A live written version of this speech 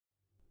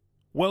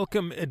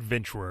Welcome,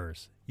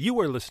 adventurers. You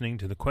are listening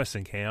to the Quests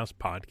and Chaos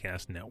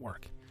Podcast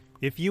Network.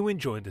 If you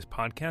enjoyed this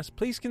podcast,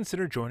 please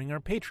consider joining our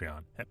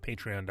Patreon at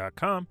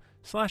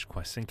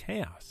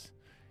patreon.com/questsandchaos.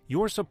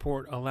 Your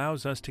support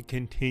allows us to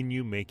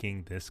continue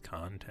making this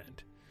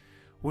content.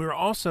 We're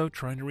also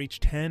trying to reach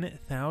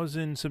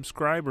 10,000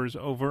 subscribers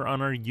over on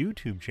our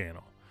YouTube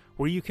channel,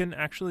 where you can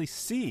actually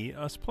see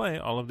us play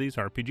all of these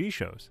RPG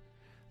shows.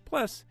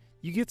 Plus,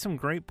 you get some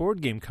great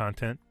board game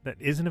content that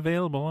isn't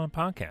available on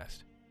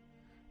podcast.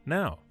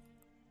 Now,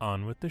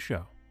 on with the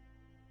show.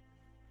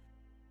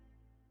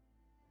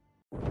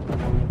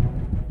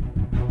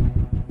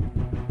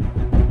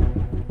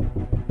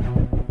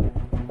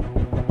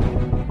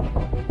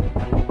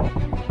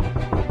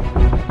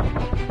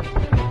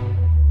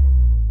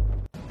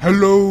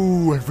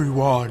 Hello,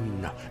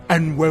 everyone,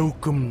 and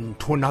welcome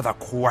to another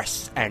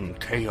Quests and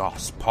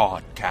Chaos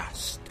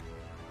podcast.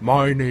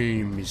 My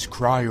name is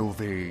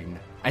Cryovane,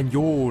 and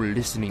you're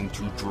listening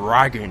to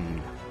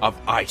Dragon of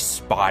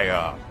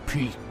Icespire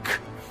Peak.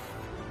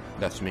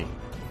 That's me.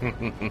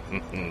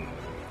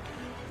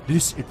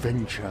 This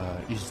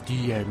adventure is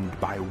DM'd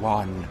by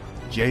one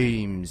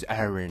James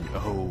Aaron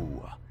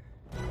O.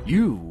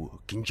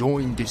 You can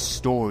join this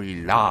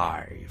story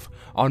live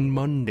on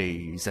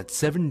Mondays at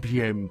 7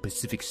 p.m.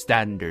 Pacific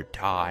Standard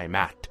Time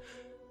at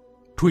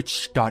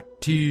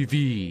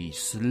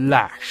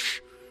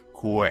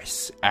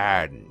twitch.tv/Quests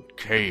and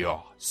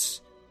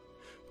Chaos.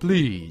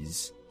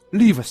 Please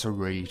leave us a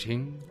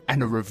rating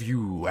and a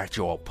review at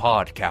your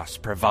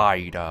podcast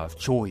provider of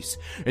choice,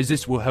 as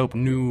this will help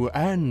new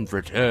and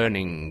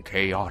returning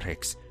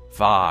chaotics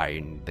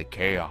find the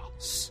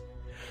chaos.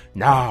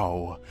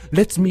 Now,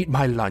 let's meet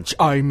my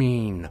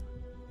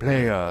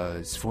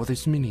players for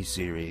this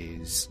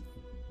mini-series.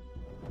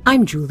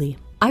 I'm Julie.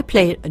 I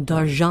play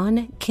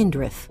Darjan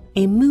Kindrith,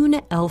 a moon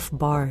elf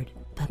bard,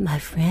 but my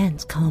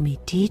friends call me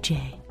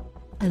DJ.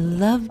 I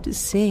love to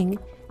sing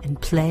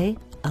and play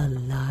a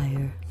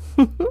lyre.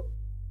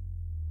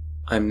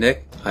 I'm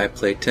Nick, I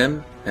play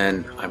Tim,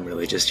 and I'm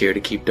really just here to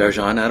keep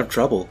Darjan out of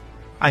trouble.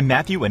 I'm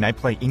Matthew, and I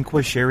play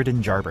Inqua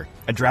Sheridan Jarber,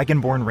 a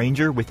dragonborn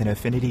ranger with an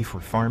affinity for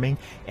farming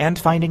and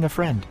finding a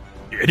friend.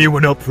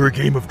 Anyone up for a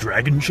game of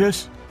dragon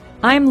chess?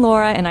 I'm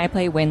Laura, and I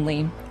play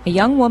Winley, a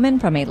young woman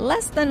from a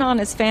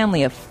less-than-honest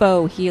family of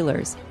faux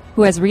healers,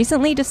 who has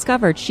recently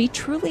discovered she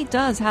truly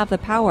does have the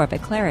power of a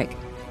cleric,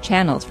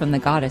 channeled from the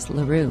goddess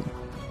Larue.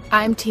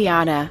 I'm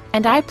Tiana,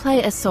 and I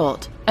play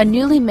Isolde, a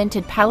newly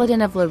minted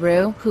paladin of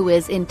Larue who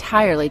is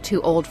entirely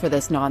too old for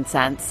this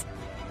nonsense.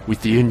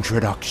 With the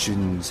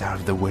introductions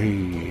out of the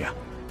way,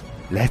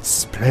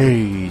 let's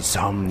play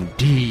some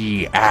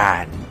D&D.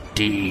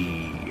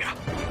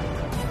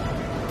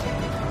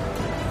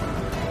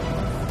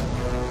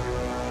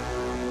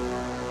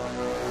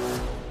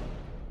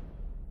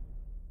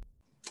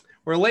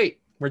 We're late.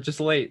 We're just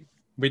late.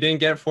 We didn't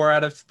get 4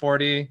 out of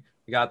 40.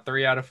 We got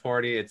 3 out of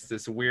 40. It's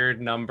this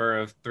weird number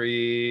of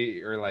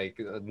 3 or like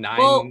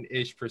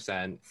 9-ish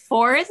percent.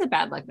 4 is a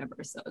bad luck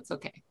number, so it's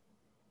okay.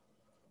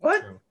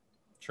 What?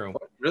 True.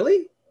 What?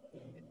 Really?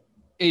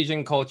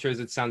 Asian cultures,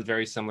 it sounds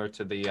very similar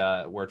to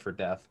the word for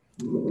death.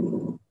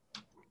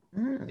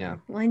 Yeah.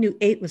 Well, I knew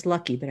 8 was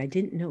lucky, but I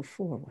didn't know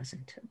 4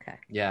 wasn't. Okay.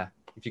 Yeah.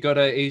 If you go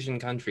to Asian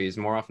countries,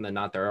 more often than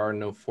not, there are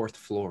no 4th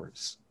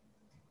floors.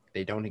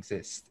 They don't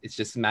exist. It's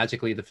just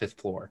magically the 5th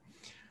floor.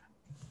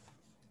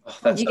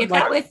 Oh, you get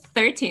that with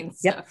 13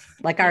 stuff. Yep,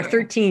 like our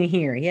 13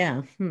 here,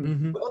 yeah.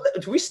 Mm-hmm. Well,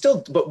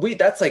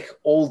 that's like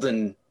old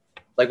and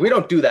like we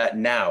don't do that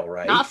now,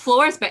 right? Not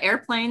floors, but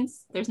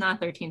airplanes. There's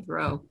not a 13th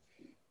row.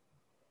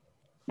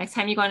 Next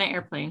time you go on an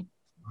airplane.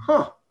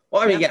 Huh.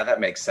 Well, I mean, yeah, that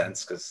makes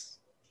sense because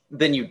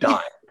then you die.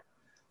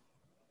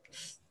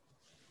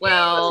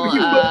 Well,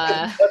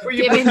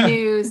 given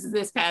news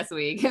this past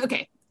week.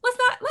 Okay, let's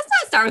not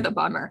start with a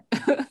bummer.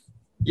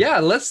 Yeah,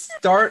 let's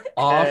start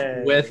off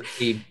with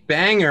a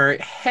banger.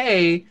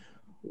 Hey,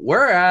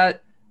 we're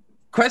at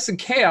Quests and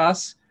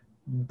Chaos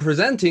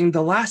presenting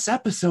the last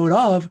episode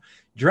of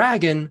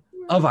Dragon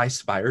of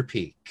Icespire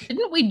Peak.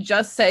 Didn't we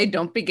just say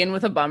don't begin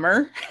with a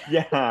bummer?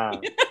 Yeah.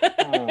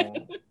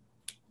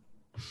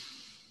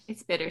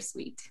 It's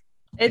bittersweet.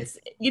 It's,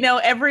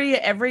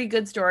 every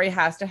good story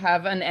has to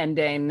have an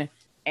ending,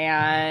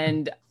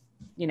 and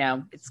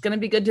it's gonna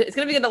be good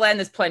to land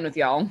this plane with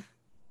y'all.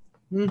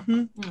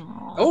 Mm-hmm.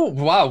 Oh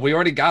wow, we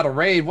already got a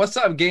raid. What's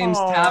up, Games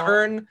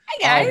Tavern?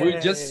 Hi guys. We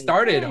just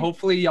started.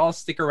 Hopefully y'all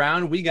stick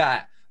around. We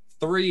got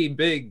 3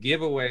 big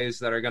giveaways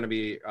that are going to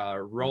be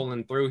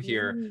rolling through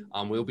here.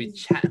 We'll be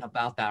chatting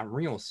about that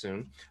real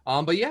soon.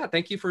 But yeah,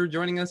 thank you for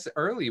joining us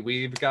early.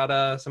 We've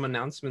got some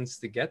announcements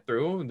to get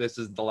through. This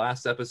is the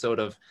last episode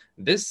of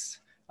this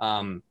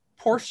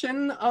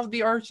portion of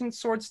the Argent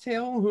Sword's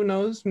Tale. Who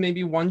knows?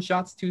 Maybe 1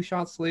 shots, 2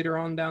 shots later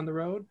on down the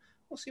road.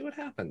 We'll see what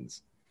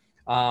happens.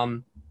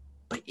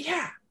 But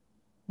yeah,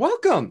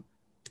 welcome.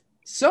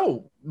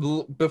 So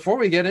before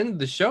we get into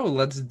the show,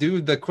 let's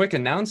do the quick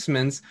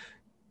announcements.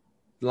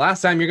 The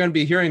last time you're going to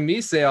be hearing me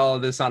say all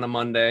of this on a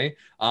Monday.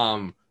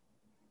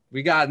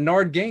 We got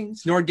Nord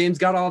Games. Nord Games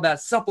got all that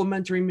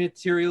supplementary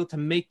material to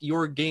make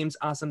your games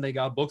awesome. They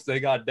got books, they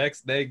got decks,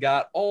 they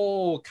got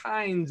all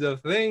kinds of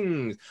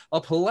things.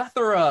 A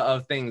plethora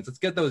of things. Let's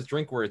get those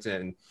drink words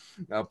in.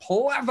 A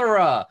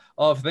plethora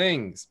of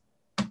things.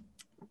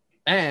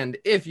 And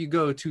if you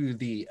go to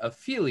the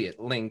affiliate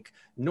link,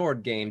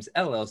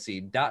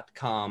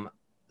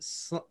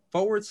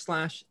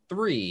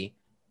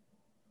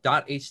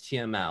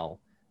 nordgames.com/3.html,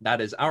 that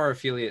is our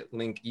affiliate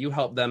link. You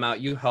help them out,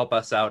 you help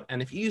us out.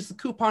 And if you use the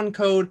coupon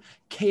code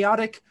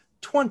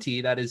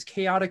chaotic20, that is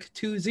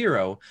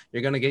chaotic20,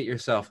 you're going to get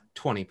yourself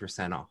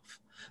 20% off.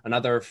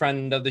 Another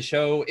friend of the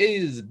show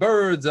is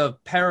Birds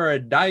of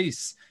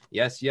Paradise.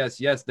 Yes,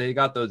 they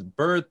got those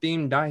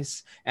bird-themed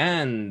dice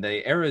and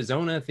the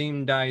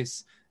Arizona-themed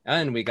dice.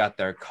 And we got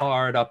their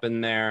card up in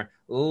there.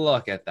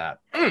 Look at that.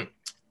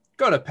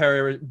 Go to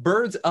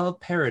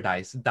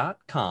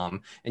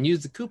birdsofparadise.com and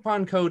use the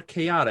coupon code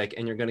chaotic,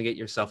 and you're going to get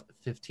yourself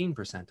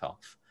 15%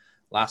 off.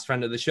 Last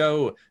friend of the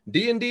show,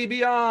 D&D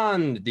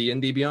Beyond.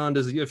 D&D Beyond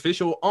is the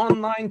official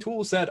online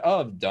tool set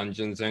of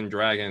Dungeons &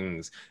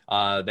 Dragons.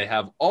 They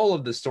have all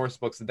of the source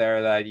books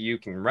there that you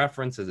can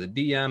reference as a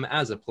DM,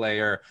 as a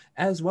player,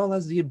 as well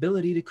as the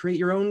ability to create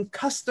your own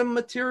custom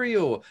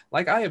material,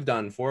 like I have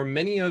done for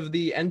many of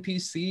the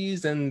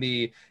NPCs and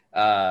the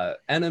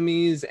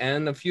enemies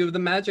and a few of the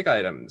magic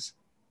items.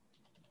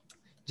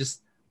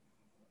 Just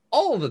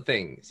all the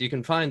things you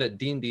can find at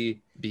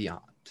D&D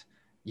Beyond.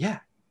 Yeah.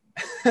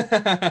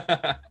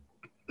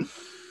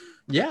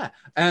 Yeah.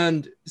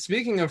 And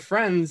speaking of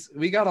friends,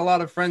 we got a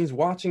lot of friends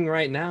watching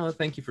right now.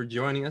 Thank you for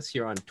joining us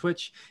here on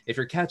Twitch. If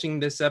you're catching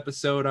this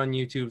episode on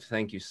YouTube,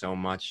 thank you so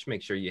much.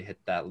 Make sure you hit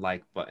that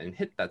like button,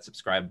 hit that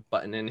subscribe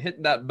button, and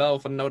hit that bell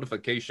for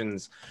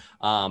notifications.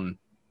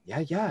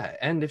 Yeah.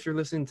 And if you're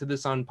listening to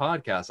this on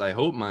podcast, I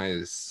hope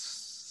my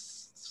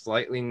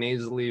slightly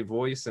nasally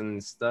voice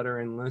and stutter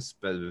and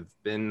lisp have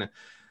been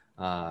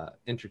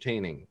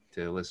entertaining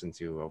to listen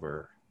to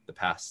over the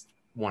past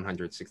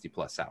 160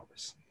 plus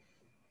hours.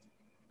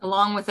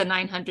 Along with the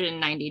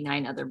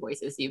 999 other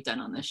voices you've done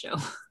on this show.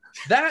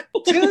 That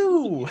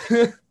too!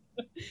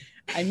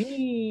 I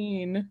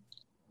mean...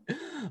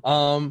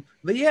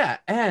 But yeah,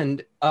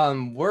 and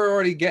we're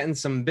already getting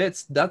some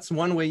bits. That's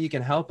one way you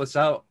can help us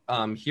out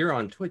here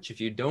on Twitch.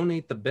 If you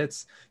donate the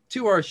bits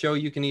to our show,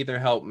 you can either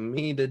help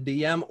me, the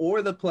DM,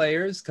 or the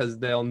players, because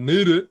they'll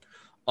need it.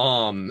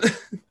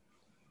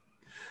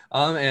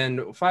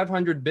 And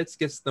 500 bits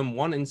gets them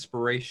one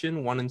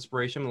inspiration. One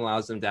inspiration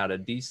allows them to add a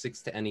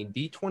D6 to any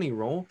D20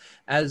 roll,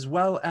 as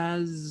well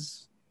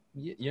as,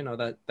 you know,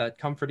 that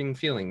comforting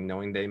feeling,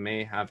 knowing they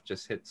may have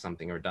just hit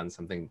something or done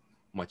something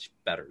much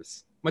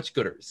betters, much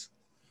gooders.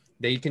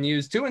 They can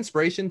use 2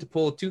 inspiration to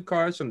pull 2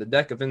 cards from the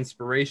deck of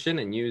inspiration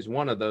and use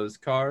one of those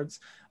cards.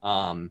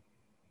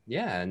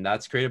 Yeah, and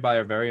that's created by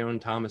our very own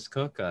Thomas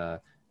Cook,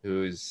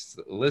 who's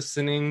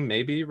listening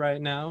maybe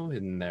right now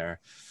in their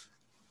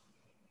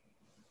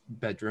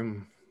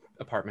bedroom,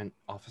 apartment,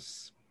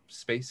 office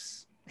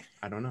space.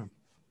 I don't know.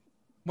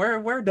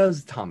 Where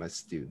does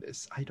Thomas do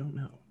this? I don't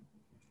know.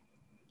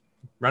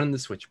 Running the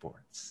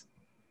switchboards.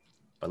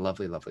 But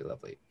lovely.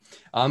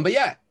 But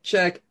yeah,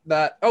 check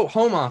that. Oh,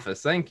 home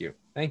office. Thank you.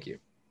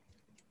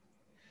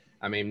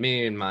 I mean,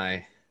 me and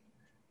my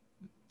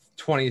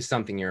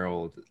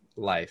 20-something-year-old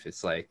life,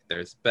 it's like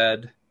there's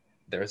bed,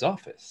 there's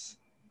office.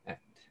 And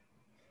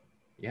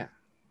yeah,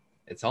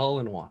 it's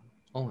all in one.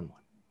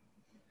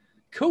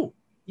 Cool.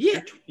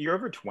 Yeah. You're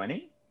over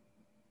 20?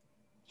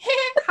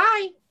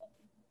 Hi.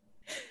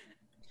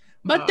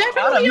 But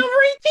definitely over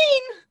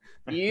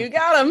 18. You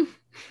got him.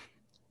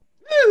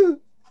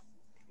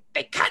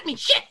 They cut me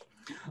shit.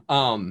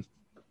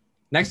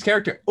 Next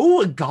character.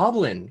 Oh, a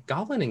goblin.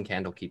 Goblin in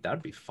Candlekeep. That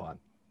would be fun.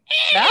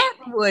 That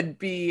would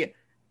be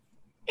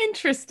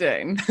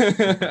interesting.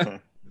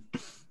 A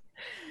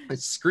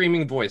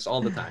screaming voice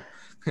all the time.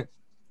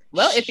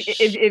 Well,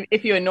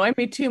 if you annoy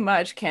me too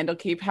much,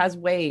 Candlekeep has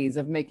ways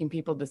of making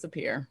people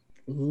disappear.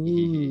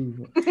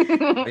 Ooh.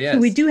 Yes.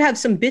 We do have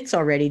some bits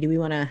already. Do we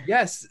want to?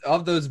 Yes,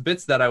 of those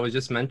bits that I was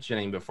just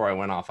mentioning before I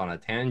went off on a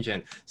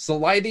tangent.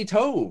 Slidey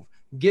Tove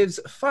gives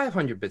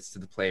 500 bits to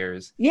the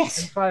players.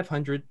 Yes. And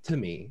 500 to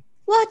me.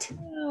 What?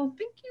 Oh,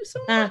 thank you so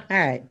much.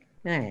 All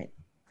right.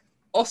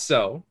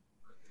 Also,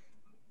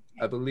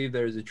 I believe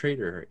there's a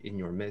traitor in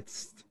your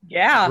midst.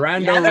 Yeah.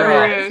 Brando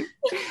Rock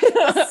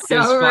gives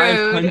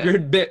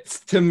 500 bits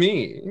to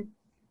me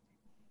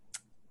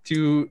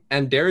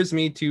and dares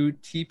me to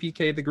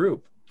TPK the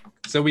group.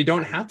 So we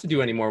don't have to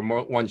do any more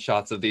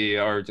one-shots of the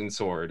Origin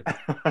Sword.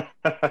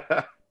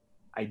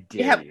 I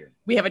dare you.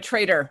 We have a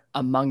traitor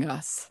among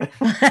us.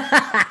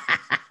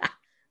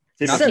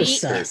 So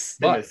sus.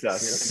 So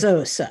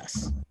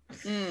sus.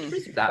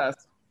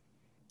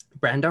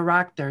 Brando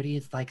Rock Dirty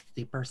is like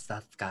super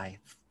sus, guys.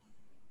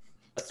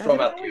 Let's I throw don't them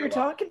know out what there. you're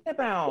talking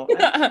about. I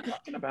don't know what you're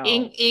talking about.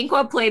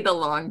 Inqua played the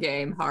long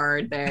game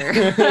hard there.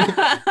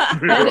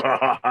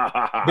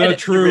 The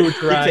true He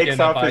dragon takes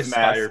of off his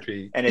Spire mask,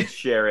 Peak. and it's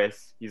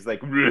Sheris. He's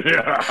like, No.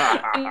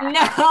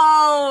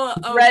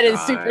 Oh, Red is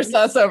God. super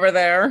sus over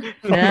there.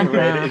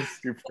 Red is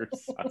super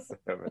sus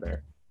over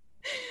there.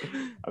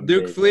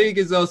 Duke Amazing. Fleeg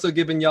is also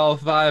giving y'all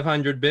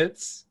 500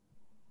 bits.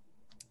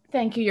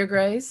 Thank you, Your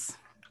Grace.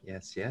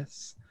 Yes,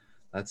 yes.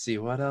 Let's see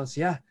what else.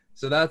 Yeah.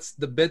 So that's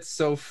the bits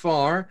so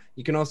far.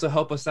 You can also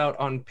help us out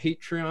on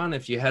Patreon.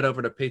 If you head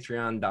over to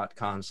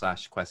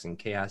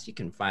patreon.com/questandchaos, you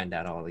can find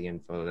out all the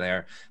info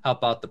there.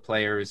 Help out the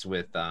players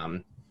with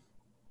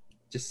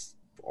just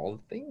all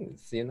the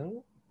things, you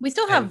know? We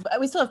still have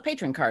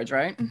patron cards,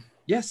 right?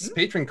 Yes,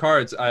 patron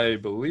cards, I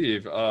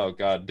believe. Oh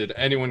God, did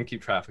anyone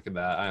keep track of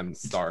that? I'm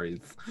sorry.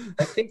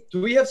 I think.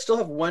 Do we still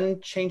have one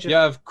change? You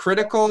have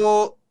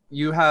critical.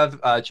 You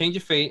have Change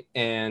of Fate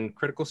and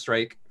Critical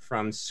Strike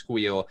from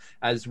Squeal,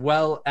 as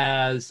well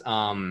as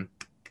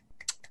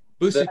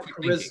Boosted Quick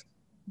Thinking.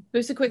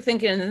 Boosted Quick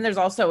Thinking, and then there's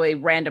also a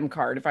random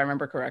card, if I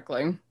remember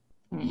correctly.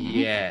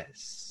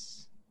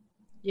 Yes.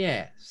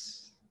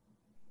 Yes.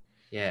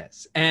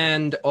 Yes.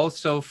 And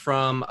also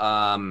from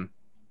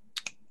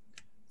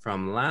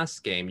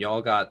last game,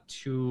 y'all got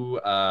 2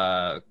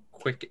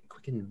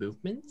 quicken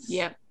movements.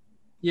 Yep.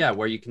 Yeah,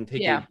 where you can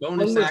take a One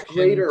bonus was action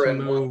greater to and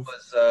one move.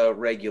 was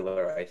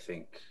regular, I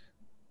think.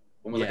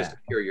 One was like a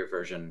superior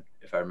version,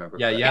 if I remember.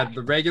 Yeah, correctly. you had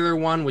the regular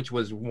one, which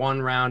was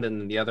 1 round, and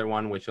then the other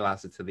one, which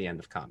lasted to the end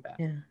of combat.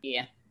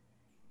 Yeah.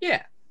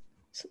 Yeah.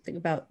 Something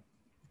about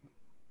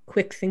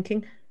quick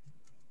thinking.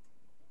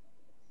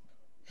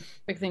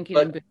 Quick Thinking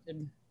But- and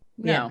Boosted.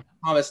 No. Yeah.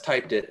 Thomas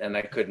typed it, and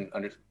I couldn't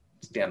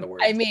understand the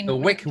words. I mean, The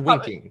wick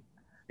winking.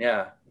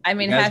 Yeah. I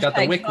mean, You guys got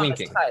the hashtag wick Thomas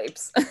winking.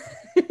 types.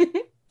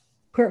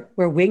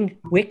 We're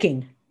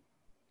wicking.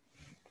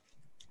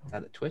 Is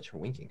that a Twitch or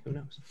winking? Who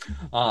knows?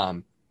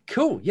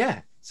 Cool.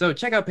 Yeah. So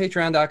check out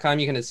patreon.com.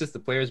 You can assist the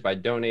players by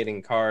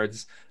donating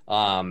cards.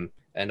 And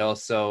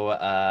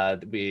also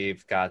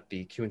we've got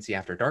the QNC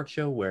After Dark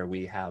show where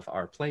we have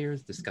our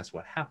players discuss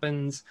what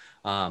happens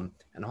and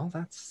all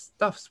that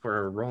stuff. So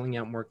we're rolling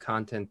out more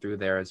content through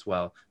there as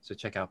well. So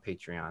check out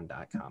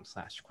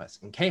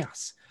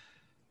patreon.com/questandchaos.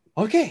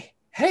 Okay.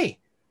 Hey,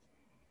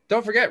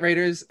 don't forget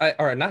Raiders,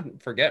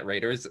 not forget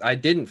Raiders. I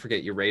didn't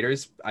forget you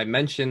Raiders. I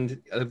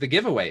mentioned the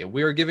giveaway.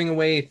 We are giving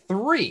away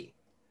 3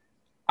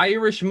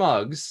 Irish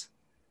mugs,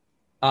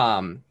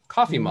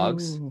 coffee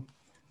mugs,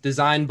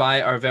 designed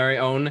by our very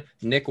own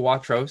Nick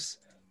Watros.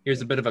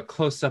 Here's a bit of a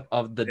close-up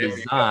of the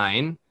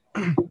design.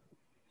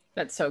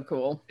 That's so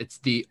cool. It's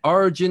the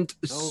Argent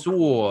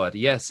Sword.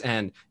 Yes,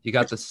 and you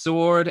got the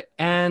sword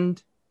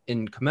and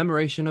in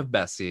commemoration of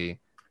Bessie,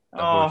 the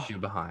horseshoe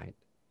behind.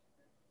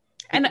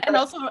 And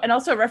also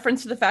a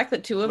reference to the fact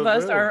that 2 of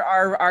us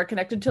are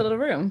connected to the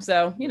room.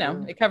 So, you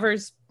know, it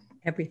covers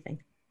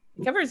everything.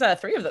 It covers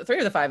 3 of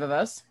the 5 of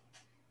us.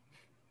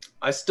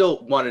 I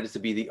still wanted it to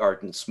be the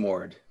Ardent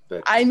Smord,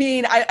 but I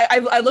mean,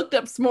 I looked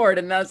up Smord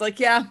and I was like,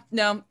 yeah,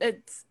 no,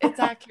 it's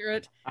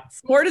accurate.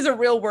 Smord is a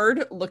real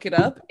word. Look it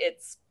up.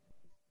 It's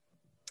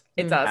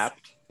us.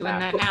 Doing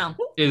that now.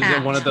 Is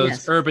it one of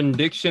those urban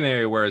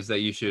dictionary words that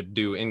you should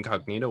do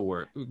incognito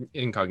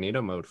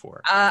mode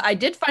for? I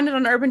did find it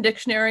on Urban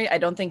Dictionary. I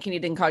don't think you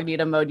need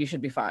incognito mode. You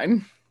should be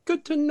fine.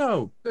 Good to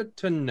know. Good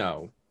to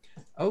know.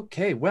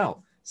 Okay,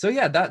 well, so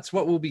yeah, that's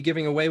what we'll be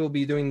giving away. We'll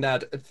be doing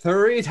that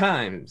 3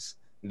 times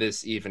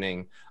this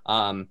evening.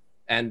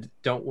 And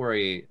don't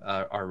worry,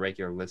 our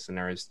regular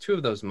listeners, 2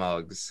 of those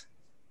mugs,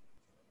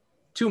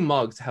 2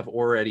 mugs have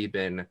already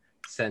been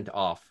sent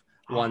off.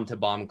 1 to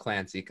Bomb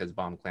Clancy, because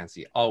Bomb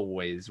Clancy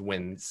always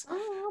wins.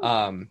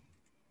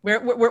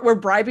 We're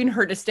bribing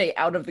her to stay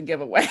out of the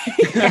giveaway.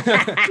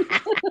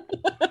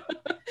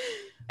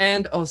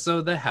 And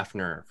also the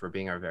Hefner for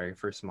being our very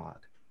first mod.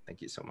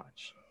 Thank you so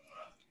much.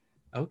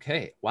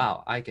 Okay,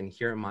 wow, I can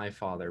hear my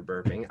father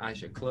burping. I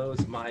should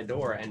close my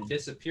door and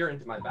disappear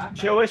into my backpack.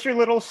 Show us your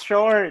little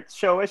shorts.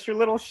 Show us your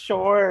little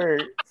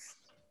shorts.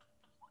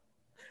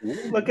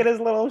 Look at his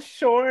little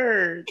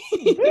shorts.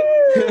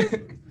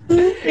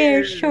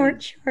 They're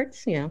shorts,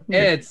 yeah.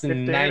 It's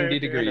 90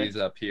 degrees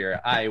up here.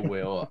 I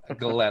will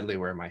gladly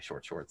wear my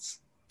short shorts.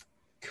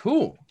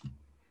 Cool.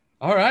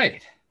 All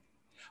right.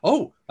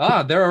 Oh,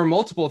 there are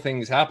multiple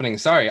things happening.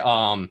 Sorry.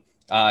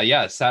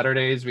 Yeah,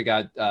 Saturdays we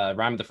got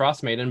Rime the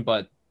Frost Maiden,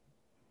 but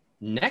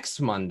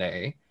next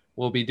Monday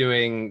we'll be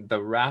doing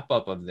the wrap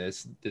up of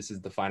this. This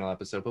is the final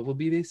episode, but we'll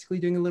be basically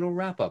doing a little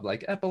wrap up,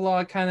 like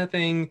epilogue kind of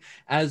thing,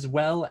 as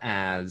well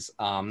as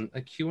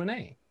a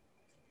Q&A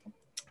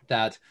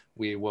that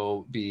we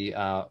will be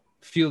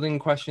fielding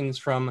questions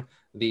from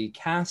the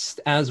cast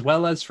as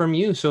well as from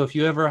you. So if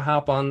you ever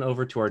hop on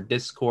over to our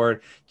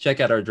Discord, check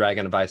out our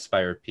Dragon of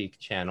Icespire Peak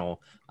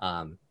channel,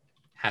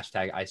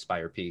 hashtag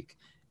Icespire Peak,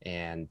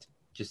 and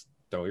just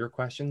throw your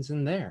questions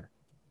in there.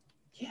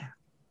 Yeah,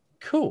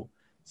 cool.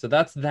 So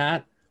that's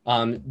that.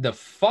 The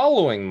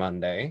following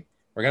Monday,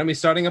 we're going to be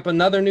starting up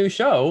another new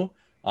show,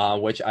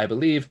 which I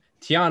believe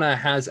Tiana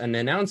has an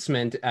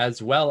announcement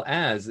as well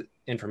as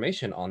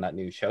information on that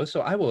new show.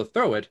 So I will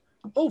throw it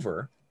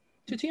over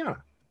to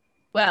Tiana.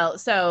 Well,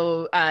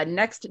 so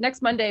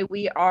next Monday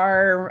we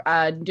are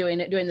doing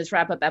this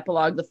wrap up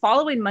epilogue. The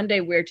following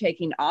Monday we're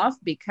taking off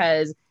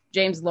because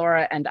James,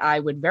 Laura, and I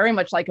would very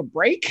much like a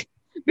break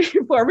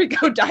before we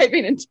go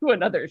diving into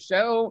another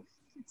show.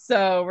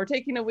 So we're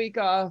taking a week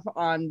off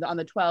on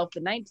the 12th.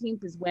 The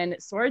 19th is when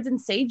Swords and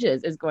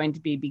Sages is going to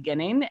be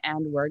beginning,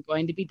 and we're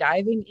going to be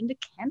diving into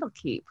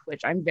Candlekeep,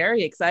 which I'm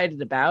very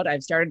excited about.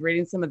 I've started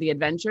reading some of the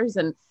adventures,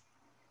 and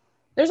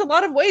there's a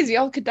lot of ways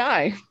y'all could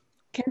die.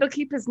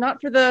 Candlekeep is not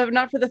for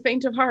the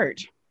faint of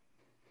heart.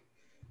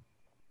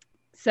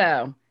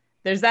 So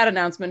there's that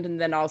announcement,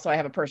 and then also I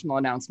have a personal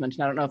announcement,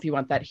 and I don't know if you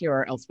want that here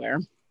or elsewhere.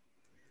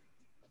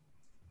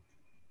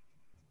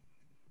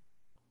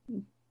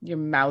 You're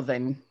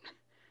mouthing.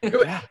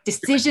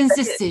 Decisions.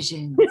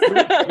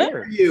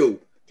 You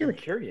were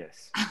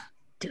curious.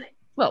 Do it.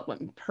 Well,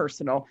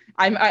 personal.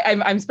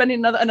 I'm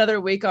spending another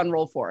week on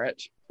Roll For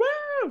It.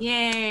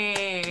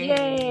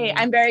 Yay!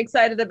 I'm very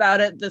excited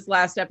about it. This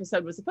last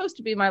episode was supposed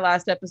to be my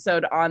last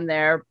episode on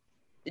there.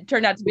 It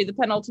turned out to be the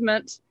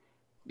penultimate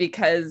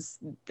because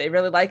they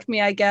really like me,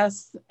 I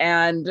guess.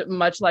 And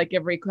much like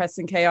every Quests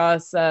and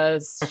Chaos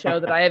show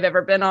that I have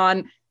ever been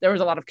on, there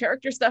was a lot of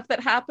character stuff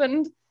that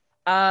happened.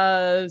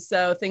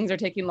 So things are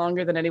taking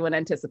longer than anyone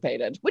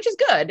anticipated, which is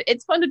good.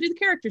 It's fun to do the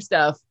character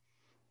stuff,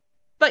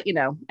 but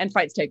and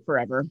fights take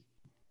forever.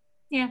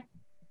 Yeah.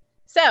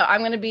 So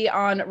I'm going to be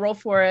on Roll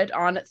For It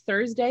on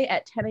Thursday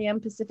at 10 a.m.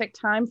 Pacific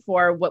time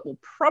for what will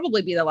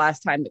probably be the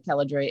last time that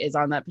Keladre is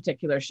on that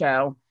particular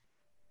show.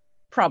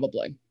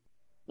 Probably.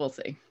 We'll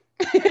see.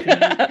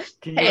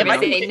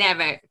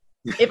 Never.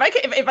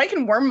 If I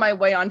can worm my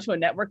way onto a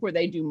network where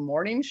they do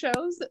morning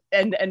shows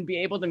and be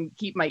able to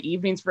keep my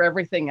evenings for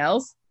everything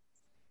else,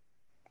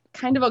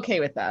 kind of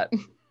okay with that.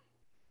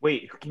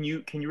 Wait, can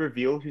you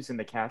reveal who's in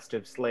the cast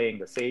of Slaying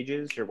the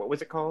Sages, or what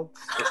was it called?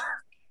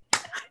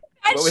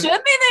 That should be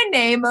the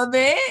name of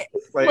it.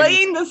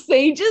 Slaying the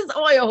Sages?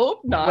 Oh, I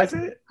hope not. Was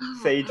it?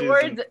 Sages.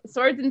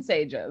 Swords and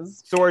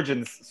Sages. Swords.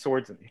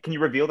 Can you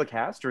reveal the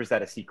cast, or is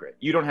that a secret?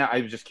 You don't have.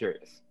 I was just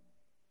curious.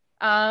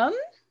 I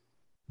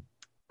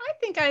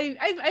think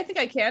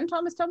I can.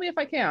 Thomas, tell me if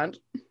I can't.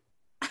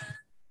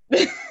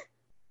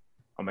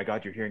 Oh my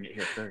God, you're hearing it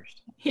here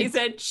first. He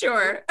said,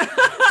 sure.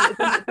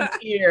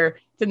 It's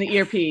in the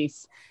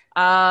earpiece.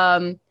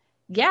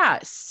 Yeah,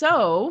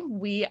 so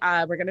we're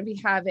going to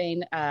be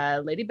having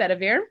Lady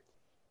Bedivere.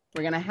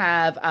 We're going to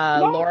have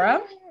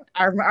Laura,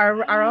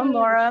 our own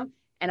Laura,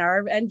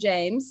 and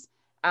James.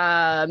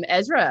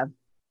 Ezra.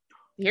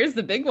 Here's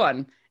the big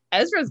one.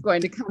 Ezra's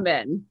going to come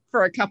in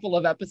for a couple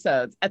of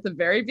episodes at the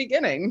very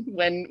beginning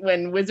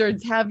when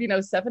wizards have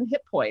 7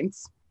 hit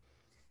points.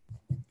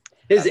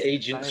 His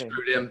agent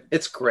screwed him.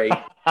 It's great.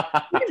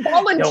 He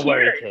volunteered. Don't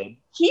worry, kid.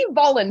 He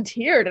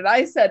volunteered, and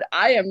I said,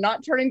 I am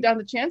not turning down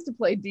the chance to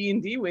play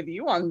D&D with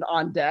you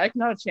on deck.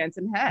 Not a chance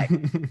in heck.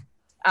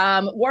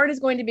 Warren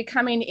is going to be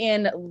coming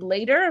in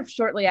later,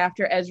 shortly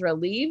after Ezra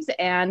leaves,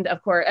 and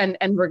of course,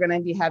 and we're going to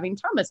be having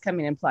Thomas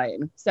coming and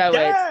playing. So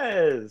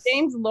it's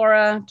James,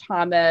 Laura,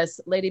 Thomas,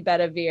 Lady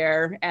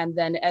Bedivere, and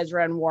then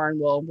Ezra and Warren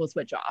will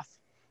switch off.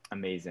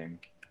 Amazing.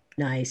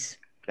 Nice.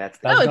 That's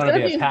going to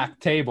be a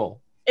packed table.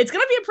 It's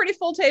going to be a pretty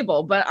full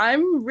table, but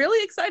I'm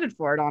really excited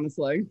for it,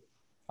 honestly.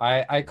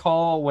 I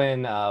call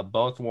when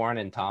both Warren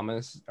and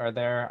Thomas are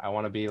there. I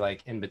want to be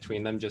like in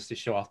between them just to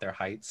show off their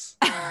heights.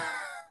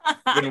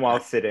 Even while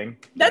sitting.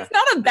 That's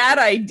not a bad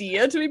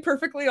idea, to be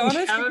perfectly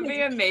honest. That would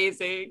be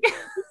amazing.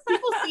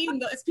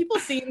 People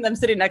seeing them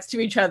sitting next to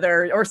each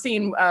other, or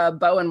seeing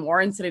Bo and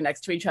Warren sitting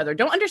next to each other,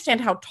 don't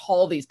understand how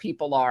tall these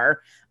people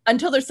are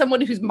until there's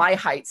someone who's my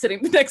height sitting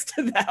next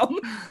to them.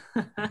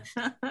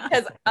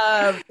 Because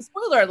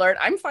spoiler alert,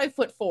 I'm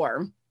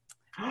 5'4".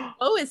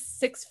 Bo is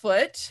 6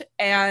 foot,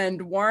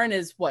 and Warren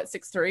is what,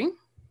 6'3"?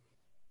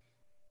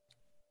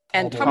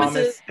 And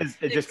Thomas is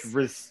just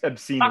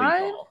obscenely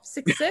tall.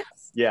 6'6".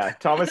 Yeah,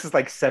 Thomas is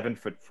like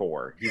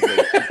 7'4". He's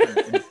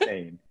like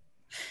insane.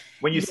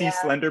 When you see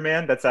Slender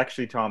Man, that's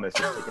actually Thomas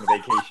who's taking a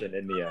vacation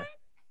in the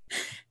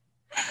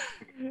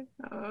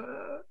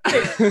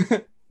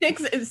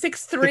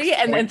 6'3"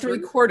 and then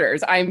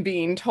 3/4, I'm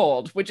being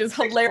told, which is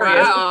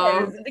hilarious.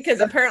 Wow.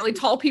 Because apparently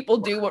tall people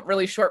do what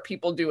really short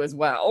people do as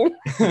well.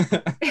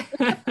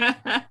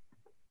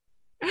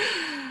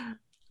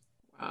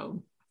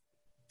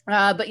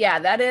 Wow. But yeah,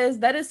 that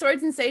is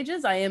Swords and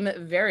Sages. I am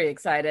very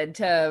excited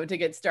to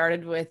get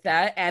started with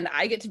that, and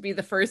I get to be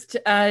the first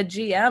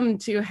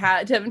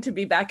GM to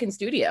be back in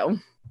studio.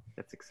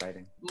 That's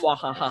exciting.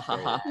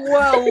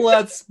 Well,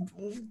 let's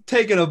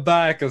take it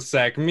back a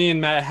sec. Me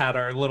and Matt had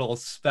our little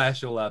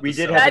special episode. We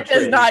did have that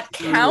does not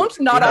count.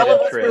 Not all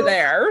of us were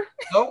there.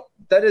 No,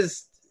 that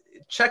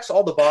checks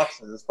all the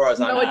boxes as far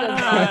as I'm. No, it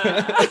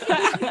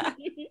does not.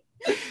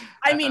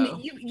 I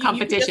mean,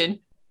 competition.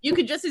 You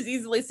could just as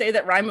easily say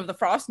that Rime of the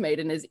Frost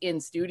Maiden is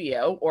in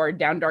studio or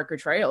Down Darker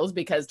Trails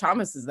because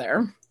Thomas is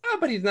there. Oh,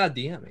 but he's not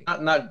DMing.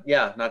 Not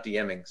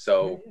DMing.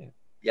 So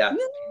Yeah.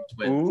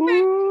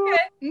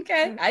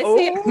 Okay. I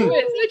see it. I see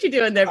what you're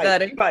doing there,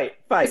 buddy. Fight.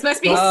 This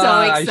must be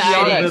so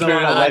exciting.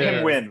 Let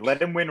him win. Let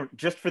him win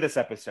just for this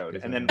episode,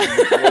 and then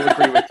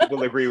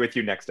we'll agree with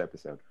you next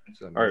episode.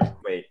 Or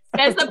wait.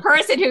 As the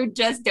person who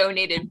just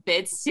donated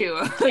bits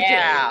to.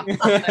 Yeah.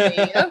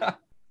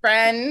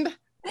 Friend.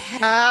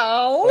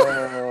 How?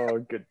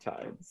 Oh, good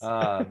times.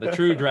 The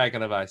true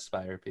Dragon of Ice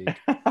Spire Peak.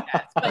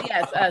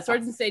 Yes,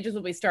 Swords and Stages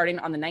will be starting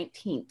on the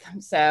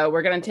 19th. So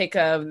we're going to take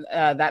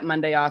that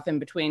Monday off in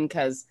between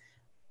because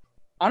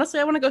honestly,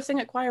 I want to go sing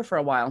at choir for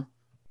a while.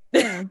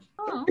 I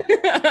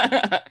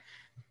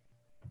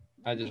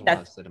just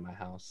want to sit in my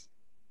house.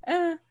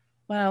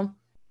 Well,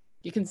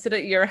 you can sit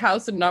at your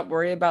house and not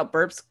worry about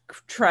burps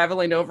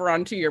traveling over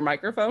onto your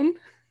microphone.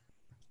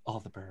 All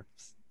the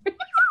burps.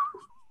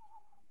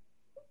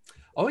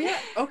 Oh, yeah.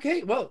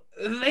 Okay. Well,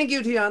 thank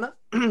you, Tiana,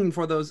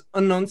 for those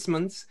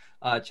announcements.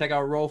 Check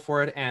out Roll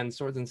For It and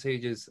Swords and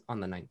Sages on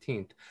the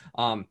 19th.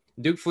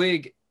 Duke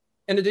Fleeg,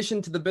 in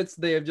addition to the bits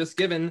they have just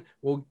given,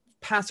 will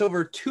pass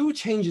over 2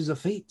 changes of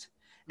fate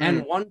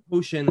and 1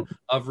 potion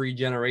of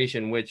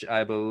regeneration, which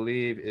I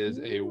believe is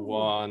a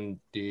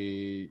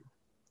 1d6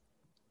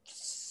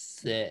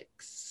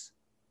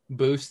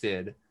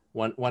 boosted.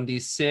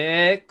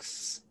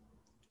 1d6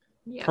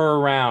 per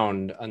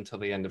round until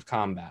the end of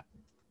combat.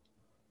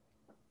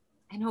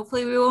 And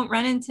hopefully we won't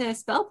run into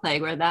spell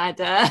plague where that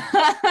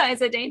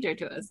is a danger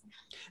to us.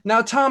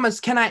 Now, Thomas,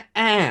 can I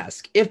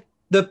ask, if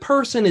the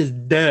person is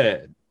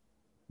dead,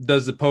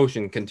 does the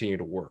potion continue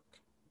to work?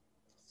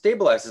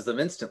 Stabilizes them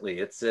instantly.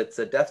 It's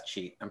a death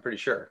cheat, I'm pretty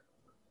sure.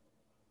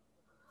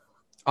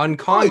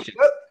 Unconscious?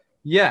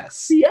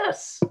 Yes.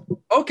 Yes.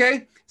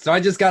 Okay, so I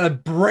just gotta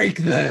break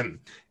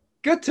them.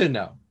 Good to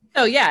know.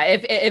 Oh yeah,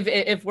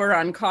 if we're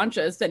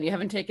unconscious, then you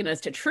haven't taken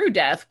us to true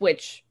death,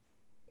 which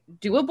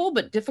doable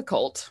but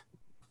difficult.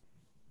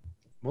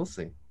 We'll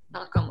see.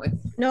 I'll come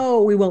with.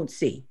 No, we won't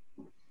see.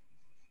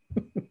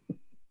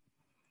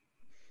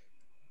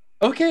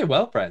 Okay,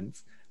 well,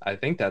 friends, I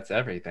think that's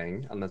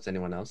everything, unless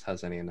anyone else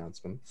has any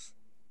announcements.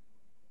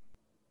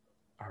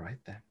 All right,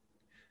 then.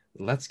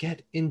 Let's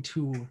get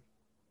into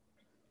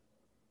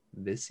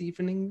this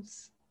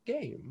evening's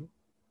game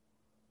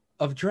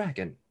of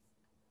Dragon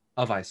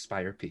of Ice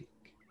Spire Peak.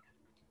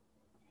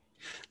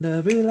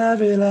 LaRue,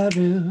 LaRue,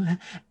 LaRue,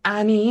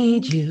 I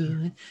need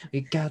you.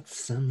 We got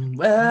some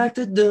work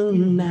to do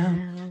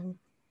now.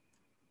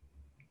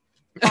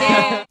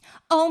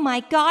 Oh my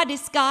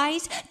goddess,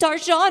 guys,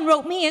 Darjan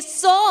wrote me a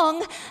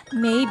song.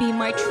 Maybe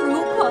my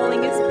true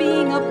calling is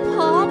being a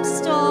pop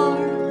star.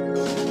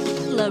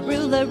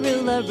 LaRue,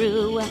 LaRue,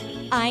 LaRue,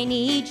 I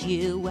need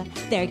you.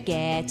 They're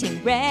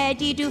getting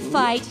ready to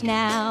fight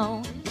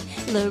now.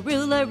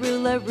 LaRue, LaRue,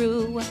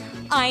 LaRue,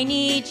 I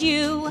need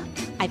you.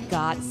 I've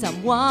got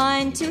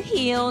someone to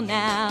heal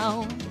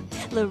now.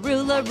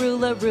 LaRue, LaRue,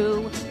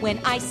 LaRue, when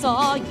I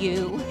saw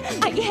you,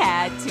 I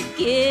had to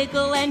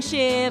giggle and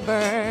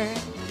shiver.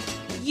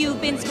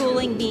 You've been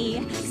schooling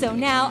me, so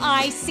now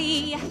I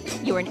see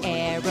you're an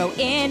arrow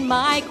in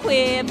my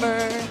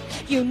quiver.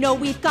 You know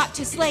we've got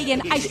to slay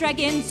an ice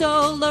dragon,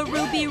 so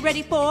LaRue, be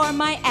ready for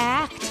my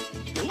act.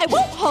 I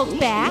won't hold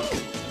back.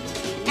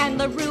 And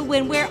LaRue,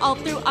 when we're all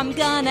through, I'm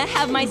gonna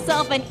have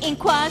myself an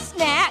Inqua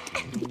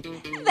snack.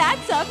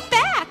 That's a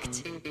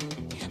fact.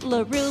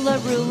 LaRue,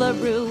 LaRue,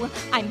 LaRue,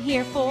 I'm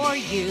here for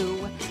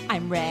you.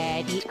 I'm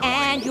ready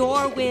and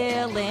you're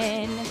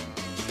willing.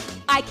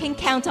 I can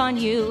count on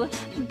you,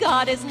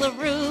 Goddess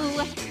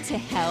LaRue, to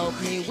help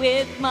me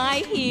with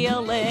my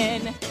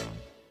healing.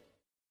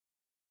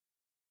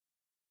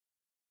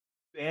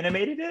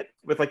 Animated it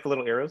with like the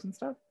little arrows and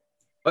stuff?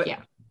 What?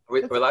 Yeah.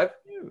 We're live?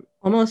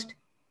 Almost.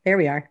 There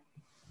we are.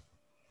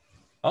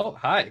 Oh,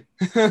 hi.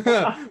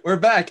 We're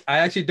back. I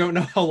actually don't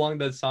know how long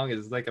that song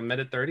is. It's like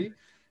 1:30.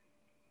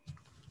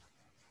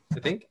 I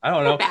think. I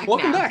don't know.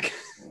 Welcome back.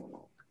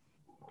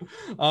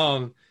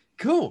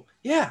 Cool.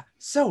 Yeah.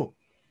 So,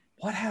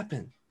 what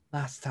happened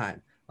last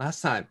time?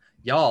 Last time,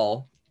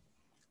 y'all,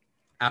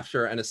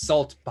 after an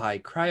assault by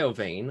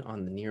Cryovane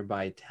on the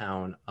nearby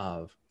town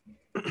of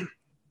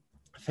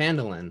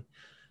Phandalin,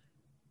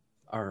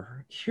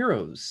 our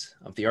heroes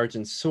of the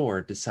Argent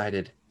Sword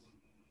decided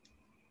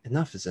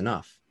enough is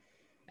enough.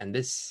 And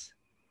this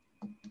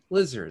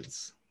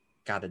lizard's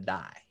gotta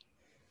die.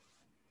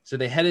 So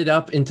they headed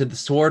up into the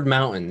Sword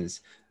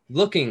Mountains,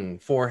 looking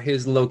for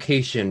his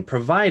location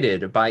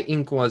provided by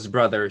Inqua's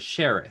brother,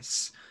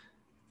 Sheris.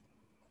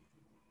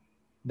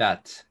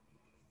 That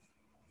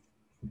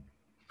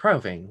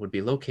Cryovane would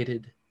be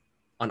located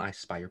on Ice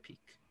Spire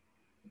Peak.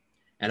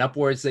 And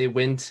upwards they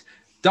went,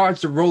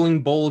 dodged a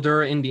rolling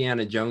boulder,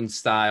 Indiana Jones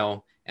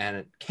style,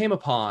 and came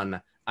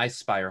upon Ice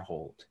Spire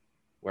Hold,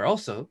 where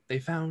also they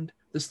found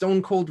the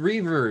Stone Cold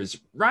Reavers,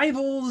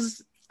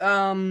 rivals.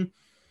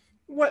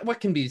 What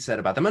can be said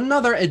about them?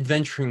 Another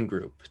adventuring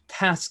group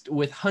tasked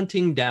with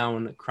hunting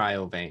down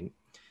Cryovane.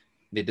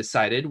 They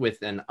decided,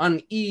 with an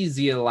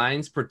uneasy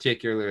alliance,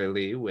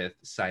 particularly with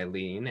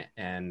Silene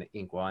and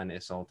Inqua and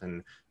Isolt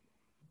and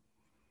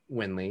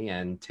Winley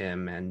and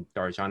Tim and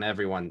Darjan.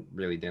 Everyone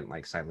really didn't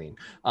like Silene.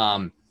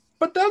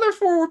 but the other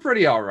 4 were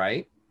pretty all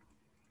right.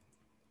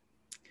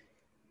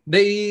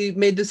 They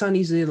made this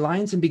uneasy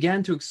alliance and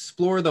began to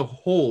explore the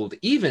hold,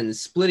 even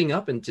splitting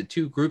up into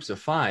 2 groups of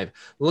 5,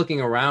 looking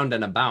around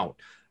and about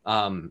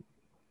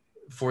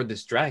for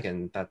this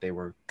dragon that they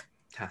were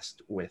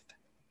tasked with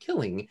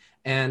killing.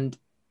 And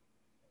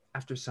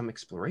after some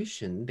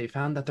exploration, they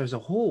found that there's a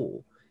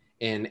hole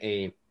in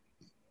a,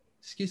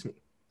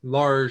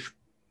 large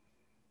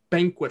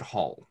banquet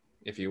hall,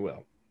 if you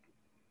will,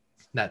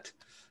 that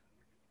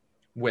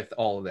with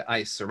all the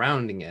ice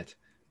surrounding it,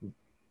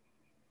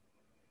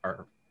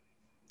 our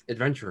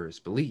adventurers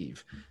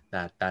believe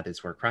that that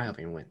is where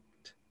Cryovane went.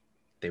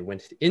 They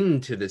went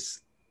into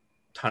this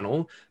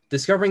tunnel,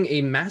 discovering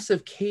a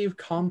massive cave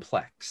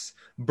complex,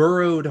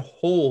 burrowed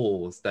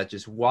holes that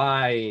just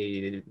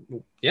wind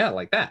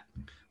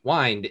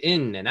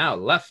in and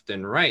out, left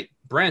and right,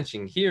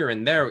 branching here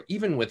and there,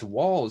 even with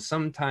walls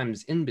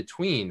sometimes in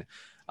between.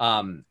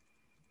 And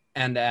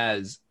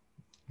as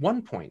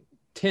one point,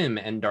 Tim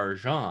and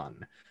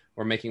Darjan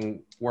were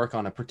making work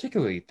on a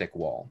particularly thick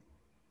wall,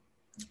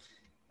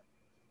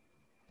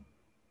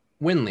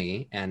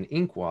 Winley and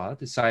Inkwa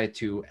decided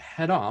to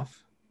head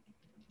off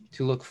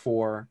to look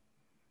for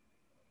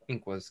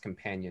Inkwa's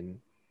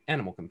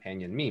animal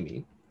companion,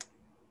 Mimi,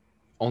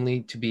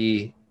 only to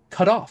be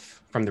cut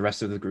off from the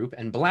rest of the group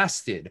and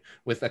blasted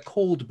with a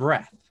cold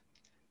breath,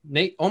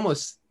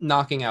 almost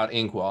knocking out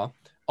Inkwa,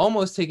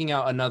 almost taking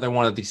out another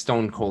one of the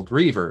Stone Cold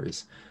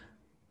Reavers.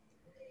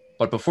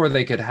 But before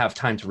they could have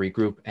time to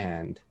regroup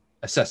and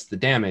assess the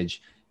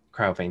damage,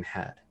 Cryovane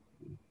had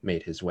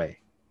made his way.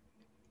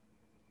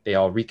 They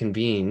all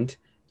reconvened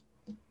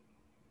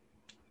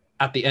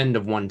at the end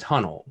of one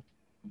tunnel,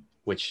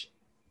 which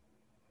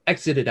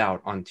exited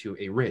out onto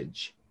a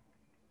ridge.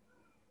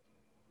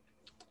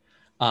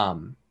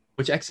 And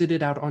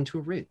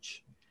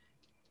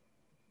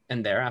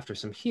there, after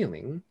some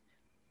healing,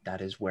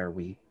 that is where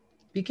we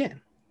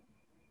begin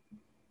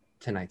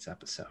tonight's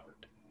episode.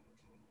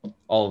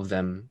 All of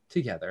them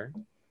together,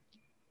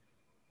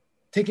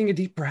 taking a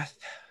deep breath,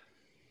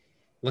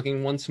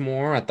 looking once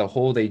more at the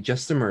hole they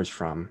just emerged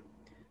from,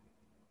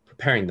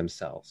 preparing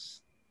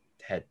themselves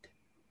to head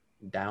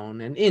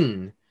down and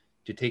in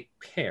to take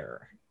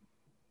care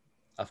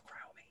of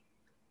Crowley.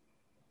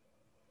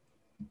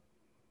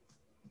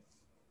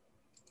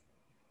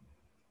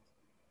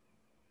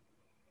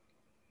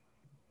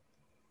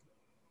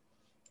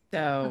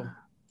 So,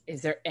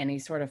 is there any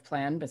sort of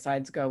plan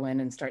besides go in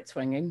and start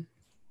swinging?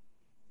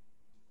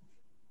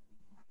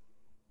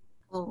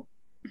 Well,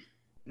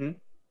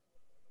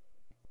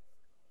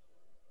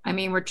 I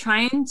mean, we're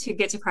trying to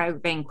get to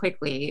Cryovane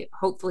quickly,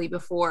 hopefully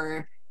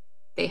before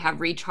they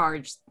have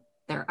recharged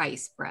their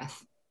ice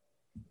breath.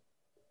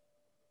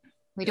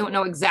 We don't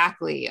know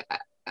exactly.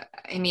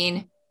 I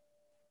mean,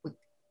 we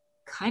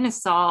kind of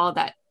saw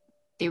that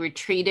they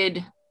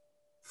retreated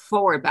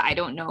forward, but I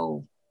don't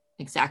know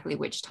exactly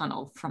which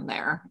tunnel from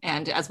there.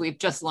 And as we've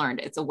just learned,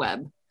 it's a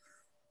web.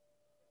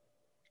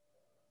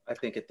 I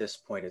think at this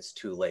point it's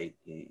too late.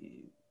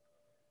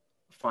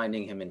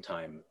 Finding him in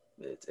time,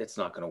 it's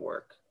not going to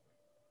work.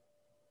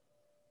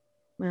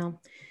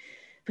 Well,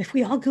 if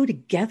we all go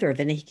together,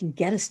 then he can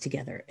get us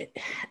together.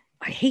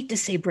 I hate to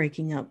say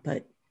breaking up,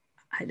 but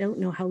I don't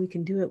know how we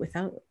can do it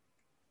without.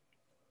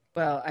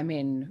 Well, I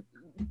mean,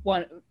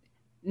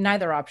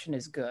 neither option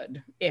is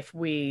good. If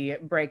we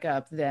break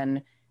up,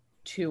 then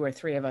 2 or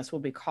 3 of us will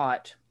be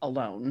caught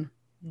alone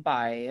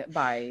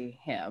by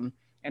him,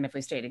 and if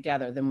we stay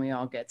together, then we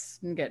all get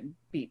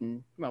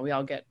beaten. Well, we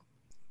all get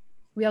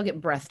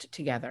breathed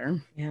together.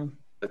 Yeah.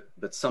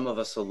 But some of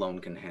us alone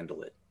can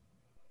handle it.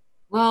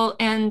 Well,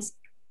 and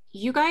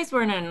you guys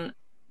were in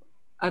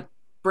a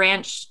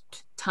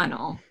branched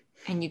tunnel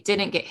and you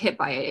didn't get hit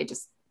by it.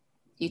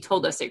 You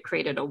told us it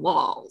created a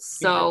wall.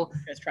 So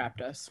it just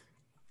trapped us.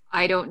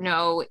 I don't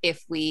know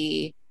if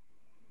we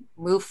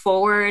move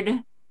forward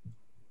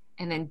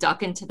and then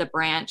duck into the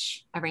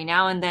branch every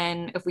now and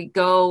then. If we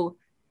go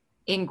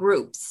in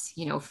groups,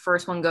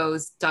 first one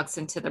goes, ducks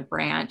into the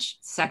branch,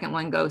 second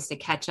one goes to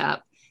catch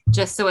up,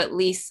 just so at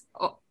least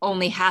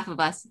only half of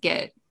us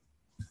get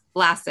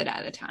blasted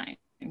at a time,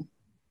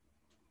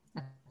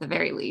 at the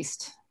very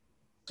least.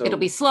 So, it'll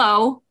be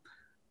slow,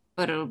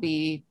 but it'll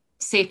be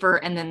safer,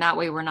 and then that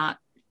way we're not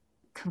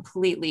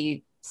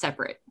completely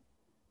separate.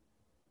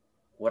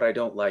 What I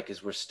don't like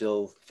is we're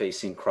still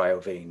facing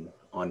Cryovane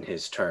on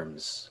his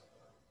terms.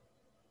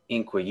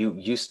 Inkwa,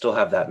 you still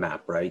have that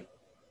map, right?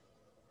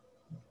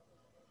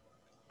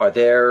 Are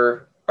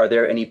there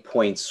any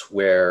points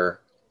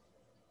where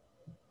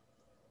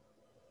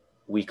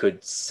we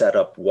could set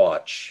up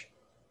watch?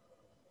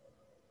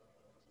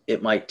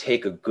 It might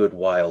take a good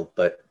while,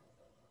 but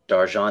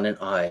Darjan and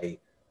I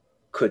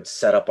could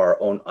set up our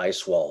own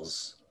ice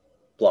walls,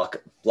 block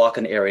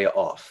an area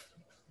off.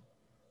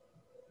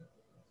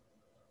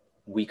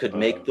 We could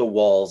make the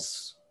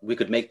walls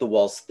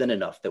thin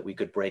enough that we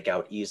could break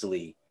out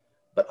easily,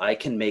 but I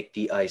can make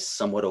the ice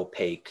somewhat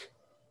opaque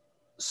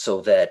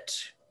so that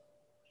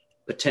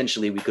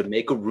potentially we could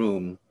make a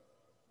room.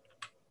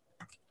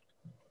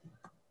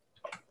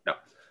 No,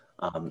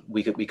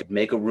 We could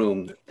make a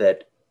room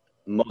that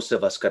most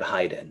of us could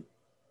hide in.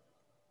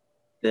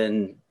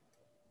 Then,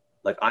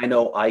 like, I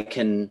know I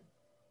can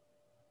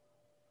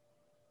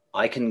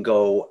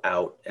go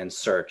out and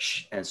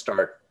search and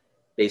start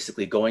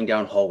basically going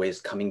down hallways,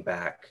 coming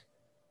back.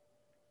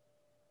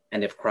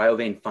 And if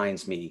Cryovane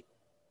finds me,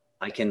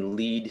 I can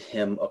lead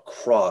him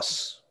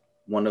across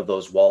one of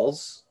those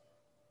walls,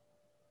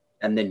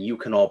 and then you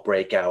can all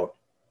break out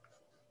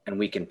and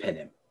we can pin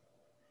him.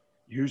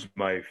 Here's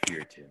my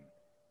fear, Tim.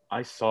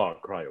 I saw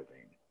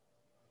Cryovane.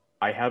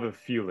 I have a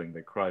feeling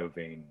that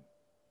Cryovane,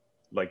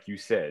 like you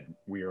said,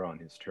 we are on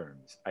his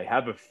terms. I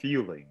have a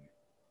feeling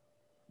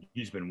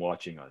he's been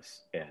watching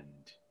us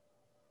and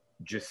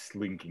just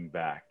slinking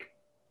back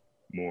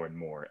more and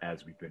more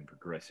as we've been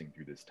progressing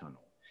through this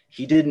tunnel.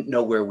 He didn't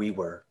know where we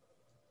were.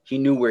 He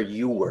knew where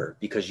you were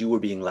because you were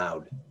being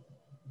loud.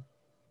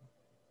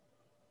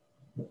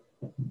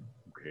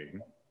 Okay.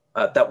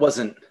 That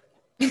wasn't...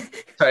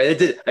 Sorry, I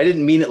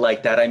didn't mean it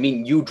like that. I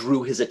mean, you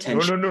drew his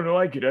attention. No,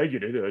 I get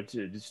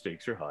it. The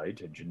stakes are high.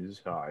 Tension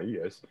is high,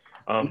 yes.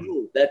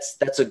 No,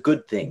 that's a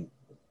good thing.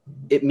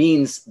 It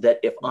means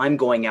that if I'm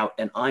going out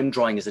and I'm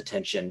drawing his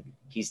attention,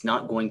 he's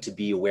not going to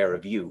be aware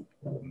of you.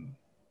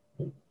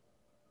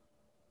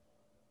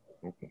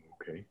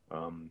 Okay.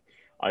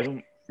 I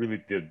don't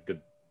really...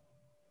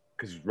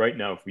 Because right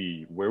now, if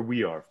we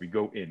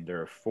go in,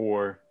 there are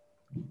 4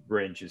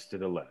 branches to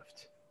the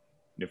left.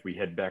 And if we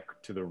head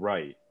back to the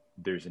right,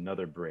 there's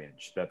another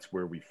branch. That's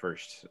where we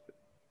first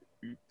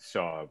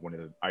saw one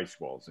of the ice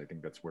walls. I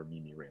think that's where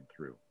Mimi ran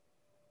through.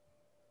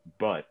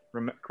 But,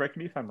 correct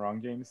me if I'm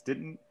wrong, James,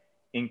 didn't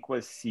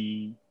Inqua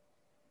see...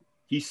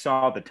 He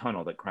saw the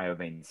tunnel that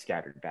Cryovane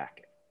scattered back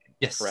in,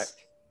 yes.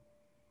 Correct?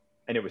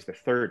 And it was the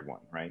third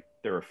one, right?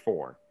 There were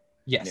 4.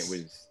 Yes. And it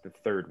was the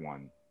third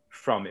one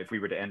from, if we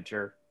were to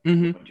enter,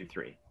 Mm-hmm. 1, 2,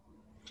 3.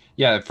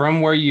 Yeah,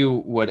 from where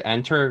you would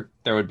enter,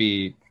 there would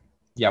be,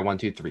 1,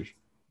 2, 3.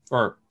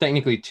 Or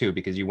technically 2,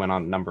 because you went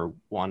on number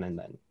 1 and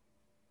then...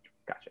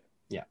 Gotcha.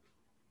 Yeah.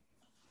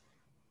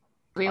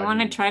 We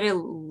want to try to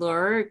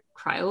lure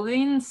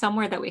Cryovane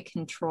somewhere that we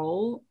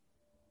control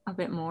a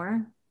bit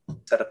more.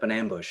 Set up an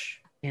ambush.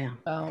 Yeah.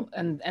 Oh,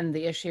 and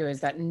the issue is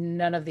that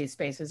none of these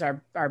spaces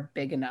are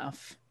big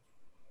enough.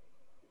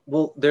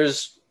 Well,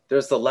 there's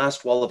the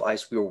last wall of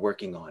ice we were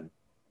working on.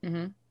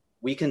 Mm-hmm.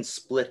 We can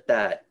split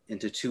that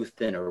into 2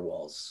 thinner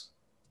walls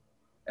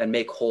and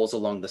make holes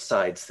along the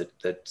sides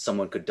that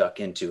someone could duck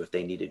into if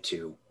they needed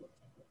to.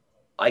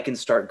 I can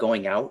start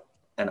going out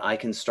and I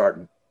can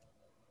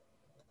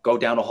go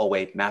down a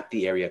hallway, map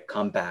the area,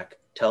 come back,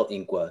 tell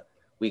Inqua.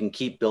 We can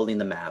keep building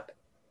the map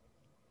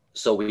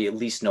so we at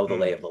least know the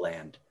lay of the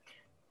land.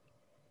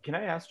 Can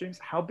I ask, James,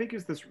 how big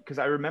is this? Because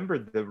I remember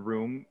the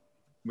room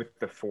with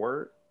the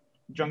 4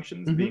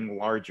 junctions being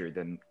larger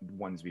than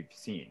ones we've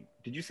seen.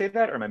 Did you say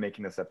that, or am I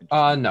making this up?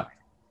 No.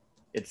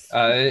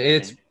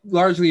 It's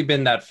largely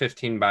been that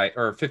 15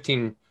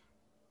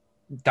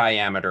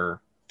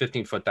 diameter,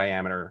 15-foot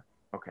diameter.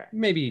 Okay.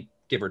 Maybe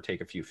give or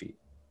take a few feet.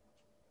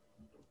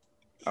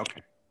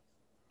 Okay.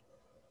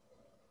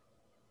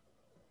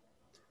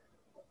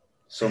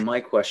 So my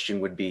question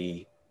would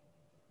be,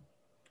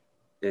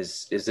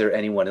 is there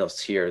anyone else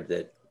here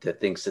that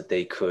thinks that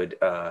they could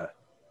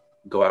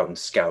go out and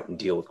scout and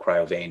deal with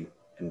Cryovane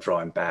and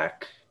draw him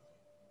back?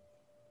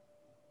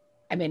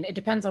 I mean, it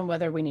depends on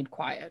whether we need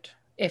quiet.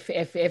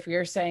 If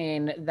you're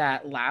saying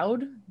that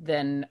loud,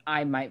 then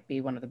I might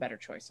be one of the better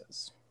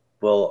choices.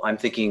 Well, I'm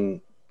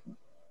thinking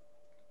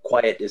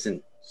quiet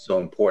isn't so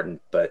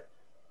important, and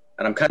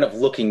I'm kind of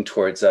looking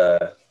towards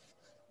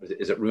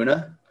is it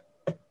Runa?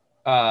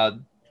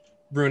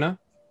 Runa,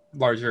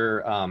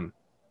 larger out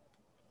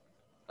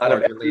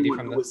of everyone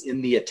who was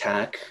in the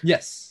attack.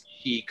 Yes.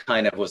 She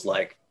kind of was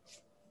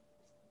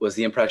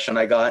the impression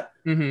I got.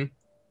 Mm-hmm.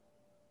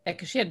 Yeah,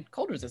 because she had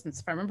cold resistance,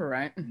 if I remember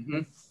right.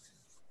 Mm-hmm.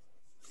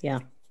 Yeah.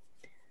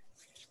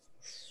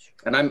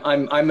 And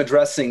I'm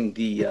addressing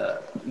the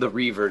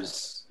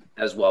Reavers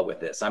as well with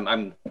this.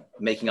 I'm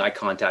making eye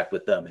contact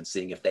with them and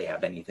seeing if they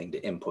have anything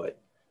to input.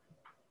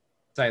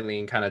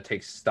 Eileen kind of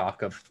takes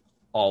stock of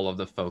all of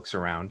the folks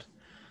around.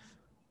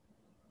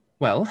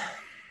 Well,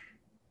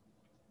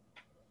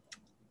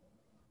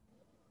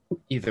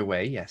 either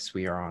way, yes,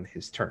 we are on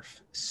his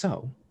turf.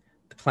 So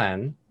the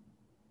plan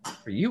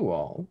for you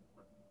all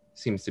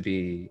seems to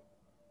be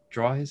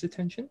draw his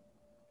attention.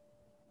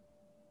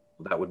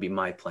 That would be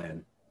my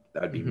plan.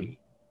 That would be me.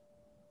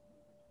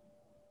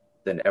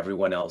 Then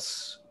everyone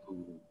else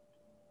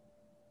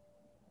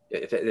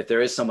if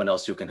there is someone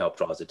else who can help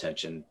draw his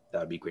attention, that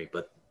would be great.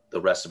 But the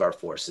rest of our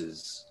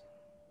forces,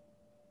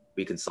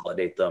 we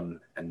consolidate them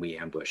and we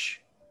ambush.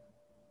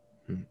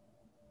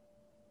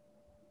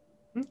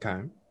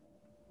 Okay.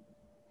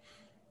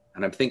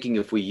 And I'm thinking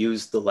if we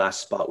use the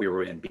last spot we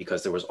were in,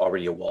 because there was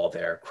already a wall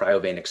there,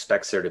 Cryovane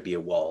expects there to be a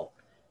wall.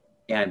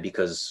 And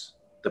because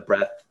the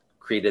breath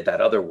created that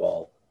other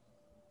wall,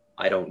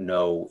 I don't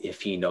know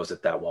if he knows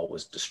that wall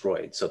was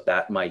destroyed. So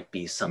that might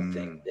be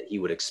something that he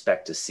would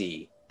expect to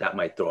see. That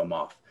might throw him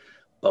off.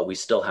 But we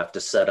still have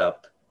to set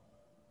up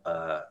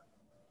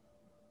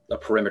the a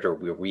perimeter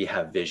where we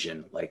have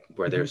vision, like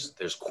where there's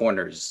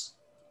corners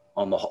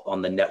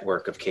on the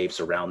network of caves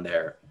around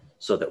there,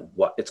 so that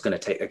what it's going to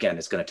take, again,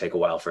 it's going to take a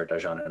while for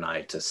Darjan and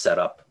I to set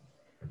up,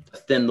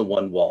 thin the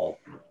one wall,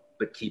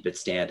 but keep it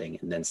standing,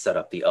 and then set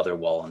up the other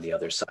wall on the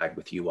other side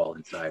with you all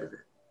inside of it.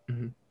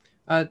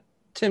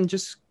 Tim,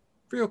 just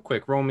real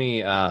quick, roll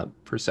me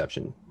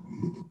perception.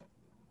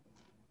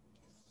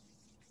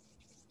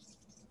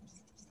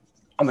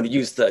 I'm going to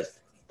use the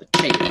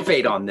chain of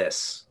fate on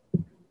this.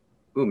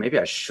 Ooh, maybe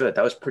I should.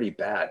 That was pretty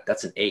bad.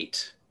 That's an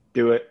 8.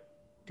 Do it.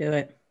 Do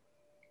it.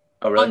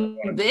 Oh, really?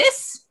 On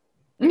this?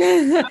 You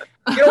know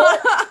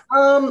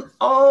what?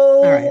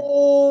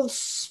 I'll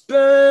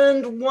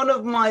spend one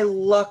of my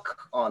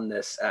luck on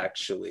this,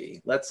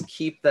 actually. Let's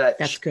keep that.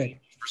 That's good.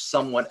 For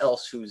someone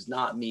else who's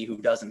not me, who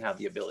doesn't have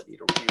the ability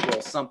to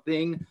reroll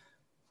something.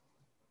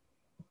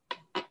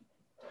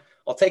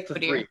 I'll take the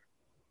 3.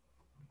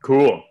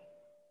 Cool.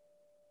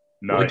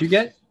 Nice. What'd you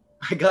get?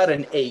 I got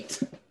an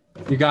 8.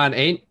 You got an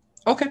 8?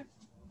 Okay.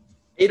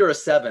 8 or a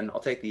 7. I'll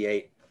take the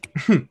 8.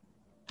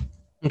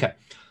 Okay.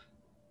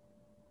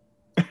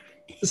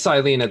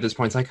 Silene at this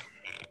point is like,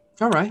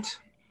 all right.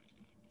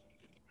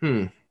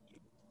 I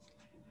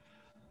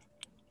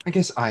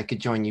guess I could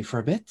join you for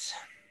a bit.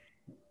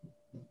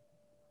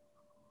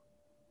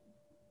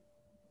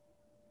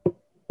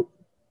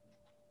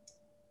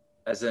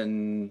 As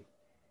in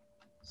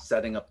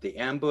setting up the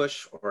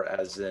ambush, or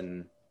as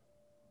in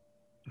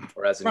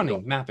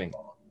running, mapping.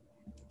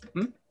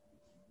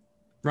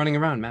 Running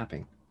around,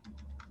 mapping.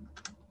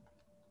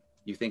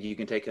 You think you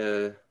can take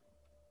a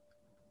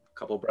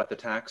couple breath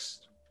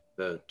attacks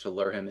to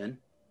lure him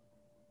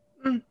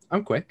in?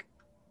 I'm quick.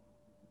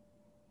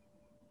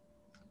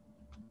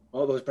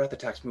 Well, those breath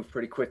attacks move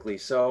pretty quickly,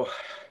 so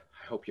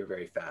I hope you're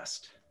very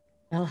fast.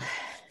 Well,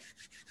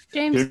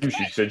 James,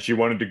 She said she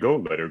wanted to go.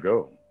 Let her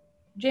go.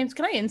 James,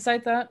 can I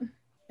insight that?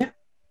 Yeah.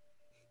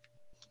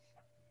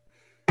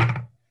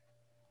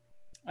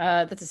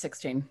 That's a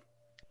 16.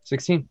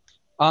 16.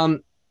 I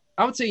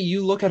would say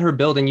you look at her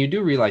build and you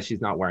do realize she's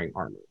not wearing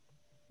armor.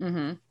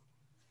 Mm-hmm.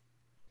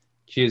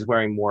 She is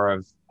wearing more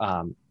of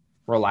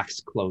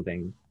relaxed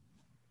clothing.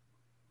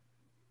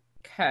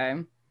 Okay.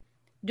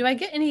 Do I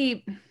get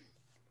any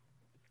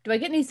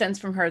sense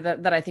from her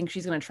that I think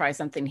she's going to try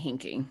something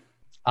hinky?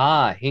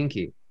 Ah,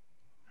 hinky.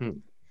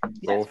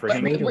 Roll for But-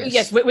 hinky.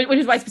 Yes, which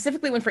is why I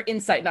specifically went for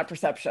insight, not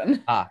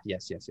perception. Ah,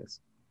 yes.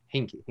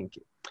 Hinky.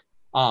 Okay.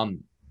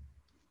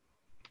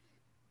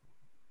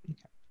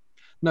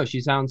 No,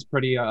 she sounds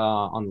pretty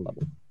on the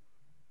level.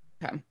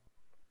 Okay.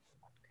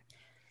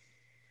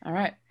 All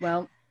right.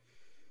 Well,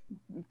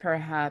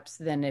 perhaps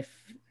then if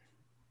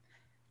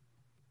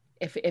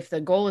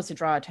the goal is to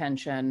draw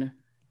attention,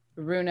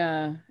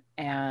 Runa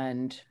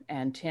and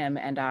Tim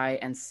and I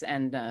and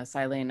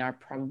Silene are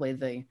probably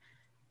the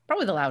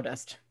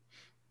loudest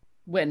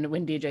when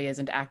DJ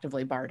isn't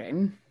actively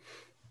barding.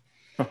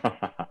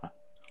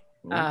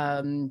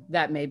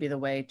 That may be the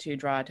way to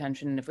draw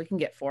attention. If we can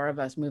get 4 of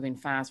us moving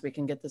fast, we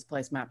can get this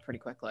place mapped pretty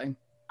quickly.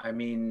 I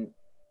mean,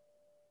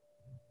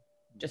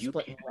 Just you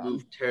split can't around.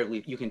 move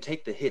terribly. You can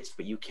take the hits,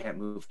 but you can't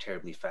move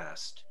terribly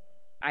fast.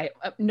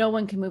 No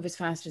one can move as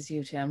fast as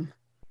you, Tim.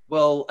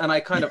 Well, and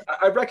I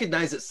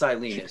recognize that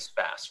Silene is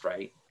fast,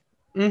 right?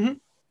 Mm-hmm.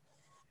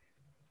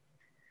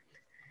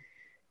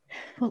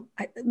 Well,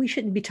 we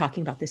shouldn't be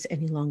talking about this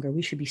any longer.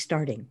 We should be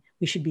starting.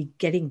 We should be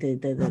getting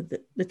the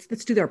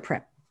let's do our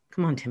prep.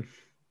 Come on, Tim.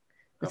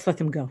 Let's let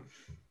them go.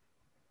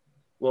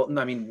 Well,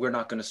 no, I mean, we're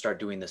not going to start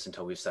doing this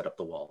until we've set up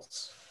the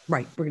walls.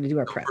 Right. We're going to do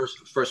our prep.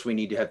 First, we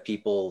need to have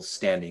people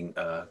standing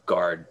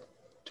guard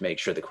to make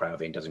sure the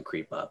Cryovane doesn't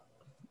creep up.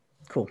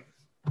 Cool.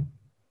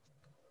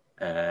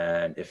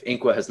 And if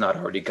Inqua has not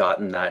already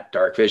gotten that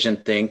dark vision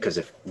thing, because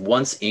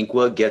once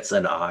Inqua gets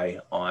an eye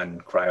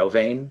on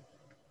Cryovane,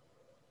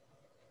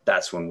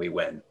 that's when we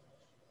win.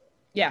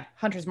 Yeah,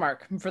 Hunter's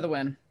Mark for the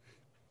win.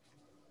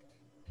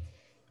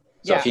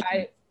 So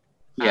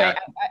yeah,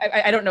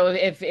 I don't know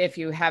if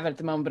you have it at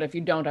the moment, but if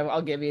you don't,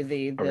 I'll give you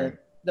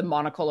the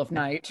monocle of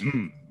night.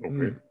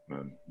 Okay.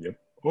 Yep.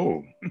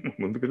 Oh,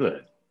 well, look at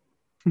that.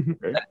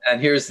 Okay.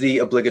 And here's the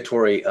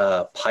obligatory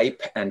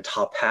pipe and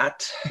top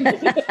hat.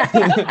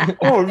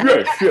 Oh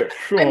yes,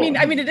 sure. I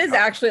mean, it is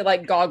actually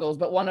like goggles,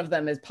 but one of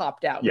them is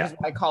popped out. Yeah. Which is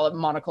why I call it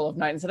monocle of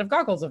night instead of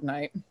goggles of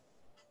night.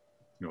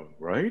 All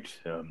right.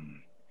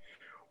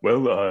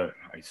 Well,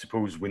 I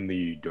suppose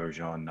Winley,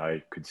 Darjan, and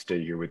I could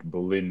stay here with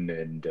Bolin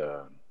and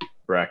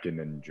Bracken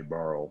and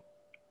Jabarl.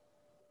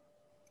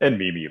 And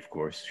Mimi, of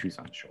course. She's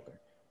on the shoulder.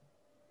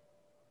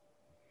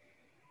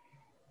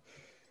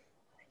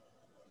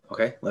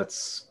 Okay,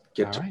 let's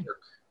get to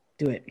work.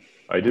 Do it.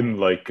 I didn't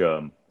like,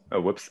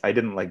 I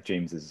didn't like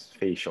James's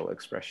facial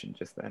expression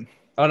just then.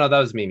 Oh, no, that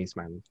was Mimi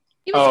smiling.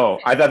 Oh,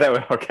 I thought that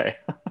was, okay.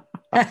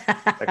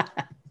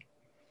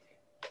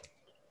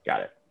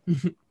 Got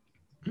it.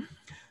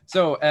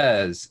 So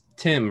as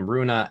Tim,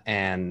 Runa,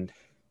 and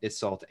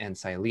Isolt and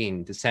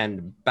Silene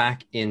descend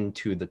back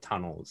into the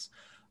tunnels,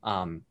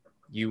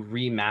 you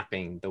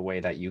remapping the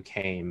way that you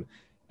came,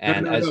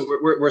 And No,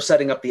 we're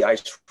setting up the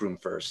ice room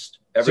first.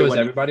 So is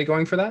everybody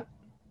going for that?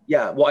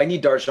 Yeah, well, I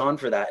need Darjan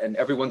for that, and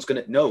everyone's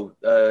gonna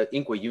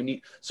Inkwa, you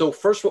need. So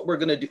first, what we're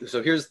gonna do.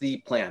 So here's the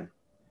plan.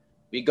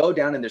 We go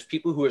down, and there's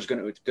people who are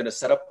gonna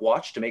set up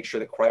watch to make sure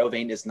that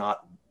Cryovane is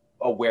not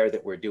aware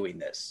that we're doing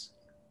this,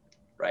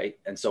 right?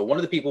 And so one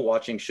of the people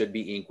watching should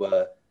be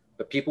Inkwa,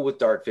 but people with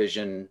dark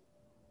vision,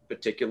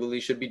 particularly,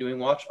 should be doing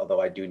watch. Although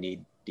I do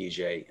need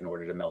DJ in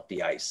order to melt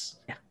the ice.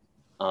 Yeah.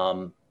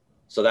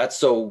 So that's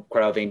so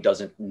Cryovane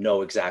doesn't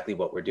know exactly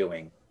what we're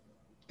doing.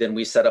 Then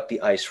we set up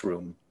the ice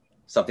room,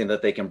 something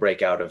that they can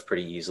break out of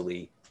pretty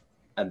easily.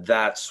 And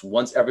that's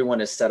once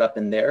everyone is set up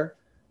in there,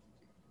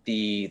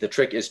 the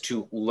trick is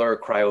to lure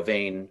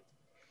Cryovane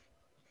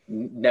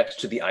next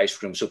to the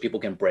ice room so people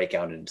can break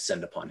out and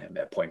descend upon him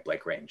at point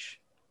blank range.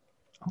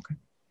 Okay.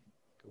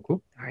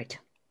 Cool. All right.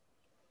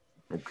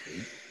 Okay.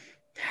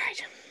 All right.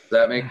 Does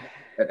that make?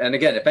 And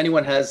again, if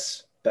anyone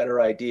has better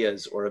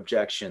ideas or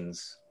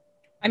objections.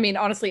 I mean,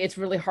 honestly, it's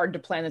really hard to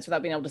plan this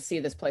without being able to see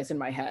this place in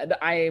my head.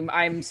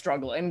 I'm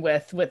struggling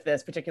with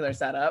this particular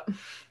setup.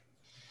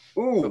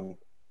 Ooh.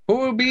 Who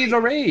will be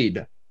the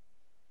raid?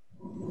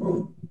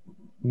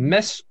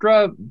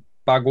 Mestra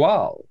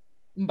Bagwal.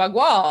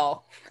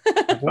 Bagwal.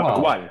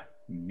 Bagwal.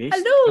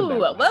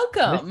 Hello,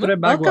 welcome. Mestre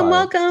Bagwal.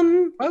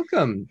 Welcome.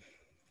 Welcome.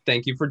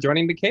 Thank you for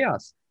joining the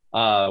chaos.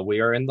 We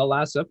are in the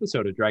last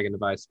episode of Dragon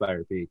Device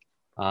Spire Peak.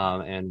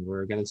 And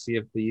we're gonna see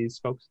if these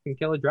folks can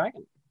kill a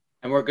dragon.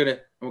 And we're gonna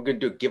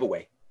do a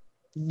giveaway.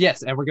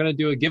 Yes, and we're gonna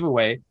do a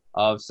giveaway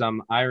of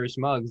some Irish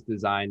mugs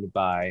designed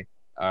by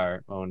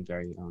our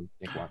very own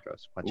Nick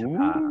Watros.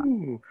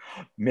 Ooh.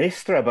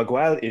 Mestra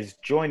Bagual is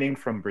joining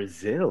from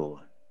Brazil.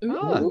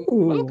 Ooh.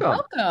 Welcome.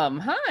 Welcome.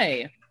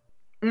 Hi.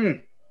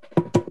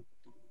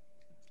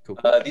 Cool.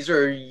 These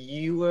are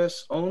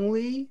U.S.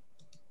 only.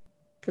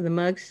 For the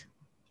mugs?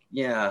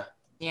 Yeah.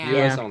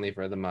 US only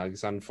for the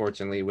mugs.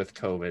 Unfortunately, with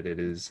COVID, it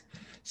is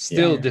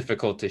still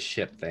difficult to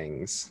ship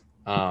things.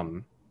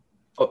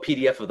 A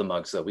PDF of the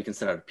mugs, though. We can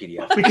send out a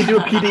PDF. We can do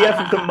a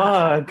PDF of the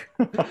mug.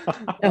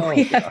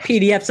 We have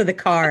PDFs of the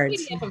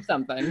cards. PDF of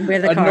something. Where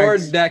the A cards?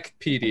 Nord Deck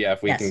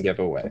PDF we can give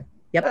away.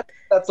 Yep.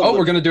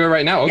 We're gonna do it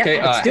right now.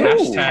 Okay. let's do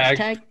it.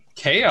 Hashtag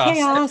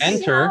chaos.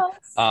 Enter.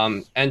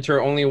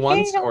 Enter only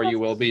once, or you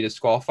will be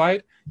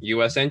disqualified.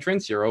 U.S.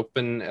 entrance. You're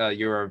open.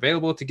 You're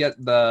available to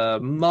get the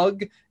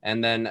mug,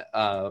 and then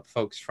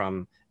folks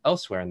from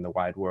elsewhere in the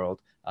wide world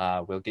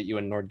will get you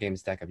a Nord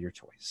Games deck of your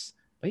choice.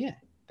 But yeah,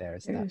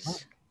 there's that mug.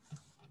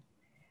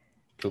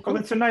 Cool. Oh,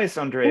 that's so nice,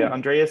 Andrea. Cool.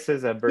 Andrea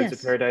says Birds Yes.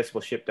 of Paradise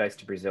will ship dice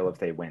to Brazil if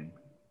they win.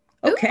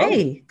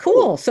 Okay,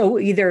 cool. So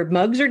either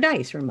mugs or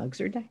dice, or mugs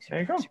or dice.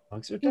 There you go.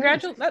 Mugs or dice.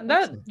 Congratulations.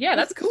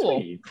 That's cool.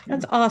 Sweet.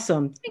 That's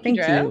awesome. Thank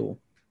Drea. you.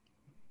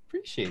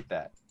 Appreciate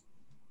that.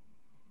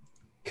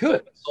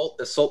 Good.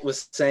 Assault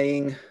was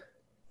saying.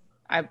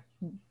 I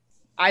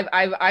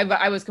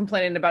was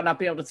complaining about not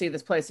being able to see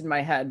this place in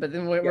my head, but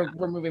then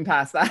we're moving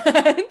past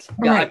that.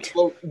 Right.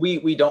 Well,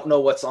 we don't know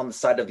what's on the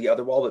side of the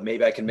other wall, but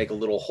maybe I can make a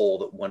little hole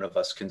that one of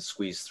us can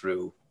squeeze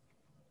through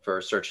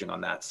for searching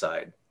on that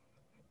side.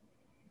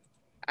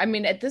 I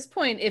mean, at this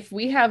point, if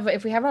we have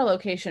our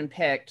location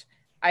picked,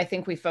 I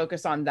think we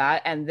focus on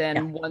that, and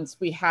then once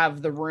we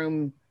have the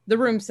room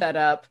set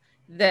up,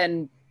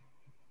 then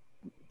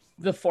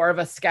the four of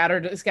us scatter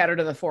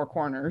to the four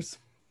corners.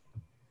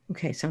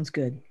 Okay, sounds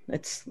good.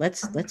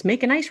 Let's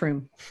make an ice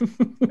room.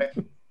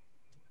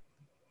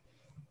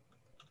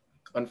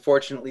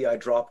 Unfortunately, I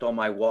dropped all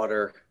my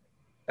water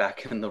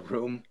back in the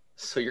room,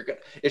 so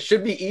it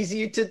should be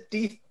easy to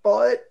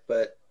defall it,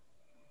 but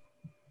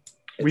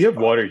We have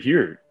water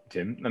here,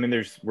 Tim. I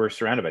mean, we're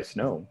surrounded by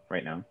snow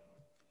right now.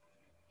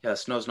 Yeah,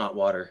 snow's not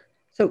water.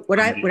 So what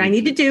I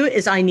need to do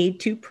is I need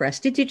to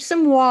prestidige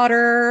some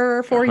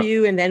water for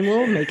you, and then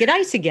we'll make it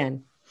ice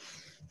again.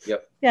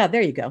 Yep. Yeah,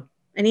 there you go.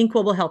 And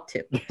Inkwell will help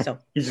too. So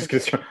He's just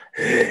gonna start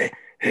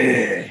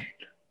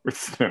with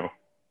snow.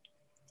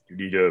 You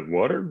need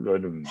water? I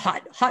don't...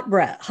 hot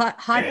breath. Hot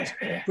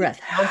breath.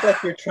 Sounds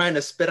like you're trying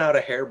to spit out a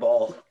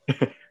hairball.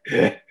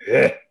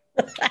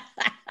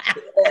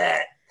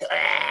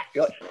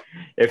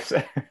 If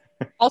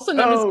Also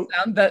known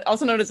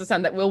as a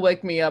sound that will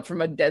wake me up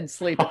from a dead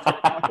sleep.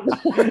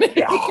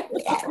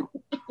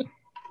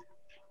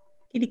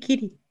 Kitty,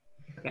 kitty.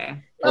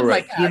 Okay. all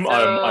right, my Tim,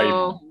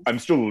 cat. I'm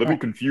still a little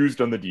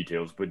confused on the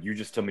details, but you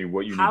just tell me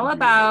what you need How to do.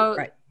 about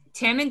Right.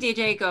 Tim and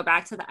DJ go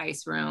back to the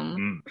ice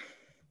room?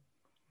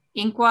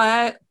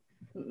 Inkwa,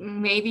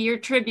 maybe your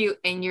tribute,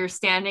 and you're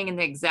standing in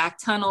the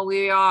exact tunnel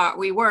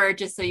we were,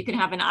 just so you can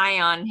have an eye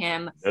on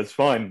him. That's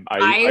fine. I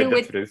That's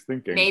would what I was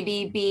thinking.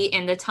 Maybe be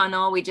in the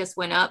tunnel we just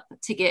went up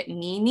to get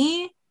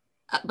Mimi,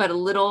 but a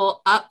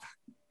little up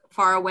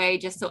far away,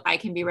 just so I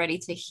can be ready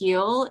to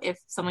heal if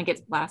someone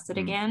gets blasted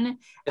again.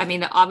 I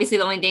mean, obviously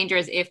the only danger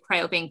is if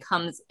Cryopane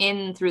comes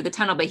in through the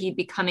tunnel, but he'd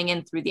be coming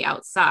in through the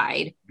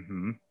outside.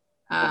 Mm-hmm.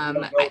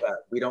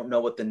 We don't know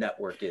what the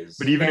network is.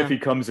 But even if he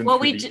comes in through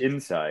the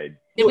inside,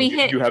 Did we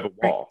you have a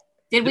wall.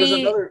 Did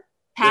we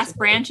pass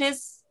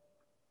branches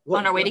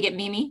on our way to what- get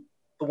Mimi?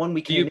 The one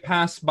we You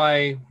pass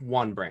by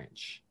one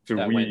branch. So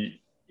that we, went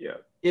Yeah.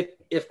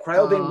 If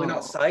Cryobane went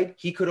outside,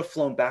 he could have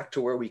flown back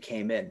to where we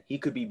came in. He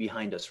could be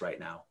behind us right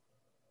now.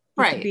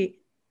 Right.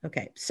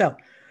 Okay, so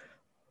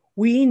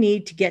we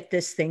need to get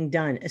this thing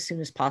done as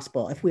soon as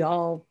possible. If we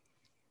all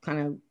kind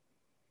of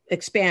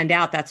expand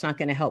out, that's not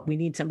going to help. We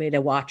need somebody to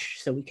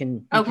watch so we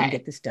can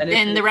get this done.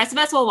 Then the rest of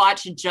us will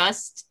watch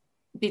just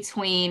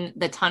between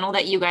the tunnel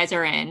that you guys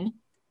are in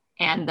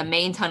and the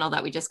main tunnel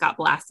that we just got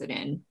blasted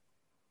in.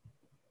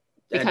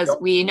 Because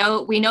we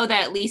know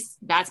that at least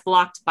that's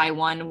blocked by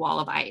one wall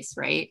of ice,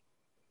 right?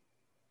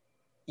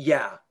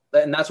 Yeah,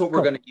 and that's what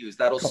we're going to use.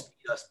 That'll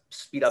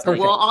speed up. So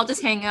we'll all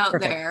just hang out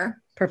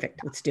there. Perfect.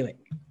 Let's do it.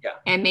 Yeah.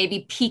 And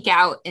maybe peek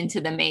out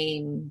into the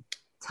main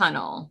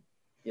tunnel.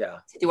 Yeah.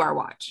 To do our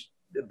watch.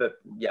 But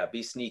yeah,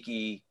 be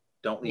sneaky.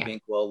 Don't leave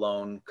Inkwell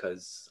alone,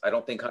 because I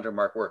don't think Hunter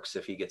Mark works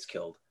if he gets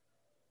killed.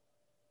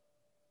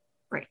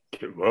 Right.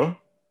 What?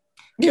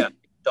 Yeah.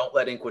 Don't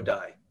let Inkwa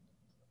die.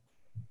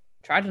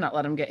 Try to not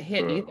let him get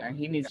hit either.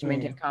 He needs to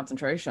maintain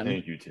concentration.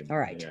 Thank you, Tim. All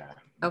right. Yeah.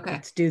 Okay.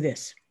 Let's do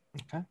this.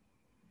 Okay.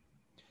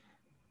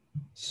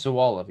 So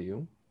all of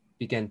you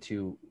begin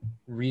to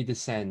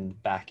redescend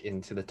back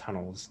into the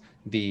tunnels.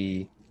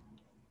 The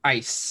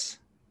ice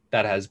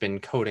that has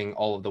been coating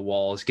all of the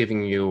walls,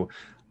 giving you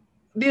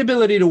the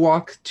ability to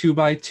walk 2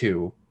 by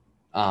 2,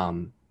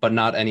 but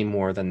not any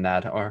more than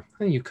that. Or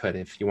you could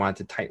if you wanted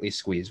to tightly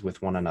squeeze with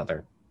one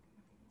another.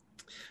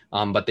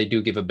 But they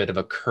do give a bit of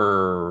a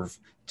curve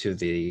to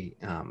the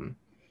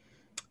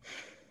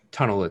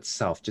tunnel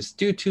itself, just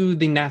due to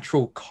the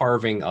natural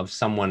carving of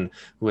someone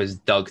who has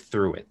dug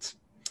through it.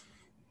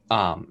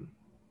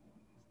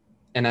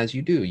 And as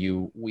you do,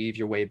 you weave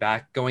your way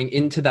back, going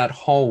into that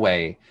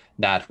hallway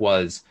that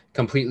was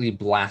completely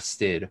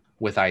blasted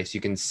with ice. You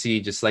can see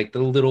just like the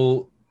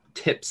little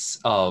tips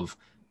of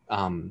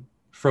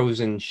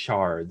frozen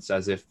shards,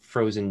 as if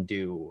frozen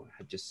dew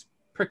had just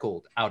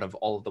prickled out of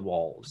all of the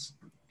walls.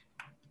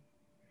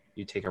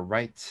 You take a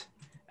right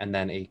and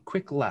then a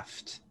quick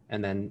left.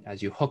 And then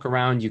as you hook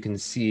around, you can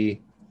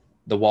see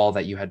the wall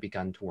that you had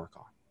begun to work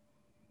on.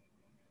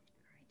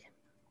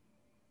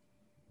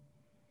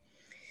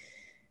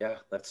 Yeah,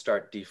 let's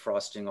start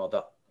defrosting all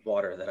the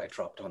water that I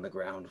dropped on the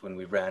ground when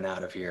we ran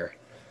out of here.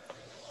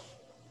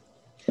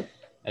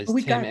 As go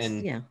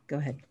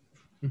ahead.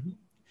 Mm-hmm.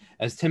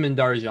 As Tim and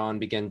Darjan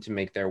begin to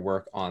make their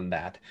work on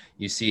that,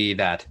 you see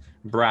that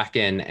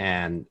Bracken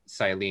and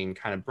Silene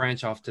kind of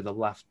branch off to the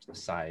left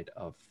side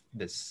of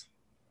this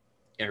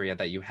area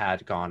that you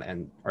had gone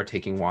and are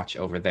taking watch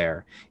over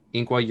there.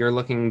 Inkwa, you're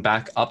looking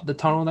back up the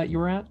tunnel that you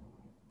were at?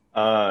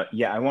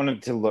 Yeah, I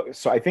wanted to look.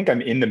 So I think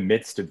I'm in the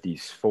midst of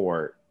these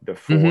four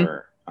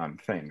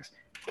things.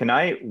 Can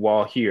I,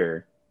 while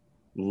here,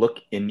 look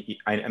in?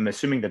 I'm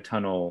assuming the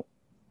tunnel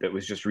that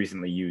was just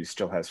recently used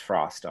still has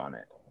frost on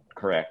it,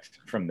 correct?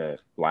 From the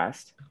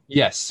blast?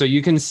 Yes. So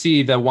you can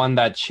see the one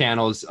that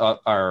channels,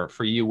 or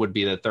for you would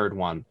be the third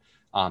one,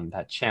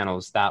 that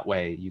channels that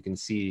way. You can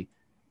see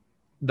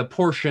the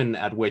portion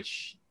at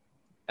which,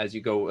 as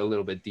you go a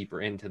little bit deeper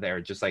into there,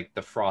 just like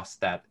the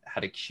frost that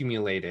had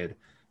accumulated,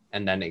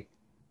 and then it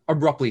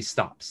abruptly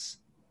stops,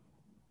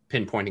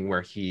 pinpointing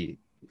where he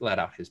let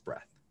out his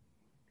breath.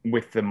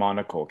 With the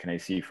monocle, can I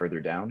see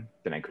further down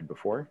than I could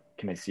before?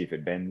 Can I see if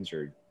it bends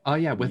or... Oh,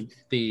 yeah. With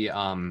the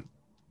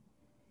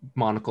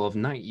monocle of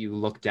night, you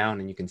look down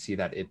and you can see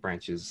that it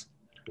branches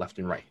left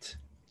and right.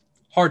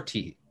 Hard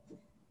T.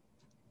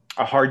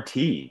 A hard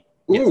T?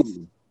 Yes.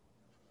 Ooh.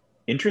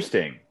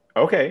 Interesting.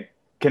 Okay.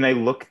 Can I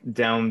look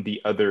down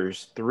the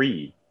others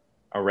 3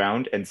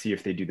 around and see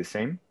if they do the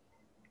same?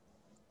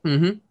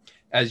 Mm-hmm.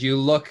 As you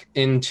look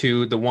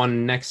into the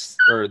one next,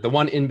 or the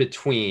one in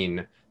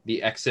between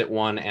the exit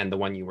one and the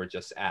one you were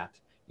just at,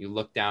 you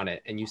look down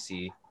it and you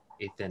see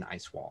a thin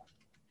ice wall.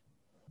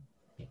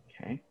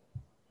 Okay.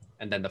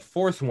 And then the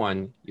fourth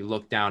one, you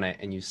look down it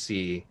and you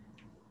see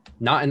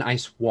not an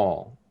ice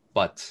wall,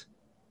 but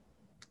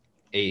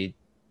a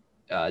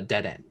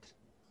dead end.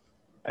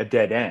 A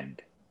dead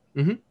end?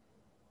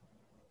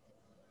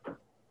 Mm-hmm.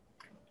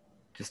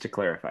 Just to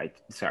clarify,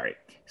 sorry.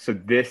 So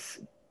there's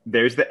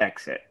the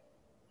exit.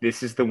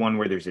 This is the one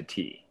where there's a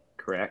T,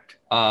 correct?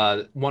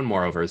 One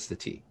more over is the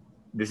T.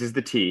 This is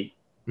the T.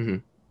 Mm-hmm.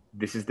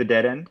 This is the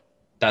dead end?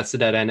 That's the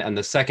dead end, and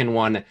the second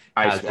one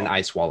has an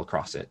ice wall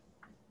across it.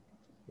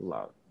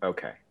 Love.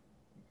 Okay.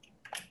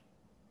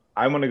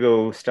 I want to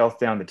go stealth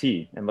down the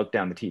T and look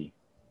down the T.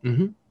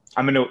 Mm-hmm.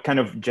 I'm going to kind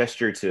of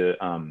gesture to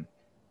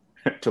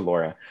to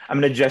Laura. I'm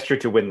going to gesture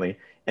to Winley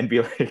and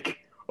be like,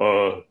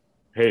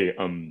 hey,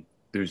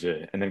 there's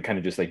a, and then kind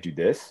of just like do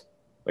this,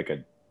 like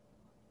a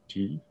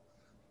T.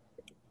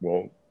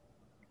 Well,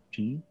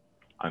 T.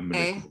 I'm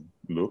going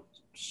to look.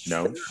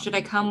 No. Should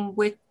I come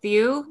with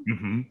you?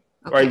 Mm-hmm.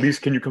 Okay. Or at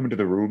least can you come into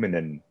the room and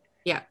then...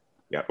 Yeah.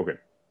 Yeah, okay.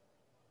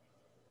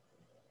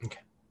 Okay.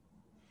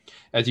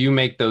 As you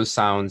make those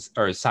sounds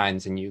or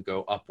signs and you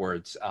go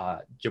upwards,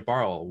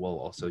 Jabbarl will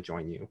also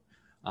join you.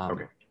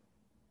 Okay.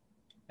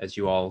 As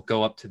you all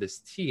go up to this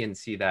T and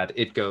see that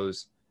it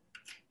goes,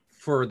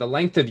 for the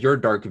length of your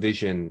dark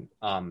vision,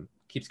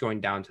 keeps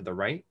going down to the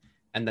right.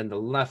 And then the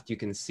left, you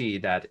can see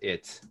that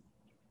it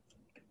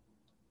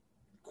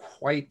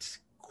quite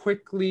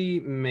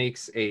quickly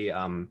makes a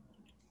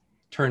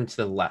turn to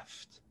the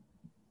left.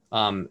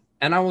 And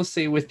I will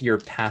say with your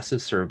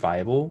passive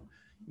survival,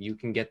 you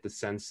can get the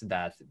sense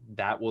that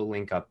that will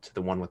link up to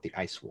the one with the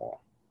ice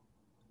wall.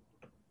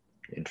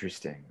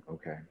 Interesting.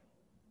 Okay.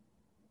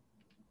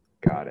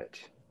 Got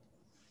it.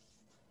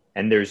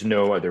 And there's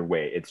no other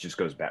way. It just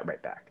goes back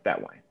right back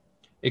that way.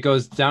 It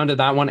goes down to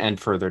that one and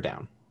further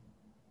down.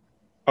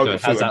 Oh, So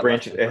it so has a that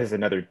branch. left It has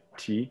another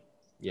T,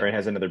 Yeah. or it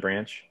has another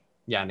branch.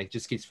 Yeah, and it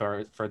just keeps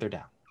further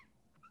down.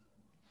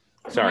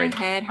 Sorry. My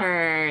head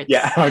hurts.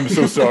 Yeah, I'm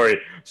so sorry.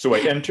 So I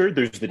enter.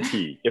 There's the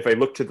T. If I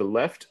look to the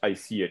left, I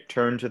see it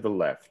turn to the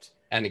left,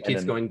 and it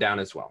keeps then, going down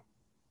as well.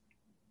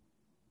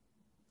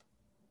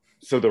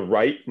 So the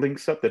right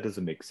links up. That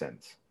doesn't make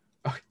sense.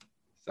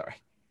 Sorry.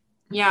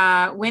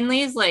 Yeah,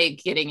 Winley's like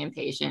getting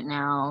impatient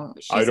now. I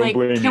She's don't like,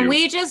 blame can you."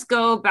 we just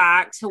go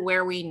back to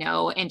where we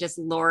know and just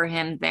lure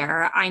him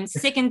there? I'm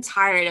sick and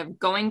tired of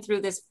going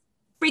through this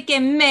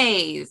freaking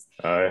maze.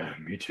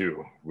 Me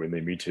too.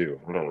 Winley, me too.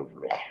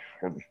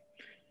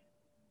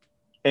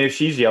 And if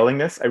she's yelling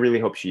this, I really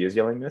hope she is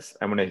yelling this.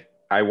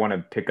 I want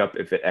to pick up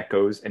if it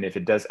echoes, and if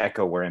it does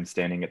echo where I'm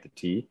standing at the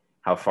T,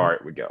 how far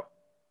it would go.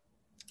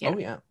 Oh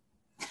yeah.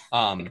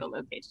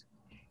 Echolocation.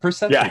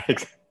 Perception. Yeah.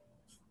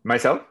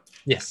 Myself?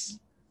 Yes.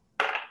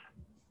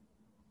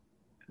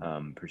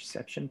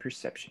 Perception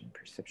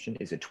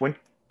is a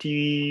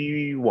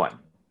 21.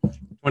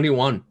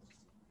 21.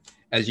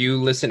 As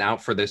you listen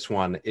out for this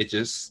one, it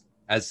just,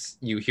 as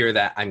you hear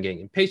that, I'm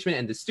getting impatient,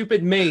 and the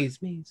stupid maze.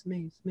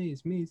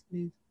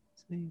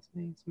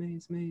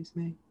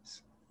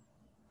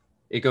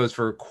 It goes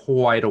for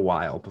quite a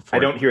while before. I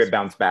don't hear it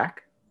bounce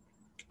back.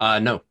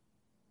 No.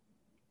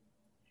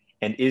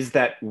 And is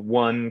that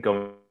one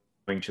going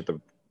to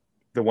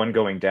the one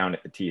going down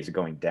at the T? Is it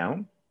going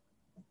down?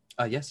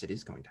 Yes, it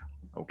is going down.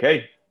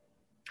 Okay.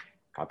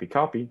 Copy.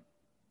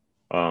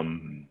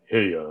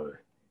 Hey,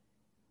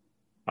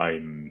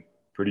 I'm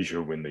pretty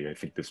sure, Winley, I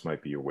think this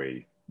might be a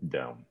way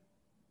down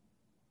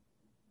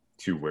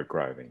to where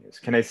Cryvane is.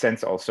 Can I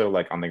sense also,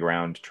 like, on the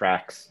ground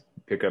tracks,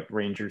 pick up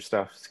ranger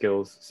stuff,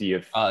 skills, see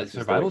if...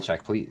 survival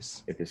check,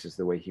 please. If this is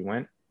the way he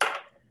went.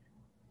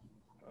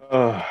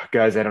 Oh,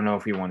 guys, I don't know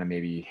if we want to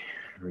maybe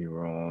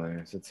reroll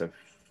this. It's a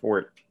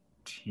 14.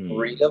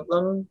 3 of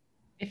them?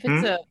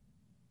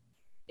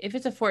 If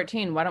it's a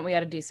 14, why don't we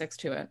add a d6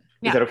 to it?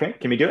 Is that okay?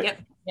 Can we do it?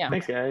 Yep. Yeah.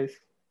 Thanks, guys.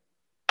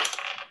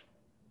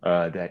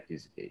 That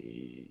is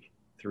a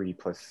 3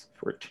 plus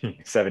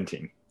 14,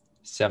 17.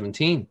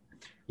 17.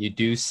 You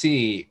do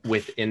see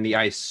within the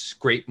ice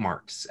scrape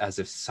marks as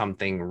if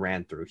something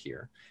ran through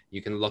here.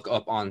 You can look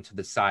up onto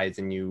the sides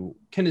and you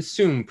can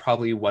assume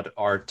probably what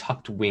our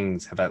tucked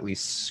wings have at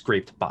least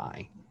scraped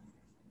by.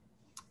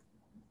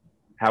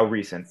 How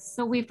recent?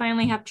 So we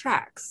finally have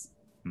tracks.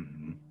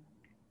 Mm-hmm.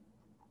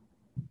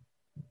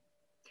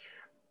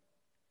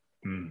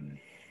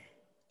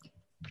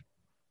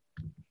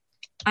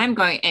 I'm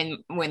going, and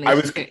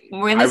Winley's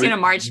going to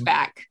march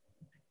back.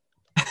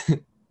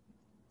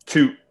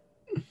 To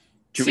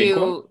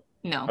Inkle?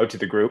 No. Oh, to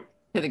the group?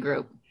 To the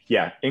group.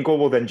 Yeah. Inkle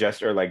will then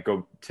gesture, like,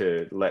 go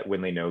to let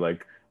Winley know,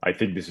 like, I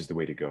think this is the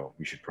way to go.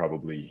 We should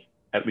probably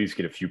at least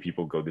get a few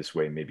people go this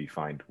way, maybe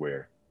find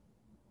where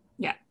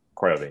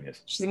Cryvane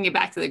is. She's going to get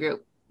back to the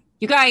group.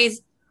 You guys,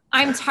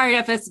 I'm tired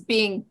of us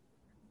being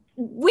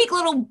weak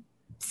little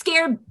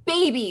scared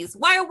babies.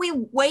 Why are we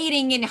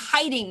waiting and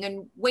hiding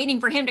and waiting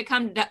for him to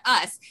come to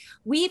us?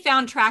 We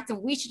found tracks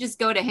and we should just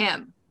go to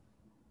him.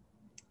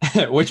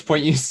 At which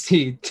point you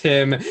see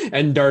Tim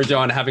and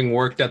Darjon having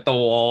worked at the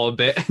wall a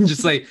bit and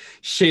just like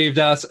shaved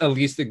us at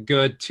least a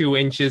good 2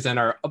 inches and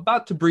are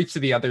about to breach to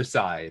the other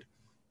side.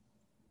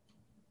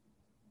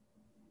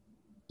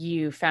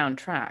 You found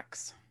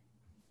tracks.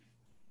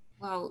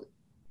 Well,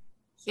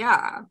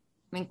 yeah. I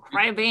mean,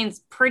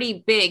 Cryvane's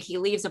pretty big. He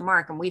leaves a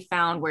mark, and we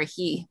found where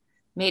he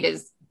made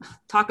his,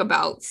 talk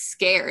about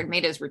scared,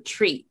 made his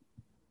retreat.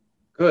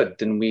 Good.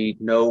 Then we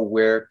know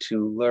where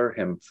to lure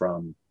him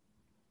from.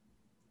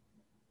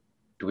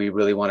 Do we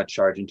really want to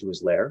charge into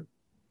his lair?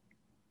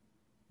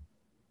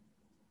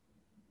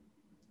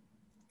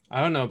 I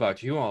don't know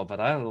about you all, but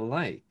I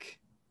like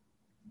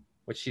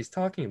what she's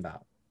talking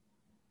about.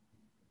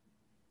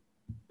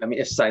 I mean,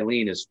 if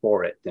Silene is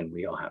for it, then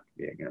we all have to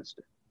be against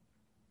it.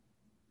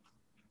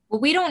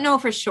 Well, we don't know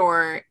for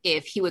sure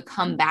if he would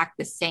come back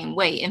the same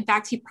way. In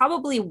fact, he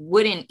probably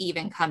wouldn't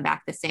even come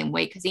back the same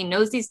way because he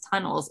knows these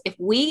tunnels. If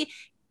we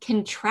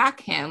can track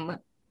him,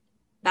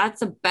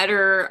 that's a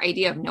better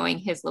idea of knowing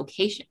his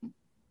location.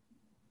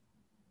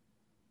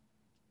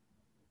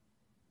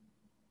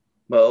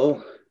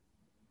 Well,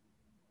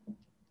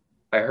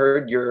 I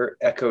heard your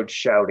echoed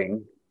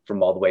shouting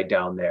from all the way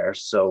down there,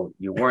 so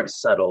you weren't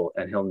subtle,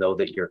 and he'll know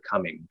that you're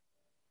coming.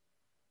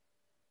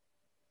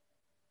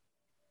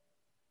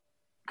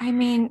 I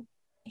mean,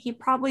 he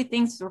probably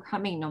thinks we're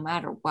coming no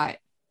matter what.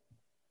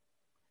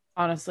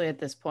 Honestly, at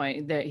this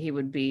point, that he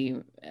would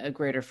be a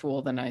greater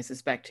fool than I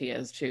suspect he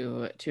is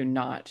to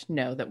not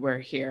know that we're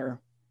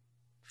here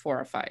for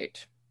a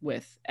fight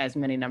with as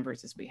many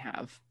numbers as we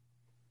have.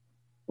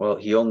 Well,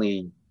 he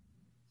only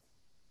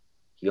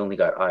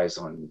got eyes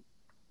on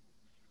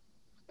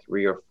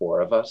 3 or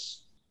 4 of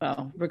us.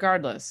 Well,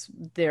 regardless,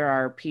 there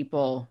are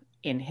people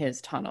in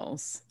his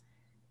tunnels.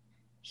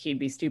 He'd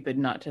be stupid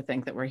not to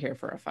think that we're here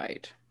for a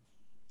fight.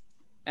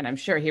 And I'm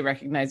sure he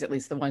recognized at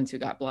least the ones who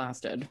got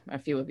blasted, a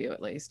few of you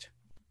at least.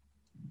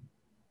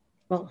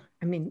 Well,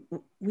 I mean,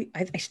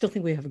 I still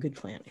think we have a good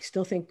plan. I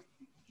still think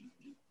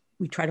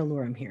we try to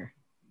lure him here.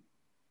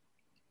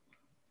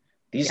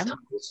 These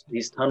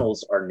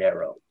tunnels are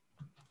narrow.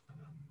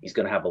 He's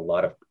going to have a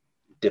lot of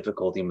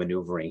difficulty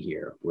maneuvering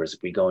here. Whereas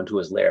if we go into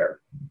his lair,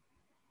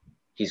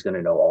 he's going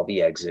to know all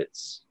the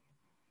exits.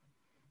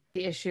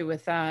 The issue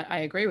with that, I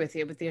agree with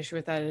you, but the issue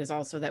with that is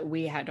also that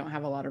we don't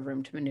have a lot of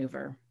room to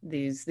maneuver.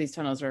 These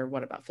tunnels are,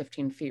 about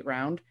 15 feet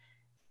round?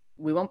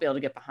 We won't be able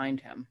to get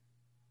behind him.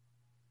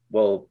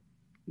 Well,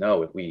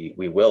 no, we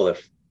will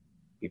if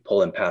we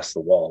pull him past the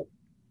wall.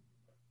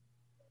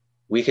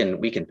 We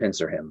can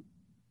pincer him.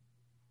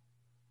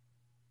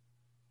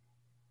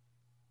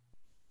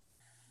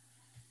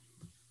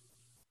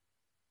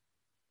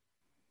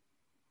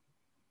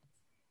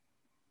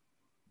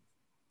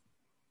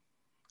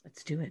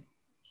 Let's do it.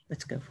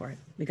 Let's go for it.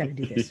 We got to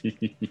do this.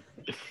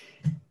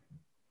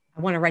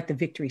 I want to write the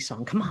victory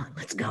song. Come on,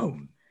 let's go.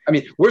 I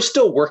mean, we're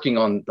still working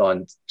on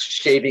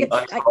shaving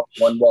ice off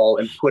one wall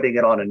and putting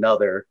it on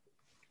another.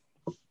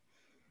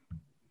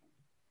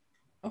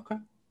 Okay.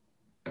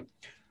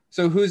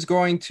 So who's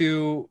going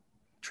to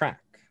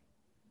track?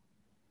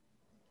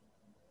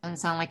 Doesn't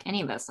sound like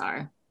any of us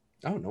are.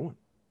 Oh, no one.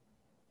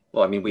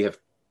 Well, I mean, we have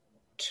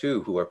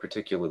 2 who are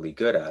particularly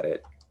good at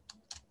it.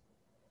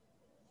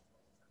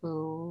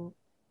 Who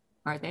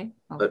are they?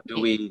 Oh, but do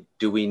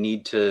we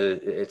need to?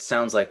 It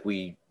sounds like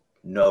we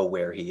know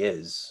where he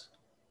is.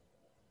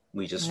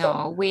 We just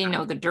we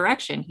know the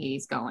direction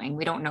he's going.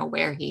 We don't know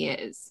where he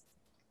is.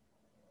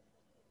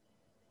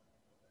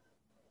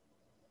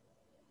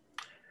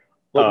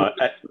 Well,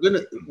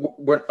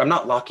 I'm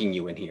not locking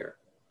you in here,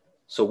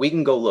 so we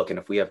can go look, and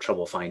if we have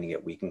trouble finding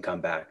it, we can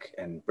come back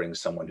and bring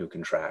someone who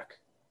can track.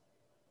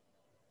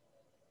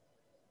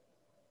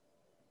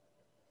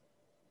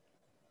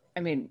 I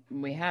mean,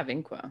 we have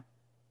Inqua.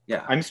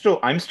 Yeah, I'm still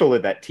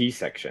at that T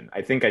section.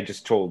 I think I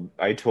told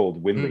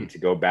Winley to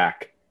go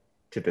back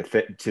to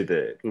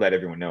the let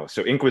everyone know.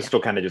 So Inqua's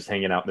still kind of just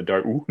hanging out in the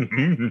dark. Ooh,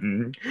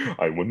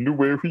 I wonder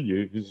where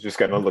he is. Just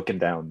kind of looking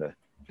down the.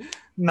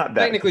 Not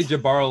that. Technically,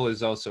 Jabbarl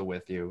is also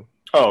with you.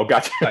 Oh,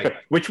 gotcha.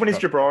 Which one is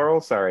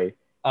Jabbarl? Sorry.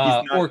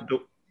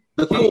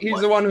 He's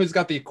the one who's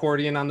got the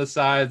accordion on the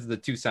sides, the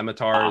 2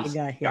 scimitars.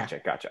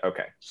 Gotcha.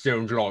 Okay.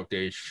 Sounds like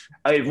this.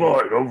 Hey,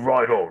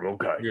 right on.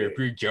 Okay. Yeah,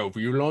 big joke.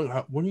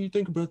 What do you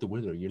think about the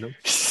weather? You know.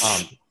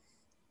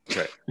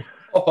 Right.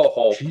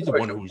 She's the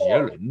one who's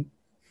yelling.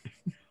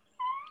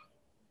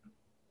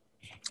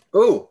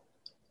 Oh,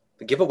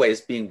 the giveaway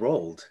is being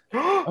rolled.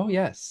 Oh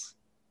yes.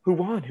 Who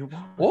won?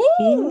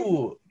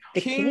 Oh,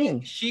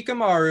 King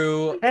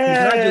Shikamaru.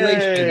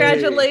 Congratulations.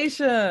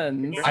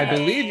 Congratulations. I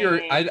believe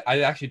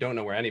I actually don't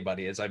know where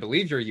anybody is. I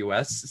believe you're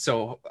US,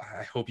 so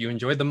I hope you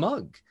enjoyed the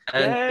mug.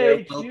 And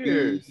there will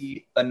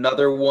be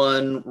another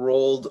one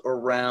rolled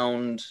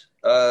around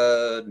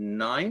 9?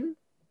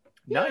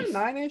 Nice.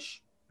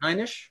 9-ish.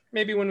 9-ish?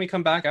 Maybe when we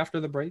come back after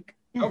the break.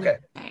 Okay.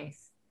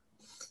 Nice.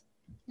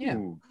 Yeah.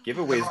 Ooh,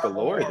 giveaways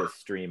galore this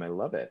stream. I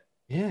love it.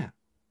 Yeah.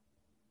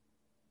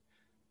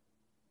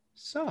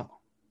 So.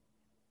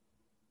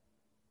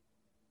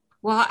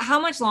 Well, how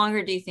much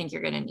longer do you think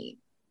you're going to need?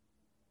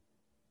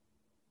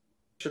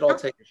 Should all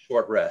take a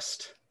short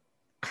rest.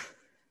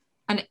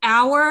 An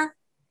hour?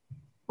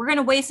 We're going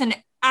to waste an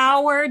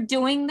hour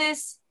doing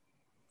this?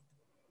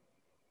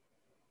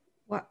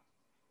 What?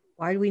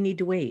 Why do we need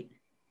to wait?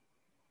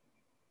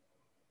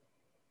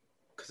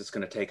 Because it's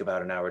going to take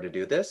about an hour to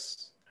do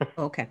this.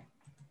 Okay.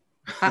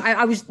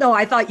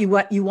 I thought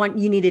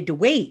you needed to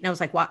wait. And I was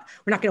like, what?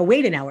 We're not going to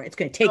wait an hour. It's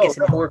going to take us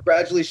an hour. We're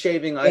gradually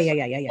shaving ice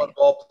one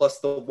wall plus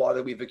the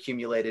water we've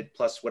accumulated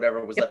plus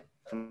whatever was left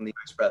from the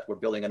ice breath. We're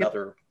building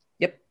another.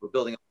 Yep. We're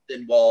building a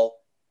thin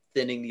wall,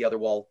 thinning the other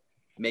wall,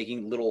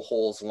 making little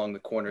holes along the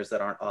corners that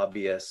aren't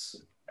obvious.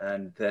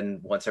 And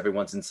then once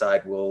everyone's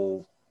inside,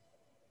 we'll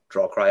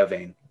draw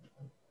Cryovane.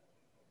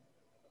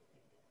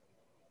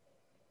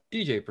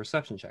 DJ,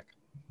 perception check.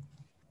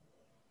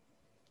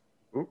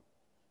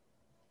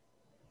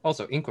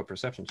 Also, Inqua,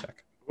 perception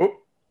check.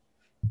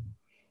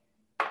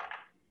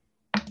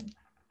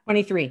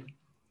 23.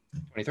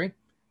 23?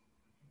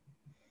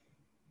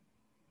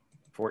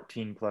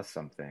 14 plus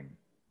something.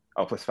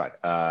 Oh, plus 5.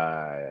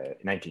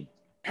 19.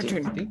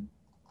 19.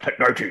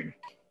 19.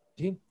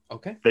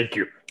 Okay. Thank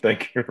you,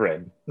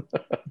 Ren.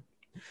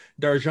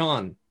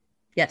 Darjan.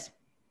 Yes.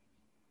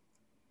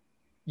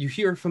 You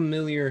hear a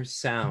familiar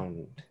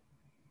sound,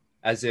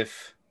 as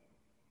if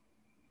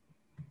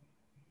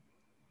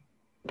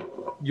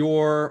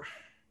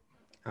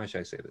how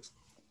should I say this?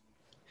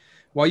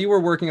 While you were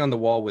working on the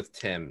wall with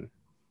Tim,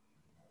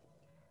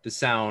 the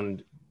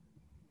sound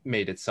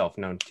made itself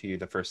known to you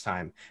the first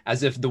time,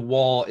 as if the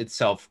wall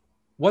itself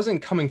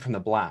wasn't coming from the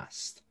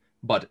blast,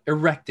 but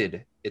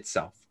erected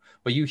itself,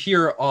 but you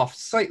hear off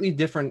slightly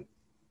different,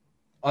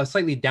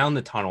 slightly down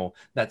the tunnel,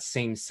 that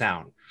same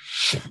sound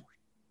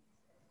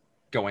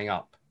going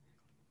up.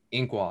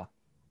 Inqua,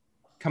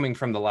 coming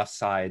from the left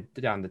side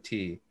down the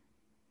T,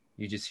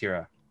 you just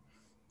hear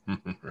a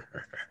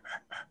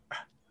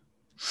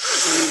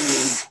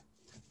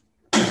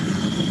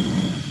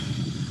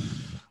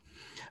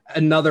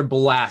another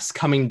blast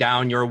coming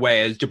down your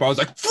way as Jabar's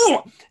like,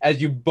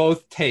 as you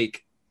both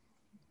take.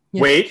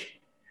 Wait,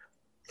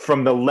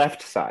 from the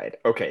left side.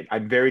 Okay,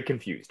 I'm very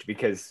confused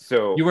because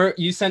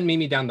you sent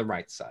Mimi down the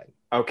right side.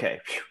 Okay.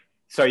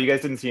 Sorry, you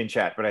guys didn't see in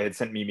chat, but I had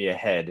sent Mimi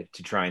ahead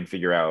to try and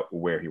figure out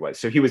where he was.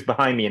 So he was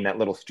behind me in that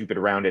little stupid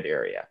rounded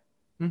area.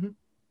 Mm-hmm.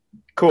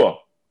 Cool.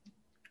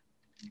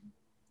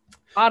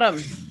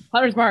 Autumn,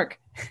 Hunter's Mark.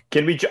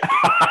 Can we?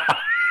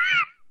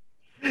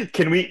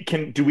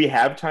 Do we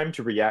have time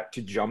to react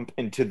to jump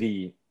into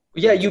the?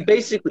 Yeah, you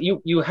basically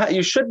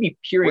you should be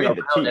peering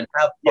around and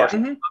have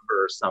cover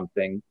or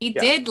something. He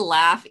did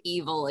laugh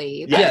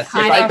evilly. Yes,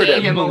 kind of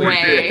gave him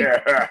away.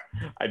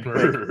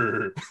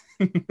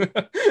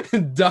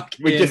 Duck.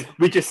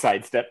 We just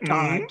sidestep.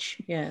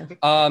 Dodge. Yeah.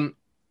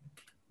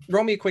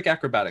 Roll me a quick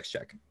acrobatics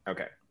check.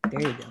 Okay.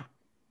 There you go.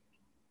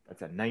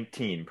 That's a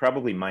 19.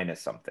 Probably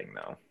minus something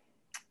though.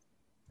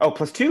 Oh,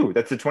 +2.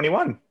 That's a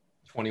 21.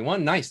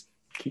 21. Nice.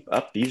 Keep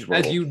up these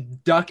rolls. As you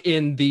duck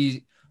in,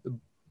 the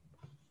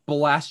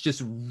blast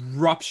just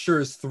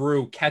ruptures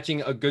through,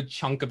 catching a good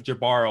chunk of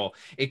Jabaro.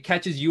 It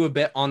catches you a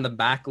bit on the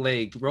back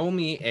leg. Roll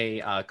me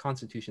a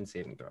Constitution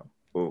saving throw.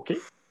 Okay.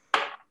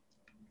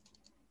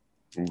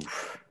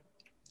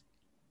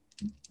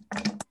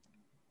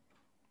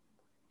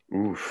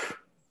 Oof.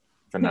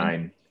 It's a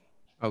 9.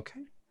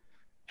 Okay.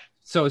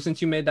 So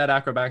since you made that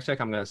acrobatics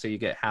check, I'm going to say you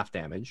get half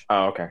damage.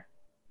 Oh, okay.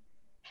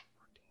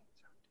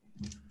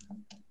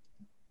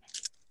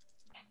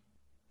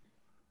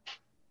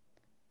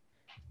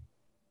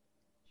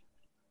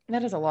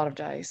 That is a lot of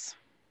dice.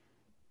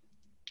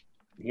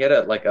 He had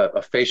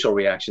a facial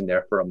reaction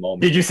there for a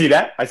moment. Did you see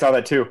that? I saw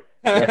that too.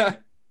 Yeah.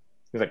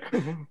 He was like,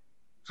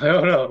 I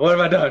don't know. What have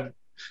I done?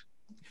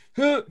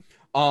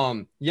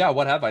 Yeah,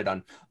 what have I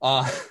done?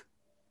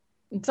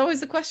 It's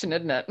always the question,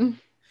 isn't it?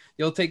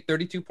 You'll take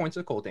 32 points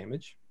of cold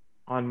damage.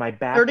 On my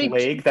back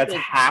leg, that's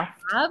half.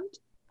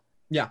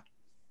 Yeah.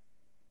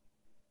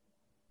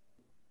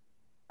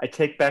 I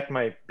take back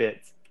my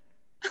bits.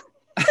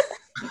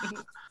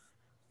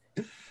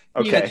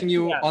 Okay. Catching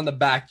you on the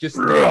back, just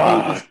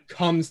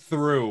comes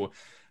through.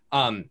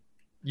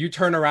 You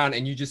turn around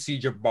and you just see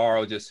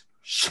Jabaro just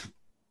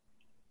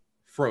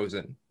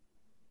frozen.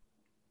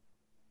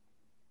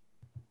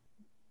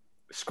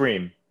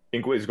 Scream.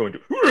 Inqua is going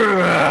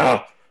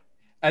to.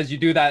 As you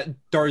do that,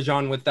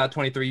 Darjan, with that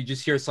 23, you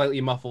just hear slightly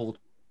muffled.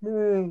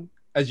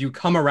 As you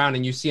come around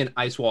and you see an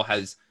ice wall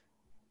has,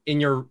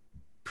 in your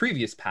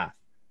previous path,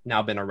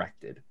 now been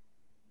erected.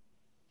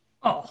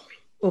 Oh,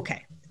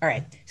 okay. All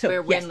right.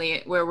 So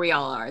where we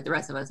all are, the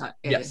rest of us are.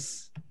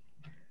 Yes.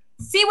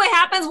 See what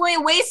happens when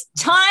you waste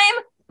time?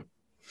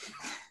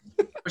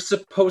 We're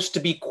supposed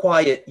to be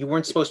quiet. You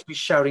weren't supposed to be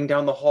shouting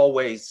down the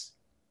hallways.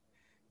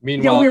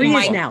 Meanwhile, where he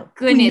is now.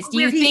 Goodness, do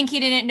you think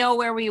he didn't know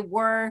where we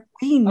were?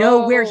 We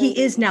know where he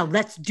is now.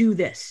 Let's do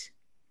this.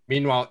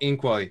 Meanwhile,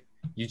 Inqua,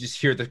 you just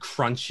hear the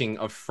crunching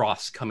of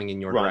frost coming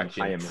in your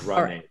direction. I am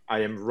running. Right.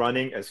 I am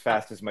running as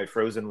fast as my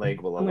frozen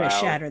leg will allow. I'm going to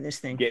shatter this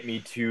thing. Get me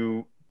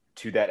to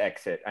that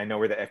exit. I know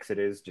where the exit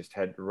is. Just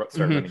start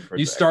running towards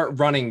you start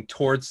running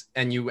towards,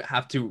 and you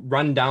have to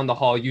run down the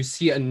hall. You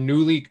see a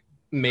newly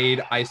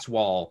made ice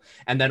wall,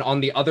 and then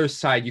on the other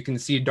side you can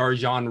see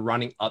Darjan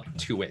running up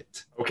to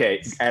it.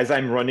 Okay, as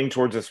I'm running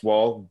towards this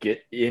wall,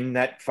 get in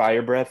that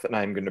fire breath, and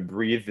I'm going to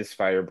breathe this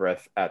fire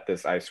breath at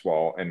this ice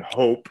wall and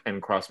hope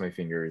and cross my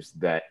fingers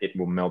that it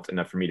will melt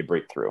enough for me to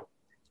break through.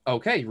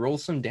 Okay, roll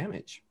some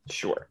damage.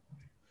 Sure.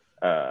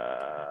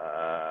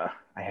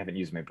 I haven't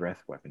used my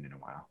breath weapon in a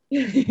while.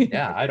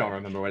 Yeah, I don't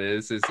remember what it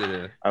is. Is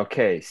it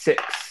Okay,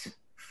 6,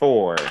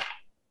 4,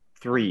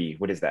 3.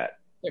 What is that?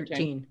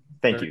 13.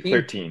 Thank you,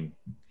 13.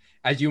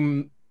 As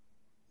you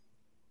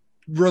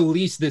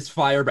release this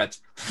fire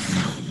breath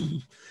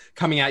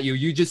coming at you,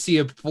 you just see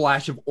a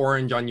flash of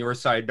orange on your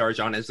side,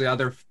 Darjan, as the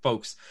other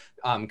folks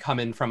come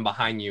in from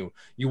behind you.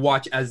 You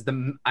watch as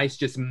the ice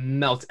just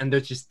melts, and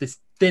there's just this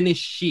thinnish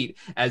sheet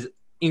as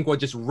Inqua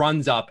just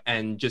runs up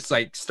and just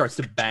starts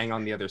to bang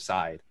on the other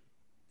side.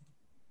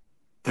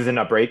 Does it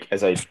not break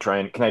as I try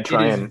and... Can I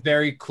try and... It is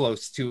very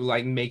close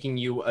to making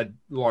you a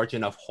large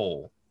enough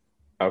hole.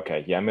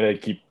 Okay, yeah, I'm going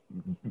to keep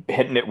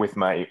hitting it with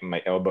my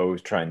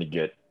elbows, trying to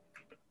get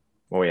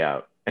my way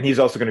out. And he's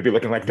also going to be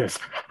looking like this.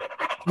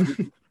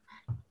 Can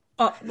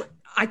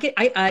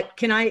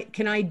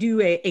I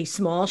do a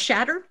small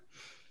shatter?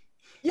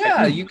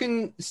 Yeah, you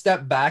can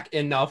step back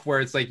enough where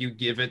it's you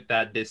give it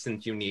that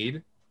distance you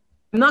need.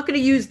 I'm not going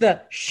to use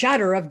the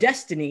shatter of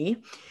destiny.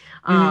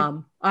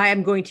 I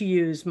am going to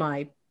use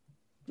my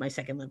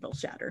second level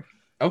shatter.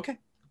 Okay,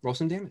 roll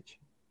some damage.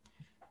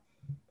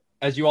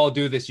 As you all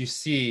do this, you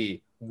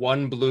see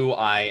one blue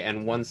eye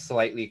and one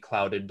slightly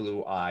clouded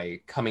blue eye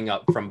coming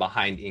up from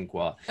behind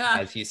Inqua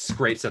as he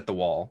scrapes at the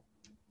wall.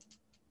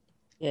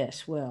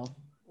 Yes, well.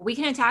 We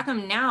can attack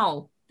him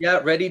now. Yeah,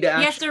 ready to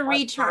He has to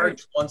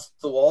recharge. once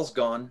the wall's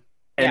gone.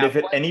 And if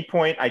at any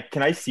point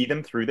can I see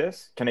them through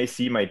this? Can I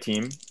see my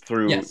team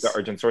through the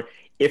Argent Sword?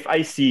 If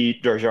I see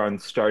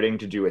Darjan starting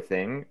to do a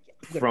thing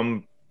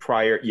from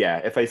prior,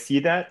 if I see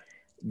that,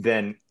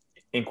 then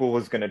Inkwell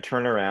was going to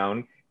turn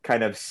around,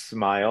 kind of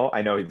smile.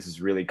 I know this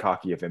is really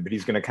cocky of him, but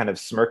he's going to kind of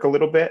smirk a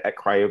little bit at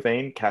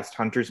Cryovane, cast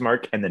Hunter's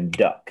Mark, and then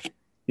duck.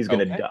 He's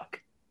going to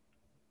duck.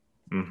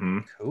 Mm-hmm.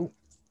 Cool.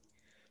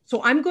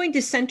 So I'm going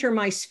to center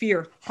my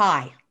sphere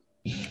high.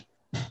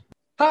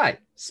 High.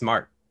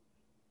 Smart.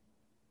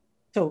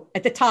 So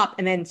at the top,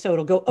 and then so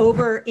it'll go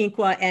over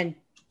Inqua and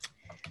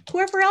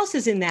whoever else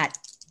is in that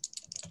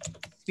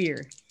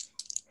sphere.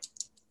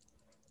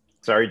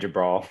 Sorry,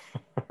 Jabral.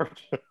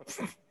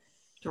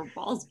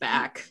 Jabral's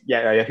back.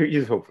 Yeah,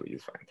 hopefully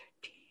he's fine.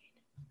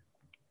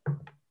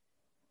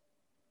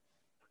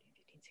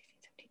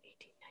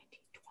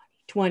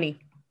 20.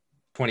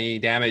 20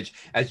 damage.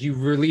 As you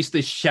release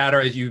the shatter,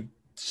 as you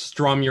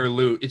strum your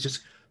lute, it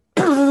just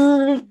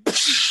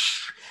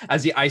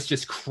as the ice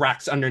just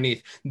cracks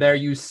underneath. There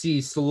you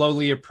see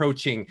slowly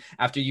approaching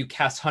after you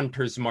cast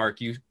Hunter's Mark.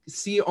 You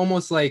see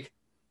almost like,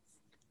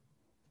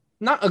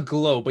 not a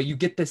glow, but you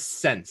get this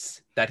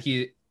sense that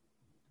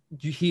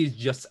he's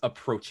just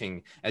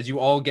approaching. As you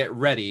all get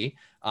ready,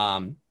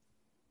 I'd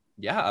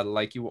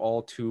like you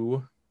all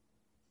to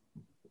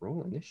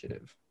roll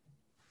initiative.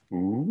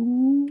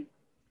 Ooh.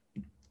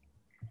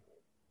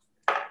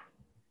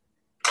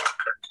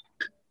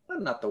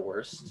 I'm not the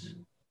worst.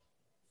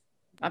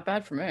 Not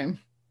bad for me.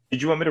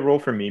 Did you want me to roll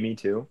for Mimi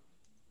too?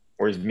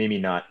 Or is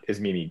Mimi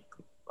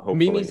hopefully?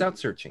 Mimi's out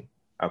searching.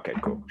 Okay,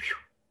 cool.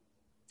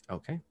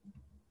 Okay.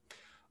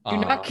 Do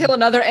not kill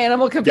another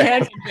animal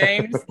companion,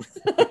 James.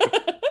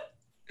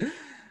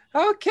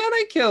 How can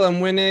I kill him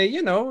when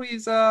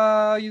he's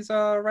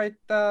right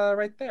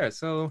there?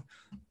 So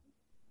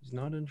he's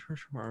not in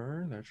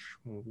Trishmar. Let's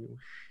move you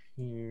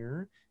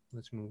here.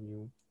 Let's move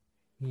you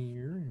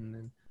here, and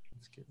then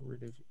let's get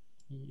rid of you.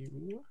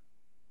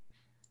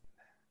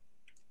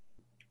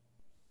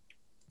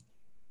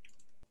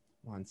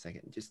 1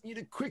 second. Just need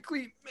to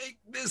quickly make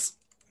this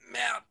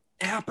map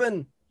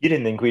happen. You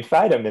didn't think we'd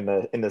fight him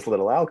in this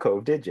little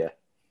alcove, did you?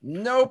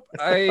 Nope.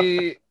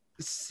 I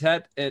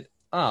set it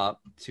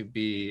up to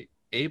be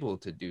able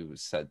to do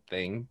said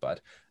thing,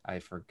 but I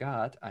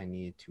forgot I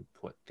need to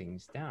put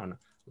things down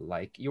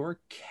like your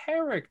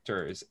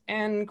characters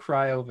and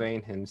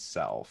Cryovane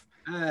himself.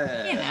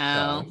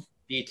 Details.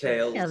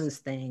 Those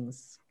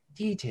things.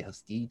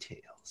 Details.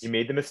 You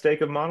made the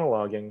mistake of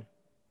monologuing.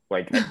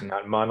 Like,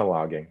 not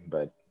monologuing,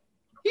 but...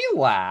 He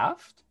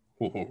laughed.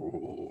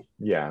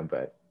 Yeah,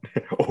 but...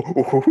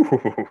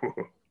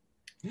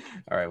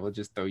 All right, we'll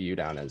just throw you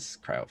down as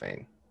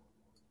Cryovane.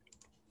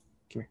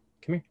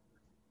 Come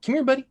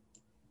here, buddy.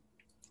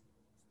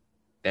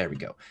 There we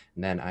go.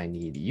 And then I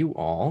need you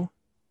all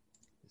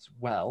as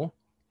well.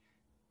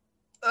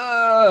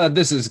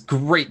 This is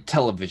great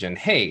television.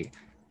 Hey,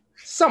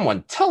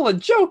 someone tell a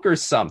joke or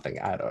something.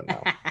 I don't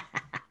know.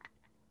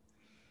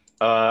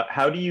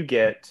 How do you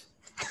get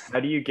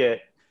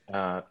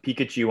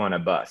Pikachu on a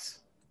bus?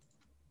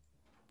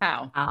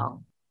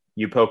 How?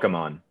 You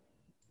Pokemon.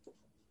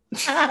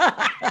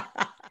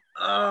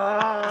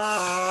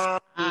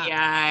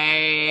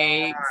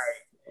 Yikes.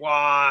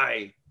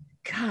 Why?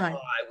 God.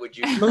 Why would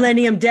you?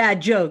 Millennium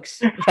Dad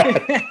jokes.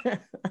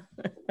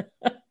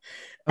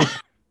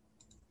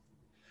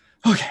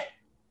 Okay.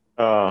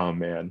 Oh,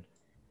 man.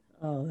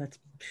 Oh, that's...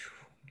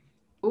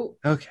 Oh,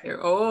 okay.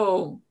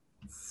 Oh,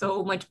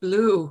 so much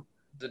blue.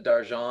 The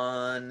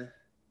Darjan.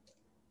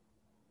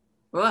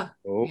 Oh.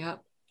 Oh.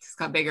 Yep. It's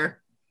got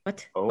bigger.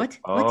 What? Oh. What?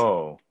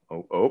 Oh.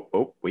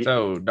 Wait.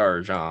 So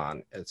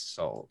Darjan is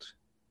sold.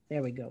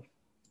 There we go.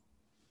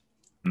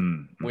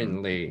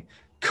 Winley.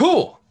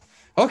 Cool.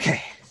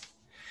 Okay.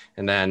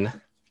 And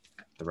then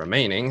the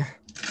remaining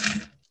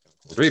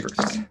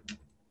Reavers.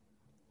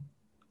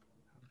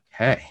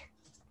 Okay.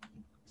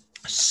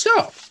 So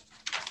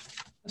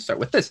let's start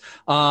with this.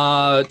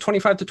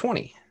 25 to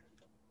 20.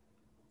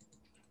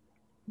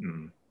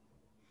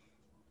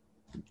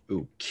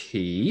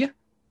 Okay.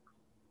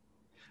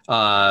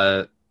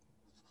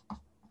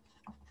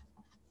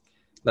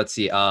 Let's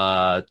see.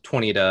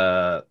 20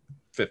 to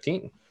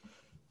 15.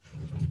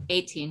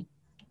 18.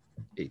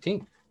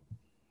 18.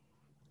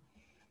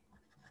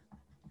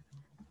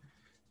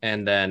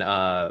 And then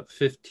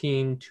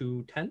 15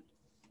 to 10.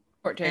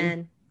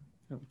 14.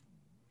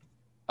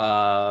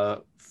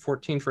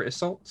 14 for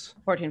assault.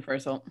 14 for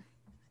assault.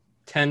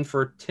 10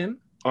 for Tim.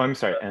 Oh, I'm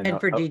sorry. And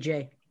for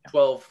DJ.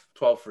 12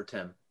 for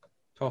Tim.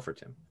 12 for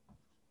Tim.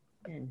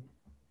 And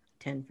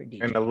 10 for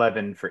DJ. And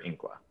 11 for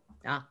Inqua.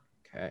 Ah.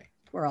 Okay.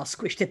 We're all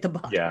squished at the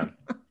bottom. Yeah.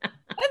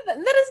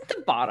 That is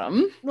the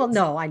bottom. Well,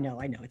 no, I know.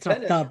 It's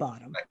not the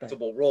bottom.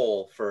 Acceptable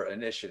roll for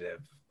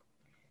initiative.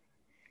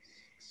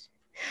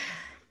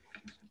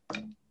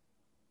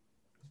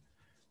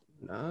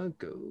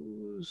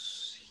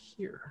 Goes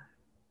here.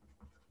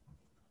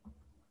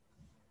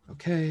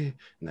 Okay,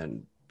 and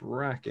then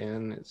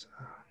Bracken is...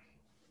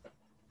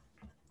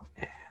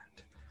 and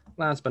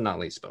last but not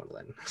least,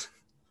 Bonelin.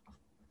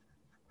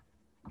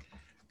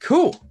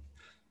 Cool.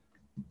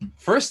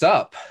 First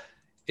up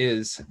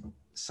is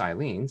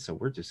Silene, so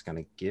we're just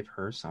going to give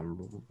her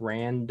some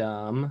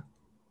random...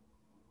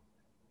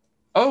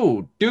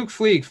 Oh, Duke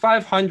Fleek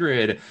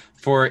 500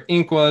 for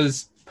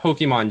Inqua's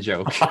Pokemon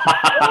joke.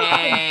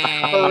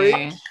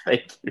 Hey.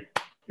 Thank you.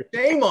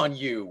 Shame on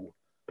you.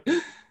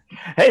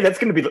 Hey, that's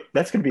gonna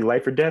be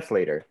life or death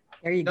later.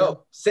 There you No,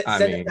 go.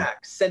 send it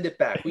back. Send it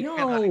back. We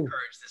cannot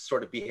encourage this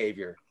sort of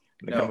behavior.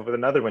 I'm gonna come up with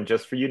another one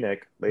just for you,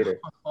 Nick, later.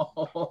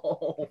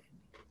 Oh,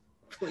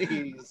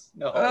 please,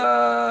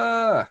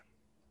 no.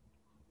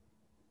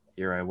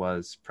 Here I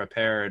was,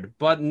 prepared,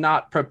 but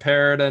not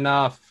prepared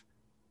enough.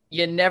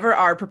 You never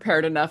are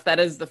prepared enough. That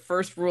is the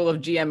first rule of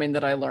GMing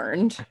that I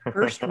learned.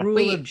 First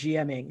rule of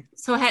GMing.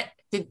 So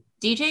did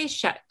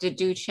DJ did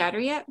Dude shatter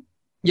yet?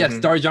 Yes,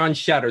 Darjon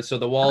shattered, so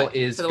the wall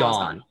is so the wall's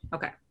gone.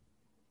 Okay.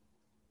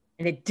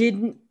 And it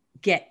didn't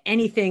get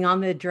anything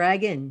on the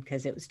dragon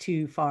because it was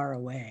too far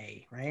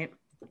away, right?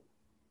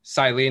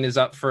 Silene is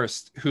up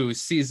first, who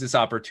sees this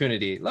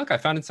opportunity. Look, I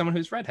found someone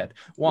who's redhead.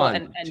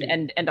 One,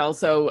 and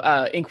also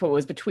Inqua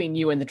was between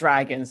you and the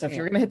dragon. So if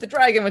you're gonna hit the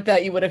dragon with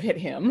that, you would have hit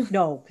him.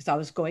 No, because I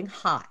was going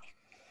high.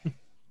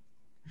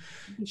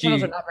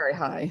 Tunnels are not very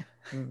high.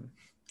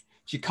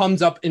 She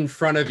comes up in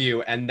front of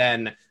you and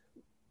then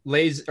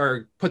lays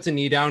or puts a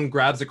knee down,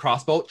 grabs a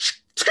crossbow,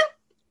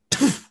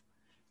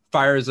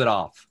 fires it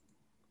off.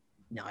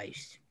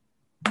 Nice.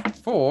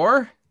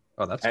 Oh,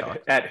 that's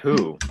at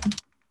who?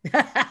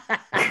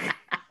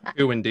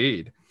 Who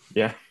indeed?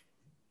 Yeah.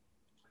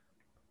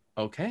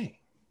 Okay.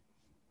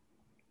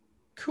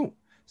 Cool.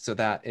 So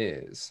that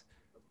is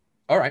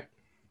all right.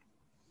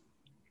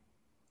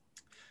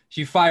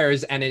 She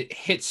fires and it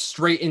hits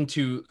straight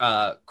into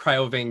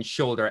Cryovane's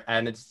shoulder,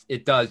 and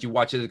it does. You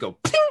watch it go,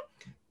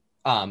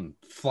 ping!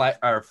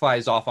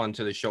 Flies off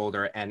onto the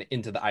shoulder and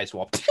into the ice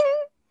wall.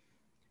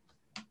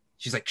 Ping!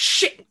 She's like,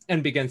 shit,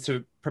 and begins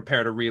to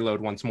prepare to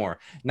reload once more.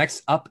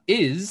 Next up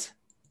is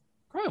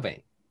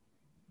Cryovane.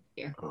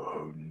 Yeah.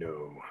 Oh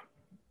no.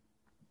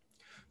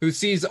 Who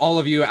sees all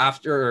of you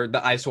after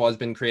the ice wall has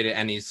been created,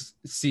 and he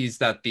sees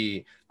that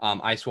the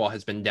ice wall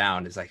has been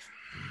down. Is like,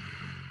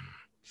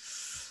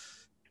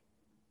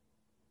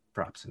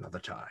 perhaps another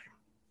time,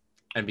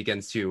 and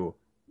begins to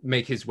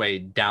make his way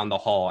down the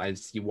hall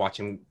as you watch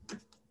him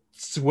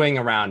swing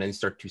around and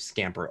start to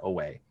scamper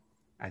away.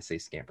 I say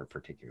scamper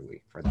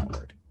particularly for that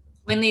word.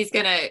 Winley's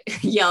gonna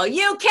yell,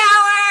 "You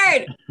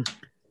coward!"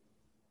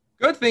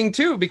 Good thing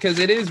too, because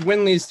it is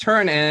Winley's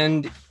turn,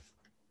 and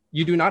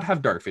you do not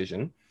have dark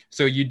vision,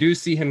 so you do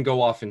see him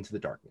go off into the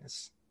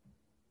darkness.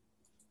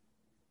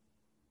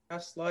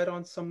 Cast light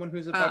on someone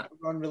who's about to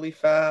run really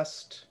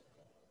fast.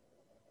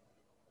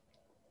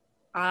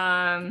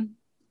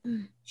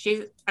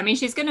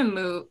 She's gonna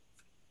move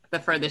the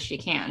furthest she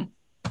can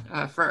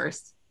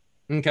first.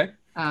 Okay.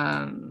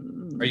 Are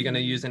you gonna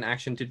use an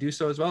action to do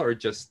so as well, or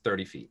just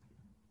 30 feet?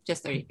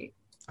 Just 30 feet.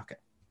 Okay.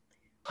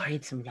 I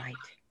need some light.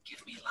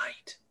 Give me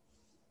light.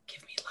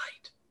 Give me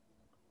light.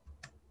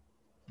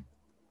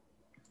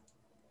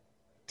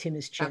 Tim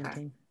is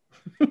chanting.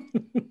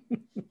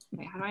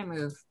 Wait, how do I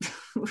move?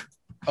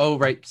 Oh,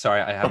 right.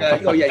 Sorry, I have.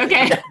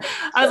 Okay.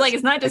 I was like,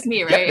 it's not just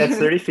me, right? Yeah, that's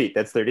 30 feet.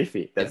 That's 30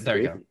 feet. That's there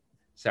 30 you go. feet.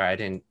 Sorry, I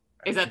didn't.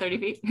 Is that 30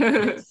 feet?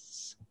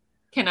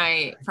 Can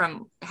I,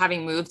 from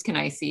having moved, can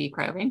I see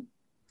Cryovane?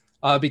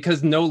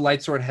 Because no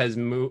light source has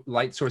moved.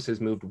 Light source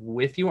has moved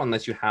with you,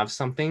 unless you have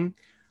something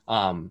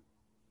that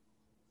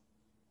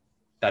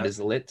is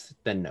lit.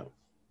 Then no.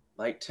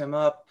 Light him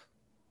up.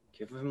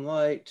 Give him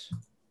light.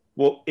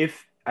 Well,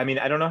 I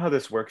don't know how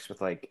this works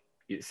with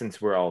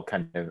since we're all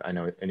kind of, I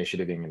know,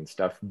 initiativing and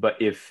stuff,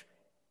 but if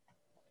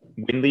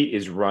Winley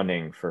is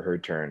running for her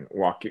turn,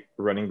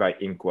 running by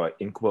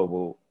Inqua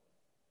will,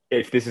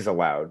 if this is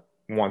allowed,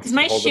 wants Is to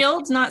my hold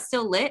shield not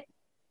still lit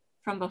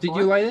from before?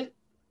 Did you light it?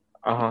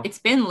 Uh-huh. It's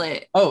been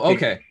lit. Oh,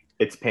 okay.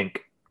 It's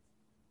pink.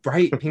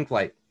 Bright pink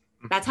light.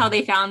 That's how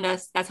they found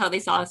us. That's how they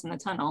saw us in the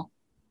tunnel.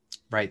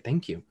 Right,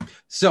 thank you.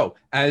 So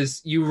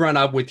as you run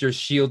up with your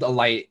shield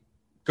alight,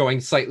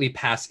 going slightly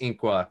past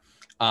Inqua,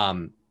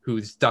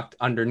 who's ducked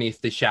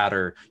underneath the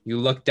shatter, you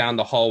look down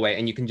the hallway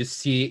and you can just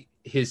see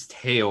his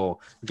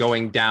tail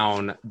going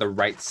down the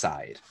right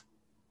side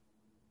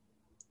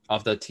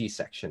of the T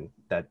section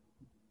that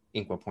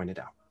Inqua pointed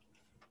out.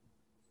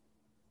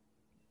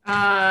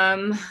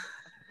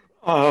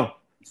 Oh,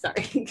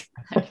 sorry.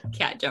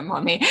 Cat jump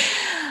on me.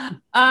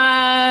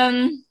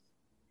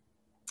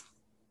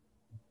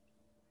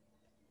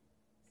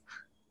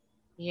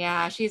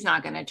 Yeah, she's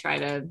not gonna try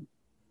to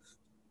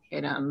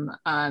hit him.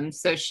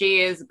 So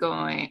she is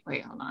going.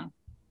 Wait, hold on.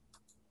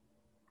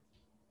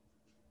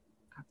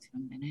 Up to a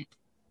minute.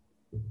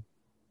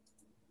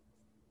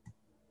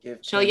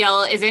 She'll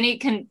yell.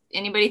 Can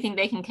anybody think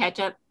they can catch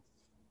up?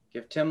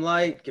 Give Tim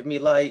light. Give me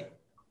light.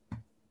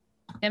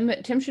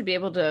 Tim should be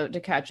able to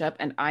catch up,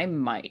 and I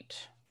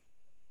might.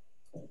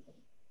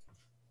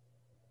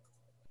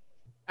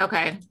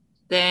 Okay,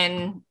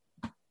 then.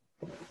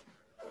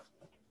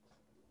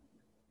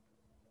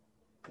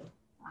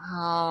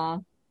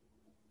 Oh,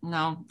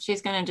 no,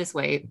 she's gonna just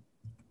wait.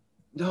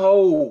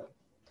 No.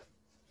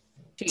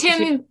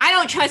 Tim, I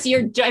don't trust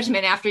your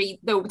judgment after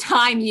the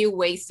time you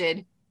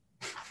wasted.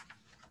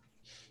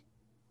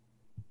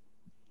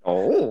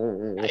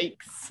 Oh.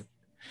 Yikes.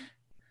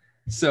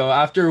 So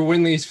after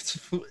Winley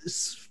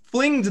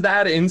flings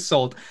that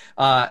insult,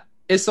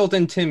 Isolt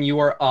and Tim, you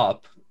are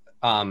up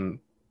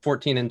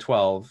 14 and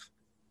 12.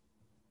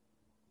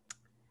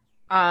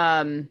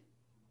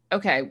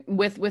 Okay,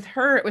 with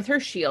her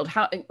shield,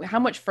 how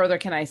much further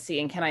can I see,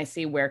 and can I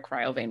see where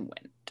Cryovane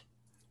went?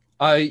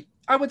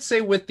 I would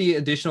say with the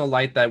additional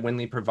light that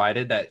Winley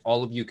provided, that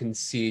all of you can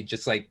see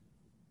just like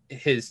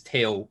his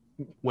tail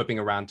whipping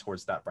around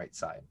towards that right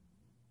side.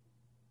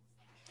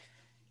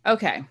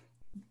 Okay,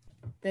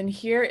 then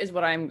here is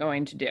what I'm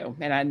going to do.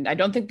 And I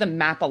don't think the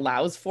map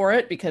allows for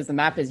it because the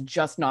map is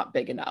just not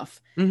big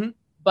enough. Mm-hmm.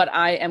 But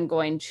I am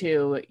going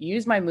to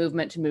use my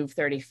movement to move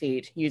 30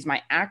 feet, use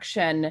my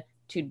action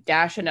to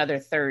dash another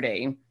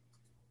 30.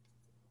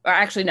 Or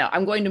actually, no,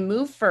 I'm going to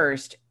move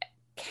first.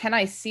 Can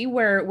I see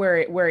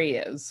where he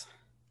is?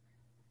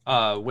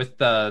 With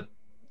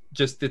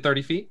just the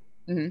 30 feet?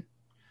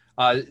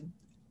 Mm-hmm.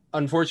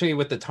 Unfortunately,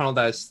 with the tunnel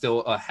that is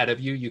still ahead of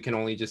you, you can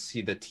only just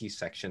see the T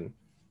section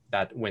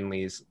that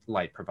Winley's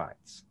light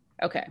provides.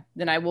 Okay,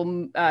 then I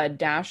will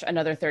dash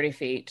another 30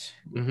 feet.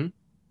 Mm-hmm.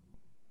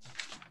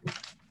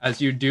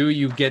 As you do,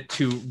 you get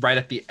to right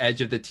at the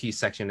edge of the T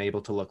section,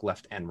 able to look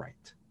left and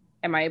right.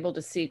 Am I able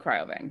to see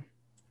Cryovane?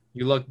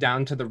 You look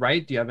down to the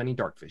right. Do you have any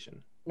dark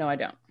vision? No, I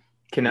don't.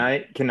 Can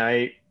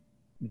I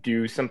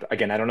do something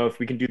again? I don't know if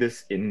we can do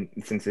this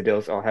since the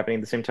deal's all happening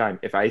at the same time.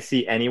 If I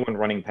see anyone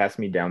running past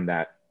me down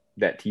that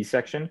T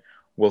section,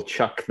 we'll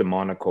chuck the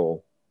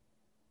monocle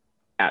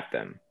at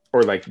them,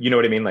 or like, you know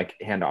what I mean,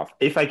 like hand off.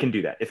 If I can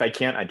do that. If I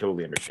can't, I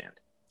totally understand.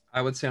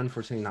 I would say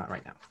unfortunately not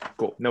right now.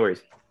 Cool, no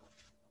worries.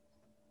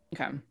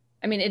 Okay.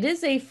 I mean, it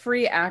is a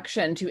free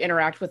action to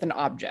interact with an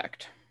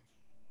object.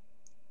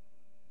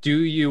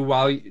 Do you,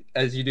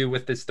 as you do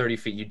with this 30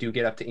 feet, you do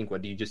get up to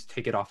Inkwood. Do you just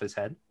take it off his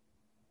head?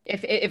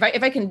 If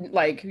I can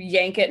like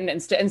yank it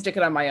and stick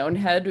it on my own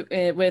head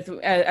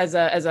as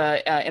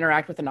a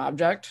interact with an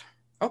object.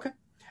 Okay.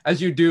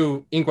 As you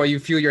do, Inkwood, you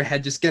feel your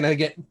head just gonna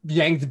get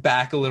yanked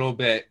back a little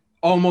bit,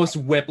 almost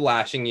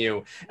whiplashing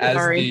you as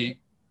the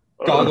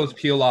goggles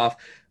peel off.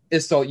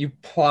 Isolt, you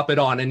plop it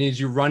on, and as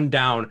you run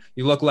down,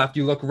 you look left,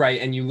 you look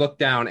right, and you look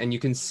down, and you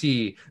can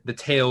see the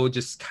tail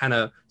just kind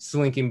of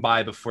slinking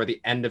by before the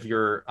end of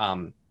your,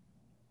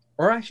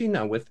 or actually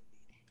no, with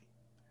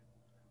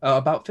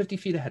about 50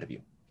 feet ahead of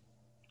you.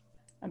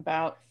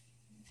 About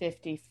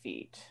 50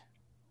 feet.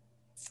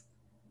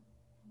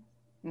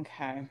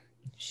 Okay.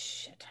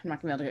 Shit, I'm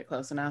not gonna be able to get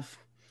close enough.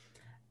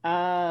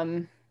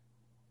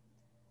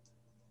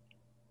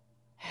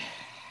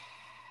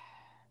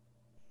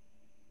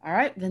 All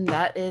right, then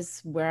that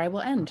is where I will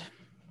end.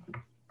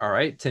 All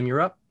right, Tim, you're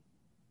up.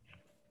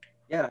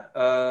 Yeah,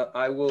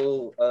 I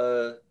will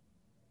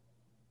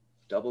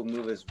double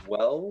move as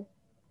well.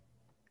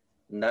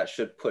 And that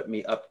should put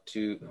me up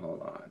to,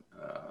 hold on,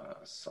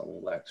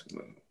 select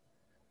move.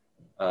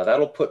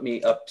 That'll put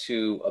me up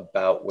to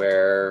about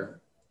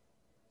where,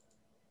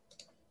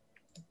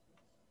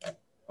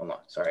 hold on,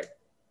 sorry.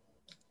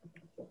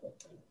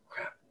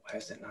 Crap, why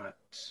is it not?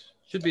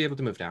 Should be able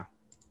to move now.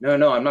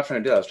 No, I'm not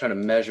trying to do that. I was trying to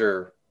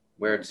measure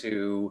where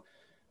to,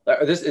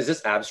 is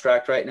this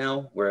abstract right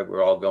now, where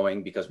we're all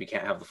going because we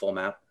can't have the full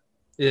map?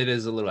 It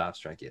is a little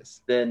abstract,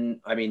 yes.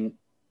 Then, I mean,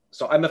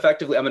 so I'm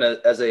gonna,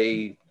 as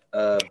a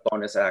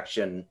bonus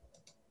action,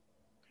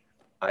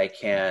 I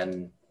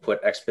can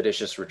put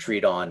Expeditious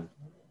Retreat on.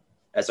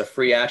 As a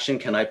free action,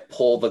 can I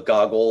pull the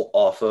goggle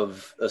off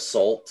of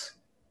Assault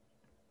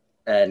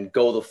and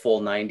go the full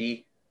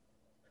 90?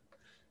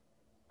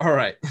 All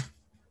right.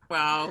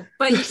 Wow.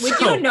 But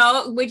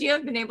would you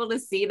have been able to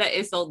see that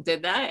Isolt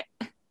did that?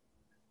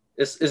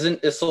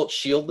 Isn't Isolt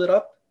shielded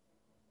up?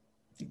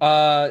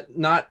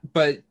 Not,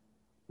 but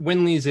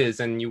Winley's is,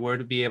 and you were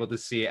to be able to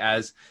see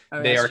as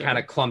they are kind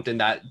of clumped in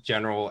that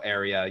general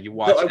area. You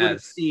watch I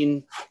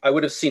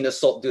would have seen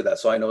Assault do that,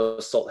 so I know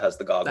Assault has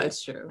the goggle.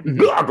 That's true.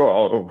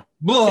 Goggle.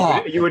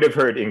 You would have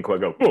heard Inkwa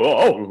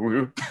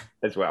go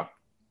as well.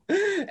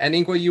 And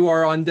Inkwa, you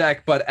are on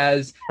deck, but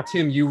as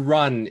Tim, you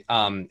run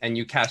and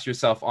you cast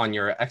yourself on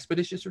your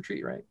Expeditious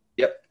Retreat, right?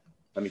 Yep.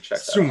 Let me check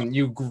that. Soon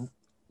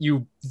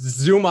you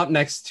zoom up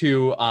next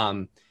to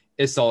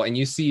Isolt, and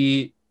you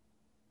see,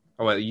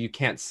 well, you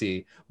can't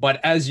see,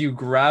 but as you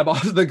grab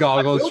off the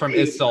goggles from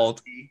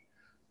Isolt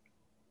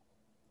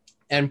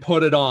and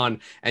put it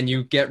on, and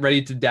you get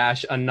ready to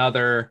dash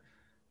another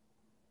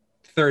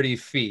 30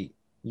 feet,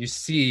 you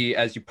see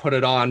as you put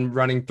it on,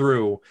 running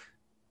through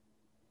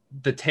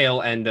the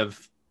tail end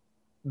of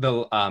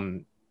the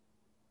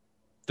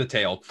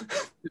tail.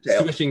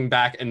 Swishing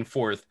back and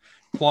forth,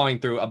 clawing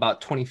through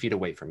about 20 feet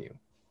away from you.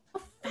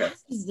 How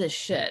fast is this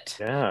shit?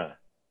 Yeah.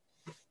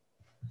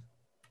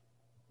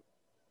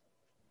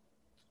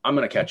 I'm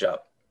going to catch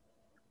up.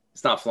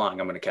 It's not flying.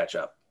 I'm going to catch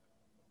up.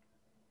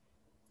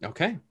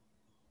 Okay.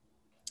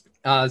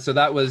 So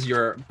that was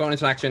your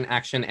bonus action,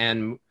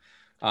 and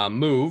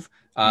move.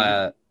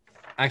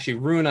 Actually,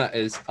 Runa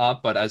is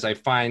up, but as I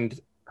find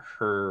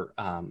her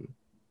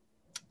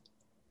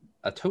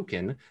a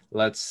token,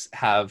 let's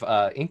have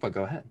Inkwa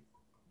go ahead.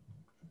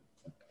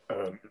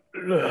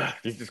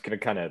 He's just going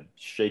to kind of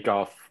shake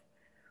off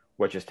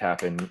what just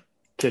happened,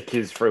 kick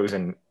his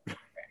frozen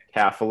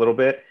calf a little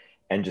bit,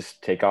 and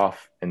just take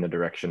off in the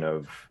direction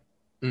of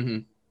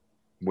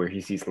where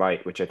he sees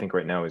light, which I think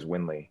right now is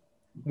Winley.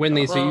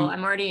 Well,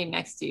 I'm already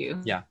next to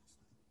you. Yeah.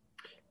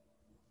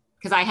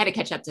 Because I had to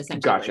catch up to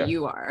essentially where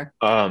you are.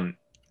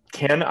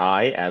 Can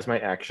I, as my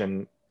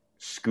action,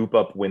 scoop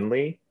up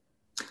Winley?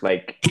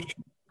 Like,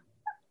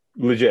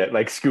 legit,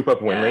 like scoop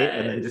up Winley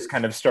and then just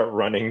kind of start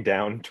running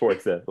down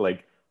towards the,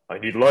 like, I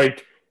need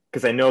light.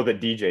 Because I know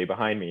that DJ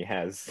behind me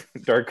has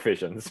dark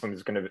vision, so I'm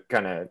just going to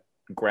kind of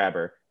grab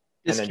her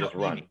and then just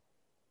run.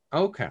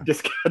 Okay.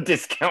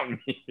 Discount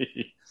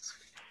me.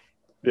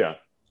 Yeah.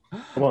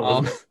 Come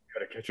on, let's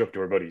gotta catch up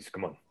to our buddies.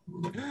 Come on.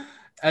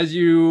 As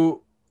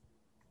you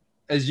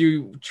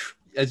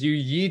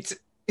yeet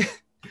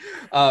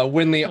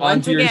Winley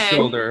onto your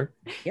shoulder.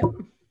 Yep.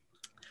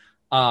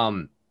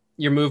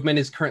 Your movement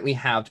is currently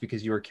halved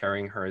because you are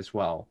carrying her as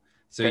well.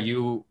 So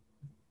you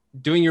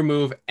doing your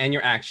move and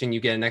your action, you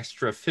get an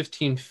extra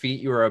 15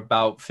 feet. You are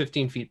about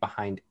 15 feet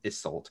behind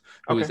Isolt,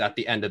 who is at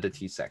the end of the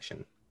T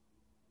section.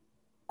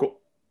 Cool.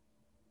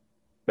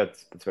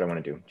 That's what I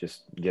want to do.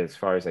 Just get as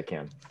far as I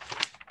can.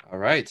 All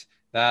right.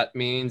 That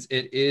means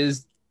it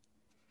is,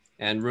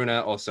 and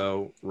Runa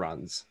also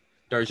runs.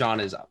 Darjan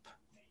is up.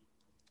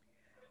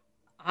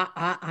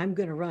 I'm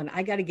gonna run.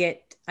 I gotta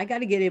get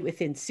it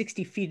within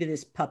 60 feet of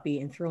this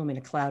puppy and throw him in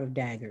a cloud of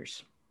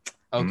daggers.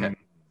 Okay.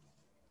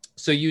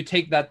 So you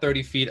take that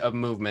 30 feet of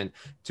movement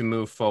to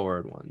move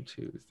forward. 1,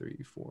 2,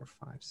 3, 4,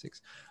 5,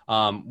 6,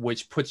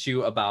 which puts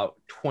you about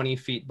 20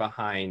 feet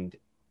behind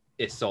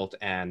Isolt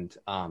and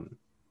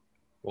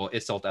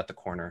Isolt at the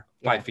corner,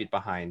 5 feet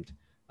behind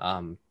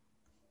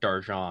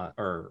Darjan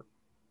or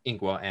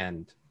Inkwa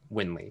and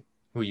Winley,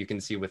 who you can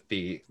see with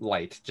the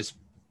light just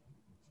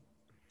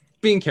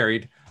being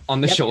carried on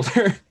the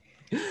shoulder.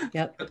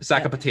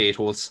 Sack of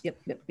potatoes.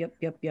 Yep.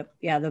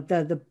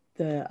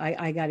 Yeah,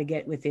 I got to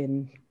get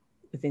within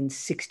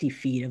 60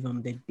 feet of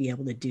them to be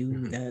able to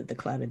do the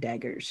cloud of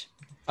daggers.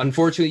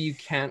 Unfortunately, you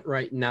can't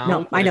right now.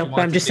 No, I know, but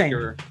I'm just saying.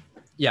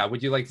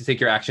 Would you like to take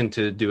your action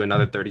to do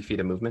another 30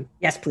 feet of movement?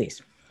 Yes,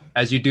 please.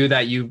 As you do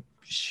that, you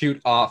shoot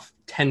off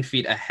 10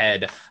 feet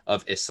ahead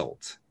of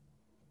Isolt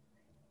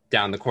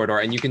down the corridor,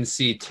 and you can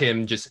see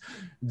Tim just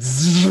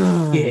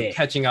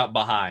catching up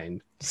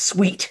behind.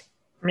 Sweet.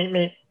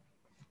 Me.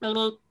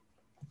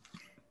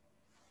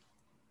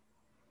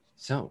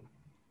 So,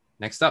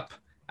 next up,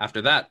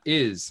 after that,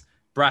 is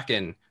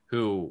Bracken,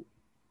 who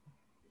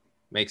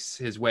makes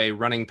his way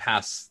running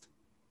past,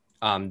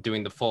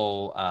 doing the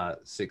full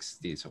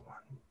 60. So 1,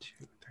 2,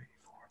 3,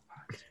 4,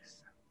 5, 6,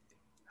 7, 8,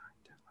 9,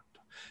 10, 11,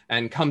 12,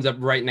 and comes up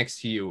right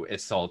next to you,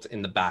 Isolt,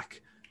 in the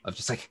back of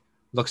just like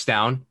looks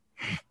down.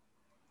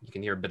 You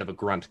can hear a bit of a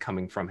grunt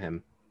coming from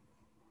him.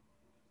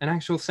 An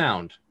actual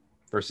sound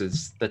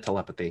versus the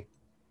telepathy.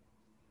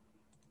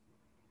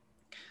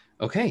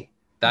 Okay,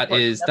 that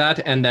is that.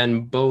 And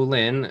then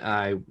Bolin,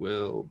 I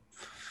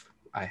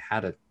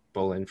had a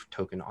Bolin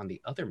token on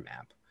the other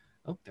map.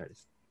 Oh, there it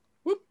is.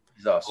 Whoop.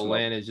 Awesome.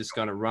 Bolin is just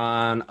going to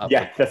run up.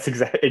 Yeah, that's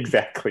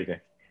exactly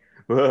it.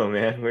 Whoa,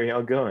 man, where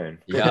y'all going?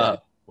 Yeah,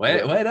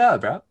 wait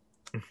up, bro.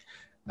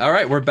 All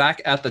right, we're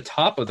back at the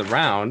top of the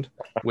round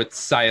with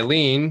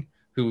Silene,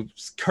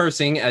 who's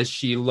cursing as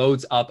she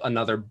loads up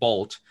another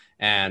bolt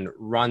and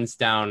runs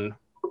down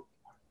 1,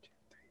 2,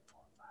 3,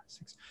 4, 5,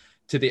 6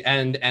 to the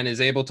end and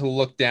is able to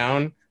look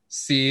down,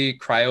 see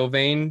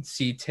Cryovane,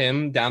 see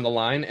Tim down the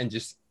line, and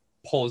just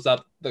pulls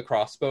up the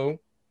crossbow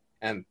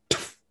and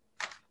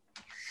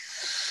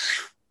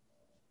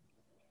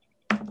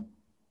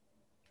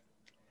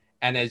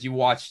as you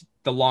watch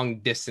the long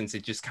distance,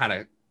 it just kind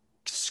of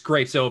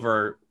scrapes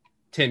over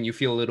Tim. You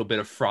feel a little bit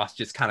of frost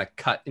just kind of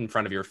cut in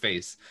front of your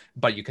face,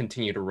 but you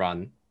continue to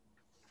run.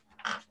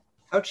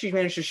 How'd she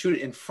manage to shoot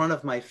it in front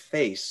of my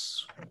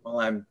face while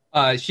I'm...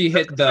 She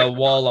hit the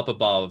wall up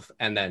above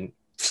and then...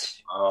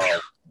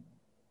 Oh.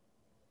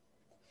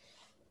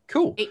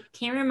 Cool. Wait,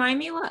 can you remind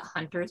me what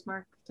Hunter's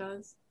Mark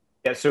does?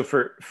 Yeah, so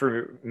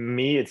for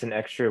me, it's an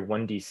extra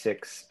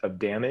 1d6 of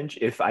damage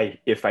if I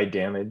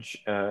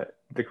damage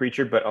the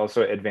creature, but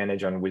also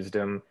advantage on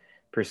Wisdom,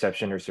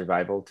 Perception, or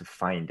Survival to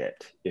find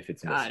it if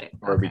it's missing.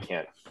 Or I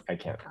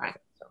can't find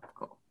it. So.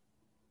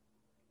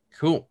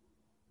 Cool.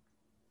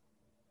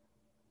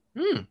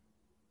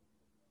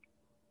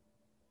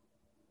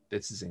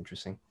 This is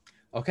interesting.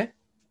 Okay.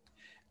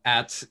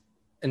 At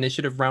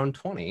initiative round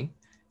 20,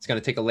 it's going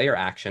to take a layer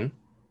action.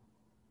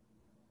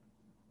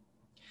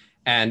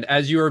 And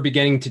as you are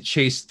beginning to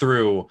chase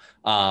through,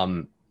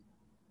 Tim,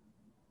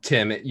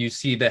 you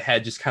see the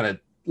head just kind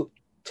of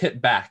tip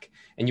back,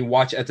 and you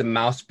watch as the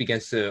mouth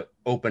begins to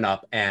open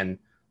up and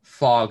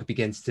fog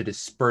begins to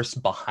disperse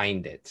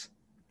behind it,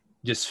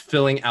 just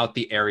filling out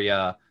the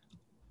area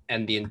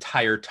and the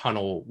entire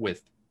tunnel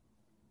with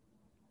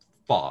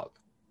fog.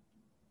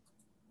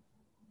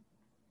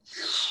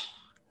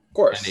 Of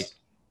course.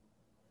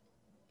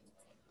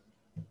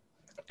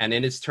 And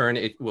in its turn,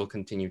 it will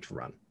continue to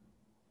run.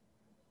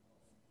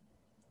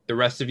 The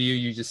rest of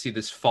you just see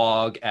this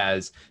fog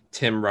as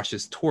Tim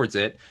rushes towards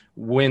it.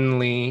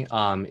 Winley,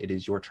 it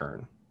is your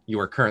turn.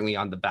 You are currently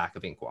on the back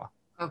of Inqua.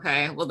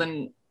 Okay, well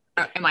then,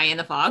 am I in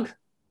the fog?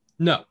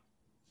 No,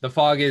 the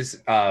fog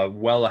is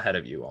well ahead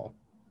of you all.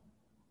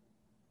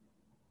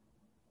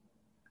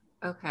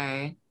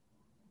 Okay.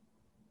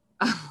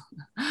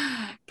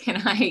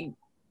 Can I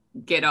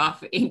get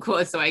off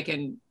Inqua so I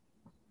can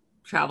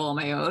travel on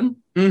my own?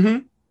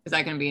 Mm-hmm. Is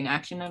that going to be an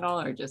action at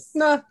all, or just...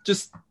 Nah,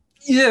 just,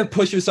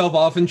 push yourself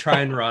off and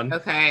try and run.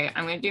 Okay,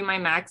 I'm going to do my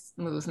max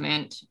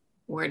movement.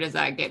 Where does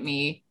that get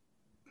me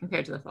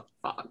compared to the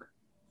fog?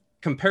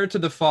 Compared to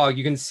the fog,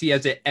 you can see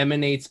as it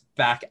emanates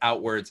back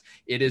outwards,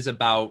 it is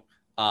about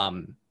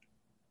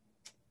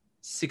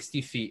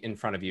 60 feet in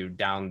front of you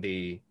down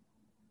the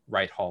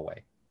right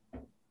hallway.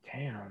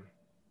 Damn.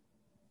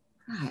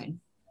 God.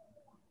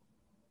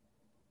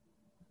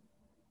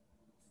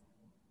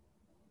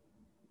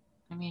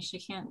 I mean, she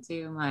can't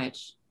do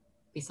much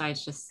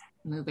besides just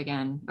move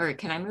again. Or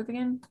can I move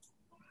again?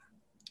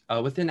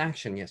 Within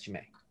action, yes, you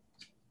may.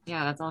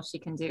 Yeah, that's all she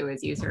can do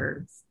is use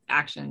her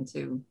action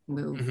to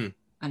move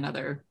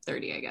another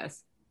 30, I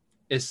guess.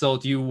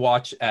 Isolde, you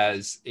watch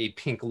as a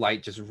pink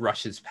light just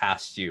rushes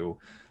past you.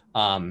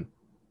 Yeah.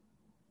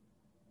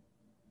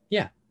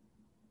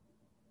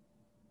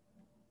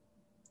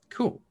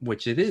 Cool.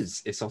 Which it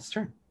is. Isolde's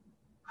turn.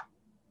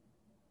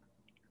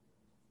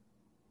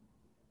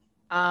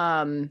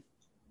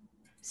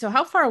 So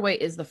how far away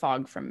is the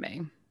fog from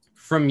me?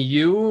 From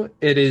you,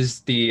 it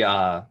is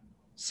the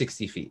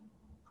 60 feet.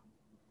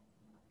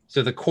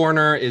 So the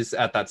corner is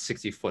at that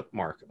 60-foot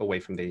mark away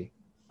from the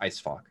ice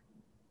fog.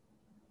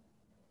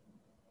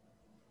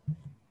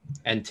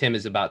 And Tim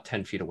is about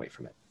 10 feet away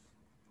from it.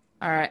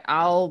 All right,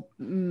 I'll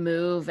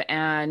move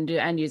and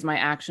use my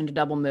action to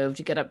double move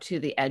to get up to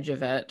the edge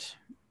of it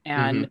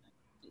and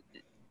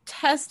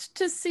test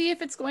to see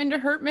if it's going to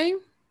hurt me,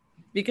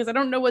 because I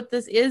don't know what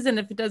this is and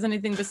if it does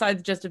anything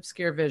besides just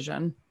obscure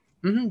vision.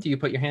 Do you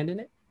put your hand in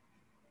it?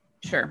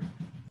 Sure.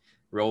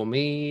 Roll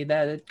me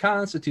that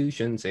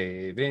Constitution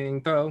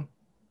saving throw.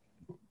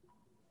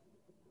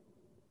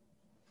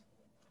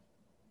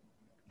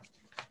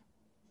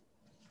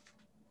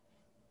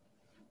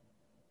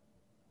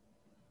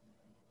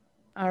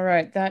 All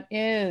right, that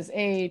is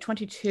a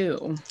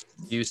 22.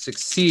 You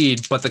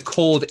succeed, but the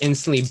cold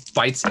instantly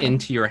bites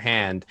into your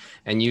hand,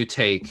 and you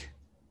take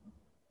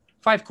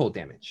 5 cold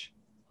damage.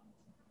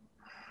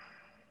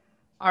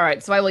 All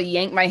right, so I will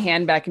yank my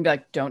hand back and be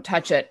like, don't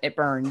touch it, it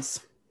burns.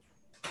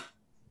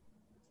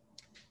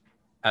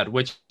 At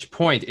which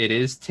point it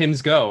is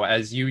Tim's go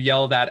as you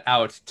yell that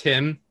out.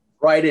 Tim?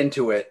 Right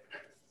into it.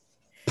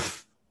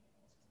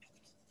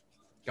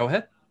 Go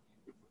ahead.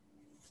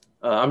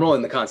 I'm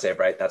rolling the con save,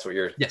 right? That's what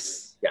you're...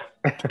 Yes. Yeah.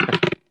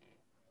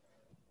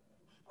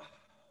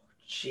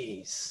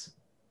 Jeez.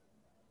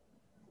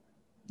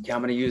 Yeah,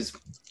 I'm gonna use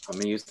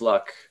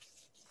luck.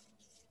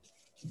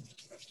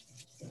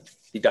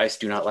 The dice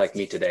do not like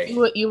me today.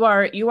 You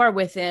are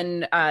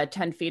within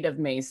 10 feet of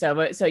me,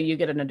 so you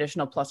get an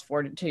additional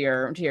 +4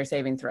 to your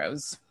saving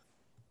throws.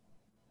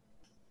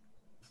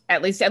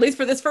 At least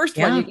for this first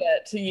one, you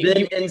get.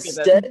 Then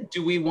instead,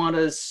 do we want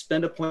to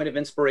spend a point of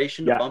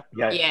inspiration to bump?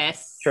 Yeah.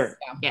 Yes. Sure.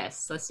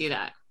 Yes, let's do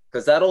that.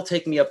 Because that'll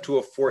take me up to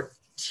a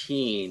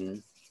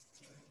 14.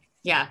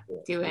 Yeah,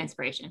 do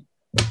inspiration.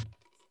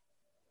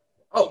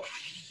 Oh,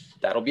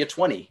 that'll be a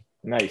 20.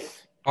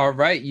 Nice. All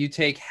right, you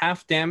take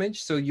half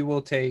damage, so you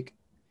will take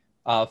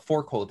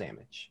 4 cold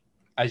damage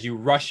as you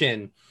rush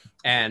in,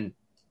 and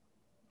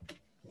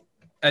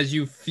as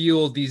you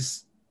feel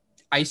these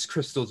ice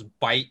crystals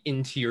bite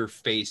into your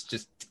face,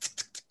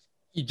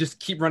 you just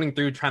keep running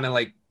through, trying to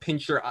like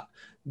pinch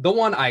the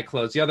one eye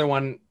closed. The other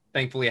one,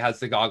 thankfully, has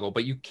the goggle,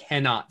 but you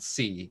cannot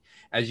see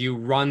as you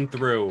run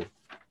through.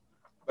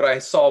 But I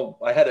saw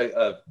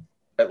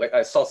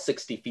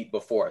 60 feet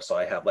before, so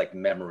I have like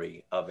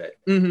memory of it.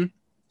 Mm-hmm.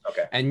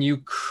 Okay. And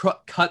you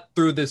cut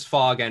through this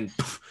fog, and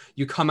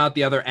you come out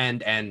the other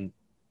end, and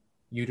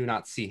you do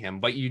not see him,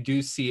 but you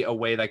do see a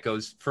way that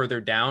goes further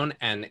down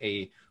and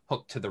a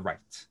hook to the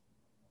right.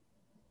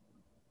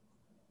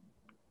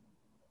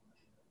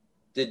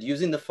 Did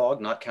using the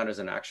fog not count as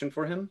an action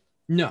for him?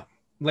 No,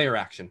 layer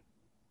action.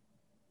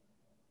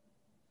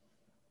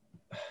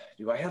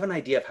 Do I have an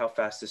idea of how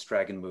fast this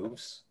dragon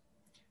moves?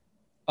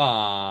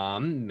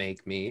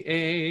 Make me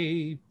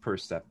a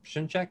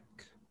perception check.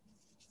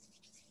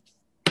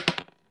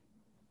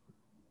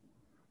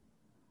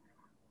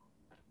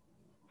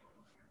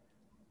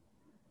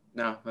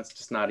 No, that's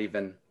just not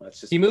even.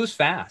 He moves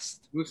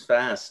fast. Moves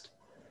fast.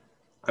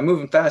 I'm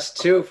moving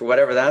fast too, for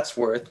whatever that's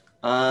worth.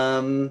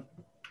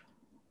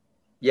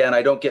 Yeah, and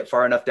I don't get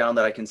far enough down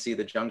that I can see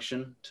the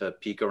junction to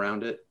peek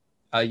around it.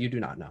 You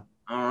do not know.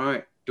 All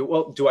right.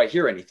 Do I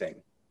hear anything?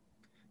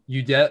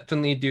 You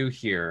definitely do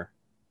hear.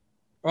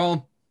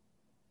 Well,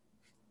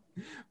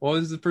 What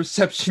was the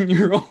perception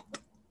you rolled?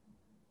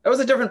 That was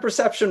a different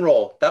perception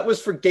roll. That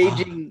was for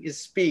gauging his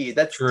speed.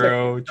 That's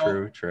True.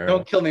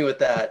 Don't kill me with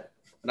that.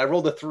 And I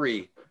rolled a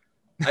 3.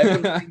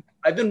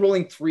 I've been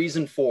rolling 3s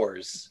and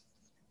 4s.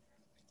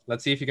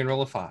 Let's see if you can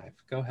roll a 5.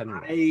 Go ahead and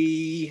roll.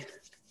 I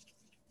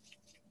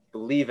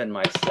believe in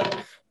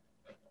myself.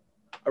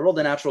 I rolled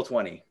a natural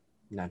 20.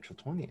 Natural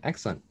 20.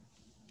 Excellent.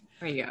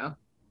 There you go.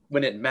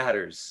 When it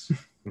matters.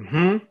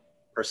 Mm-hmm.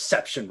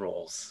 Perception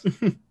rolls.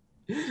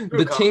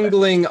 The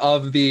tingling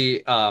of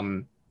the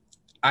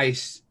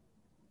ice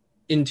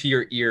into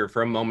your ear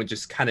for a moment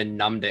just kind of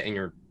numbed it, and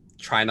you're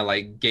trying to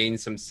like gain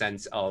some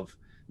sense of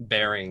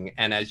bearing.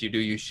 And as you do,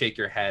 you shake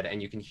your head and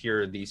you can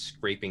hear these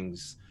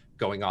scrapings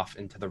going off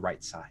into the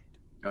right side.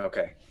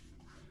 Okay.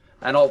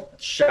 And I'll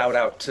shout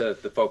out to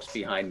the folks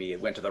behind me. It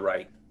went to the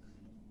right.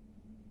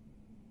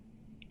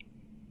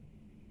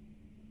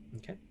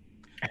 Okay.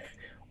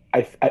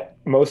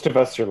 Most of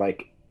us are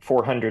like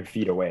 400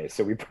 feet away,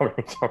 so we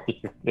probably don't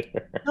even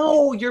hear.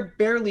 No, you're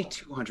barely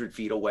 200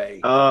 feet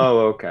away.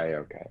 Oh, okay.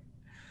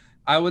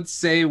 I would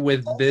say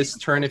with this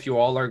turn, if you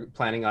all are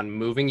planning on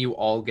moving, you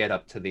all get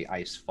up to the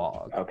ice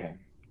fog. Okay.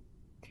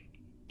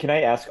 Can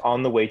I ask,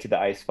 on the way to the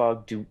ice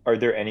fog, are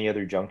there any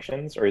other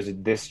junctions, or is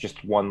this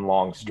just one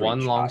long straight shot?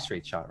 One long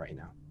straight shot right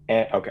now.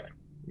 Okay.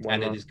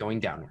 And it is going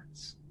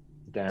downwards.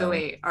 So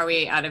wait, are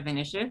we out of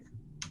initiative?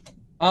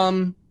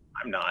 I'm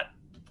not.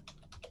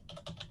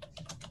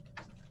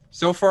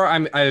 So far,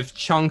 I've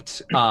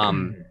chunked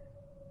Inqua,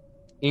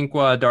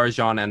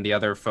 Darjan, and the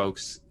other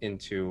folks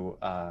into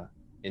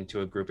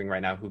a grouping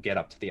right now who get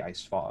up to the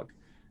ice fog.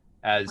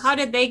 How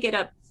did they get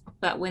up,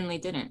 but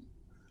Winley didn't?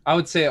 I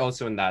would say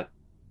also in that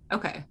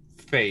Okay.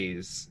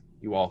 phase,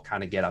 you all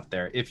kind of get up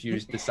there. If you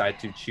decide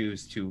to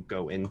choose to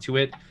go into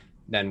it,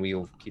 then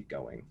we'll keep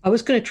going. I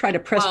was going to try to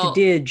press the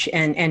dig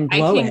and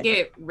blow I can it.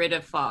 get rid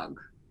of fog.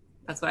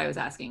 That's what I was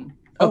asking.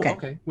 Okay.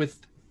 Okay.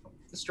 With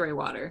destroy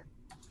water.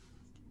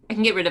 I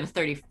can get rid of a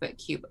 30-foot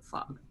cube of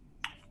fog.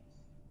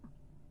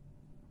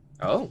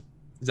 Oh,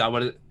 is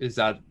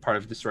that part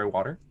of destroy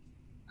water?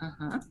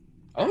 Uh-huh.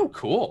 Oh,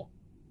 cool.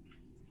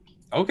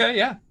 Okay,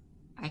 yeah.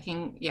 I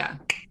can, yeah.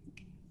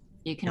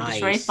 You can Nice.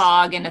 destroy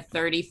fog in a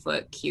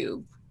 30-foot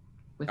cube.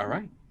 All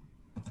right.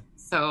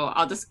 So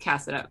I'll just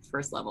cast it at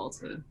first level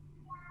to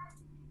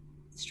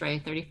destroy a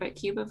 30-foot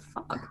cube of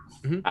fog.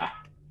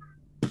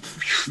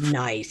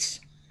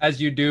 Nice. As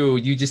you do,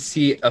 you just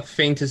see a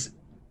faintest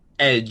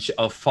edge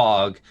of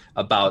fog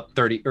about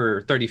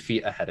 30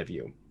 feet ahead of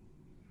you.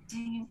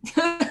 Dang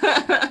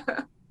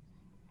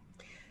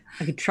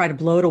I could try to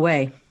blow it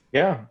away.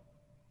 Yeah.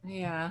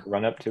 Yeah.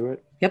 Run up to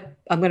it. Yep.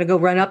 I'm going to go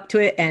run up to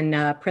it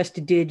and press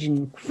the dig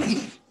and...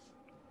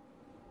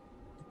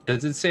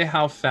 Does it say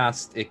how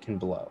fast it can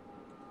blow?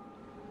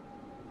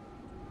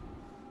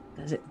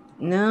 Does it?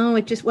 No,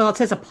 it just... Well, it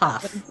says a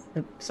puff.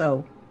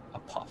 So... A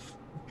puff.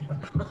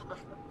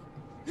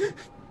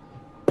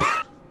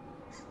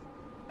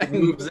 It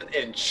moves an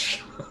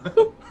inch.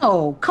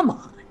 Oh, come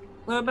on.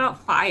 What about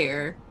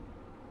fire?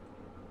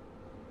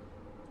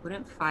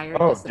 Wouldn't fire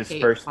dissipate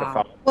disperse the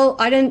fog. Well,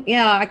 I didn't...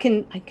 Yeah, I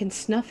can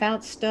snuff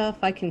out stuff.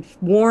 I can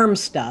warm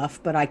stuff,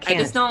 but I I can't...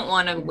 just don't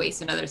want to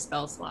waste another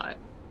spell slot.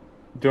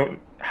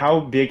 How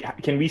big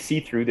can we see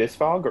through this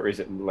fog, or is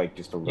it like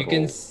just a little?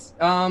 You can,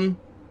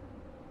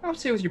 I would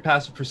say with your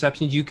passive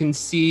perception, you can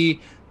see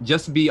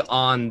just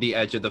beyond the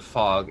edge of the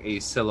fog a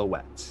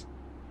silhouette,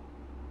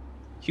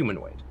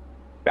 humanoid.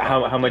 But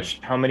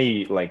how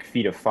many like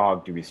feet of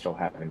fog do we still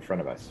have in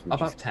front of us?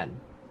 About 10.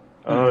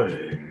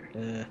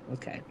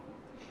 Okay.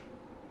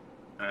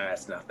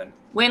 That's nothing.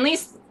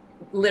 Winley's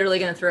literally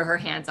going to throw her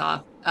hands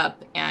up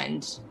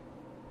and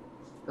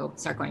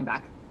start going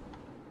back.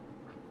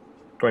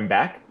 Going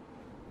back?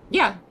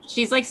 Yeah,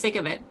 she's like sick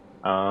of it.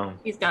 Oh.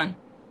 He's done.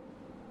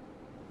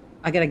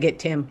 I got to get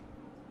Tim.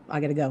 I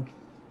got to go.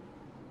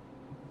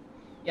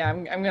 Yeah,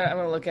 I'm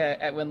gonna look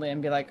at Winley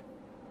and be like,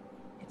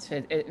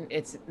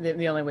 it's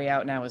the only way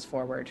out now is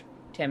forward.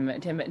 Tim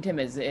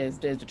is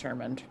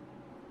determined.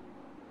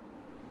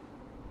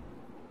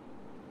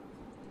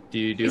 Do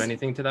you do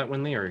anything to that,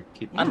 Winley, or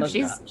keep? No,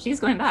 she's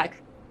going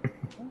back.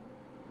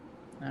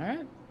 All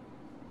right.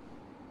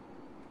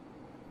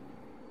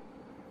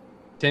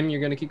 Tim,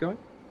 you're gonna keep going.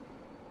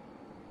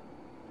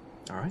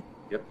 All right.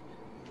 Yep.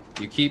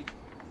 You keep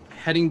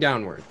heading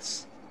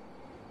downwards,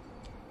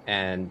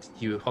 and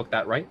you hook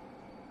that right.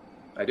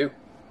 I do.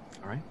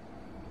 All right.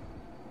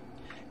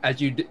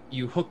 As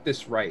you hook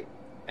this right,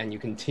 and you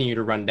continue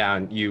to run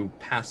down, you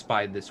pass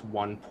by this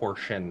one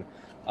portion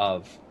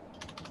of,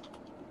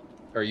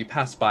 or you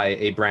pass by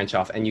a branch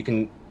off, and you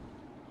can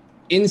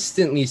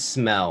instantly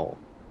smell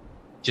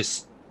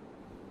just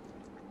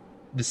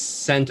the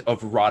scent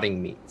of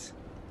rotting meat.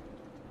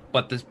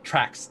 But the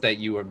tracks that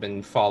you have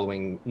been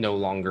following no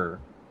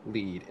longer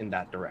lead in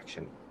that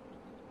direction.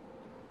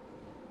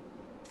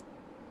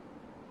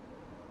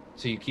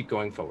 So you keep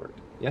going forward.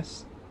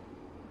 Yes?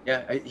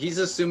 Yeah, he's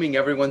assuming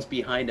everyone's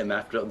behind him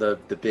after the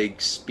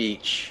big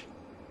speech.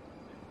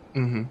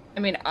 Mm-hmm. I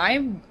mean, I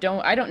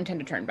don't intend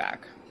to turn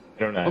back. I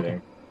don't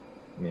either.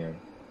 Yeah.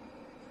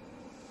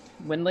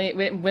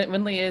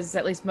 Winley is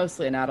at least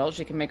mostly an adult.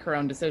 She can make her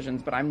own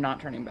decisions, but I'm not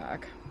turning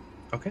back.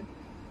 Okay.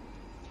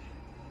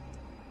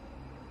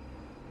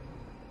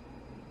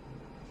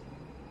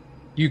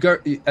 You go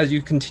as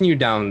you continue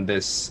down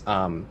this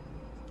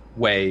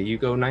way. You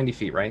go 90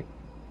 feet, right?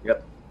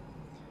 Yep.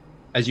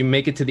 As you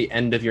make it to the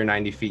end of your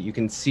 90 feet, you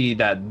can see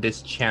that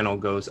this channel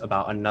goes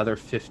about another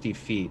 50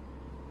 feet,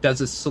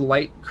 does a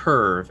slight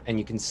curve, and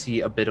you can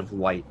see a bit of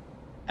light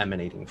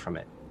emanating from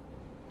it.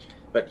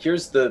 But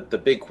here's the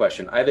big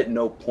question. I've at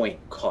no point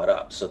caught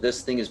up, so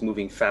this thing is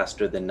moving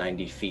faster than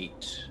 90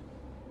 feet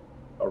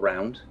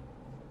around?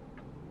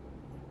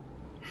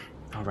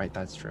 All right,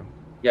 that's true.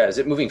 Yeah, is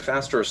it moving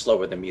faster or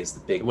slower than me is the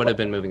big It would have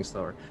been moving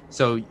slower.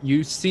 So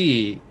you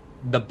see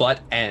the butt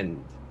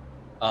end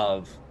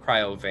of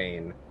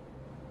Cryovane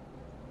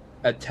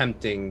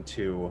attempting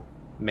to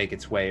make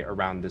its way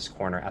around this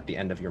corner at the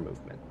end of your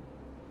movement.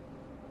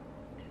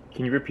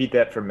 Can you repeat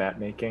that for map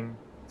making?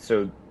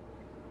 So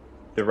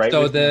the right.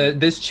 So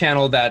this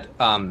channel that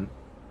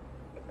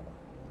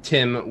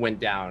Tim went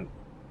down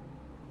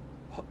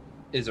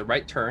is a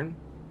right turn,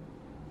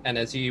 and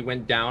as he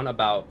went down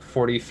about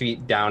 40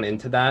 feet down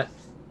into that,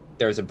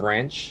 there's a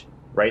branch.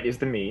 Right is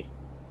the meat.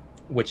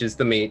 Which is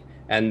the meat,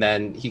 and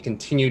then he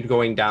continued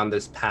going down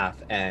this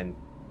path and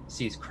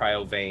sees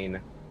Cryovane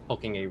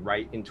hooking a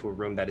right into a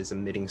room that is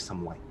emitting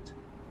some light.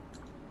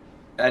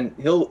 And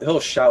he'll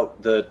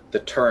shout the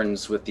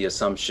turns with the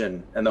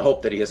assumption and the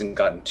hope that he hasn't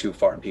gotten too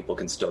far and people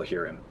can still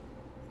hear him.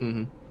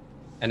 Mm-hmm.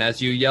 And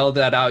as you yell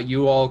that out,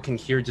 you all can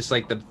hear just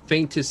like the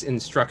faintest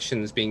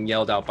instructions being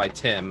yelled out by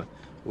Tim,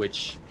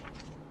 which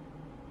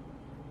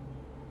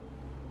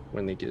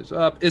when he gives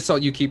up, it's all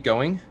you keep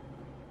going.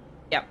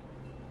 Yep.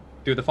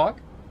 Through the fog?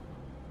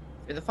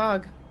 Through the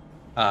fog.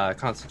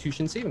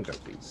 Constitution saving throw,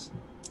 please.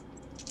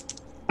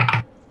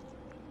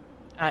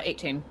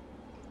 18.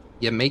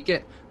 You make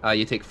it.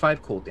 You take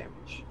 5 cold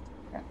damage.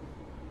 Okay.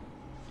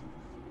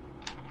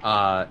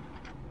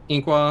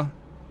 Inqua,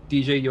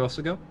 DJ, you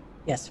also go?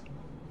 Yes.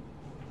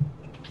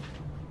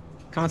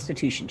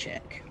 Constitution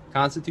check.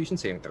 Constitution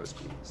saving throws,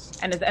 please.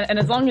 And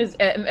as long as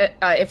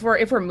if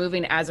we're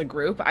moving as a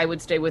group, I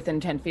would stay within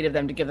 10 feet of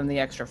them to give them the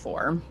extra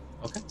 4.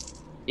 Okay.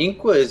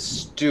 Inqua is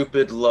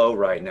stupid low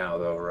right now,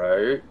 though,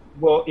 right?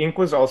 Well,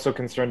 Inqua's also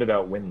concerned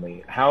about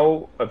Winley.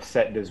 How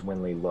upset does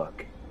Winley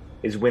look?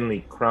 Is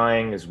Winley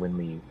crying? Is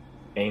Winley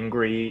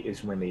angry?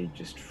 Is Winley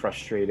just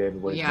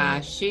frustrated?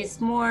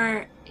 She's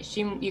more.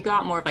 You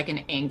got more of like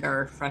an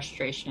anger,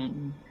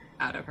 frustration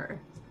out of her.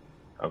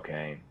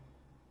 Okay.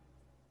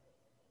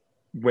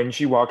 When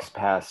she walks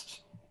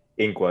past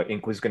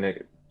Inqua's gonna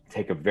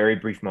take a very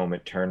brief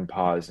moment, turn,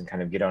 pause, and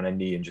kind of get on a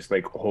knee and just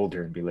like hold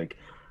her and be like,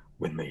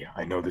 Winley,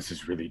 I know this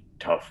is really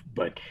tough,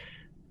 but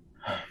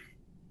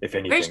if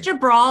anything... Where's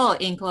Jabral,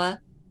 Inqua?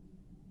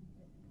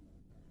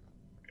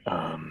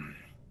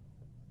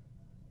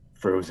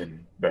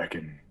 Frozen back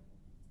in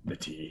the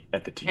tea,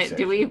 at the tea section.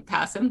 Do we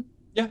pass him?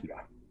 Yeah.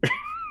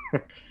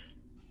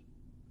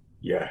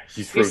 Yeah,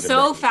 he's You're frozen.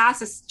 so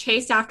fast, it's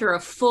chased after a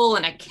fool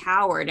and a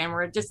coward, and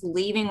we're just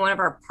leaving one of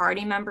our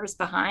party members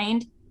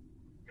behind.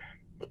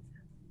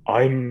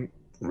 I'm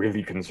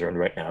really concerned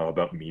right now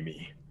about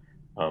Mimi.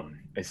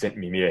 I sent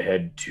Mimi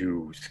ahead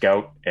to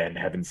scout and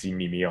haven't seen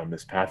Mimi on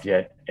this path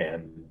yet,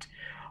 and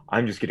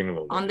I'm just getting a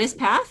little... On this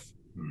path?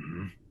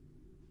 Mm-hmm.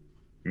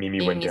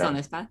 Mimi went down. On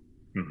this path?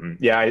 Mm-hmm.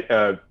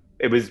 Yeah,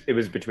 it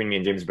was between me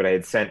and James, but I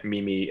had sent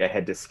Mimi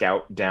ahead to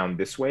scout down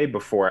this way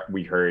before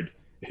we heard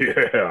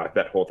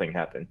that whole thing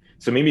happen.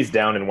 So Mimi's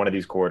down in one of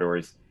these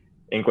corridors.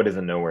 Inqua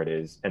doesn't know where it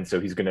is, and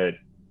so he's gonna...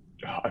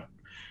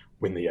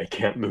 Winley, I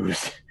can't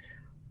lose.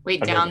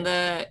 Wait, down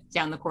the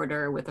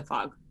corridor with the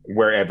fog.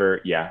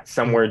 Wherever, yeah,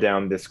 somewhere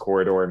down this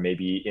corridor,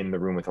 maybe in the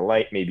room with the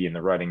light, maybe in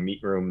the rotting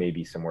meat room,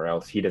 maybe somewhere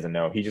else. He doesn't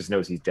know. He just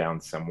knows he's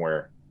down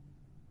somewhere.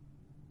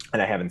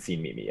 And I haven't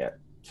seen Mimi yet,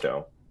 so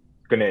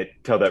I'm gonna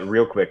tell that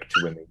real quick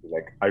to Winley.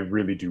 Like, I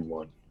really do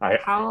want.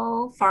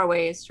 How far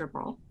away is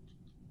Jabral?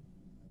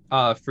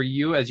 For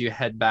you, as you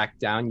head back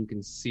down, you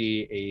can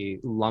see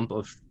a lump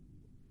of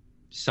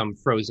some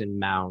frozen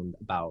mound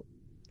about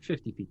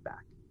 50 feet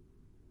back.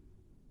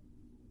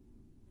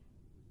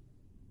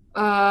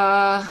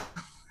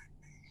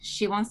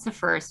 She wants to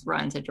first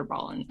run to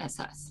Jabral and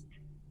assess.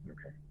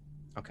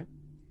 Okay.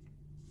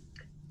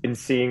 In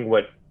seeing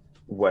what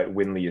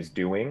Winley is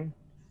doing,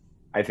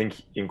 I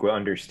think Inqua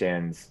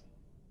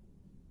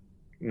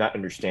not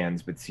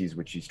understands, but sees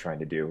what she's trying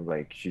to do.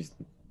 Like, she's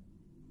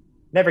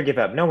never give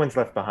up. No one's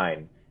left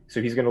behind.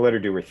 So he's going to let her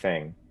do her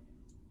thing.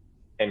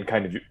 And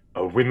kind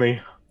of,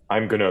 Winley,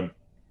 I'm going to,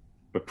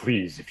 but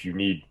please, if you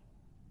need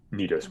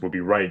us, we'll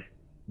be right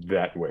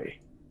that way.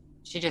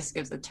 She just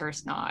gives a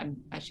terse nod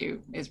as she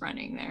is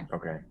running there.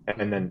 Okay.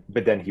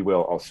 But then he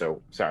will also,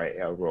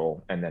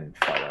 roll and then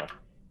follow.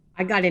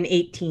 I got an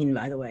 18,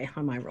 by the way,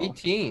 on my roll.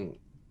 18.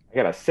 I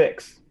got a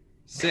 6.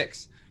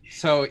 6.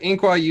 So,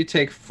 Inqua, you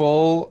take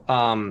full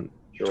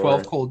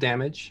 12 cold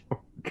damage.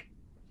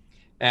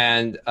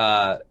 And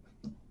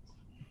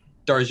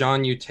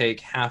Darjan, you take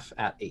half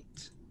at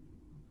 8.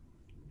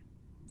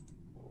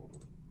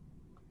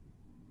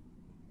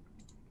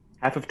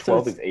 Half of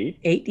 12 is 8?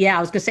 8. Yeah,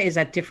 I was gonna say, is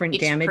that different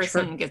Each damage for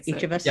person gets each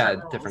it. of us? Yeah,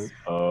 different.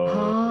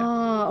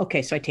 Oh,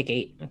 okay. So I take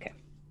 8. Okay.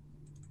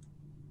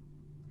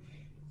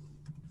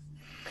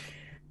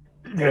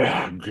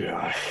 Oh,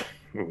 gosh.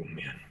 Oh,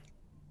 man.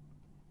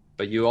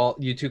 But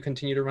you two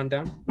continue to run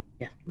down?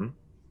 Yeah.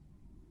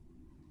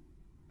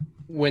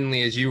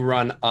 Winley, as you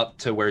run up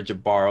to where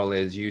Jabbarl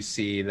is, you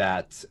see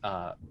that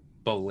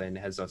Bolin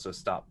has also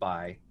stopped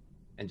by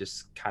and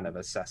just kind of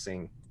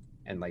assessing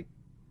and like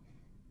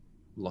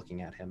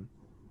looking at him.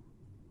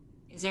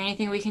 Is there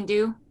anything we can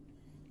do?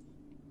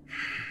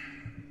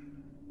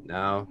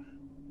 No.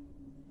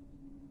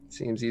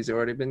 Seems he's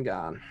already been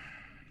gone.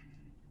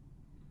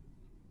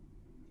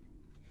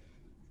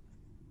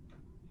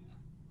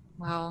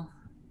 Well,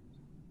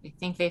 I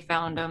think they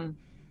found him,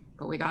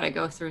 but we got to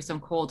go through some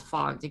cold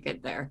fog to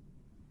get there.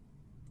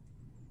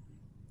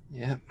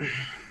 Yeah,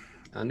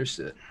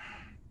 understood.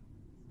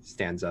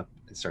 Stands up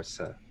and starts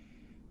to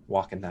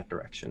walk in that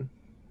direction.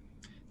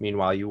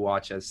 Meanwhile, you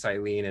watch as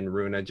Silene and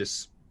Runa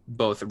just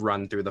both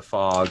run through the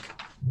fog.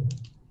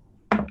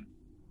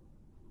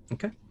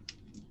 Okay.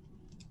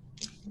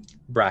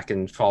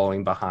 Bracken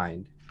following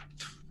behind.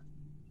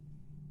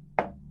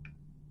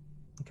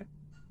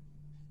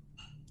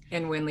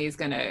 And Winley's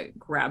going to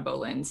grab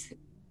Bolin's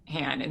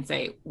hand and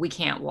say, "We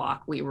can't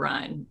walk, we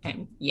run,"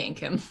 and yank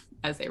him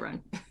as they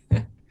run.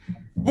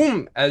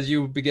 Boom! As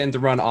you begin to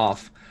run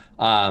off.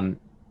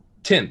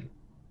 Tim,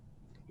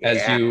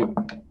 as you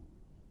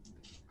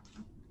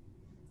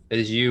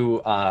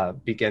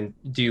begin,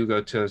 do you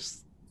go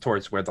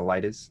towards where the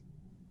light is?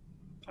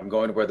 I'm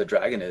going to where the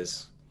dragon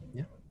is.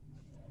 Yeah.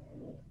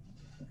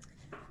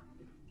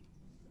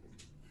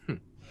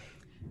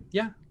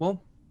 Yeah,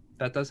 well,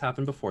 that does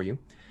happen before you.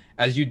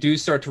 As you do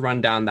start to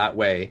run down that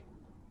way,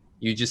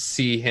 you just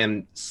see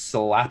him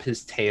slap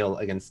his tail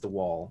against the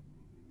wall,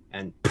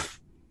 and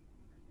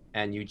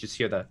you just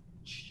hear the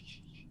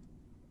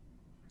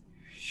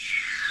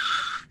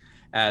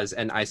as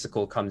an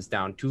icicle comes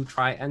down to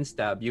try and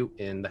stab you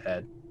in the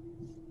head.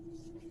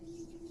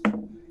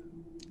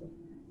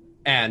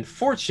 And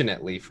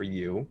fortunately for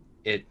you,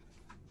 it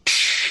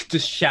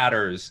just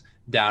shatters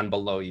down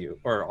below you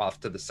or off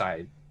to the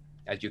side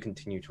as you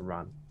continue to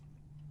run.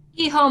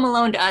 He Home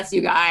Alone to us,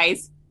 you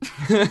guys.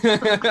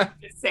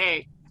 Just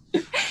say.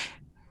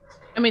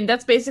 I mean,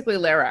 that's basically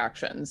Lair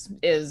actions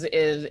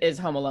is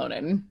Home Alone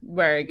in,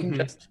 where you can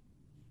just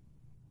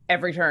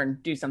every turn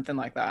do something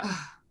like that.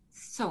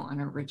 So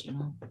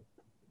unoriginal.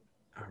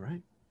 All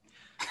right.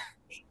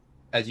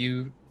 As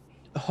you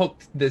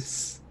hook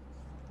this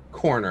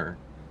corner,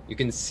 you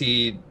can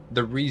see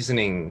the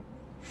reasoning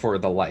for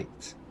the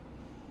light.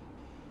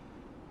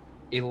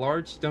 A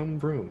large stone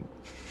room.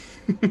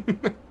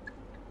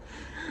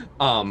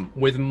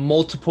 With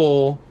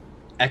multiple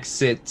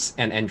exits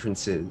and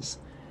entrances.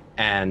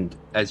 And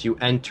as you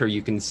enter,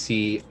 you can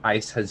see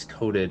ice has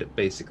coated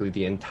basically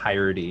the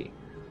entirety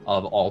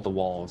of all the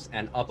walls.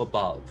 And up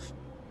above,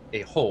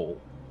 a hole.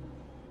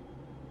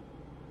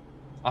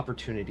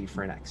 Opportunity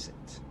for an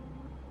exit.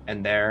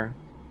 And there,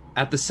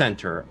 at the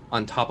center,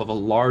 on top of a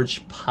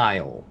large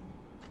pile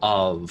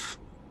of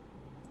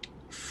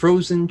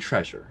frozen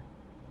treasure,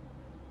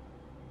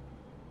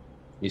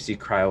 you see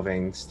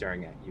Cryoving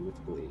staring at you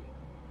with glee.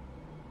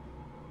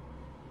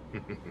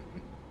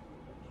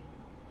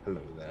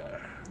 Hello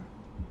there.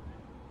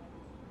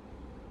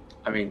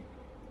 I mean,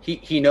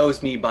 he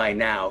knows me by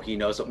now. He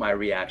knows what my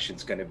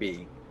reaction's going to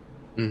be.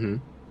 Mm-hmm.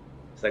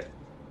 It's like,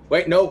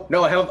 wait, no,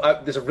 I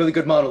have. There's a really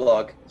good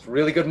monologue. It's a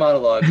really good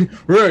monologue.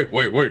 Right,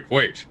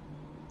 wait.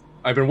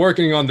 I've been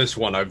working on this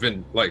one. I've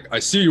been, I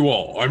see you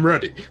all. I'm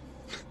ready.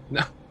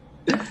 No.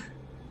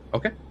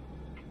 Okay.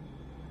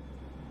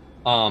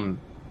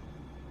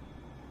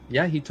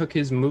 Yeah, he took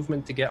his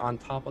movement to get on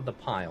top of the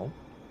pile.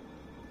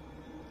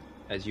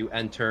 As you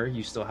enter,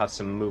 you still have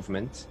some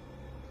movement.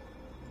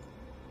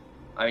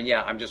 I mean,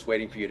 yeah, I'm just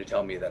waiting for you to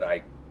tell me that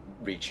I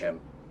reach him.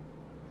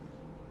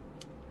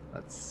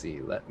 Let's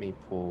see, let me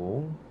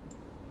pull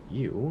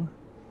you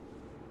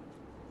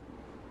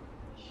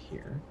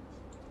here.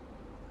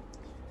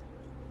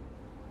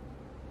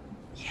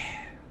 Yeah.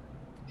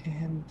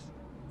 And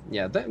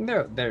yeah,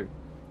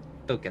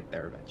 they'll get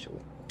there eventually.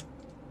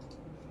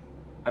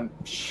 I'm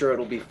sure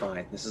it'll be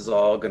fine. This is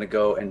all gonna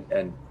go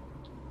and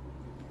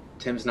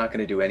Tim's not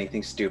gonna do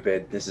anything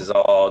stupid. This is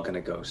all gonna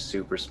go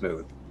super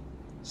smooth.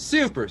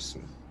 Super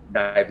smooth.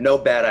 I have no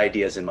bad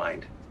ideas in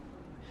mind.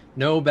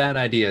 No bad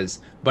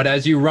ideas. But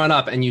as you run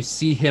up and you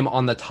see him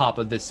on the top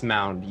of this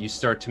mound, you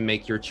start to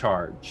make your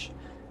charge.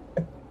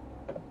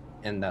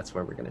 And that's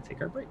where we're going to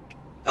take our break.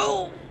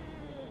 Oh!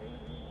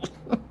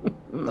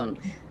 Dun,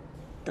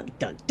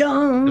 dun,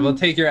 dun. We'll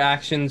take your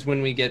actions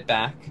when we get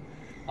back.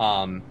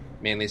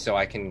 Mainly so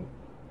I can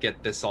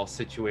get this all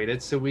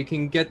situated so we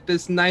can get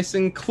this nice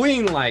and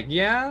clean,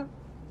 yeah?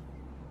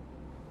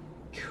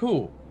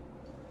 Cool.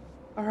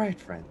 All right,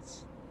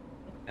 friends.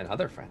 And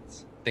other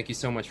friends. Thank you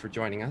so much for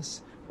joining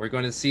us. We're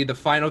going to see the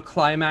final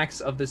climax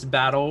of this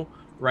battle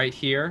right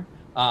here.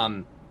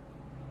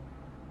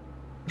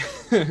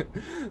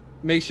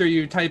 make sure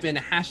you type in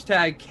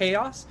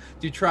 #chaos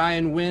to try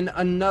and win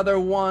another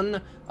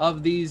one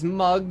of these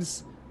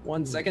mugs.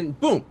 1 second.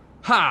 Boom.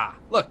 Ha!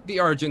 Look, the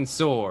Argent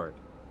Sword.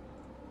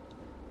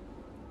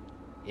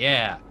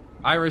 Yeah.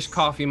 Irish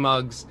coffee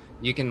mugs.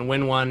 You can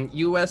win one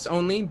US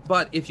only,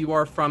 but if you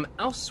are from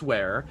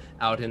elsewhere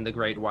out in the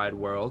great wide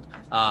world,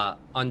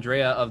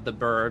 Andrea of the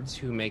Burbs,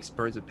 who makes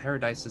Birds of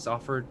Paradise, has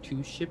offered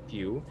to ship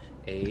you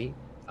a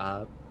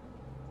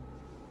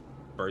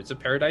Birds of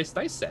Paradise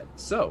dice set.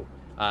 So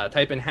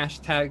type in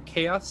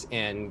 #chaos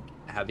and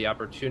have the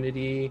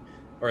opportunity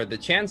or the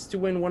chance to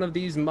win one of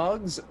these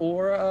mugs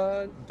or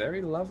a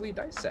very lovely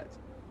dice set.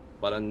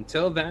 But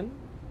until then,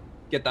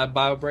 get that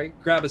bio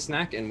break, grab a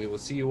snack, and we will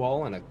see you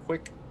all in a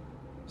quick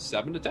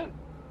 7 to 10.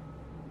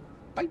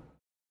 Bye.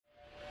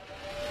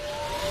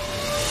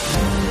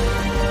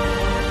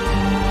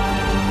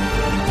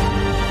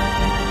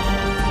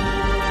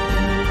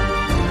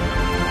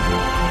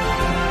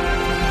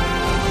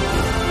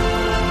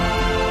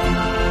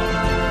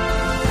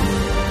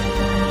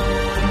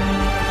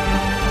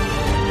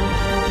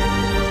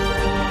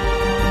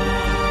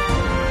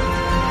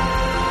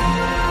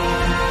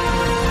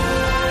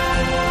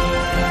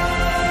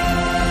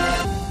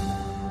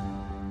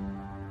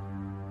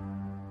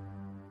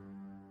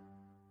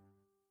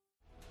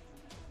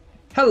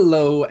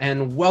 Hello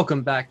and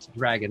welcome back to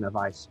Dragon of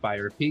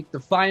Icespire Peak, the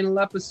final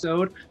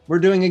episode. We're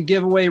doing a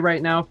giveaway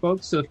right now,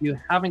 folks, so if you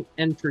haven't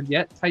entered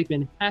yet, type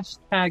in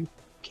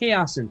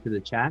 #chaos into the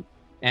chat.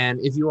 And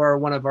if you are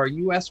one of our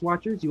US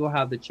watchers, you will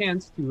have the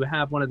chance to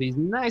have one of these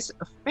nice,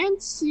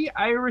 fancy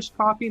Irish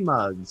coffee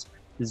mugs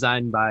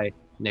designed by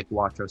Nick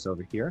Watros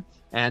over here.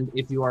 And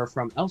if you are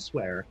from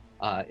elsewhere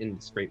in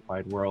this great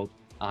wide world,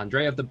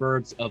 Andrea of the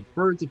Burbs of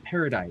Birds of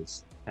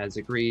Paradise has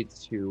agreed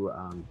to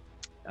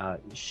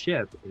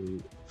ship a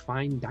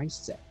fine dice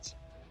set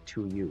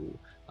to you.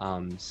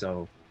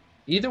 So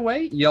either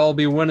way, y'all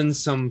be winning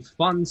some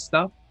fun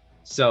stuff.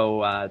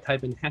 So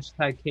type in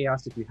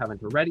 #chaos if you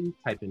haven't already.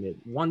 Type in it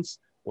once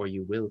or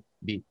you will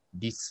be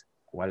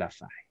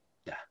disqualified.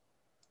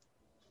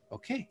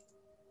 Okay.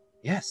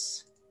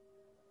 Yes.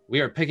 We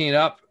are picking it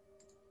up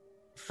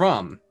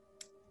from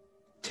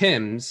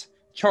Tim's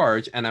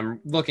charge, and I'm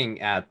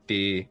looking at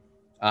the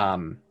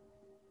how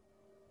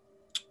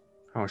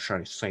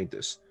should I say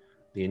this?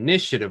 The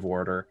initiative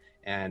order,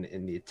 and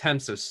in the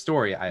attempts of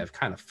story, I have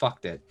kind of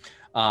fucked it.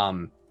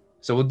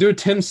 So we'll do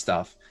Tim's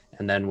stuff,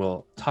 and then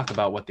we'll talk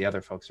about what the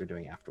other folks are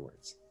doing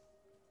afterwards.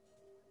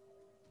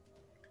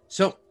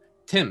 So,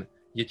 Tim,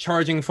 you're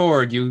charging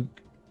forward. You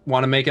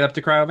want to make it up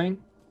to Crowbane?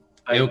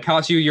 It'll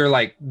cost you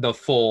the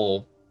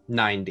full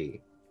 90.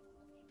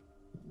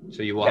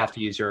 So you will have to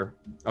use your...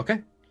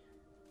 Okay.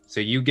 So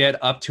you get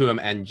up to him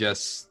and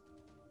just...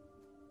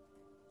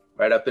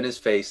 Right up in his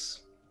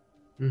face.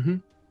 Mm-hmm.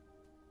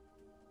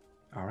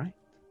 All right.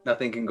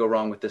 Nothing can go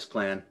wrong with this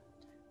plan.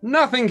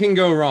 Nothing can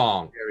go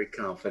wrong. Very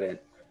confident.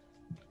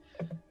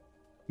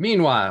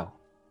 Meanwhile,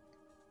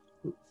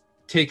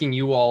 taking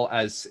you all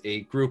as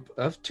a group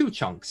of 2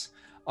 chunks,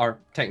 or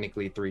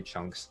technically 3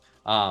 chunks,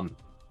 Inqua,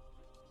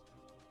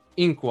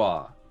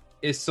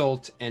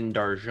 Isolt, and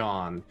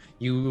Darjan,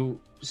 you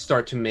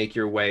start to make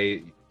your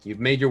way. You've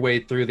made your way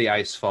through the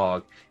ice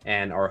fog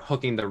and are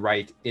hooking the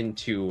right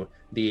into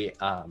the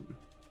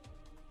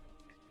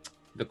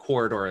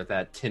corridor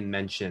that Tim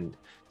mentioned,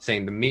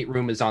 saying the meat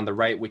room is on the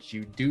right, which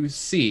you do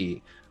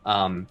see.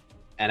 And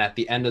at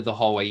the end of the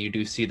hallway, you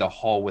do see the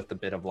hall with a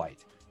bit of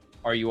light.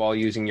 Are you all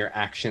using your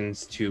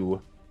actions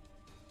to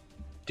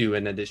do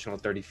an additional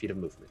 30 feet of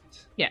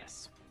movement?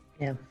 Yes.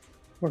 Yeah,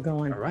 we're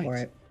going right. for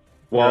it.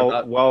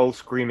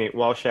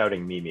 While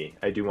shouting Mimi,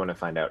 I do want to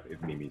find out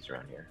if Mimi's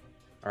around here.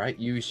 All right,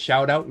 you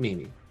shout out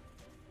Mimi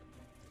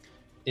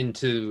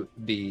into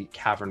the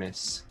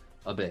cavernous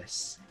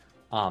abyss.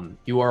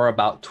 You are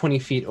about 20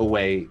 feet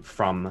away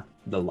from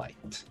the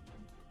light.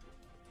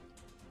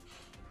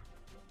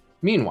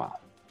 Meanwhile,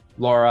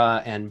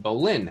 Laura and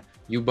Bolin,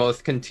 you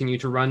both continue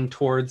to run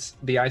towards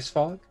the ice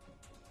fog?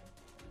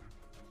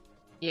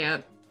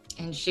 Yep.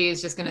 And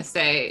she's just going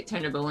to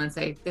turn to Bolin and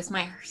say, this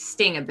might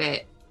sting a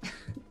bit.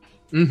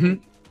 Mm-hmm.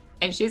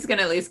 And she's going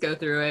to at least go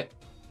through it.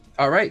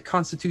 All right,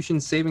 Constitution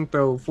saving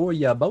throw for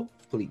you both,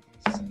 please.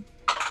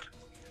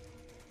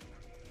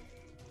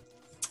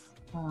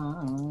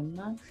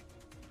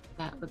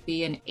 That would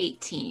be an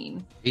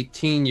 18.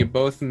 18, you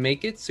both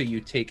make it, so you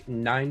take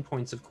 9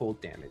 points of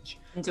cold damage.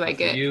 And do I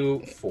get... You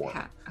 4.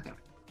 Okay.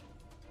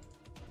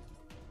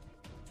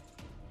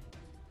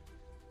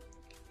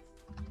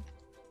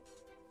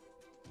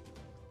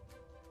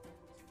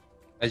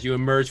 As you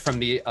emerge from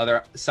the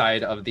other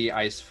side of the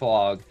ice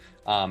fog,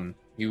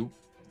 you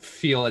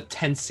feel a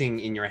tensing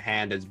in your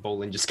hand as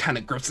Bolin just kind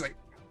of grips like,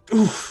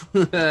 oof,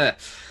 that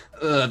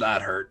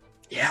hurt.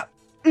 Yeah.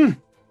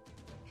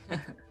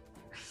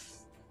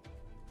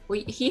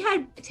 Well, he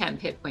had 10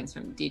 hit points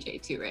from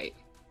DJ too, right?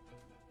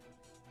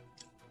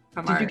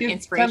 From Did our you give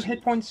inspiration. 10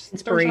 hit points?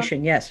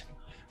 Inspiration, yes.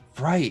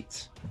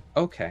 Right.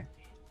 Okay.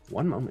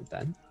 One moment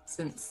then.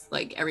 Since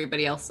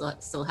everybody else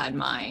still had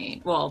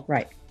mine. Well,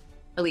 right.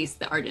 at least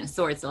the Ardent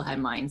Sword still had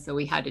mine, so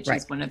we had to choose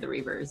Right. one of the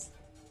Reavers.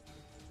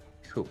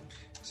 Cool.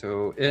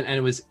 So, and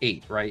it was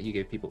 8, right? You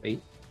gave people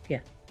 8? Yeah.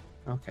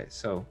 Okay,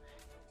 so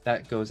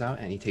that goes out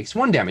and he takes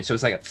 1 damage. So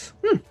it's like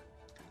a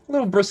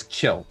little brisk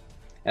chill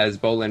as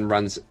Bolin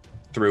runs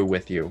through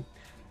with you.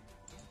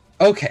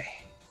 Okay.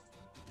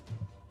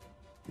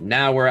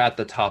 Now we're at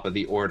the top of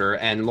the order,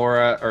 and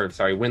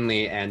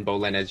Winley and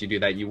Bolin, as you do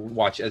that, you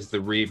watch as the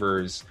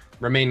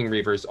remaining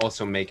Reavers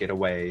also make it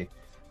away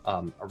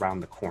around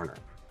the corner.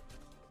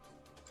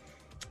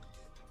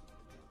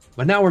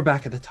 But now we're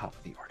back at the top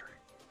of the order.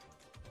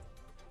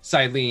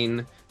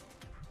 Silene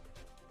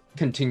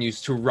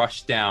continues to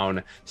rush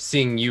down,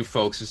 seeing you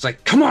folks. It's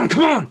like, come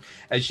on!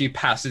 As she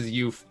passes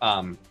you,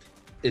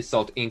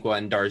 Isolt, Inqua,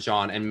 and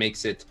Darjan, and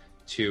makes it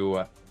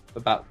to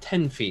about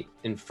 10 feet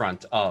in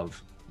front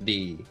of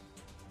the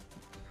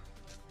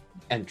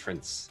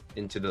entrance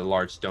into the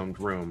large domed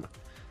room.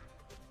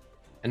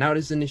 And now it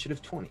is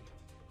initiative 20.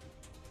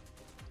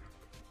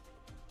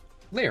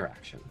 Layer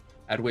action,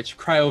 at which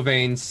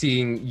Cryovane,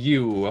 seeing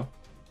you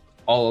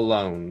all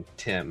alone,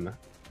 Tim,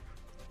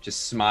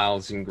 just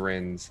smiles and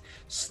grins,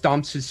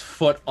 stomps his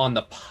foot on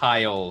the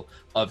pile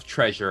of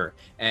treasure,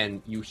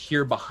 and you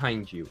hear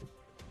behind you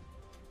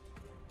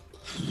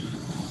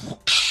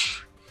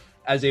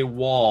as a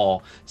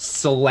wall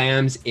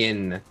slams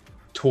in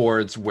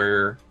towards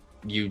where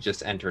you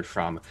just entered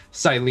from.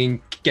 Silene,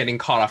 getting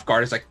caught off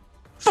guard, is like,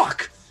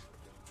 fuck!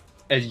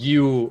 As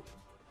you,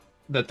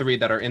 the 3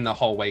 that are in the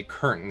hallway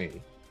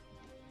currently,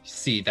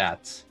 see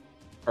that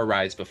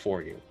arise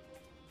before you.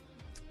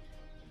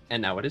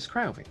 And now it is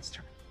Cryovane's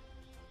turn.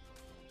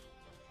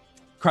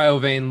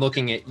 Cryovane,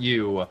 looking at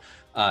you,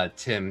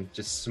 Tim,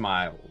 just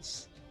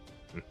smiles.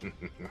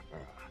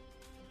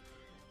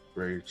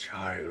 Great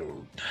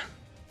child.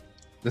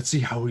 Let's see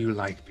how you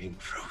like being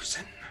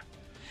frozen.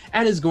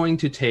 And is going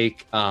to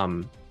take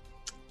 3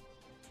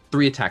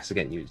 attacks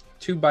against you.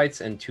 2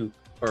 bites and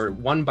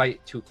 1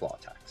 bite, 2 claw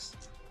attacks.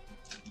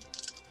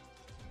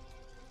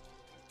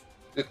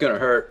 It's gonna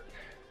hurt.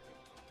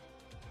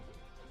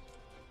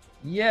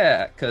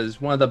 Yeah,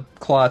 because one of the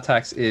claw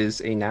attacks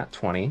is a nat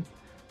 20.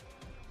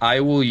 I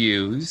will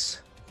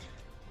use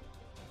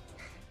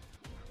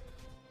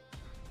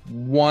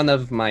one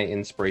of my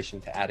inspiration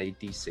to add a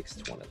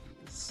d6 to one of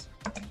these.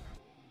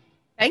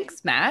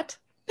 Thanks, Matt.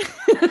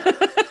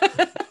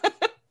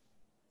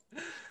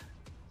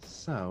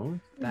 So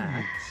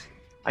that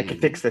I can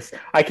fix this.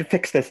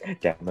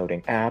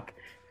 Downloading app.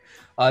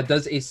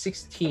 Does a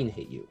 16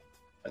 hit you?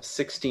 A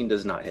 16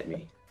 does not hit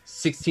me.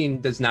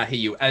 16 does not hit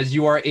you, as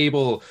you are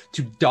able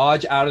to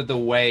dodge out of the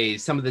way,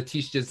 some of the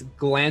teeth just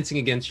glancing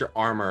against your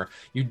armor.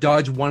 You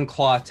dodge 1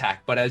 claw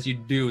attack, but as you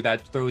do,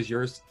 that throws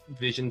your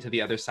vision to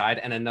the other side,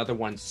 and another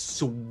one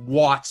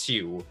swats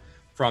you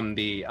from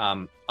the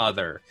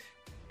other.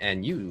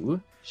 And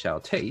you shall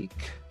take...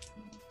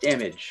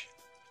 damage.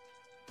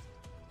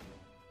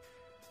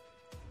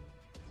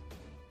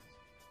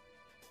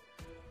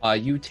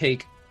 You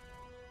take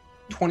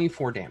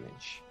 24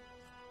 damage.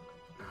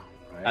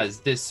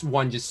 As this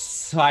one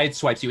just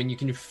sideswipes you, and you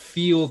can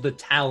feel the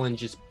talon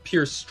just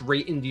pierce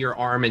straight into your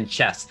arm and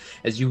chest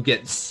as you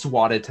get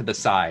swatted to the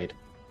side.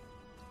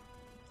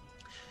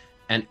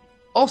 And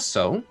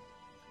also,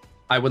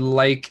 I would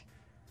like...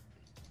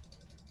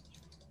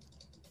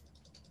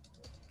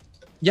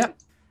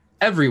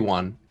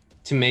 everyone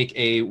to make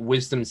a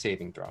wisdom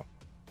saving throw.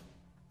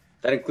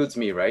 That includes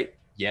me, right?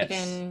 Yes.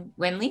 And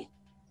Winley?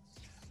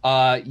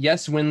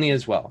 Yes, Winley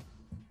as well.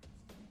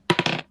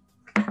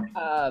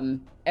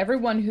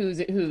 Everyone who's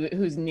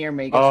near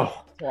me gets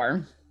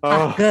 4.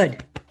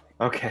 Good.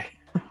 Okay.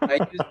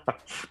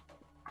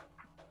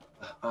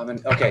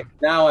 Okay,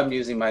 now I'm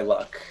using my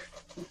luck.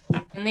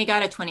 And they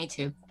got a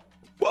 22.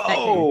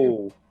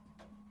 Whoa!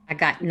 I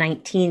got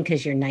 19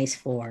 because you're nice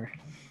 4.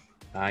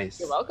 Nice.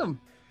 You're welcome.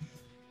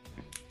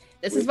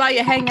 This is why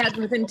you hang out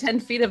within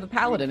 10 feet of a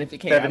paladin if you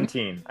can.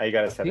 17. I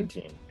got a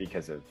 17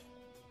 because of...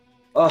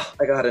 Oh,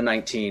 I got a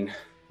 19.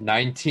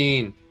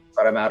 19.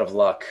 But I'm out of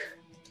luck.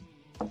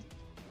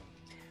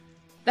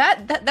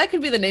 That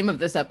could be the name of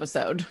this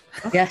episode.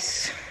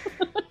 Yes,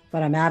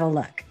 but I'm out of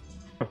luck.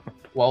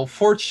 Well,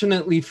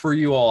 fortunately for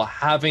you all,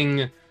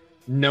 having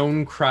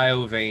known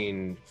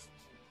Cryovane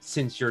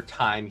since your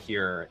time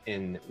here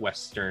in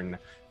Western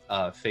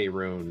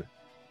Faerun,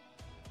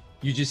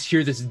 you just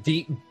hear this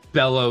deep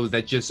bellow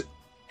that just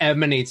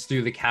emanates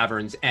through the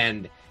caverns,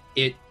 and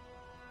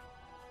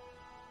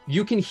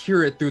you can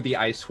hear it through the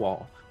ice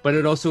wall, but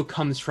it also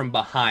comes from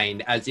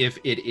behind as if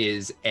it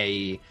is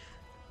a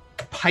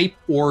pipe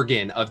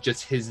organ of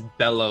just his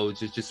bellows,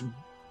 just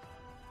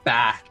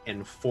back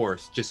and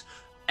forth, just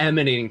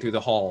emanating through the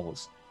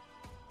halls.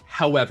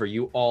 However,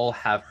 you all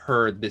have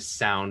heard this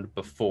sound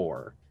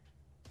before,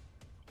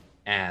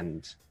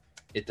 and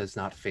it does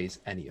not faze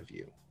any of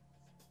you,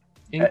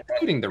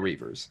 including the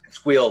Reavers.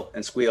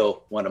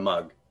 Squeal won a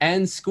mug.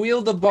 And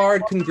Squeal the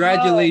Bard,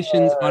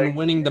 congratulations on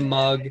winning the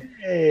mug.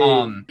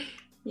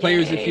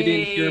 Players, if you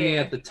didn't hear me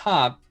at the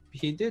top,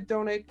 he did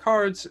donate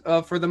cards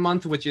for the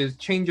month, which is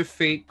Change of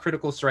Fate,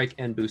 Critical Strike,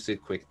 and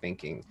Boosted Quick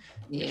Thinking.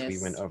 Which we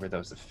went over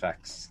those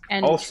effects.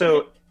 And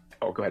also,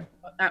 go ahead.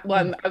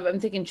 Well, I'm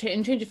thinking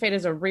Change of Fate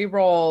is a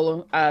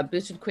reroll.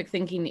 Boosted Quick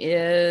Thinking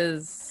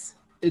is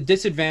a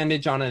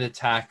disadvantage on an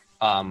attack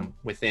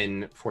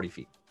within 40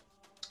 feet.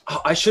 Oh,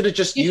 I should have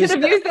just You used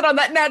should have used it on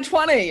that nat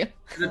 20.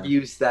 Should have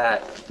used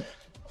that.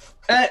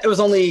 It was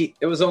only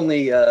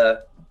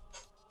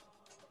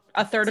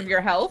a third of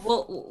your health.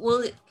 Well,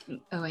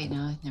 oh wait,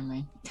 no, never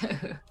mind.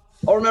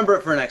 I'll remember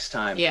it for next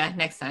time. Yeah,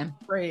 next time.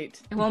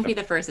 Great. It won't be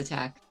the first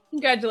attack.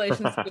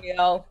 Congratulations,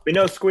 Squeal. We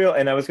know Squeal,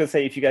 and I was gonna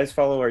say, if you guys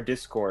follow our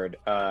Discord,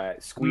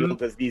 Squeal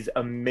does these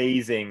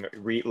amazing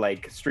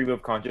stream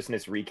of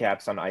consciousness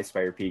recaps on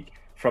Icefire Peak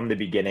from the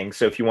beginning.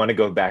 So if you want to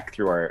go back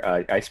through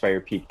our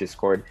Icefire Peak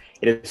Discord,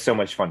 it is so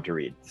much fun to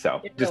read. So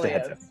It just really a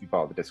heads is. up, if you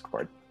follow the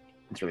Discord,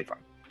 it's really fun.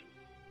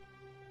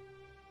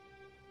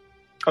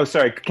 Oh,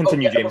 sorry.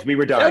 Continue, James. We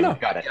were done. No.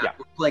 Got it. Yeah.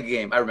 We're playing a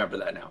game. I remember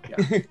that now.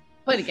 Yeah.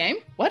 Play the game?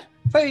 What?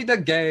 Play the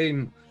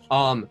game.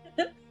 Let's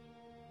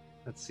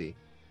see.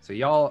 So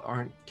y'all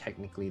aren't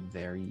technically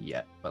there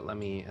yet, but let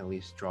me at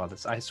least draw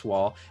this ice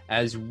wall.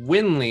 As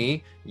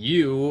Winley,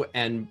 you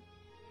and,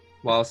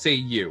 well, I'll say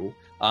you,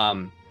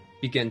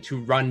 begin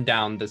to run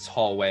down this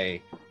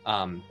hallway.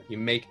 You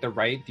make the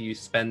right. Do you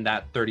spend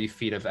that 30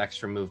 feet of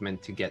extra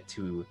movement to get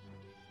to,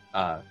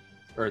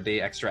 or the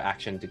extra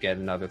action to get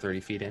another 30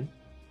 feet in?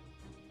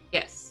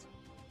 Yes.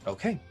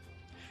 Okay.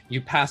 You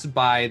pass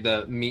by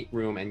the meat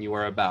room and you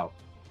are about,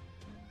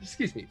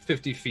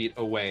 50 feet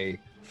away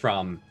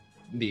from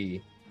the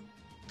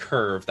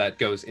curve that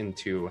goes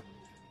into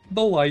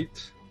the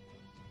light.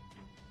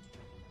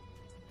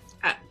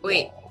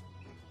 Wait.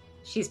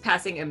 She's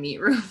passing a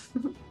meat room.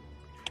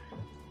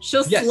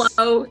 She'll Yes.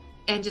 slow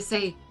and just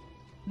say,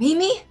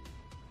 Mimi?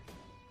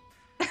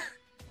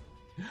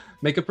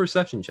 Make a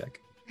perception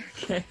check.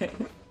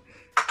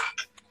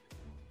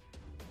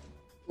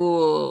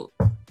 Ooh,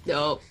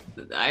 no,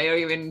 I don't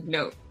even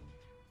know.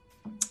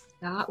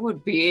 That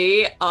would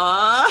be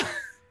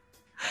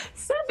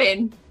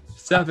 7.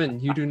 7,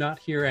 you do not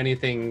hear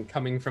anything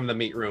coming from the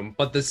meat room,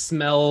 but the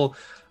smell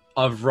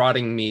of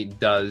rotting meat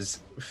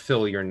does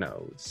fill your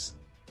nose.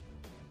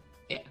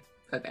 Yeah,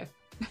 okay.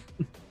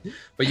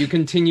 But you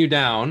continue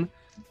down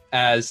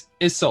as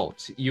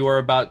Isolt. You are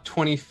about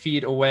 20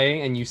 feet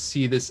away and you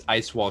see this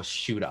ice wall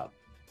shoot up.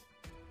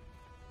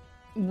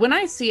 When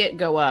I see it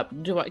go up,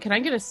 can I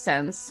get a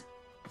sense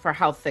for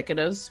how thick it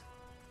is?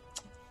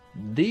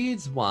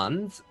 These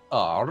ones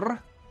are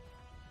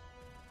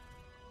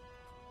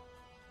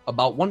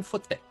about 1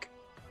 foot thick.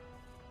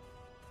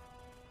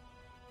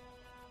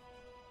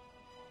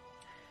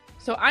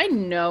 So I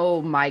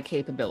know my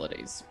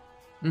capabilities.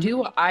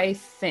 Do I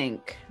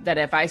think that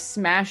if I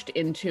smashed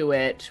into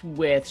it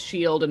with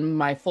shield and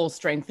my full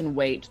strength and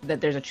weight, that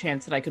there's a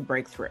chance that I could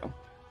break through?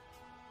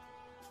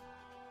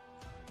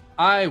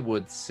 I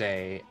would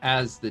say,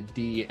 as the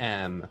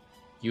DM,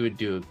 you would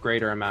do a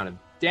greater amount of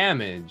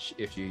damage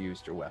if you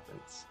used your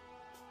weapons.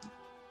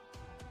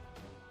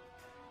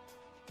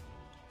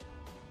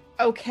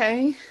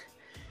 Okay.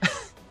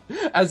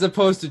 As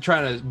opposed to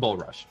trying to bull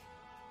rush.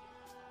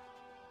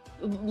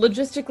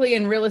 Logistically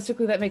and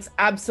realistically, that makes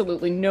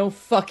absolutely no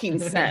fucking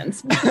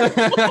sense.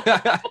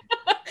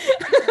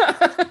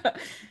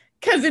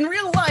 Because in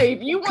real life,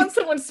 you want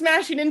someone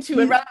smashing into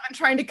it rather than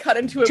trying to cut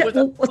into it with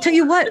a... I'll tell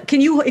you what.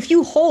 If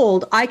you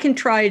hold, I could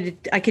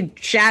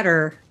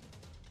shatter,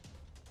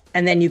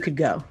 and then you could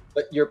go.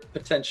 But you're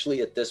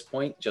potentially at this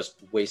point just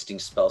wasting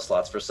spell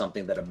slots for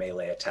something that a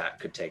melee attack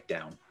could take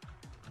down.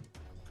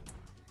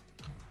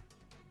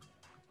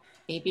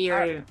 Maybe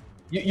you're...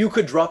 You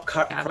could drop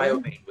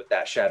Cryobane with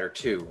that shatter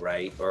too,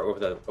 right? Or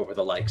over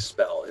the like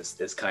spell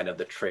is kind of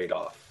the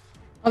trade-off.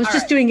 I was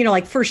just doing,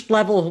 first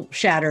level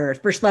shatter,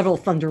 first level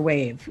thunder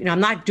wave. I'm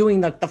not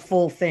doing the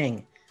full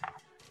thing,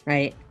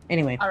 right?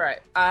 Anyway. All right.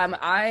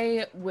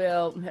 I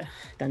will...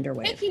 Thunder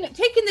wave. Taking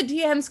the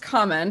DM's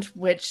comment,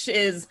 which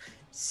is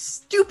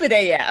stupid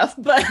AF,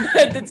 but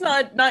it's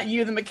not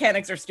you. The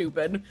mechanics are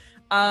stupid.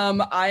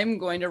 I'm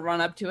going to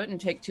run up to it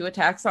and take 2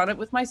 attacks on it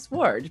with my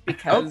sword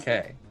because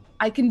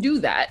I can do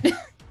that.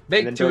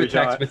 Make 2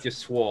 attacks with your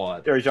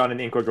sword. Darjan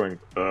and Ink are going,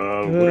 what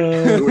are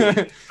you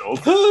doing?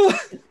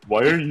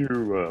 Why are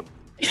you,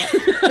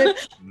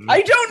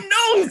 I don't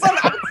know. Some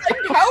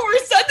outside power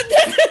said that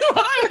this is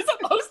what I was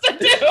supposed to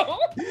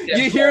do.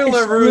 You hear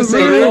LaRue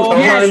say, "Oh,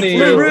 yes, honey,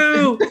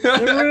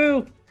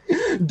 LaRue.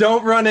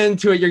 Don't run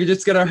into it. You're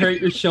just gonna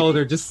hurt your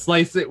shoulder. Just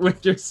slice it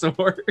with your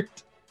sword."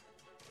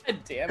 God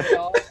damn it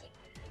all.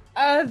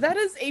 That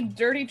is a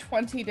dirty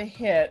 20 to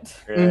hit.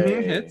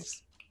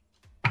 Hits.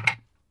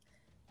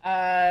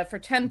 For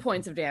 10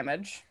 points of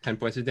damage. 10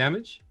 points of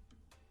damage.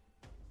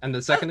 And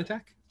the second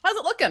attack? How's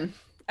it looking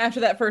after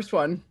that first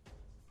one?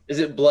 Is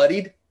it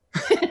bloodied?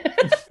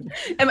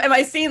 Am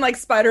I seeing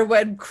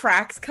spiderweb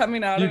cracks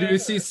coming out You of it? do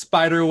see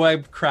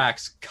spiderweb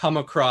cracks come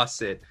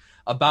across it.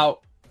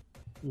 About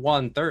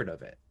 1/3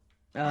 of it.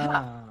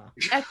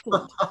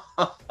 Excellent.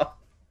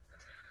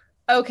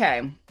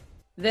 Okay.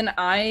 Then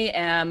I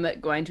am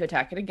going to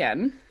attack it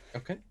again.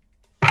 Okay.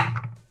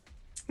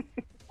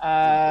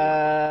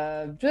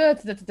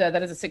 That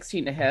is a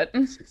 16 to hit.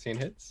 16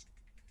 hits.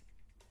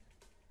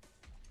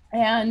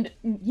 And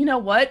you know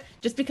what?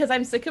 Just because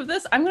I'm sick of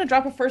this, I'm going to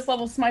drop a first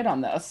level smite on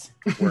this.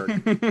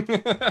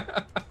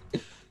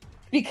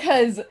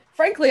 Because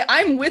frankly,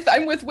 I'm with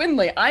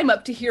Winley. I'm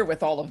up to here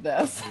with all of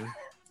this.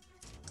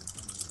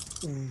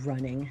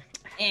 Running.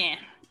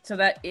 So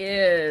that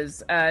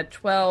is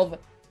 12,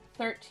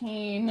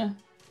 13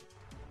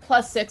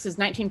 plus 6 is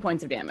 19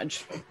 points of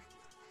damage.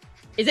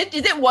 Is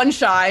it one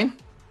shy?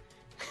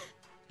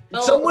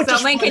 Someone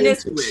just someone run can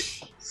just- into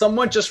it.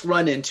 Someone just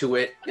run into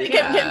it.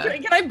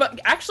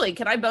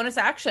 Can I bonus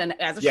action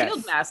as a Yes.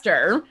 shield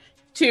master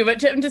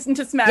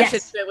to smash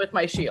Yes. it with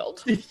my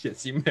shield?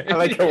 Yes, you may. I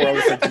like how we're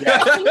always like,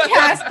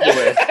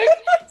 yeah.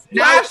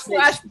 Cast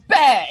slash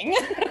bang.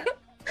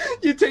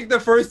 You take the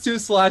first 2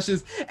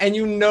 slashes and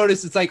you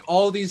notice it's like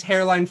all these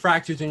hairline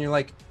fractures and you're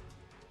like,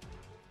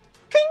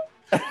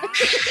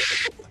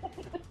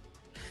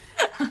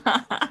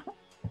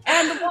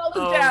 And the wall is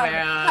Oh, down.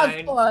 man.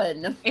 Have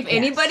fun. If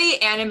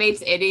anybody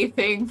animates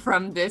anything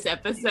from this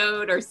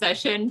episode or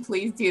session,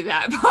 please do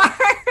that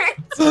part.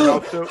 And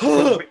also,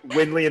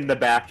 Winley in the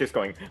back just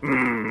going,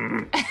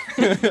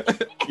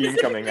 steam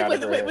coming out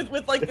of her head.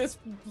 with like this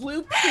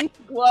blue pink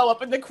glow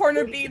up in the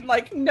corner, being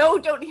like, "No,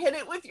 don't hit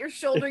it with your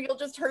shoulder. You'll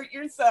just hurt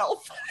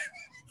yourself."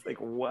 It's like,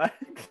 what?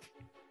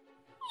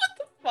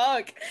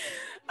 Fuck.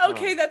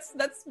 Okay, that's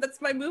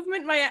my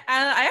movement. I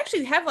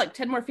actually have like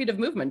 10 more feet of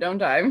movement,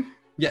 don't I?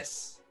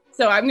 yes.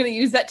 So I'm going to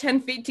use that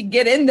 10 feet to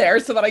get in there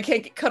so that I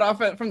can't get cut off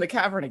from the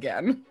cavern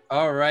again.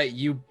 All right,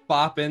 you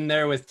bop in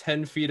there with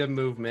 10 feet of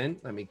movement.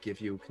 Let me give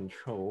you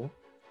control.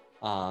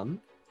 Ooh,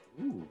 there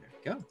you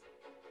go.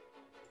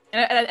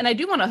 And I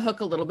do want to hook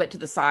a little bit to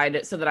the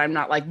side so that I'm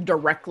not like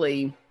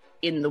directly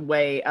in the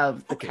way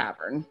of the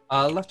cavern.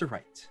 Left or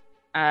right?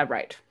 Right.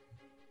 Right.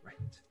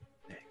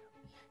 There you go.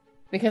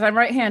 Because I'm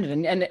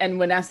right-handed, and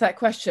when asked that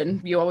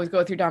question, you always go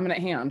with your dominant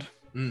hand.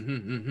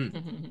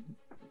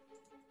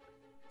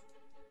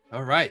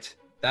 All right,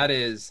 that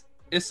is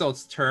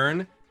Isolt's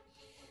turn.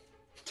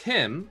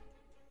 Tim,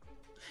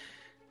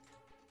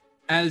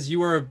 as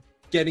you are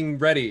getting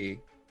ready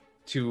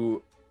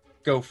to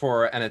go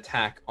for an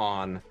attack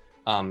on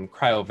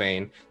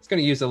Cryovane, it's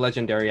going to use a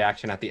legendary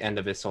action at the end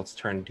of Isolt's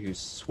turn to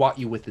swat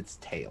you with its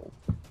tail.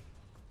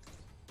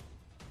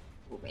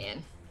 Oh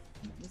man,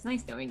 it's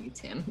nice knowing you,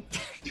 Tim.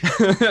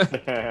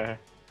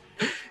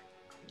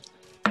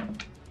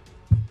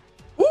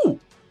 Ooh!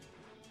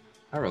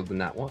 I rolled in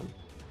that one.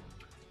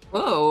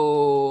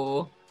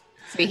 Whoa.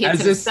 So he hits As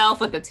this- himself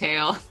with the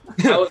tail.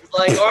 I was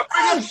like, oh,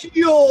 bring up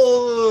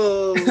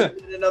shield!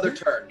 In another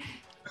turn.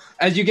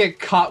 As you get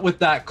caught with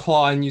that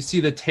claw and you see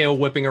the tail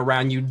whipping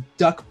around, you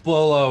duck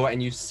below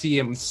and you see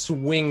him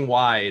swing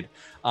wide.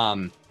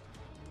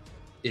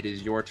 It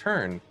is your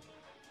turn.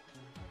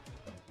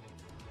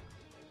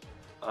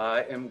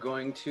 I am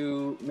going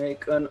to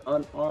make an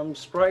unarmed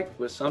strike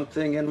with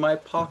something in my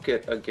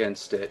pocket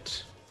against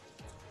it.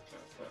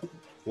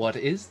 What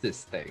is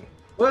this thing?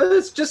 Well,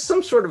 it's just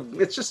some sort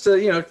of, it's just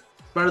a,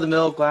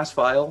 run-of-the-mill glass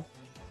vial.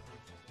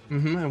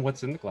 Mm-hmm. And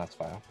what's in the glass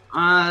vial?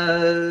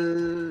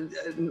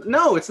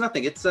 No, it's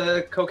nothing. It's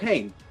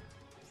cocaine.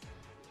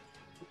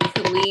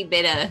 It's a wee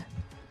bit of...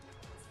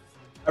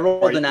 I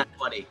rolled a nat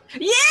 20.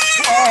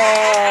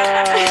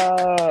 Yeah!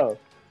 Oh!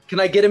 Can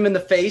I get him in the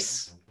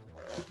face?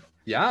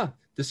 Yeah.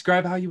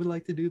 Describe how you would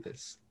like to do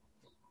this.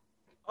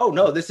 Oh,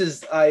 no, this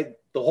is, the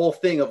whole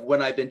thing of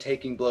when I've been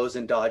taking blows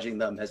and dodging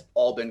them has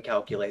all been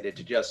calculated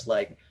to just,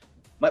 like,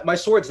 my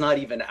sword's not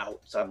even out,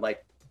 so I'm,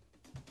 like,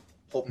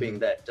 hoping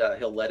that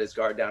he'll let his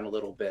guard down a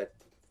little bit.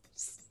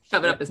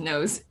 Shove it up his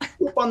nose.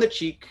 Whoop on the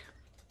cheek.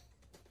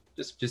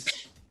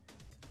 Just.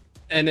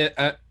 And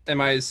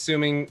am I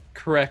assuming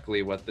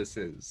correctly what this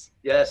is?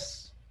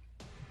 Yes.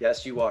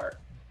 Yes, you are.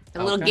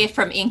 A little gift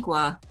from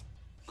Inkwa.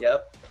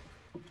 Yep.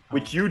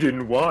 Which you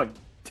didn't want,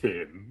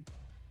 Tim.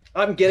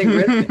 I'm getting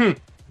rid of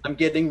it. I'm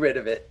getting rid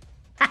of it.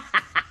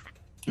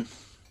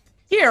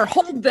 Here,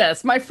 hold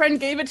this. My friend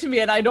gave it to me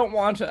and I don't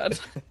want it.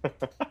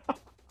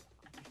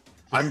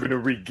 I'm going to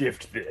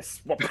re-gift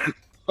this.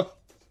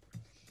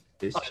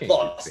 This I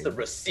lost the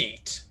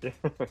receipt.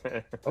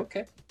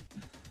 Okay.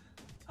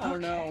 Oh,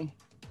 no.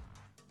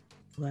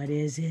 What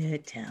is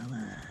it? Tell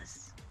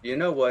us. You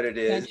know what it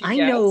is. I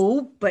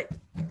know, but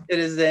it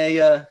is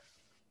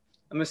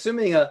I'm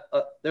assuming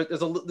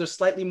there's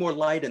slightly more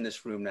light in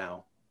this room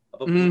now.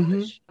 Of a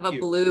bluish Of a hue.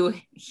 blue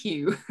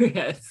hue,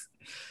 yes.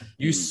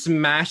 You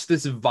smash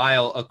this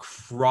vial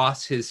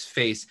across his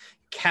face,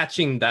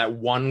 catching that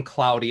one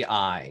cloudy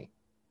eye.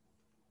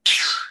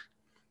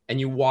 And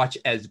you watch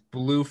as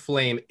blue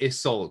flame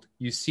Isolde,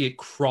 you see it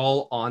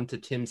crawl onto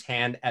Tim's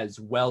hand as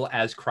well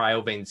as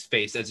Cryovane's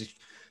face as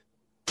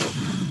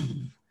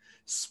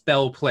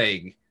spell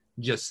plague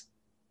just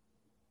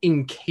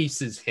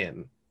encases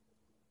him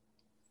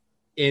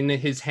in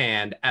his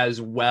hand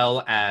as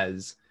well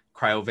as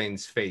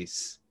Cryovane's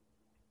face.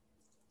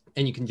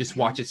 And you can just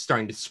watch it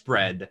starting to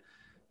spread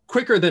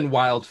quicker than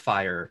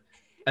wildfire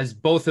as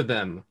both of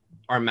them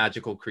are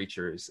magical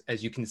creatures,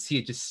 as you can see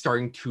it just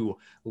starting to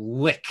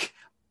lick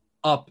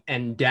up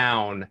and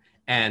down.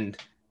 And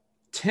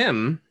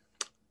Tim,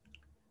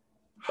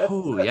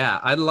 yeah,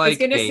 I'd I like was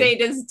gonna say,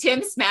 does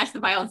Tim smash the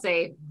vial and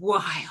say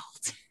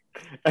wild?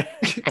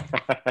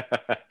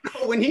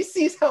 When he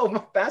sees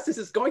how fast this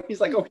is going,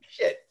 he's like, oh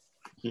shit.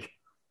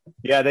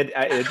 Yeah,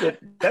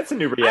 that's a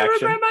new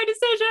reaction. I regret my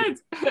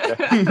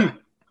decisions.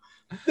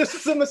 This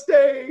is a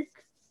mistake.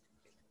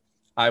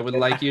 I would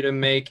like you to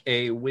make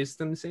a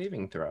wisdom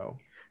saving throw.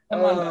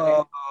 Come on,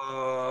 buddy.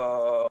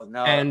 Oh,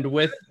 no. And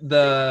with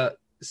the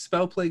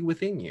spell plague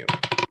within you,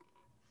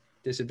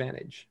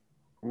 disadvantage.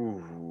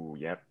 Ooh,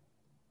 yep.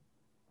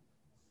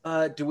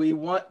 Do we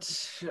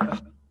want?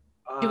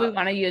 Do we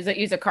want to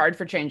use a card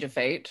for change of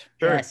fate?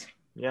 Sure. Yes.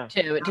 Yeah.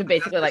 To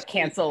basically like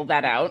cancel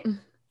that out.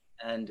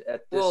 And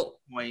at this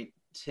point,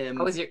 Tim.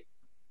 How was your?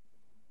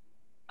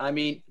 I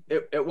mean,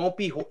 it won't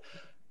be.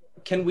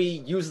 Can we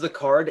use the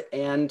card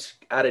and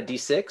add a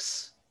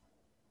d6?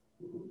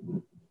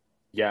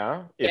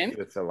 Yeah, if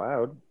it's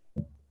allowed.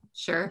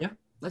 Sure. Yeah.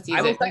 Let's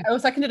use it. I will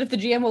second it if the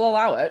GM will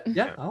allow it.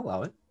 Yeah, I'll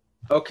allow it.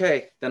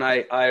 Okay, then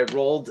I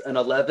rolled an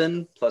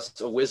 11 plus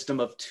a wisdom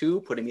of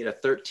 2, putting me at a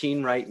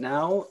 13 right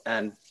now,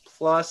 and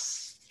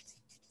plus.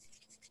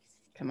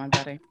 Come on,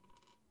 buddy.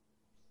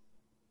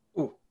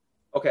 Ooh.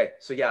 Okay,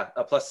 so yeah,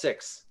 a plus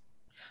 6.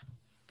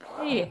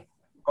 Hey.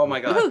 Oh my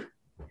god. Woo-hoo.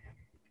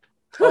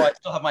 Oh, I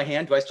still have my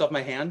hand. Do I still have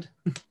my hand?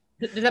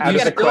 Does that You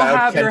mean still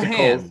have your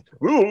hand.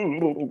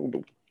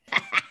 hand.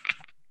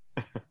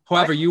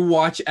 However, you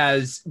watch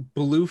as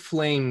blue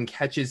flame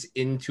catches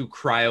into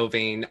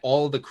Cryovane,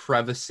 all the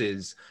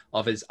crevices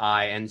of his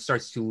eye, and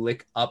starts to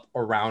lick up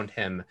around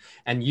him.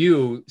 And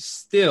you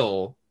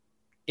still,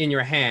 in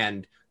your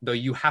hand, though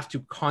you have to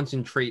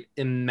concentrate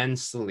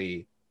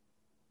immensely,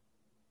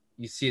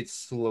 you see it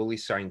slowly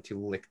starting to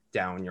lick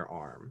down your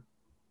arm.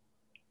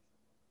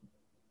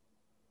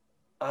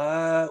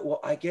 Well,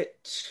 I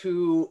get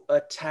 2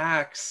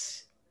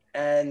 attacks,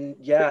 and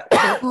yeah,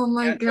 Oh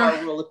my Antar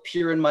god. will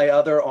appear in my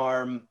other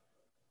arm.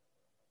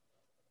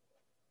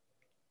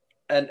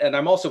 And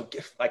I'm also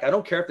like, I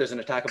don't care if there's an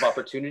attack of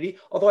opportunity,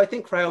 although I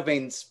think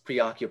Cryovane's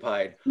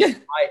preoccupied.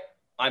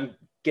 I'm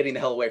getting the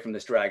hell away from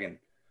this dragon.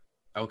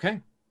 Okay.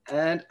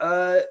 And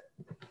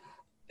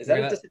is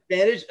that a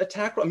disadvantage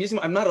attack?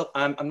 I'm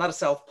not a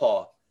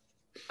southpaw.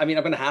 I mean,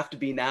 I'm gonna have to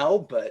be now,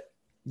 but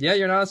Yeah,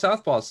 you're not a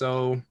southpaw,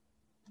 so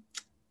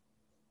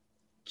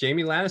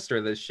Jaime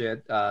Lannister this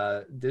shit.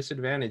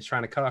 Disadvantage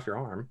trying to cut off your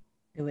arm.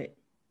 Do it.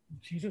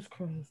 Jesus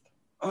Christ.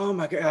 oh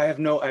my god, I have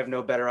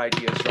no better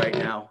ideas right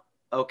now.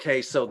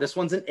 Okay, so this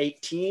one's an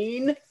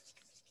 18.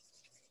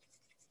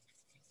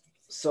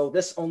 So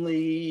this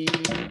only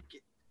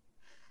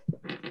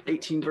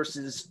 18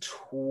 versus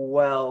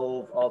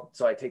 12.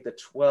 So I take the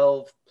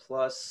 12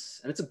 plus,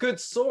 and it's a good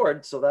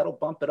sword, so that'll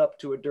bump it up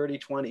to a dirty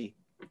 20.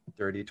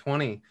 Dirty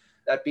 20.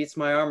 That beats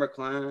my armor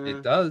class.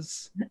 It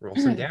does. Roll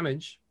some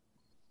damage.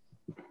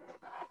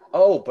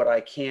 Oh, but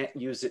I can't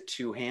use it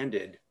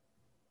two-handed.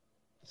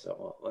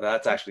 So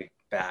that's actually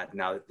bad.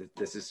 Now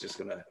this is just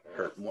gonna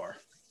hurt more.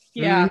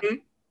 Yeah.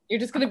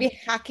 You're just going to be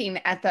hacking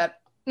at that.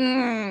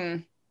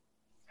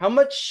 How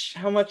much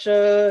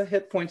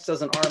hit points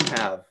does an arm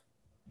have?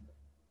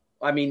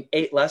 I mean,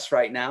 8 less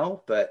right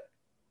now, but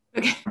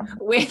Okay.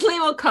 Winley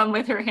will come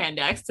with her hand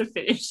axe to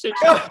finish the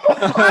job.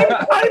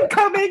 I'm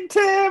coming,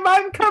 Tim.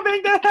 I'm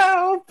coming to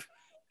help.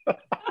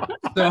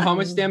 So how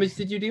much damage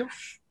did you deal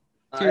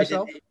to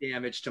yourself? I did 8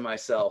 damage to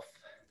myself.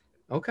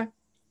 Okay.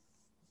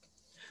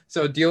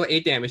 So deal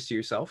 8 damage to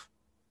yourself.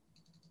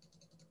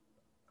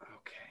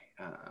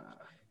 Okay.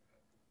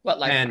 What,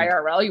 like And-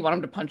 IRL? You want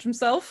him to punch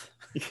himself?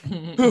 It's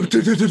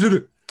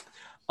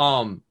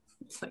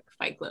like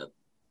Fight Club.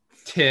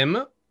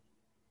 Tim,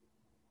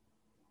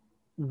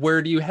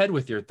 where do you head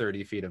with your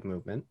 30 feet of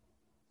movement?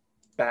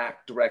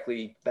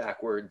 Directly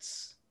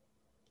backwards.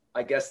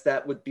 I guess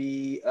that would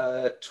be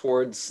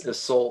towards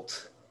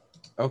Assault.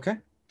 Okay.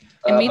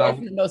 I mean,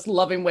 in the most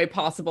loving way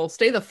possible.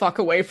 Stay the fuck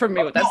away from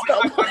me with that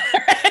spell.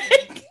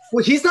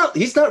 Well, he's not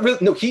really.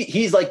 No,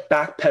 he's like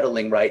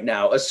backpedaling right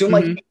now. Assume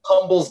like he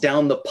tumbles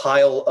down the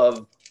pile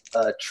of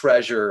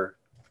treasure.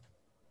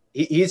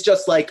 He's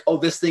just like, oh,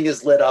 this thing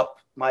is lit up.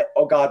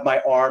 Oh God,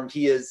 my arm.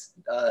 He is.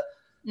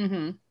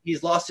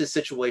 He's lost his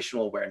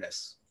situational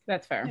awareness.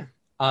 That's fair.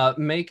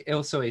 Make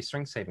also a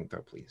strength saving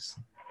throw, please.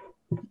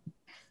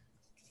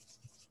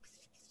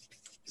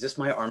 Is this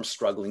my arm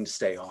struggling to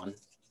stay on?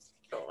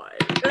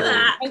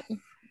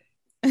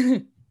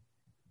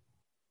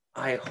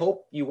 I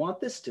hope you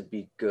want this to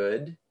be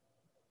good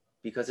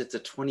because it's a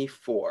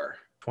 24.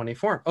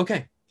 24.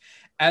 Okay.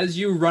 As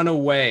you run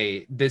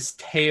away, this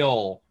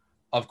tail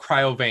of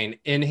Cryovane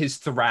in his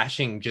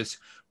thrashing just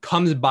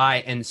comes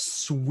by and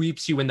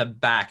sweeps you in the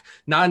back.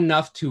 Not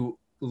enough to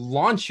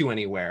launch you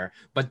anywhere,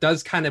 but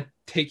does kind of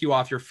take you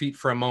off your feet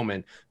for a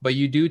moment. But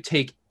you do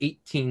take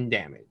 18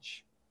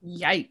 damage.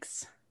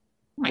 Yikes.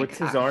 What's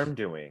his arm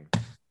doing?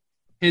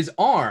 His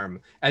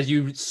arm, as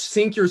you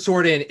sink your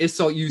sword in,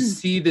 Isol, you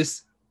see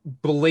this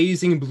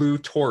blazing blue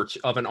torch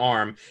of an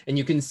arm, and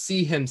you can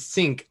see him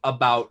sink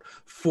about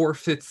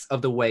 4/5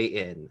 of the way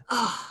in.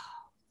 Oh,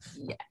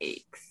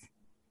 yikes.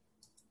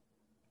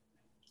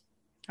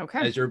 Okay.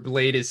 As your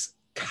blade is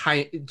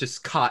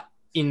just caught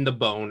in the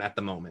bone at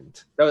the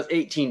moment. That was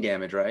 18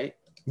 damage, right?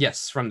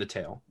 Yes, from the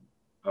tail.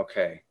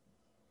 Okay.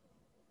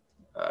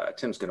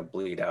 Tim's gonna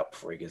bleed out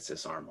before he gets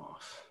this arm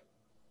off.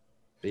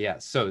 But yeah,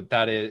 so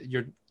that is,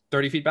 you're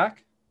 30 feet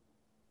back?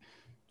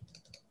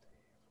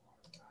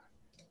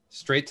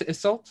 Straight to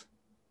Isolt?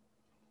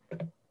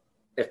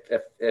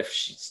 If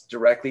she's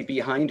directly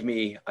behind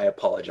me, I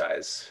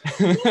apologize.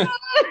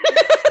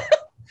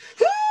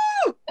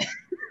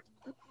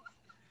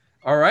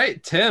 All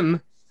right,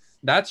 Tim,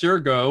 that's your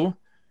go.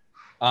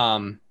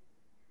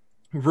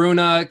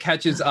 Runa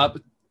catches up.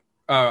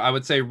 I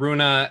would say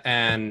Runa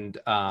and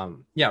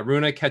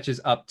Runa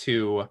catches up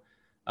to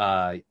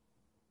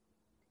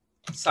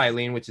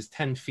Silene, which is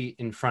 10 feet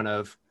in front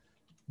of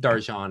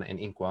Darjan and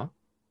Inqua.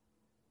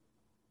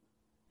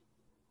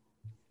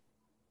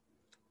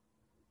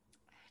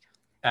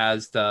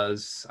 As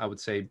does, I would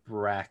say,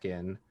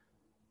 Bracken,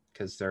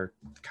 because they're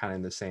kind of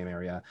in the same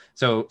area.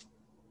 So,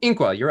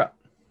 Inqua, you're up.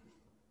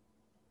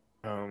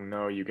 Oh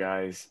no, you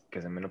guys,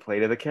 because I'm gonna play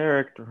to the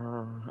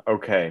character.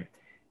 Okay,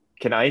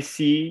 can I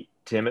see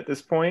Tim at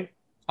this point?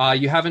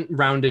 You haven't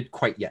rounded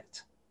quite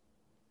yet.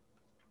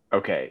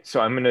 Okay, so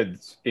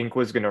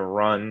Inqua's gonna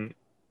run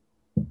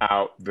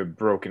out the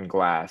broken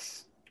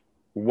glass.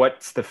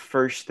 What's the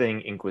first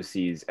thing Inqua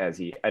sees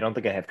as I don't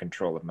think I have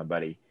control of my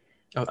buddy.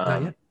 Oh,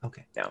 not yet?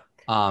 Okay. No.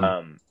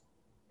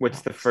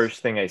 What's the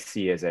first thing I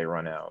see as I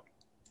run out?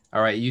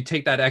 All right, you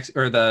take that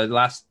the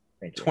last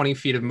 20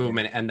 feet of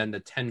movement, and then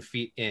the 10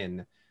 feet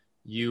in,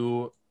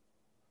 you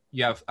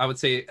have, I would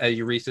say,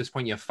 you reach this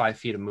point, you have 5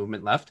 feet of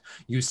movement left.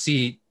 You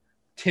see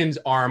Tim's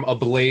arm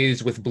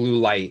ablaze with blue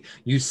light.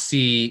 You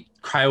see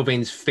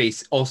Cryovane's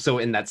face also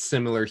in that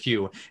similar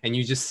hue, and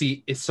you just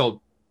see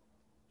Isolt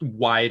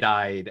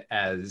wide-eyed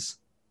as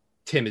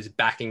Tim is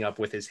backing up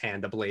with his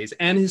hand ablaze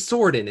and his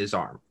sword in his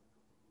arm.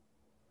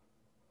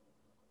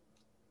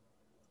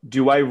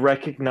 Do I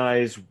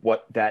recognize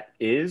what that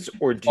is,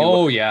 or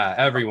do? Yeah,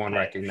 everyone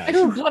recognizes. I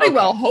don't bloody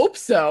well hope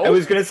so. I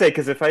was gonna say,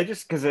 because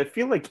I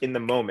feel like in the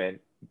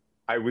moment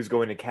I was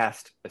going to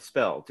cast a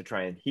spell to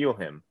try and heal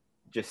him,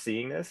 just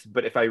seeing this.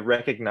 But if I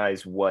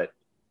recognize what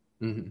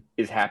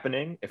is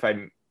happening, if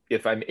I'm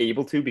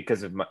able to,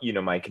 because of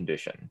my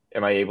condition,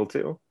 am I able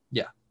to?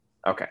 Yeah.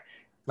 Okay.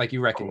 Like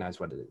you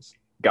recognize what it is.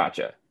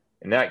 Gotcha.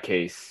 In that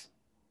case,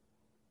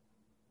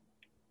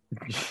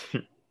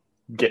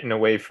 getting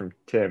away from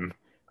Tim.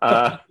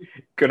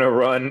 Gonna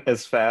run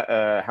as fast.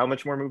 How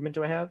much more movement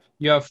do I have?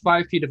 You have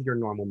 5 feet of your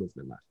normal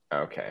movement left.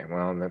 Okay,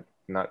 well,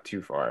 not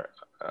too far.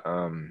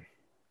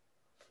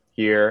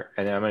 Here,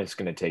 and then I'm just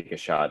gonna take a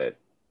shot at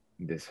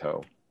this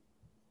hoe.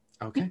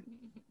 Okay.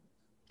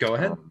 Go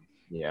ahead.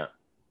 Yeah.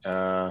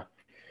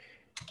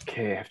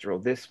 Okay, I have to roll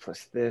this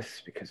plus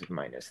this because of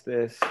minus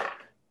this.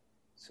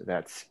 So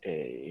that's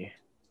a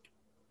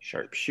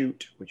sharp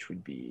shoot, which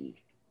would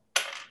be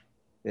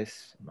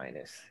this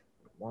minus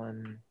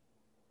 1.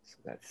 So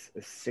that's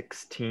a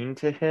 16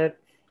 to hit.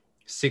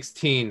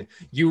 16.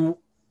 You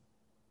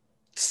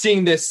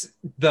seeing this,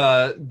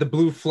 the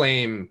blue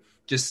flame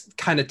just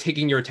kind of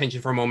taking your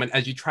attention for a moment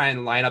as you try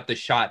and line up the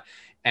shot,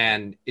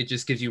 and it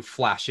just gives you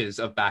flashes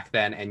of back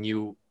then, and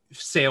you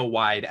sail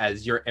wide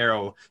as your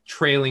arrow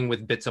trailing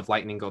with bits of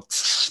lightning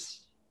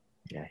goes.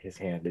 Yeah, his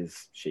hand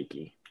is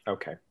shaky.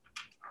 Okay.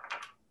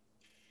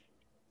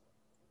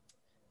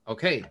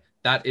 Okay,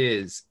 that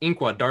is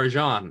Inqua.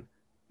 Darjan,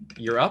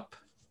 you're up.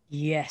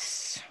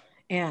 Yes.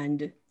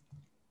 And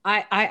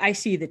I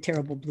see the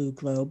terrible blue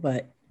glow,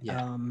 but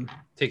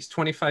takes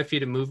 25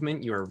 feet of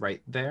movement. You are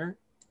right there.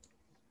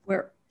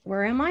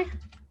 Where am I?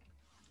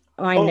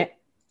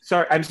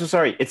 Sorry, I'm so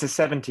sorry. It's a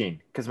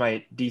 17 because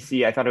my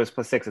DC, I thought it was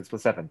 +6. It's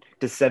 +7.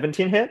 Does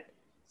 17 hit?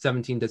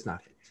 17 does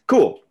not hit.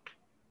 Cool.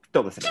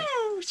 Don't listen to me.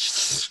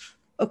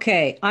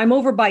 Okay, I'm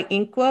over by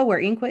Inqua, where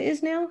Inqua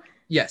is now.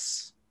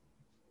 Yes.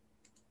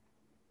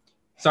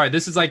 Sorry,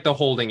 this is like the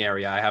holding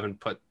area. I haven't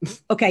put.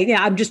 Okay,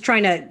 yeah, I'm just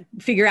trying to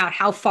figure out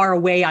how far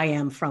away I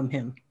am from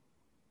him.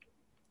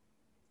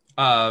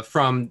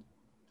 From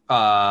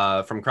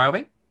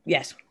Cryovane?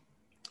 Yes.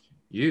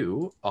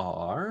 You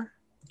are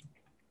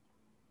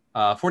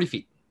 40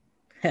 feet.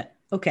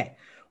 Okay.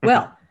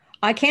 Well,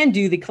 I can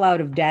do the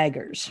cloud of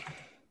daggers.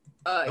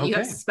 You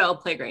have spell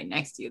plague right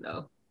next to you,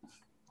 though.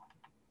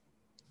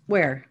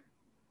 Where?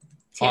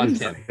 On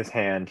Tim. His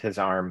hand, his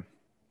arm.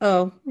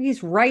 Oh,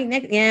 he's right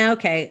next. Yeah,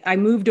 okay. I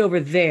moved over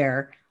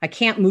there. I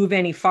can't move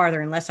any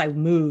farther unless I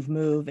move,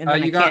 and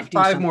then you got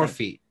 5 more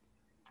feet.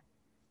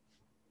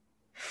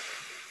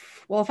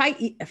 Well,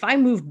 if I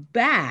move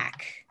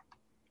back,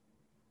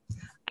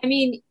 I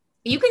mean,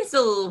 you can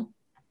still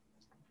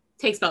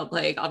take spell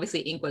plague.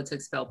 Obviously, Inqua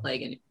took spell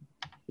plague, and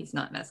he's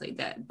not necessarily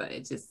dead, but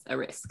it's just a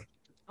risk.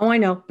 Oh, I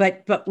know,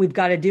 but we've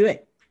got to do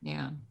it.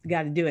 Yeah, we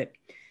got to do it.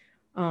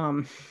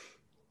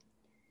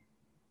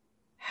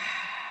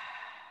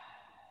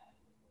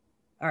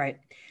 All right.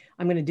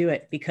 I'm going to do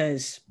it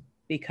because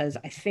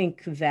I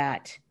think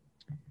that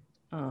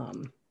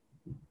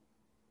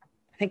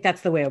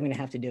that's the way I'm going to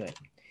have to do it.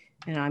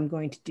 And I'm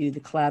going to do the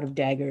Cloud of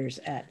Daggers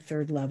at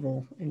 3rd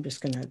level. I'm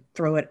just going to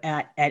throw it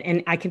at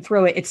and I can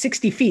throw it at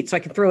 60 feet, so I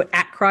can throw it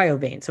at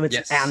Cryovane. So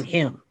it's on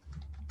him.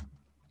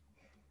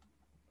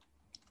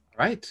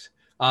 Right.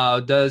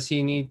 Does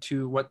he need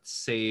to? What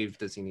save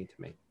does he need to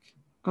make?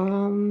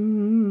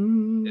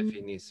 If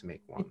he needs to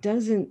make one, it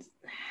doesn't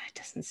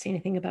say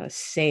anything about a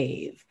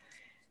save.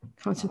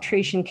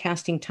 Concentration,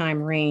 casting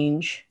time,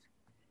 range.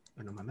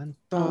 Cloud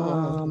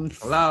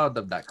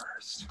of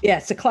Daggers. Yeah,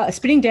 it's a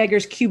spinning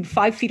daggers cube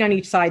 5 feet on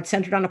each side,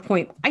 centered on a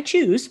point I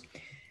choose.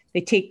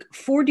 They take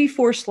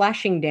 4d4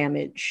 slashing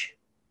damage.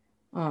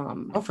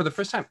 For the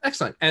first time.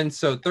 Excellent. And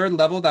so 3rd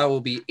level, that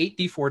will be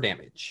 8d4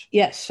 damage.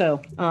 Yes.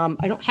 So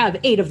I don't have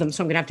 8 of them,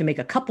 so I'm going to have to make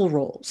a couple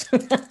rolls.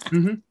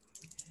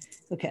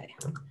 Okay.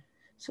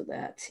 So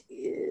that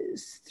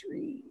is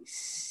 3,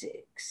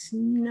 6,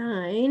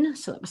 9.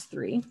 So that was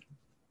 3.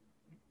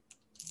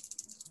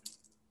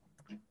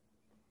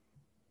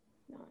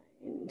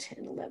 9,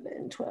 10,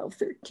 11, 12,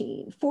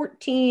 13,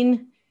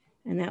 14.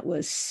 And that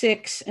was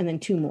 6, and then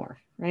 2 more,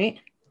 right?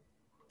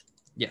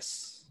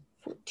 Yes.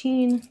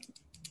 14.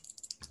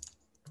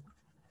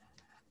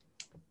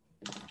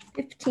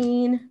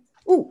 15.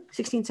 Ooh,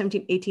 16,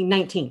 17, 18,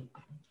 19.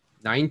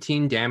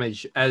 19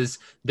 damage as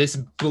this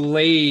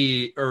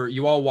blade, or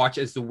you all watch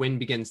as the wind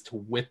begins to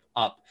whip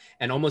up,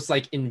 and almost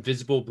like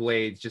invisible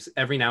blades, just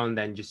every now and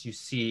then, just you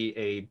see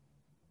a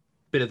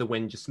bit of the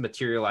wind just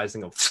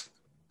materializing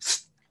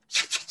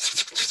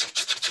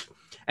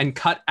and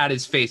cut at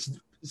his face,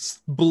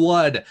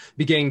 blood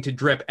beginning to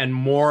drip, and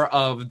more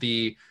of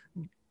the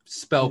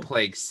spell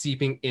plague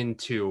seeping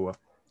into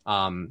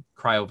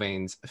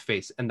Cryovane's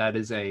face. And that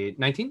is a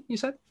 19, you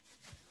said?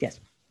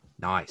 Yes.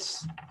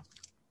 Nice.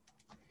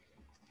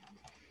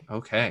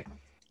 Okay.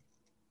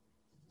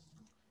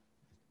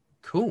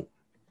 Cool.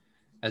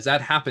 As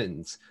that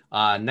happens,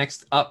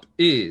 next up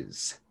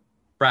is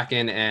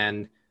Bracken,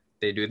 and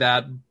they do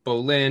that.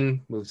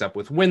 Bolin moves up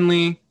with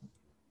Winley,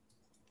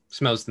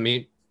 smells the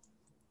meat.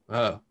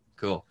 Oh,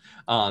 cool.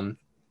 And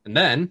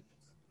then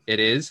it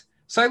is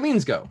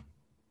Silene's go,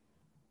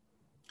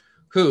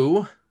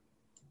 who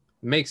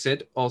makes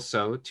it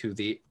also to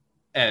the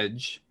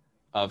edge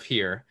of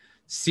here,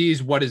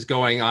 sees what is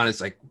going on,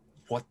 is like,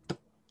 what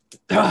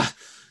the...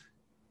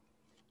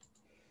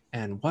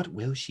 And what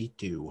will she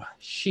do?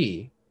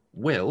 She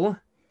will...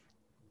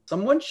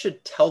 Someone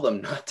should tell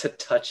them not to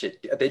touch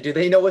it. Do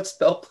they know what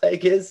spell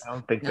plague is? I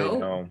don't think they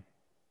know.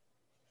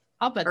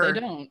 I'll bet they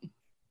don't.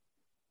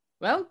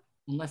 Well,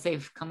 unless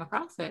they've come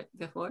across it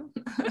before.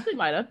 They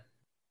might have.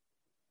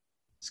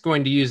 It's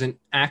going to use an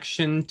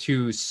action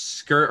to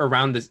skirt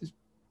around this.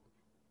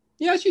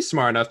 Yeah, she's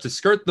smart enough to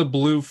skirt the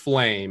blue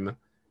flame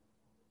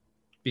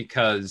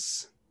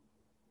because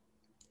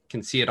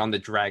can see it on the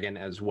dragon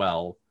as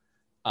well.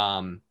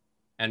 And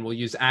we'll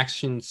use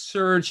action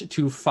surge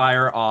to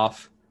fire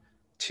off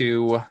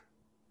 2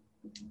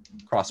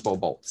 crossbow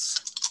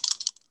bolts.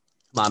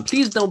 Come on,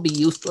 please don't be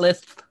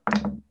useless.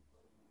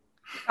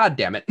 God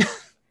damn it.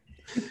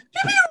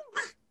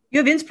 You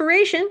have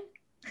inspiration.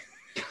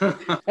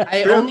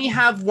 I only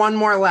have 1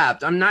 more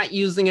left. I'm not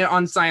using it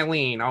on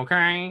Silene,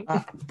 okay?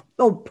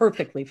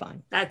 Perfectly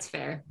fine. That's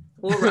fair.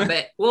 We'll rub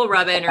it. We'll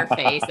rub it in her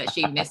face that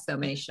she missed so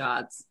many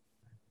shots.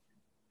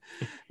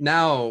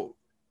 Now,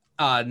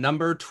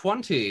 number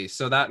 20.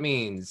 So that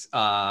means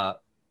at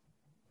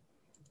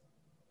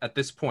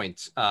this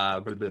point,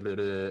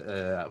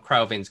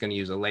 Cryovane's going to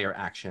use a layer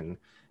action,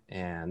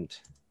 and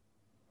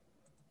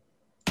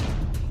at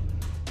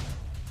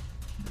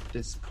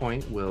this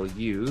point we'll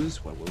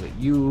use, what will it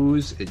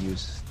use? It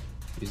use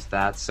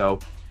that. So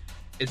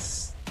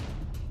it's,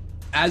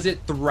 as it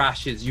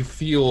thrashes, you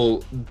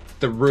feel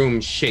the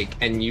room shake,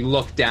 and you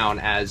look down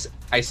as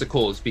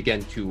icicles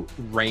begin to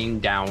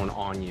rain down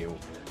on you.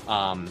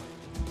 1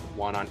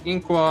 on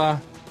Inqua,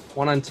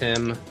 1 on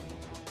Tim,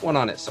 1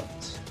 on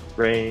Isolt.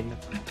 Rain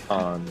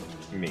on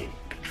me.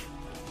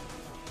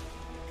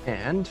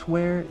 And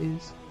where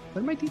did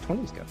my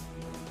d20s go?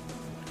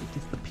 They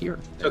disappeared.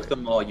 Took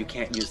them all. You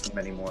can't use them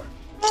anymore.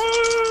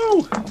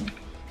 No!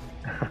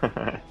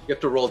 You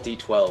have to roll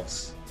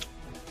d12s.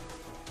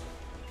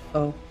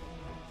 Oh.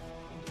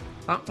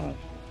 Uh-oh.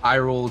 I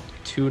rolled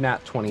 2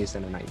 nat 20s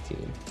and a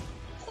 19.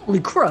 Holy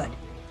crud.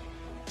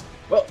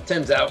 Well,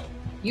 Tim's out.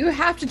 You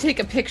have to take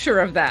a picture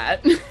of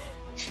that.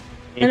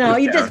 No,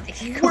 you just...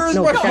 Where's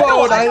no, my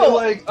phone? I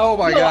like, oh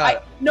my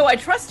god. I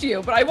trust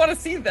you, but I want to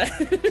see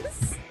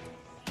this.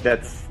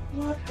 That's...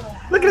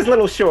 Look at his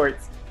little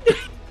shorts.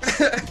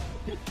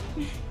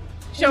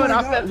 Showing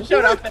off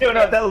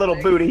that little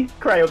booty.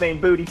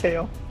 Cryovane booty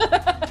tail.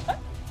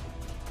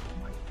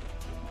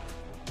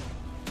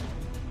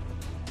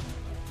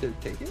 Did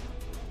it take it?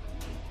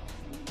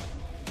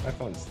 My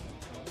phone's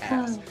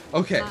ass.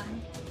 Okay.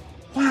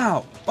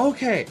 Wow.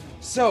 Okay.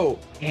 So.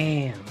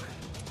 Damn.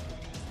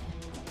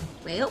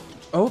 Well.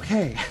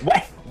 Okay.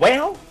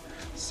 Well.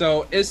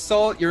 So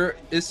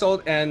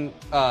Isolt and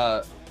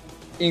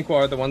Inqua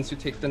are the ones who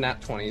take the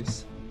nat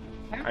 20s.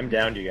 I'm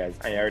down, you guys.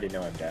 I already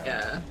know I'm down.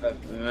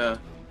 Yeah.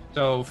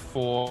 So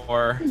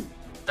for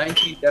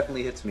 19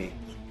 definitely hits me.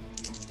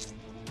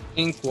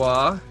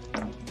 Inqua,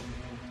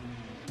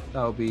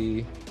 that'll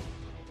be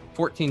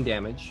 14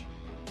 damage.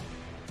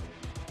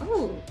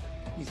 Ooh.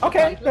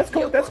 Okay, that's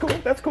cool. That's cool.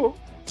 That's cool.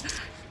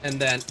 And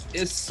then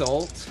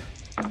Isolt.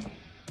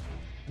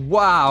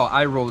 Wow,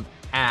 I rolled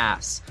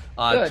ass.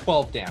 Good.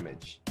 12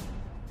 damage.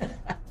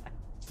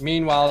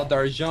 Meanwhile,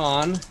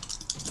 Darjan,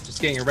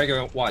 just getting a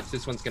regular watch.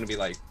 This one's gonna be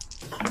like.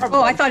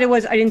 Oh, I thought it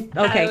was. I didn't.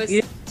 Okay, it was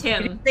you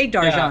Tim. didn't say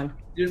Darjan.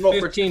 You didn't roll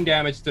 15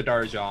 damage to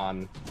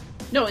Darjan.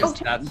 No, it's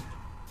That's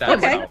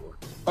Okay. how it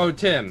works. Oh,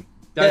 Tim.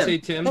 Did I say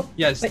Tim? Oh,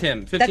 Yes, but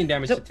Tim. 15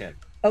 damage so- to Tim.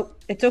 Oh,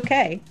 it's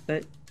okay,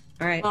 but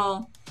all right.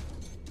 Well,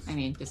 I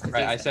mean, just because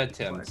Right, I said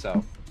Tim,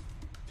 so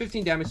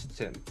 15 damage to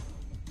Tim.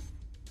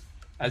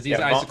 As these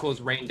Yeah, Von-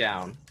 icicles rain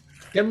down.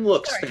 Tim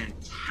looks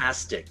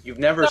fantastic. You've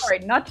never. sorry,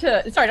 not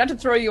to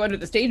throw you under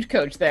the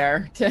stagecoach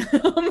there, Tim.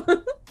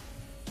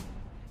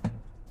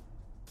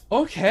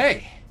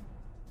 Okay.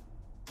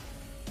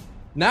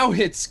 Now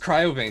it's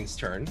Cryovane's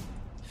turn.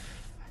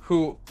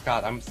 Who?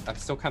 God, I'm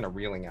still kind of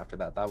reeling after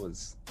that. That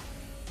was,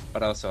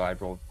 but also I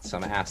rolled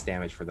some ass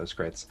damage for those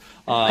crits.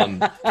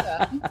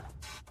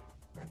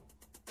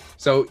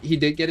 So he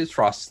did get his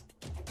frost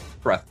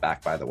breath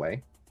back, by the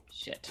way.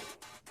 Shit.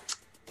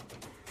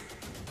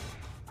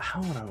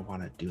 How would I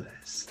want to do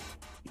this?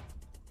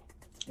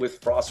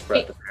 With frost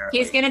breath, apparently.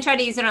 He's gonna try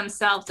to use it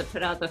himself to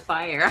put out the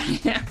fire.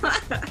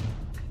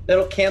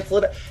 That'll cancel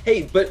it.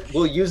 Hey, but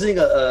will using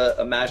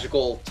a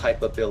magical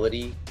type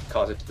ability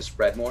cause it to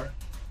spread more?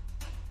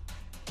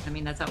 I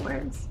mean, that's how it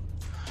works.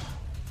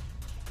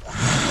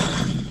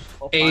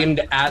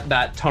 Aimed at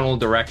that tunnel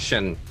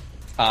direction.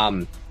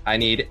 I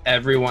need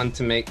everyone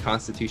to make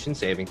Constitution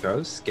saving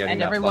throws. Getting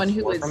And that everyone plus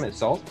who 4 is- from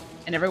Assault.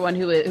 And everyone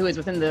who is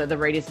within the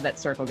radius of that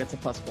circle gets a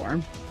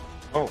 +4.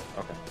 Oh,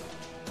 okay.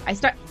 I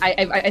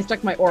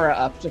stuck my aura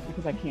up just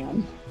because I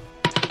can.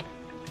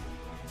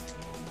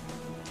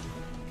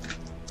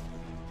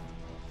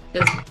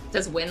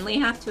 Does Winley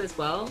have to as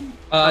well?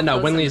 No,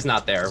 Close Winley's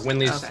not there.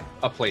 Winley's Okay.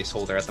 a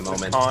placeholder at the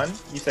moment. Con?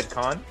 You said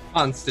con?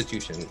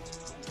 Constitution.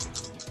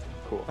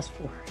 Cool.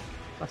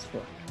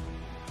 +4.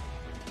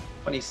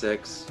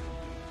 26. All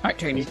right,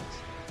 Trini.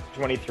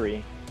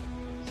 23.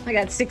 I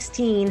got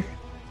 16.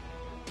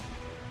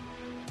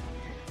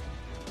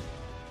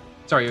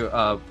 Sorry,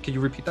 could you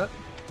repeat that?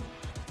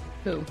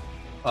 Who?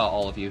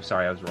 All of you.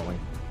 Sorry, I was rolling.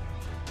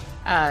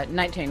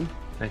 19.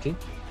 19?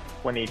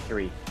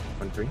 23.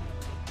 23?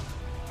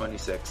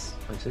 26.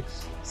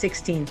 26?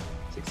 16.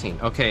 16.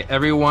 Okay,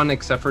 everyone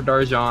except for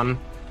Darjan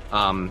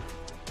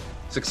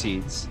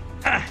succeeds.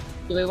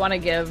 Do we want to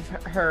give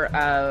her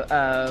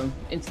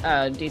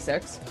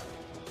D6?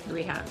 What do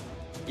we have?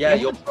 Yeah,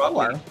 you'll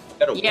probably.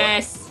 That'll work.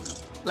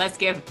 Yes. Let's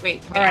give.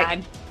 Wait. All right.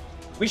 add.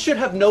 We should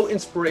have no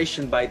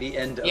inspiration by the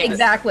end of this.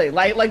 Exactly.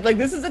 Like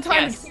this is the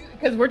time Yes.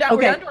 because we're down.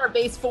 Okay. We're down to our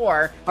base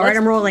 4. All right, Let's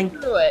I'm rolling.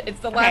 Do it. It's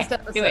the last Okay,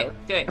 episode. do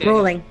it. Do it. I'm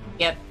rolling.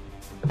 Yep.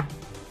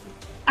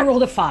 I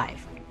rolled a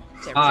 5.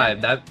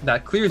 5.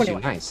 That clears you.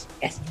 21. Nice.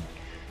 Yes.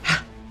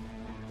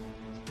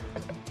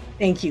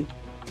 Thank you.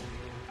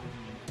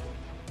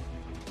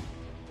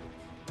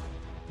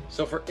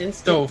 So for So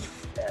instant,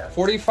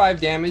 45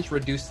 damage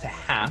reduced to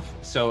half.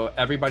 So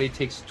everybody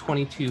takes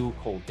 22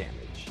 cold damage.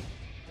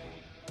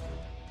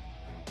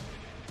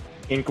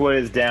 Inkwa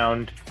is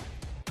downed.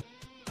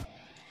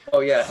 oh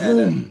yeah, and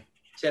then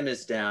Tim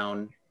is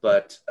down,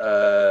 but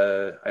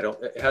I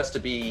don't. It has to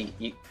be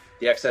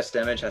the excess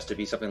damage has to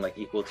be something like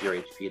equal to your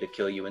HP to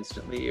kill you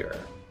instantly, or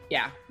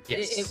Yeah.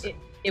 Yes.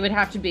 It would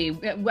have to be.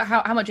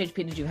 How much HP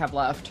did you have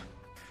left?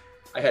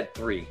 I had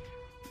 3.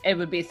 It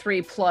would be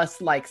 3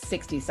 plus like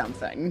 60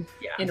 something.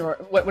 Yeah. In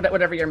order,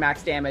 whatever your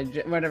max damage,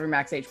 whatever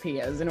max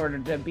HP is, in order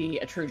to be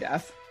a true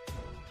death,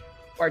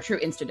 or a true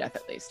insta death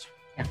at least.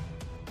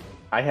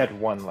 I had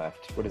 1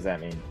 left. What does that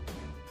mean?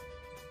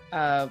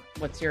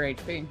 What's your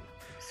HP?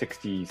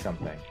 60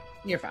 something.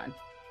 You're fine.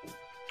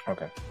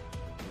 Okay.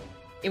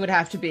 It would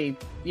have to be,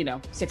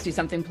 60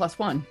 something plus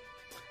 1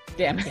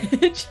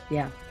 damage.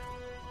 Yeah.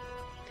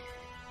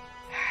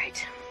 All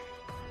right.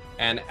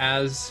 And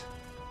as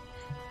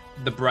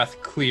the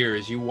breath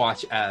clears, you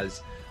watch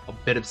as a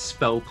bit of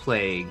spell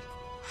plague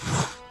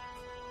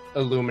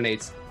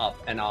illuminates up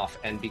and off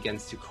and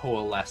begins to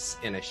coalesce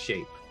in a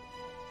shape.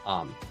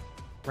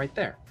 Right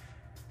there.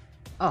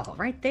 Oh,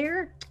 right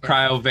there.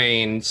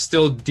 Cryovane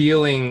still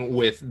dealing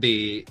with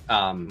the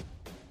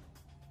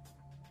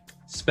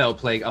spell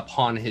plague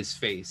upon his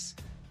face,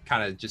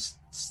 kind of just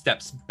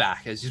steps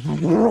back as he's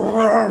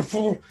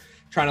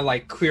trying to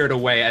like clear it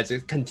away as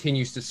it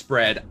continues to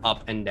spread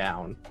up and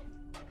down.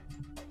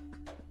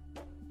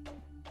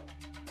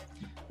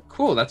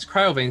 Cool, that's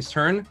Cryovane's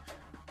turn.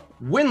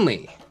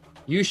 Winley,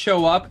 you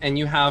show up and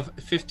you have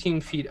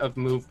 15 feet of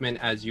movement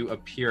as you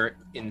appear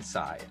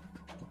inside.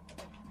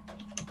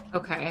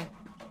 Okay.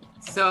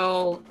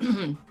 So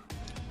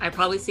I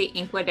probably see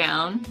Inkwa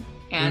down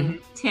and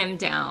Tim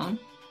down.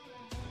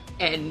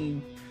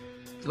 And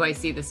do I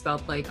see the spell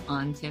plague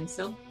on Tim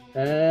still?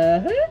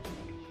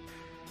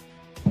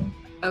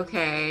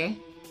 Okay.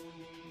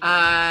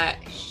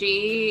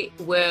 She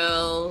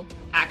will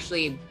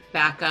actually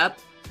back up.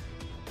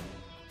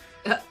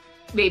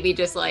 Maybe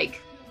just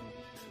like,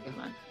 come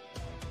on,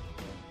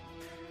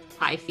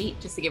 5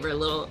 feet, just to give her a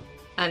little.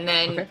 And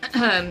then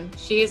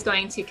she is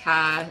going to she's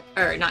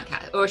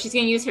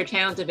going to use her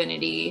channel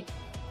divinity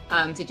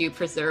to do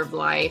preserve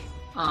life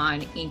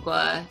on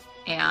Inqua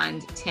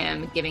and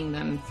Tim, giving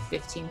them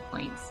 15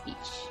 points each.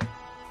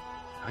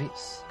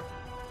 Nice.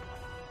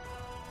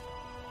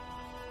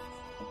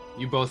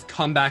 You both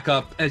come back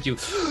up as you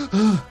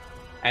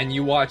and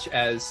you watch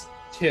as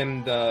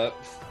Tim, the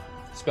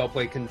spell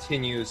play,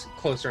 continues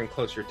closer and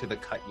closer to the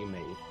cut you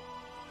made.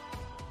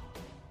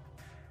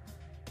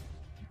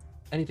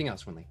 Anything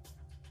else, Winley?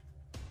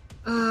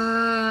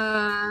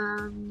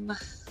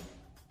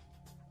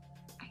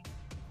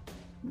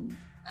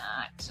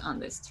 Not on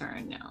this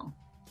turn, no.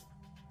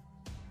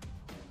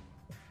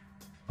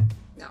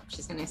 No,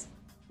 she's gonna.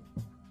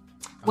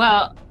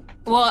 Well,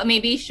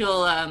 maybe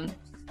she'll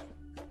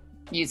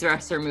use the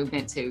rest of her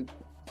movement to.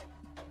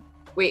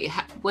 Wait,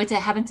 what's it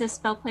happen to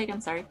spell plague?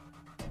 I'm sorry.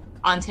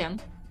 On Tim.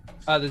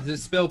 The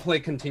spell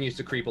plague continues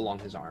to creep along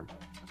his arm,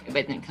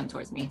 but didn't come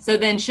towards me. So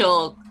then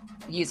she'll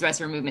use the rest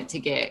of her movement to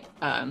get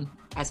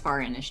as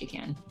far in as she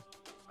can.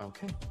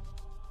 Okay.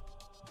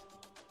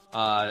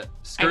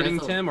 Skirting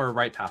Tim or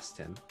right past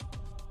Tim?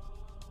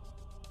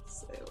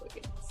 So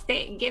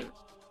give.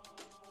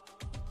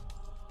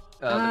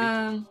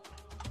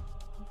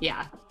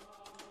 Yeah.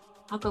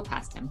 I'll go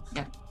past him.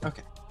 Yeah.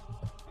 Okay.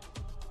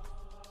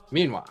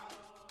 Meanwhile,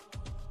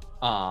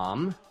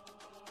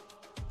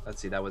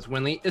 let's see. That was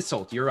Winley.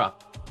 Isolt, you're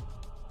up.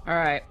 All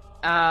right.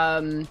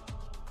 I'm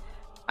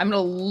gonna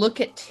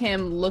look at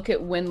Tim, look at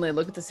Winley,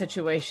 look at the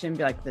situation, and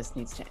be like, "This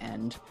needs to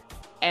end,"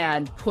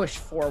 and push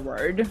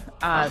forward.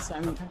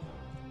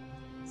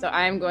 So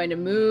I'm going to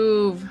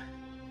move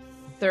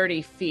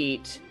 30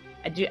 feet.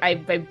 I do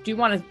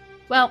want to.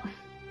 Well,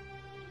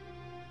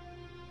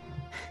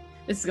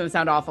 this is going to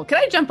sound awful. Can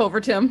I jump over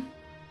Tim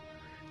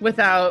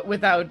without?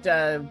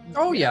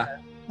 Oh yeah.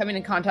 Coming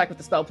in contact with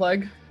the spell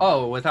plague.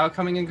 Oh, without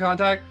coming in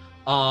contact?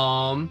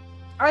 I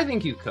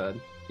think you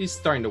could. He's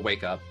starting to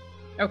wake up.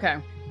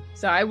 Okay.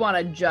 So I want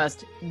to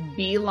just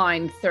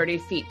beeline 30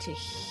 feet to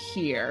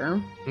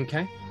here.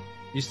 Okay.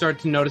 You start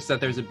to notice that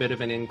there's a bit of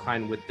an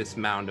incline with this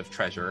mound of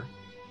treasure.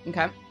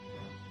 Okay.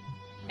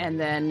 And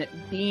then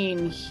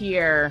being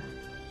here,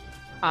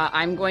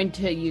 I'm going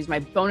to use my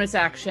bonus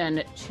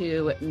action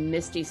to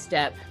Misty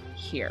Step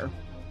here.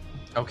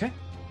 Okay.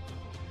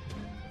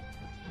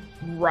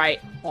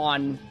 Right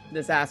on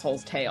this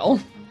asshole's tail,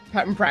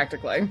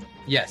 practically.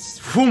 Yes.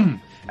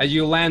 Whoom! As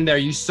you land there,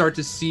 you start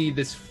to see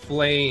this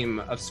flame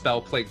of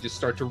spell plague just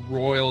start to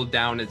roil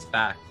down its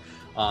back.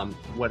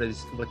 What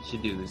you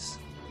do's?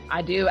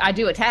 I do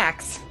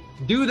attacks.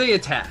 Do the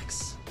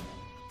attacks.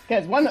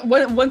 Because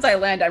once I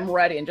land, I'm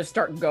ready and just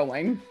start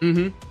going.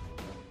 Mm-hmm.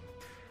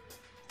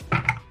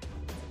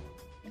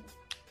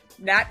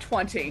 Nat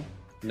 20.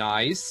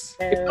 Nice.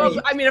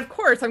 I mean, of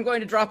course, I'm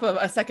going to drop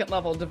a second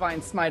level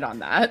Divine Smite on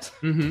that.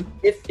 Mm-hmm.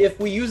 If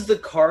we use the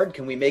card,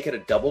 can we make it a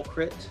double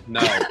crit?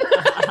 No.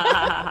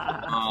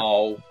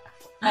 Oh.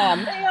 Oh,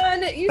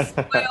 man, you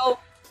spoil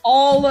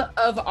all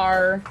of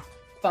our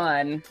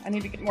fun. I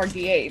need to get more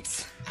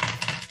D8s.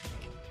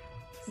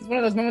 This is one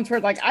of those moments where,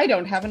 like, I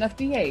don't have enough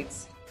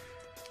D8s.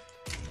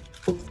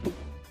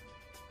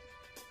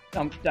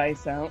 Dump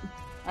dice out.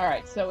 All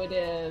right, so it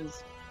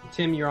is...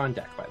 Tim, you're on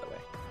deck, by the way.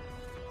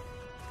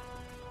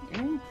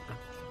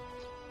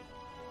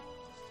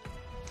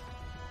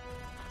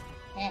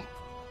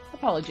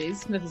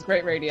 Apologies, this is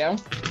great radio.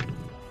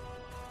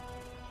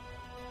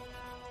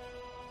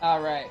 All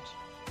right.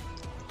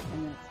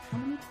 And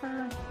it's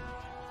 1.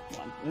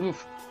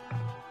 Oof.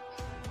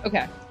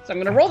 Okay, so I'm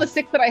going to roll the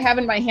 6 that I have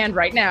in my hand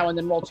right now and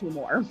then roll 2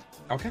 more.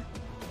 Okay.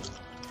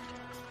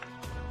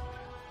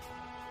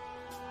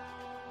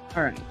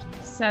 All right.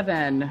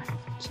 7,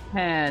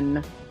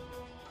 10,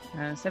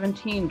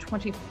 17,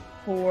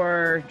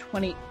 24,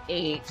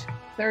 28,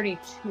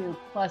 32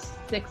 plus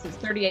 6 is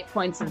 38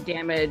 points of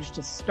damage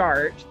to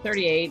start.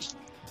 38,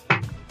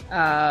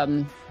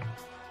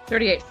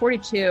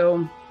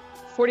 42,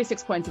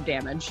 46 points of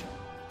damage.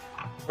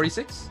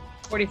 46?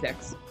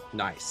 46.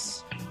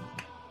 Nice.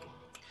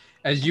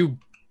 As you,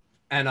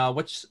 and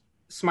what's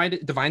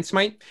smite? Divine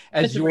Smite?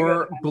 As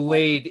your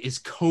blade is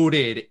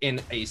coated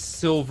in a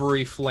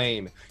silvery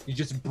flame, you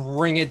just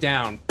bring it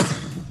down,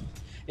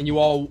 and you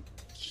all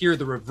hear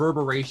the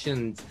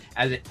reverberations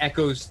as it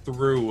echoes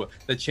through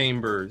the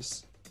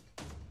chambers.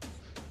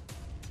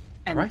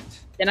 And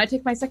then I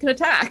take my second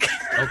attack.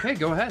 Okay,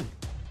 go ahead.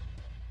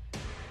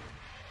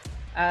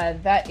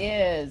 That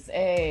is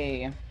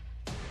a...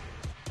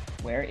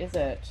 Where is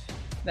it?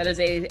 That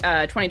is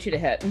a 22 to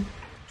hit.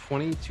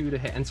 22 to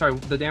hit. And sorry,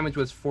 the damage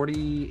was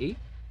 48?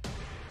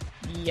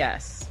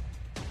 Yes.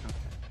 Okay.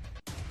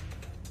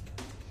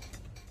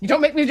 You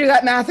don't make me do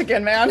that math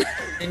again, man.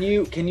 Can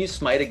you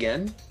smite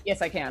again?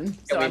 Yes, I can.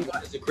 So I'm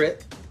going to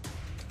crit.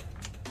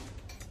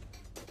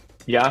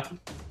 Yeah.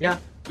 Yeah.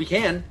 We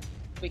can.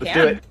 We Let's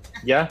can. do it.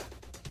 Yeah.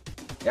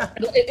 Yeah.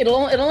 It'll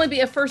only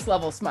be a first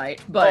level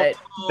smite, but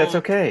That's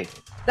okay.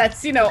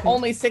 that's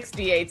only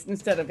 68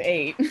 instead of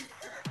 8.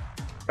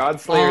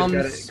 Godslayer's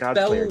got it. Spell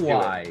Godslayer, do it.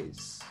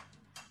 wise,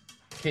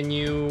 can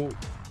you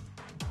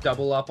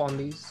double up on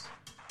these?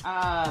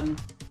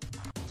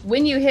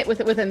 When you hit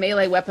with a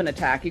melee weapon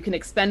attack, you can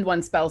expend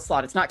 1 spell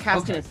slot. It's not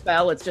casting a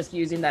spell; it's just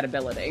using that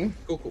ability.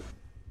 Cool.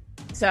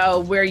 So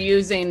we're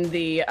using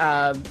the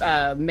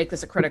make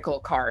this a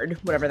critical card,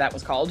 whatever that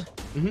was called.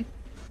 Mm-hmm.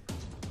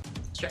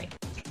 Straight.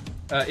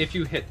 If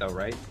you hit though,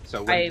 right?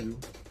 So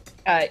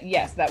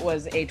Yes, that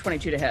was a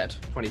 22 to hit.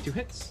 22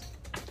 hits.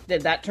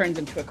 Then that turns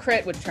into a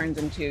crit, which turns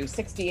into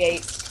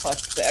 68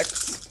 plus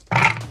 6.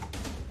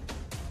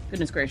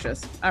 Goodness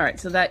gracious. All right,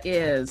 so that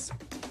is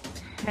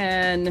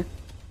 10,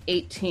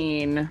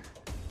 18,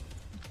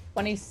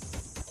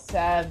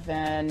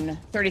 27,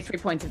 33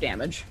 points of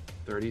damage.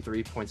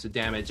 33 points of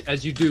damage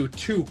as you do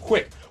 2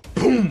 quick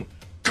boom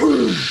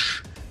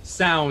koosh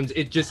sounds.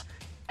 It just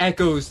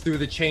echoes through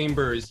the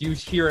chambers. You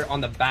hear it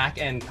on the back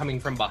end coming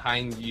from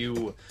behind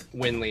you,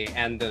 Winley,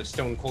 and the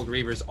Stone Cold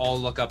Reavers all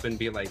look up and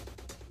be like,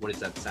 what is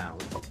that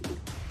sound?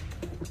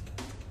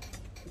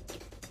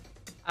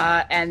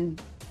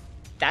 And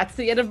that's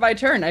the end of my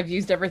turn. I've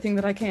used everything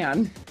that I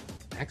can.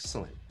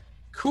 Excellent.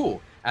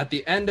 Cool. At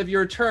the end of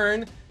your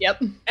turn,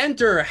 yep,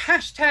 enter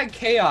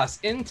 #chaos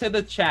into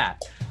the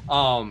chat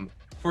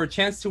for a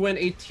chance to win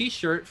a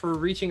t-shirt for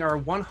reaching our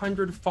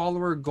 100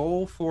 follower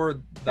goal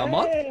for the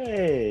month.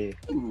 Hey!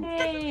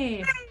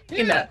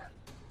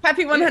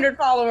 Happy 100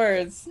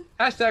 followers.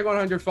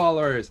 #100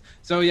 followers.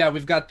 So yeah,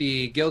 we've got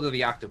the Guild of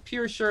the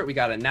Octopier shirt, we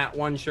got a Nat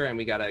 1 shirt, and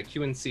we got a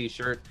QNC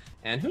shirt.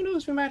 And who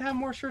knows, we might have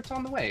more shirts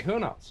on the way. Who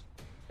knows?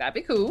 That'd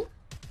be cool.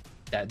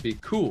 That'd be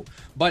cool.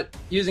 But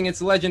using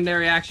its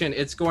legendary action,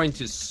 it's going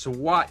to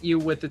swat you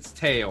with its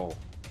tail.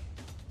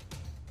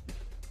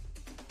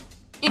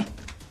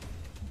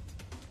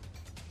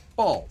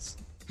 Balls.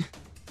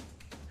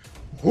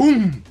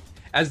 Boom!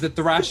 As the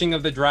thrashing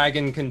of the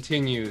dragon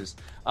continues.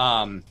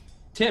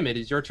 Tim, it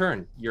is your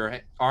turn. Your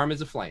arm is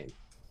aflame.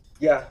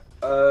 Yeah,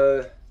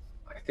 I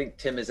think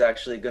Tim is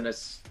actually going to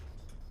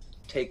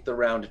take the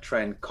round to try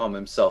and calm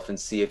himself and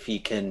see if he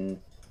can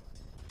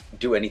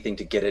do anything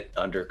to get it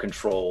under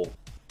control.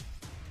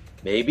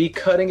 Maybe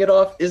cutting it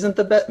off isn't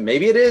the best.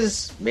 Maybe it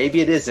is.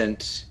 Maybe it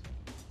isn't.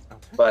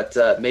 But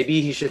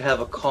maybe he should have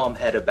a calm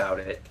head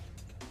about it.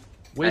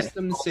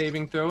 Wisdom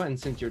saving throw, and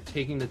since you're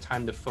taking the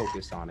time to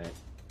focus on it,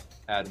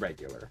 add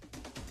regular.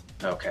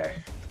 Okay.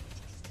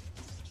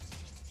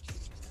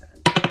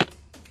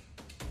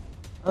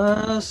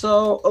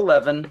 So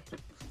 11.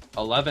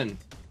 11.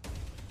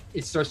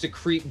 It starts to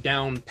creep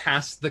down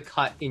past the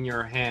cut in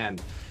your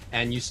hand,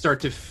 and you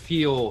start to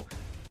feel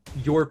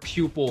your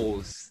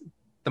pupils,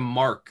 the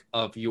mark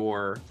of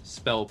your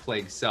spell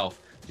plague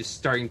self, just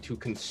starting to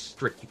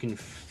constrict. You can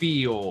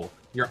feel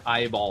your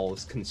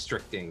eyeballs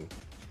constricting.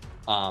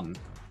 I'd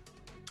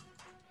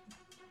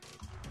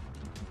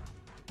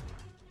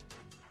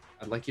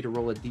like you to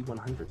roll a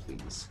D100,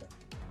 please.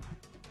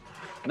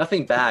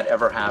 Nothing bad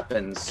ever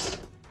happens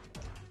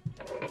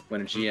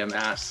when a GM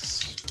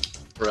asks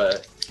for a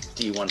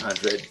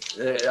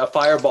D100. A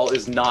fireball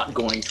is not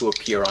going to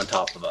appear on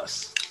top of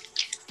us.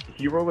 If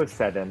you roll a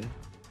 7.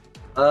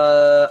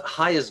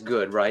 High is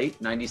good,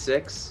 right?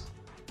 96?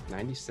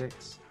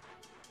 96.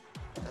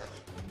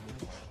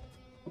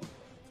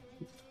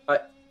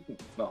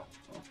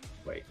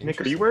 Wait. Nick,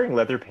 are you wearing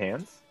leather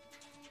pants?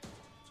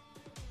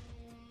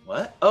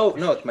 What? Oh,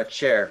 no, it's my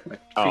chair. My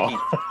creaky...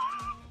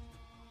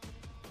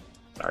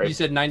 Sorry. You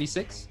said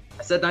 96?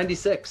 I said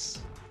 96.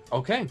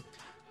 Okay.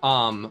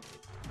 Roll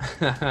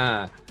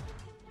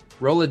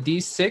a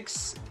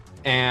D6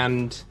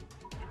 and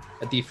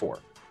a D4.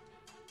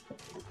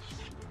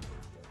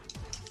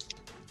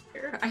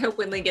 I hope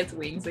Winley gets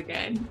wings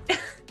again.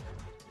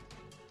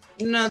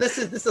 No, this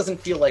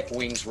doesn't feel like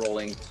wings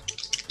rolling.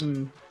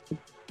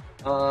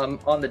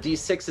 On the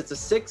D6, it's a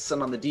 6,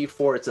 and on the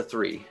D4, it's a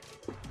 3.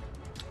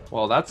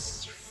 Well,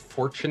 that's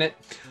fortunate.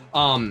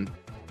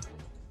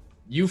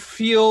 You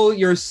feel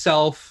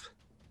yourself...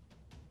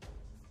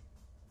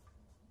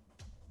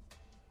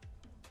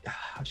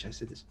 How should I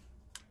say this?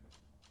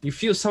 You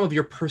feel some of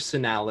your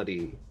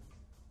personality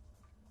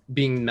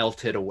being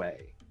melted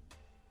away.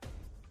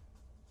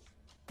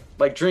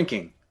 Like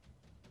drinking.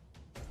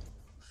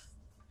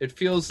 It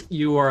feels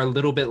you are a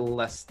little bit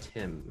less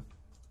Tim.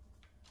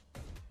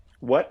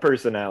 What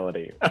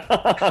personality?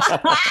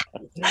 I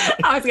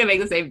was gonna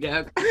make the same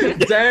joke.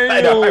 Damn.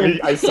 I know.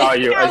 I saw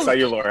you. I saw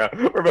you, Laura.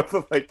 We're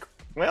both like,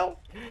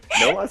 well,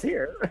 no us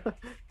here.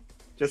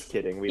 Just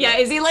kidding. Yeah,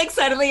 is he like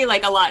suddenly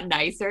like a lot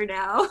nicer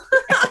now?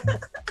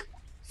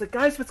 It's like,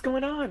 guys, what's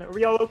going on? Are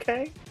we all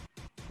okay?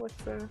 What's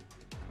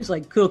He's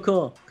like,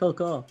 cool.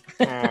 Oh,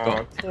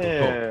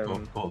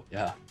 Tim. Cool.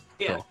 Yeah.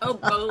 Yeah. Oh,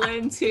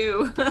 Bolin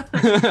too.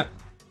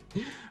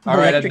 All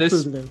right. At Electric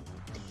this Boogaloo.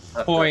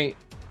 point,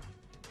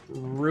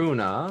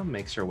 Runa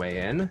makes her way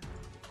in.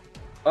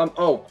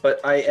 Oh, but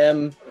I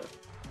am.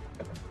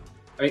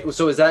 I mean,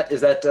 so is that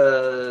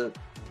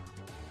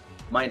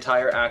My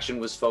entire action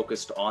was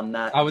focused on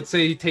that. I would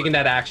say taking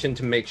that action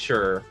to make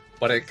sure,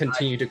 but it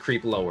continued to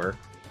creep lower.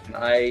 Can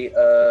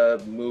I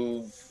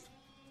move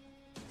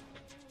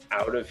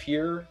out of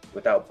here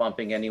without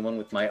bumping anyone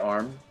with my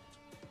arm?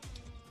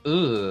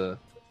 Ugh.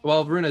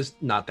 Well, Runa's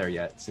not there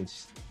yet,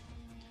 since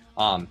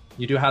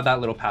you do have that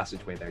little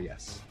passageway there,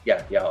 yes.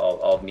 Yeah,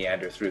 I'll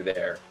meander through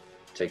there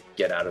to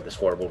get out of this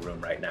horrible room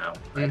right now.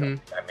 I'm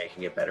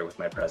making it better with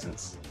my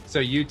presence. So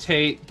you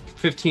take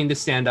 15 to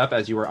stand up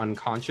as you are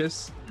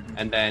unconscious,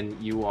 and then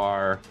you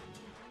are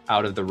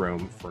out of the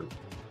room for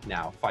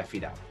now, 5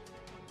 feet out.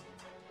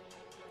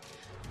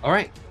 All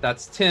right,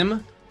 that's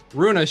Tim.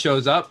 Runa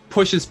shows up,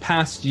 pushes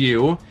past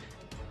you,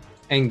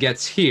 and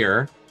gets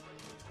here,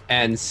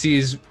 and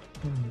sees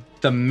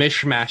the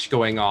mishmash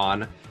going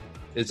on.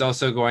 Is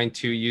also going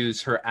to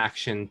use her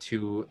action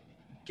to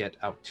get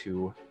out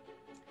to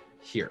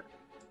here.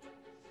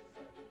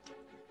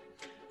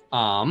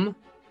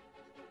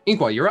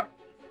 Inqua, you're up.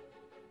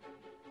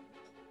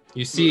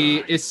 You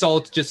see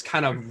Isolde just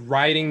kind of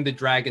riding the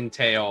dragon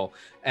tail,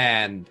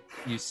 and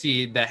you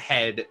see the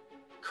head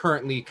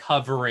currently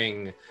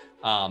covering,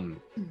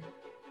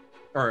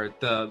 or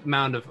the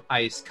mound of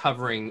ice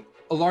covering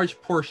a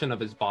large portion of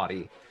his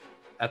body.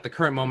 At the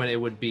current moment, it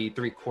would be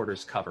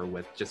 3/4 cover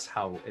with just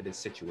how it is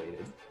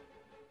situated.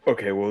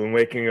 Okay, well, in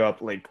waking up,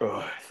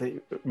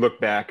 look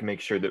back, make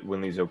sure that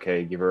Winley's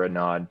okay, give her a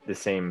nod, the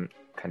same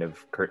kind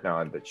of curt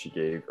nod that she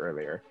gave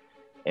earlier,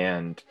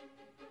 and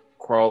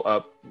crawl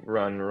up,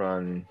 run,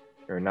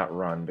 or not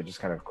run, but just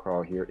kind of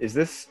crawl here. Is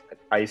this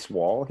ice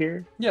wall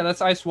here? Yeah,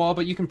 that's ice wall,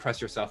 but you can press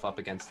yourself up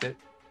against it.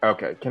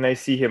 Okay, can I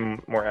see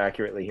him more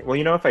accurately? Well,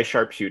 if I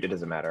sharpshoot, it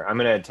doesn't matter. I'm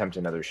going to attempt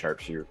another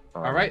sharpshoot.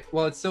 All right,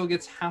 well, it still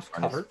gets half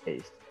cover.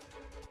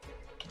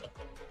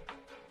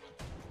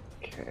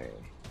 Okay.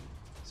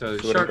 So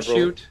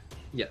sharpshoot,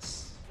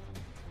 yes.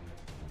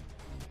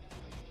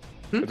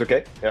 It's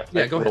okay?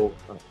 Yeah, go ahead.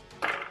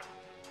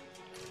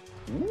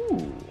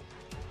 Ooh.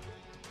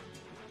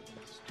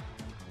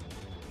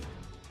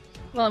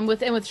 Well, and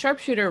with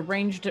sharpshooter,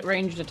 ranged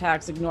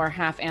attacks ignore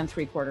half and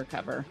 3/4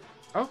 cover.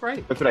 Oh,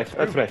 right. That's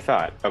what I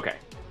thought. Okay.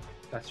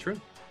 That's true.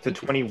 So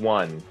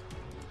 21.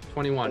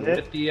 21.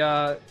 With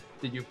the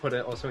did you put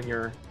it also in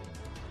your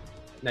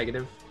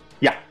negative?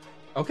 Yeah.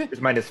 Okay.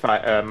 It's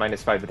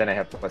 -5, but then I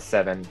have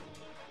 +7,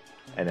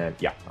 and then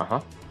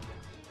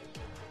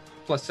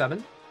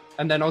 +7,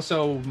 and then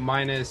also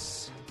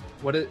minus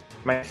what is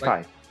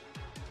 -5.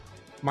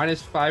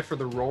 -5 for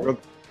the roll.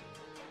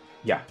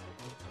 Yeah.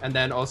 And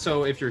then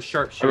also if you're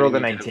sharpshooting, I rolled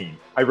a 19.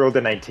 I rolled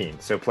a 19,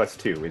 so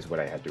 +2 is what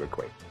I had to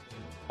equate.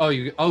 Oh,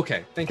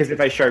 okay. Thank you. Because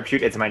if I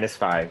sharpshoot, it's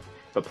 -5,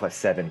 but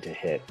 +7 to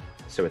hit,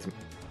 so it's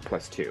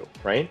 +2,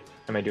 right?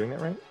 Am I doing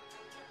that right?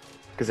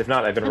 Because if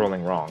not, I've been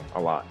rolling wrong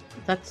a lot.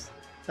 That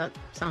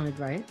sounded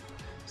right.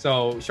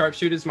 So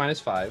sharpshoot is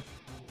 -5.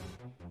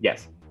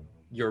 Yes.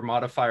 Your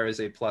modifier is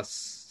a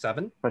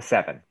 +7.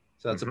 +7.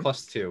 So that's a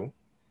 +2.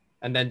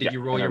 And then did you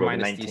roll your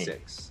minus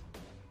d6?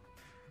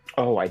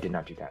 Oh, I did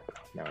not do that.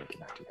 No, I did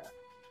not do that.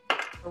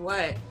 For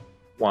what?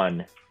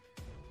 1.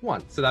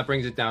 So that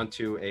brings it down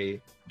to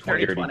a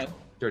 20.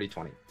 Dirty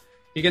 20.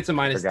 He gets a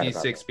minus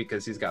d6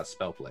 because he's got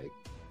spell plague.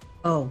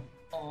 Oh.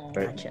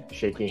 Gotcha.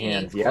 Shaky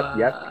hands.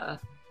 Yep.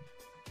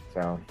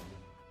 So.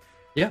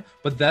 Yeah,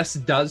 but this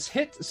does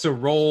hit, so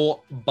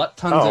roll butt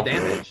tons of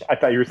damage. I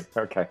thought you were...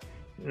 Okay.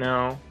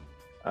 No.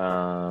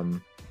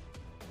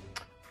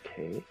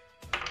 Okay.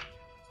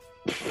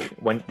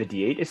 The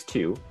d8 is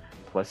 2,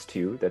 plus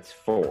 2, that's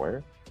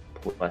 4,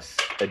 plus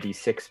a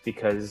d6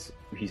 because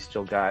he's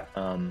still got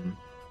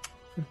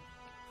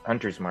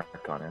Hunter's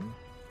Mark on him.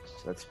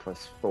 So that's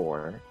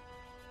 +4.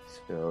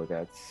 So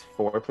that's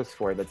 4 plus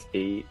 4, that's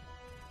 8,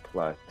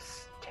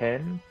 plus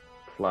 10,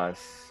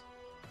 plus...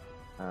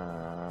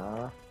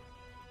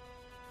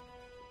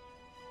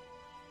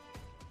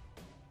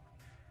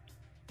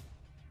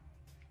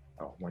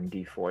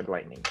 1d4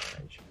 lightning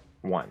damage.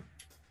 1.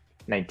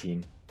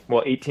 19.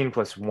 Well, 18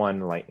 plus 1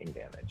 lightning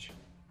damage.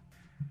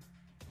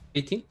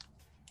 18?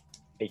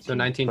 18 so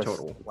 19 plus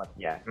total. 1.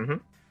 Yeah. Mm-hmm.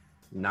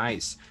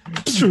 Nice.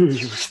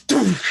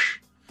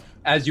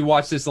 As you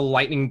watch this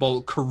lightning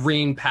bolt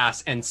careen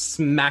past and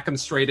smack him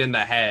straight in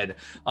the head,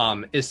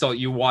 Isolde,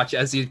 you watch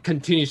as he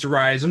continues to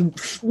rise.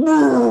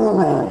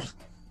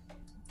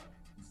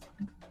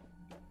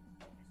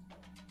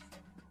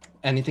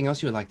 Anything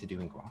else you would like to do,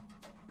 Inqua?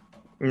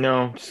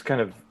 No, just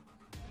kind of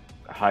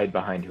hide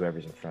behind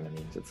whoever's in front of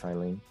me. Is it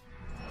Silene?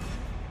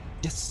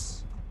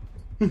 Yes.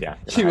 Yeah.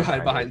 You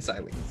hide behind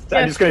Silene. So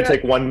I'm just going to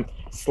take one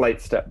slight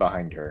step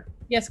behind her.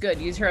 Yes, good.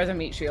 Use her as a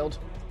meat shield.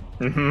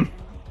 Mm-hmm.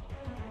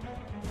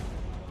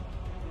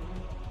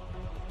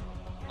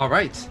 All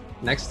right.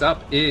 Next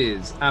up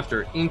is,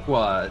 after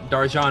Inqua,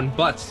 Darjan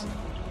Butt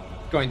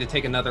going to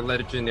take another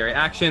legendary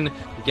action,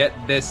 get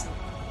this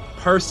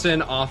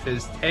person off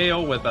his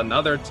tail with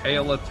another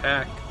tail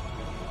attack.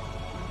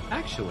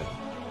 Actually,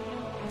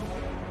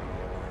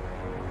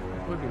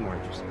 what would be more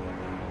interesting?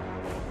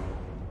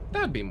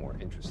 That'd be more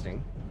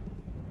interesting.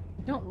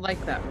 I don't like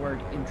that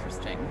word,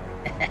 interesting.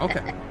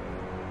 Okay.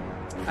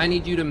 I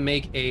need you to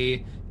make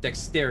a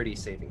dexterity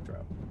saving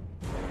throw.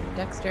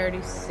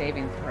 Dexterity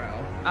saving throw.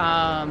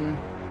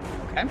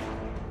 Okay.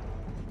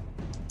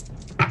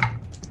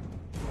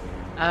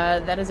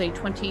 That is a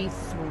 22.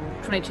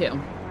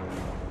 22.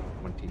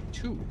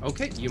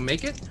 Okay, you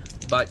make it,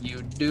 but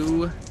you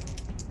do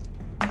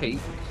take.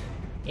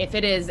 If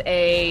it is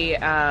a,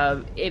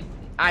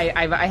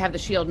 I have the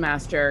Shield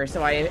Master,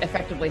 so I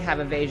effectively have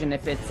evasion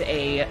if it's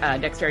a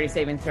dexterity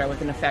saving throw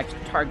with an effect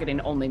targeting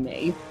only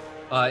me.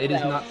 It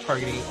is not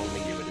targeting only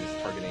you. It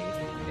is targeting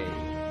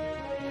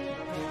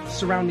a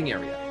surrounding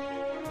area.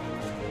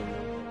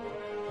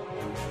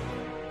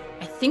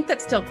 I think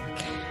that still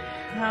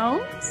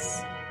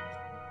counts.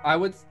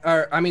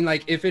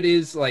 If it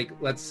is like,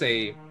 let's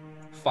say,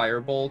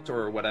 Firebolt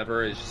or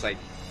whatever is just like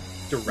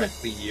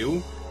directly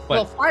you.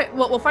 But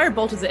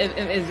Firebolt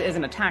is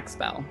an attack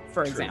spell,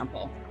 for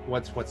example.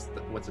 What's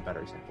a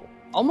better example?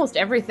 Almost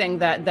everything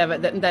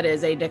that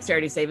is a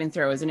dexterity saving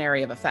throw is an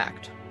area of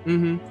effect.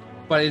 Mm-hmm.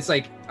 But it's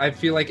like, I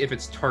feel like if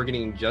it's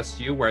targeting just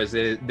you, whereas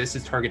this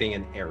is targeting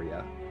an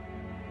area.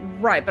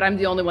 Right, but I'm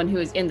the only one who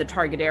is in the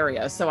target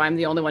area, so I'm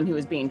the only one who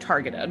is being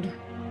targeted.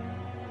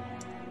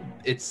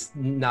 It's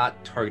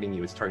not targeting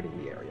you, it's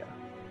targeting the area.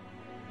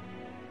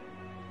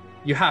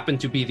 You happen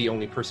to be the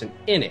only person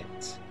in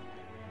it.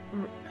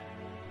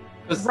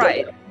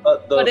 Right.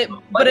 But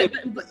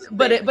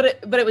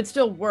it would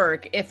still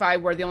work if I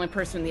were the only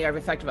person in the area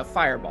of effect of a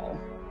fireball.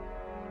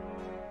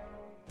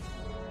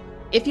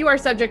 If you are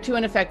subject to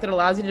an effect that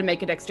allows you to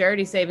make a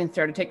dexterity saving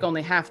throw to take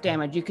only half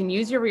damage, you can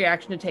use your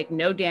reaction to take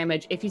no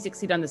damage if you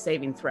succeed on the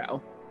saving throw,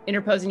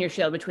 interposing your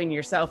shield between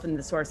yourself and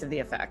the source of the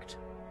effect.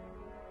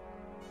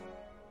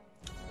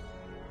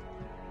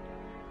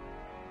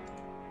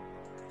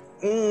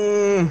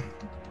 I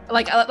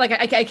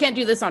can't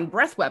do this on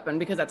breath weapon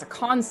because that's a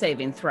con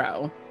saving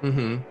throw.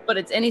 Mm-hmm. But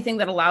it's anything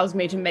that allows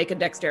me to make a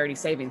dexterity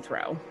saving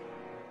throw.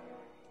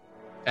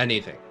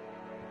 Anything.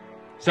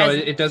 So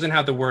it doesn't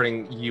have the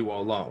wording "you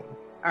alone."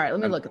 All right,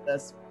 let me look at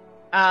this.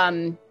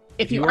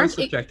 If you aren't aren't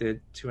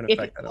subjected to an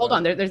effect, hold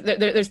on.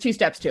 There's two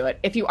steps to it.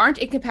 If you aren't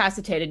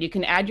incapacitated, you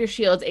can add your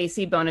shield's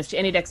AC bonus to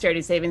any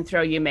dexterity saving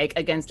throw you make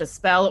against a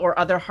spell or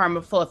other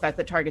harmful effect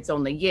that targets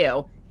only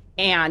you.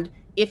 And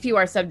if you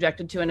are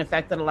subjected to an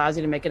effect that allows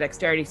you to make a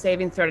dexterity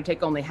saving throw to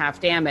take only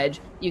half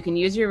damage, you can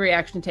use your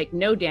reaction to take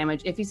no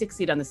damage if you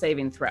succeed on the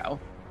saving throw.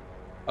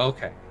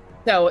 Okay.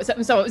 So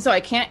I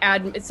can't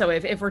add. So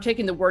if we're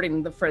taking the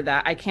wording for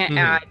that, I can't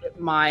add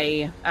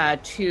my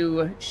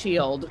 2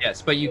 shield.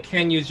 Yes, but you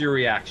can use your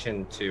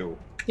reaction to.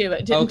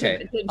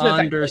 To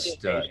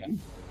Understood.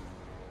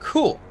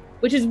 Cool.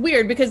 Which is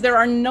weird because there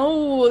are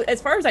no,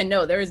 as far as I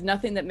know, there is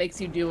nothing that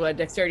makes you do a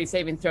dexterity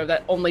saving throw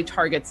that only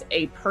targets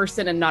a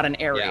person and not an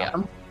area.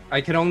 Yeah.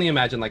 I can only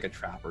imagine like a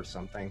trap or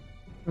something.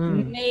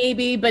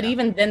 Maybe, but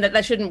even then,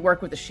 that shouldn't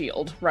work with a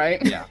shield,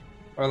 right? Yeah,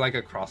 or like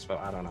a crossbow.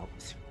 I don't know.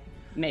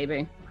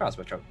 Maybe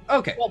crossbow choke.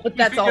 Okay, well, but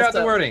that's you figure also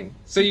out the wording.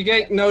 So you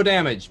get no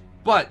damage,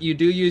 but you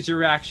do use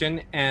your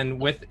action, and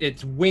with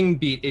its wing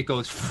beat, it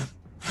goes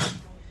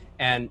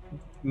and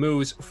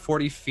moves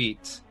 40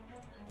 feet.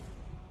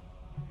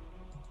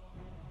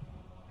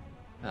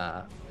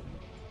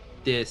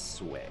 This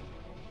way.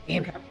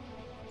 Okay.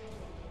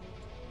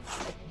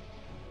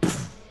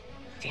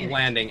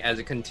 Landing as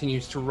it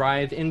continues to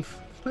writhe in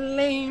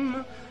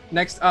flame.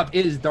 Next up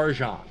is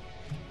Darjan.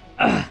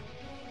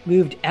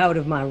 Moved out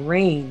of my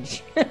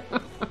range.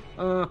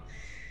 All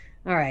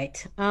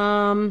right.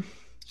 Well,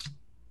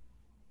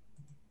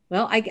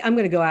 I'm going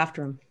to go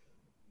after him.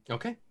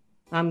 Okay.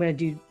 I'm going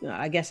to do,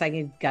 I guess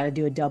I got to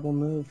do a double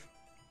move.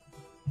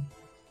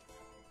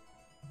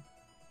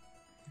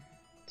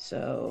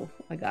 So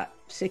I got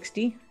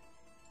 60.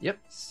 Yep,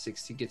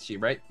 60 gets you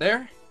right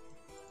there.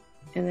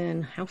 And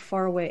then how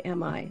far away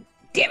am I?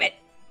 Damn it!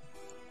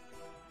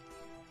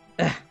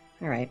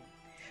 All right.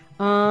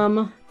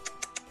 Well,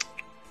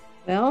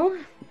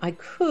 I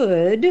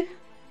could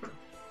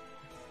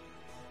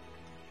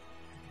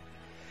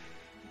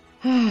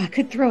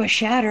throw a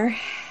shatter.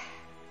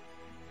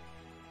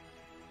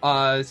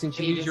 Since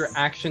you use your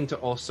action to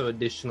also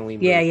additionally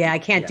move. Yeah, I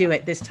can't do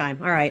it this time.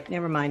 All right,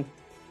 never mind.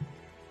 I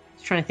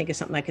was trying to think of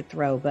something I could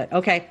throw, but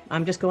okay,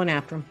 I'm just going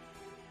after him.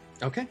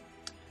 Okay.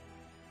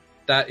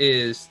 That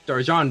is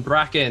Darjan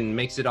Bracken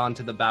makes it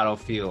onto the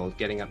battlefield,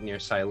 getting up near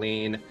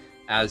Silene,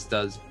 as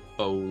does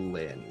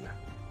Bolin.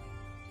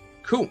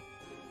 Cool.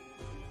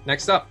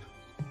 Next up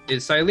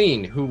is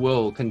Silene, who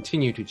will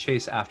continue to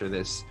chase after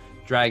this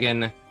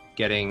dragon,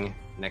 getting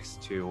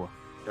next to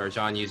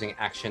Darjan using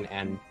action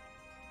and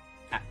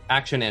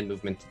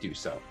movement to do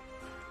so.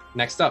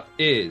 Next up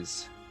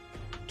is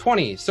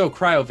 20. So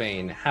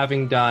Cryovane,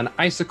 having done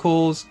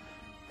icicles,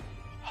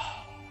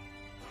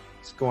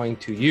 is going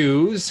to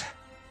use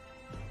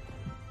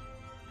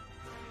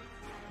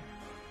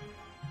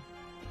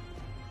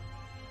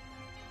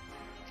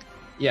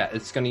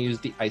it's going to use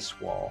the ice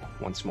wall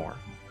once more.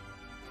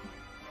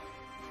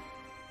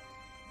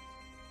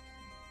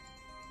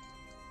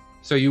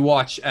 So you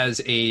watch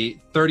as a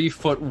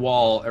 30-foot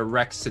wall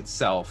erects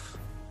itself.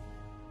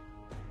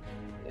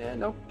 Yeah,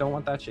 nope, don't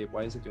want that shape.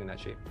 Why is it doing that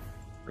shape?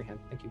 Free hand.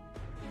 Thank you.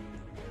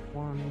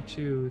 1,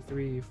 2,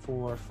 3,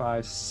 4,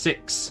 5,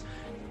 6.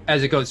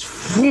 As it goes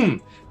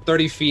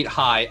 30 feet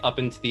high up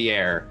into the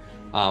air,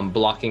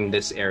 blocking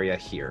this area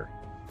here.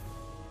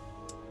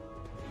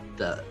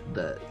 The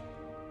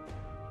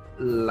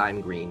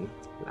lime green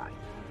line.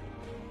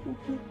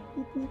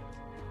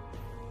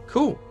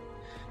 Cool.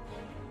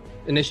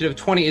 Initiative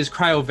 20 is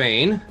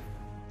Cryovane,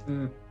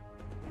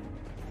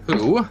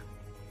 who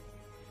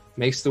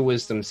makes the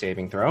wisdom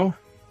saving throw.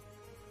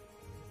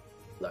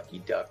 Lucky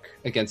duck.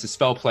 Against the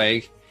spell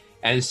plague,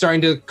 and is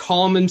starting to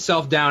calm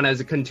himself down as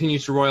it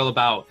continues to roil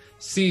about,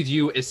 sees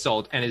you,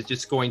 Isolde, and is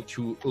just going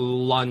to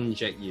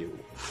lunge at you.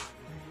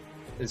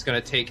 It's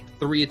going to take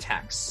 3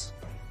 attacks.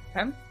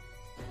 Okay.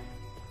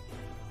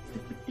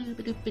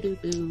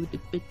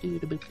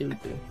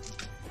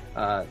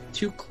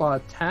 2 claw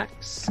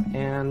attacks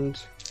and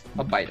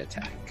a bite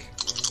attack.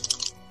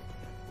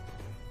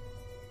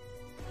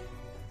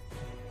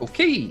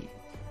 Okay.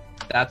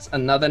 That's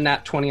another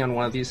nat 20 on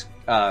one of these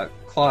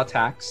claw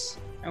attacks.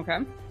 Okay.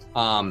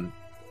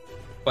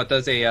 But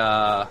does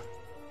a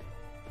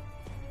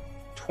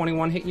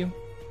 21 hit you?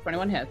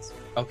 21 hits.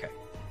 Okay.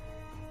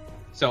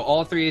 So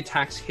all 3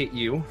 attacks hit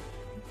you.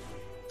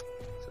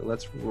 So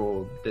let's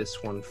roll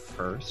this one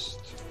first.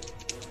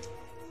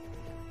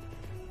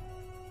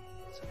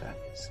 So that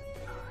is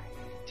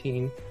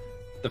 19.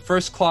 The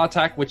first claw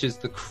attack, which is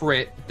the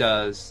crit,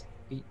 does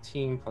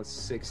 18 plus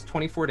 6,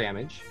 24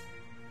 damage.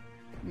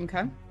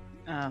 Okay.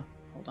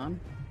 Hold on.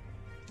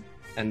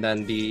 And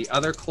then the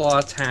other claw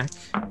attack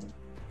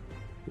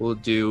will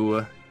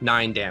do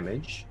 9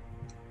 damage.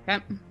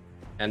 Okay.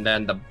 And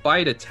then the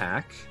bite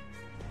attack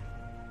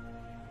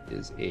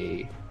is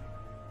a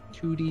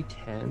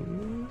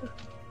 2d10.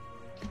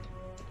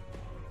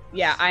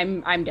 Yeah,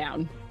 I'm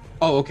down.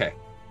 Oh, okay.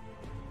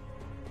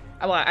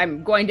 Well,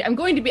 I'm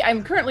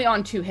currently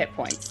on 2 hit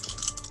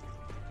points.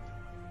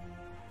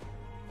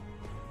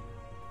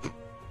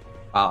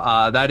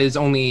 That is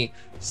only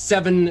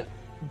 7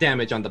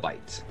 damage on the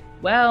bite.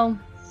 Well,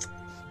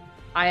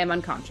 I am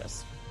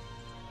unconscious.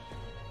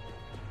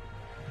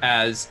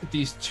 As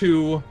these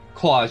 2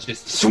 claws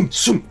just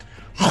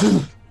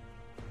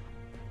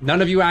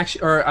none of you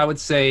actually, or I would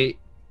say,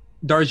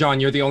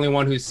 Darjan, you're the only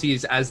one who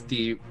sees as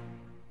the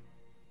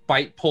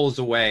bite pulls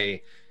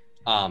away,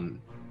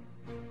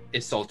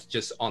 Isolde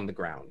just on the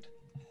ground.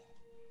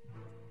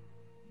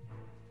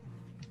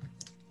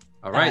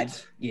 All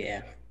right.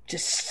 Yeah.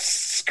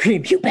 Just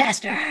scream, you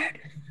bastard!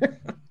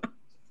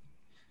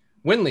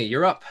 Winley,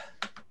 you're up.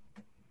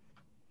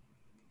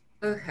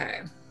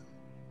 Okay.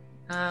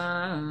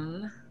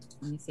 Let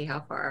me see how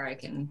far I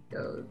can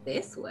go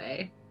this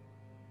way.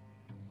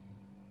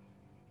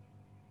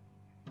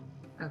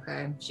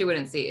 Okay. She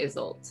wouldn't see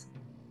Isolde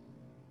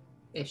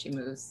if she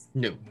moves.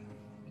 No.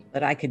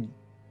 But I could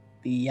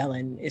be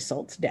yelling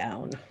Isolde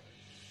down.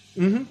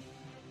 Mm-hmm.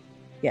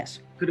 Yes.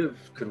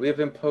 Could we have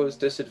imposed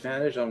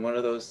disadvantage on one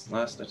of those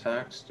last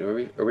attacks?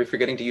 Are we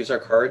forgetting to use our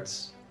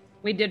cards?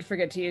 We did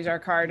forget to use our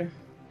card.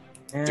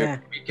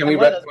 Can we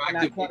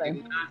retroactively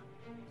do that?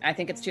 I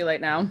think it's too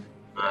late now.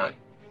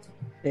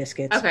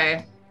 Biscuits.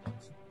 Okay.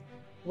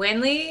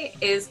 Winley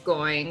is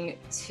going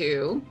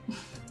to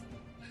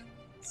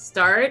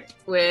start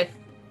with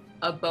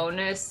a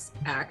bonus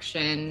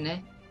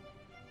action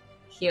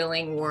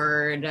healing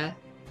word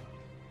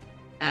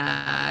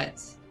at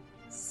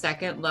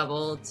 2nd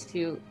level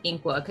to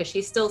Inkwa, because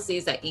she still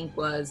sees that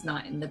Inkwa is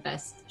not in the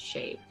best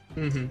shape.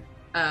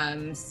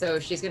 Mm-hmm. So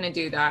she's gonna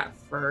do that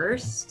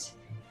first.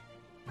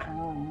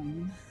 Or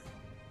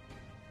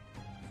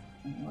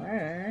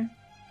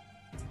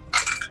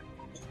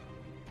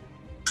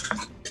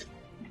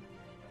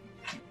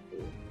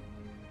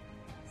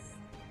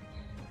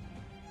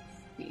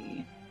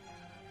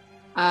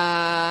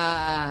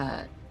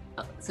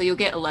so you'll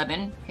get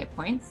 11 hit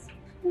points.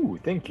 Ooh,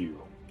 thank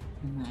you.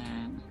 And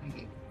then I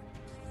get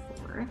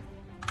 4.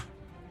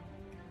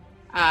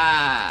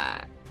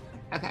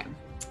 Okay.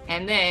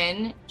 And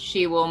then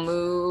she will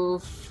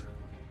move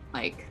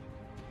like...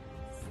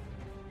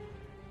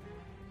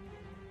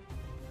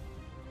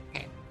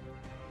 Okay.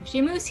 If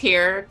she moves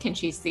here, can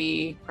she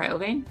see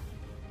Cryovane?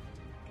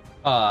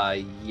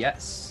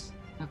 Yes.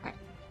 Okay.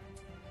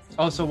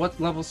 Oh, so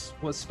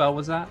what spell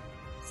was that?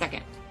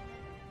 2nd.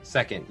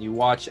 2nd. You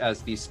watch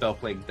as the spell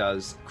plague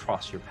does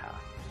cross your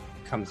path.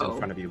 Comes in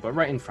front of you, but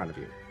right in front of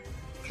you.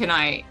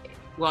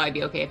 Will I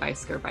be okay if I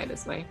skirt by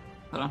this way?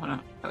 Hold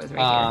on. That was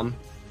right here.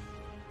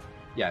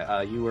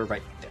 Yeah, you were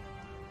right there.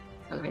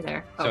 That was right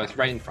there. So Okay. it's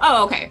right in front.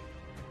 Oh, okay.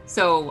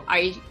 So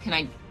can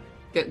I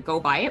go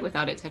by it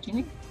without it touching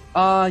me?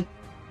 I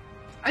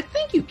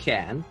think you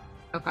can.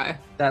 Okay.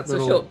 That So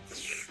little...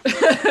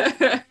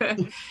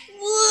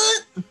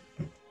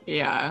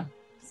 Yeah.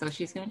 So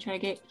she's gonna try to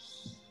get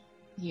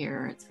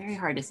here. It's very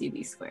hard to see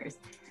these squares.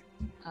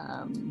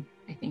 I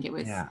think it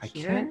was Yeah, I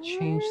here. can't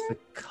change the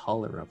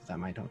color of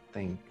them, I don't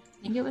think.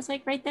 I think it was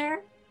like right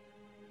there.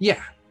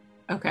 Yeah.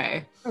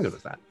 Okay. I'm good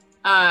with that.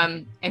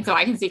 And so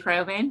I can see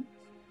Cryovane.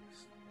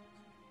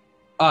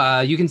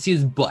 You can see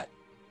his butt.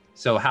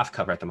 So half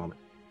cover at the moment.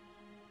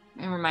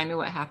 And remind me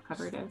what half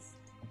covered is.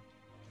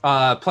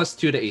 +2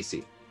 to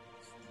AC.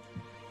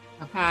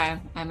 Okay.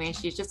 I mean,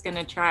 she's just going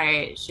to try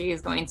it. She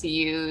is going to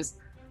use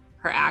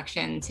her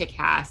action to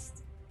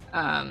cast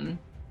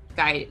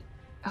guide.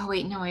 Oh,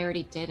 wait, no, I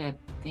already did a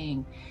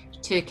thing.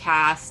 To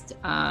cast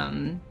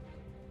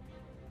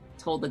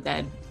Toll the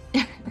Dead.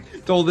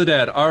 Toll the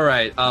Dead. All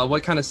right.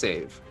 What kind of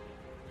save?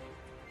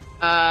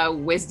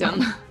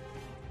 Wisdom.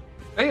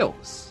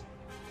 Fails.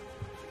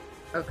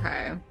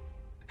 Okay.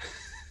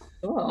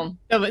 Cool.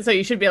 So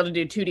you should be able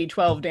to do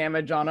 2d12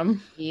 damage on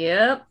them.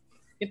 Yep.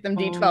 Get them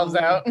d12s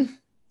out.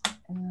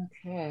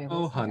 Okay.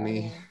 Oh,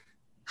 honey.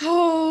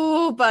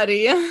 Oh,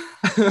 buddy.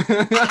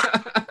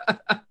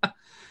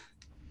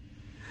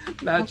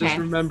 Matt just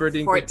remembered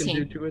Ingrid can 14.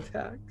 do 2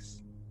 attacks.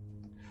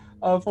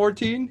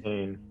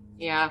 14?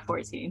 Yeah,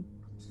 14.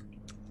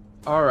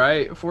 All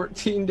right,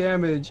 14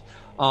 damage.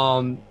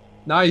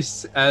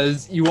 Nice.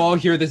 As you all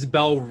hear this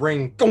bell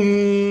ring,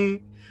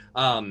 gong!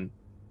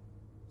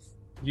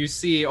 You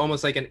see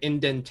almost like an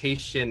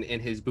indentation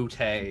in his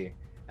bootay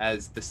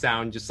as the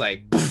sound just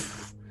like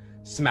poof,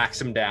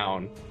 smacks him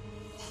down.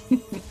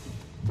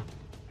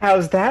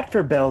 How's that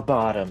for bell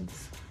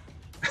bottoms?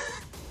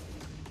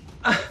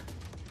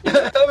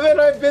 Haven't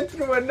I been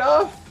through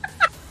enough?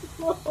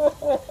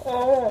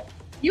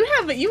 You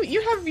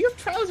have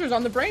trousers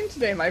on the brain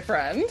today, my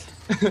friend.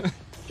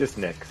 Just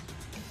next.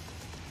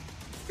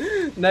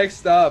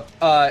 Next up,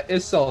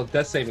 Isol,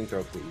 death saving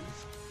throw, please.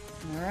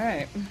 All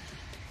right.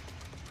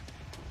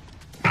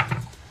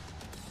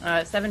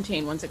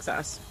 17, 1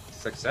 success.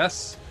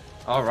 Success.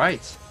 All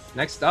right.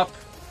 Next up,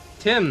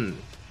 Tim.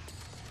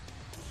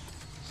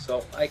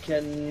 So I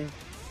can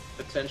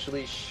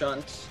potentially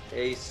shunt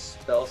a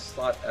spell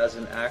slot as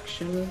an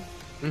action.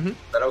 Mm-hmm. Is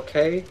that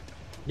okay?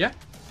 Yeah.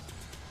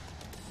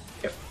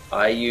 If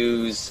I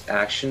use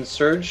action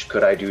surge,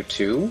 could I do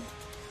 2?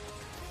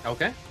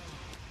 Okay.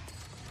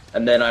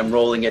 And then I'm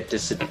rolling at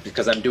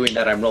because I'm doing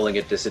that. I'm rolling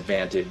at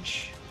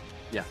disadvantage.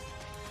 Yeah.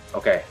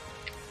 Okay.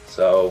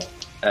 So,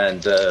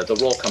 and the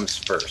roll comes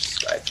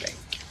first, I think.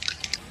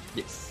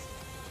 Yes.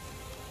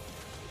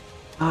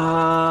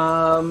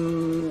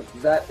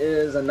 That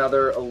is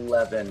another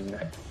 11.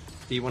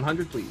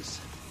 D100, please.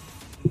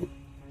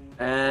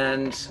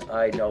 And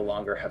I no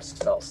longer have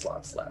spell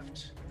slots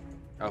left.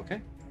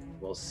 Okay.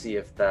 We'll see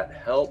if that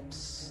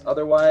helps.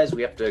 Otherwise,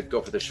 we have to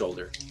go for the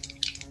shoulder.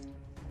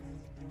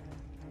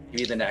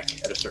 Maybe the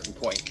neck at a certain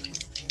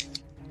point.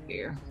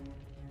 Here.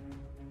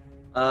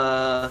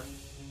 That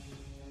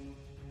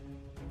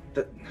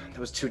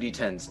was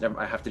 2d10s. Never.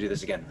 I have to do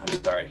this again.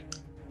 I'm sorry.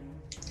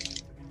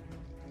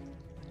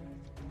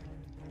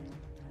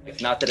 If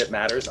not that it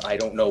matters, I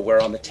don't know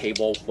where on the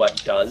table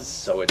what does,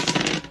 so it's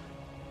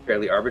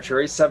fairly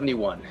arbitrary.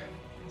 71.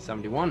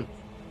 71.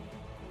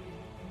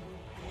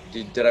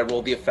 Did I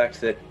roll the effect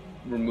that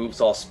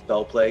removes all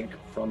spell plague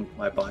from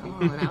my body?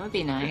 Oh, that would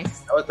be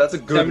nice. That's a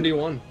good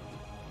 71.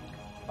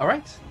 All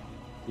right.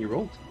 You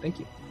rolled. Thank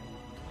you.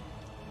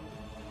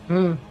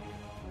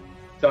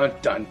 Dun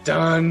dun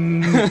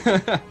dun.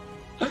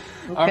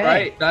 All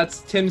right,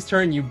 that's Tim's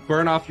turn. You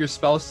burn off your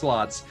spell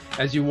slots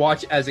as you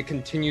watch as it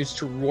continues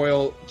to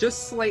roil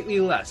just slightly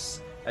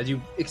less as you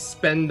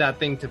expend that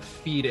thing to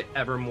feed it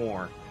ever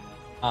more.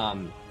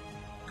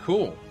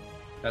 Cool.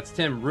 That's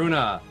Tim.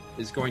 Runa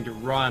is going to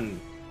run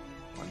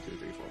 1, 2,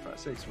 3, 4, 5,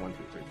 6. 1, 2,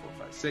 3,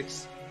 4, 5,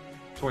 6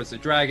 towards the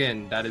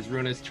dragon. That is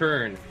Runa's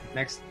turn.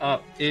 Next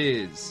up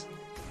is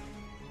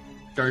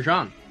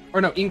Darjan.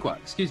 Or no, Inqua.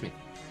 Excuse me.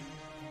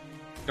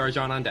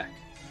 Darjan on deck.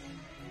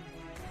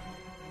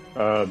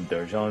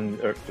 Darjan,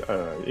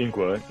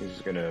 Inqua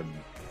is gonna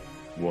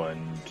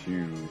 1,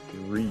 2,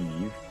 3.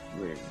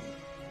 Wait.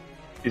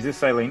 Is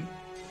this Silene?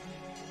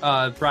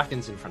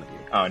 Bracken's in front of you.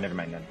 Oh, never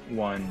mind then.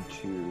 1,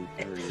 2,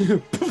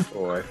 3,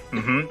 4,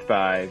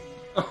 5,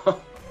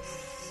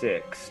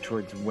 6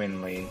 towards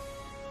Winley.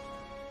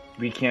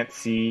 We can't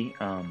see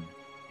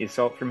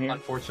Iseult from here?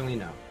 Unfortunately,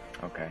 no.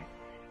 Okay.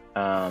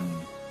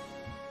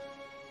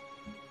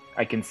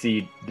 I can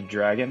see the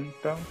dragon,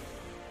 though?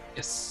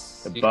 Yes.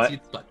 The you butt. can see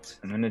its butt.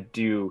 I'm gonna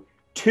do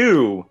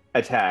 2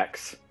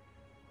 attacks.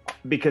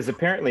 Because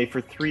apparently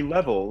for 3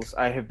 levels,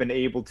 I have been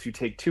able to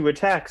take 2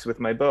 attacks with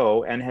my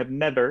bow and have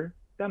never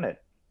done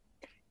it.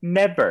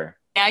 Never.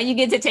 Now you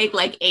get to take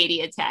like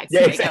 80 attacks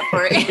Yeah, to make up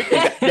for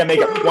it. Yeah,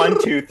 make up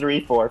 1, 2, 3,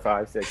 4,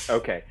 5, 6.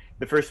 Okay.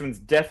 The first one's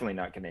definitely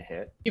not going to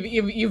hit.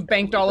 You've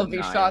banked all of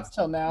these 9. shots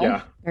till now.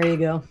 Yeah. There you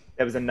go.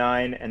 That was a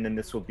 9, and then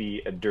this will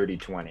be a dirty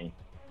 20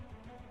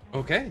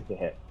 Okay. to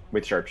hit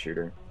with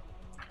sharpshooter.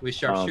 With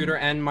sharpshooter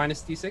and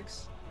minus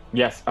d6?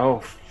 Yes.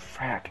 Oh,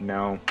 frack,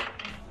 no.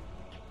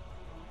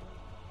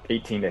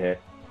 18 to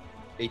hit.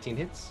 18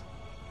 hits.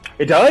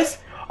 It does?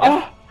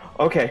 Oh,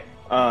 okay.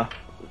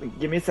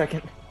 Give me a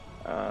second.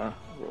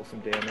 Roll some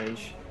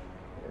damage.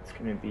 It's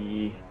gonna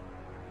be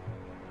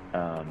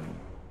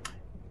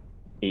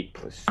 8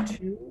 plus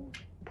 2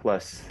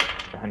 plus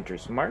the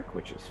hunter's mark,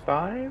 which is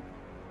 5,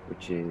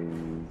 which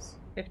is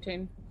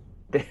 15.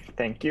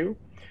 Thank you.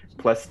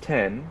 Plus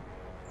 10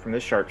 from the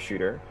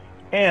sharpshooter.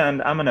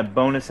 And I'm gonna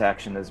bonus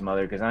action this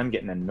mother because I'm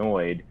getting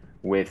annoyed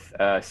with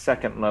a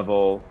second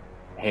level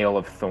Hail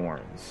of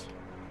Thorns,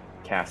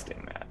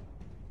 casting that.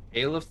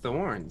 Hail of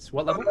Thorns.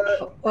 What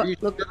level? Are you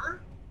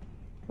sure?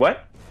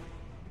 What?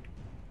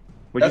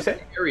 What'd That's you say?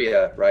 an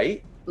area,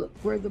 right? Look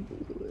where the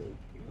blue is.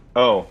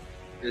 Oh.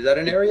 Is that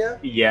an area?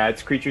 Yeah,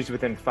 it's creatures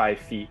within 5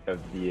 feet of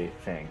the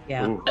thing.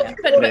 Yeah. Ooh.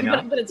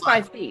 But it's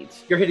 5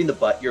 feet. You're hitting the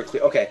butt. You're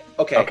clear. Okay.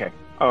 Okay.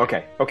 Oh,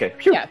 okay. Okay.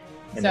 Phew. Yeah.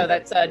 And So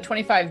then- that's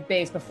 25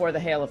 base before the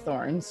Hail of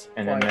Thorns.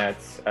 And then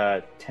that's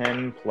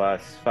 10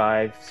 plus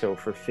 5, so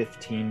for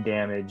 15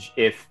 damage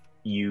if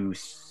you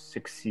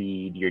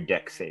succeed your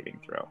dex saving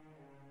throw.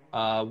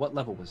 What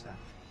level was that?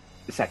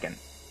 The second.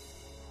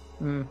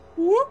 Mm.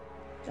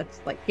 That's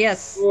like,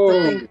 yes. Whoa.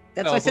 The thing.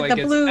 That's why I said like the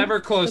it's blue. ever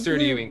closer the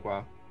to you, blue.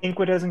 Inkwell.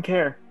 Inkwa doesn't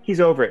care. He's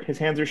over it. His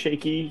hands are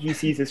shaky. He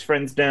sees his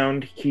friends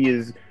downed. He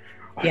is.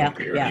 I Yeah, don't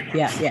care yeah,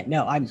 anymore. yeah.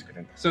 No, I'm.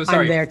 So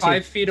sorry, there too.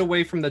 5 feet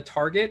away from the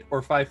target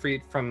or 5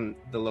 feet from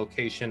the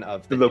location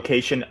of The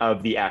location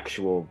of the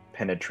actual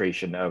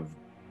penetration of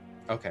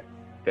Okay.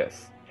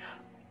 this.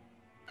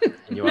 And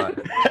you are...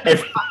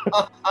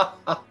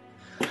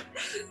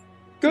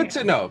 Good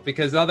to know,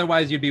 because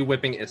otherwise you'd be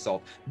whipping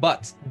Isolde.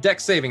 But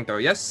dex saving throw,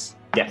 yes?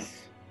 Yes.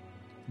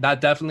 That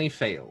definitely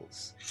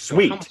fails. So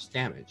Sweet. how much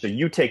damage? So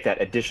you take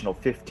that additional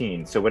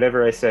 15. So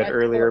whatever I said That's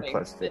earlier 40.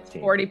 plus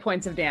 15. 40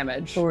 points of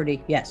damage.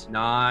 40, yes.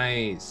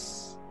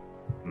 Nice.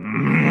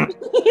 You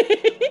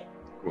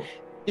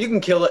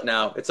can kill it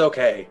now. It's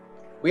okay.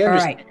 We All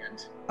right.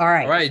 understand. All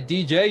right. All right,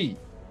 DJ.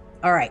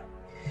 All right.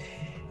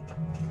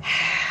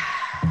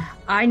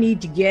 I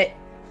need to get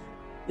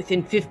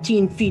within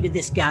 15 feet of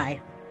this guy,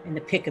 and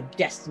the pick of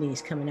destiny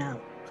is coming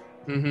out.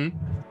 Mm-hmm.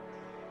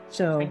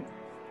 So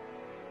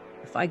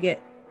if I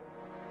get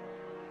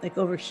like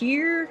over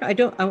here, I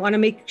want to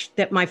make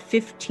that my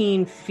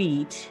 15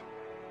 feet.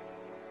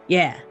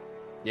 Yeah.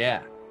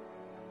 Yeah.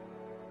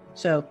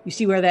 So you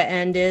see where that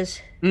end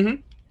is?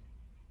 Mm-hmm.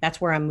 That's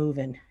where I'm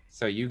moving.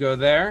 So you go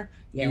there.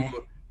 Yeah.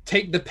 You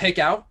take the pick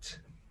out.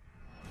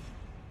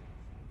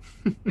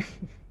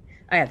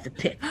 I have the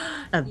pick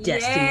of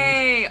destiny.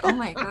 Yay! Oh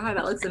my god,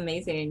 that looks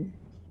amazing.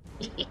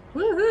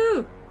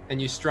 Woohoo!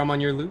 And you strum on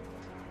your lute.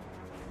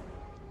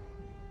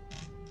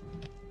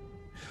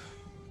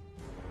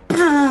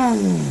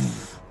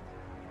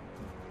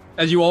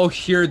 As you all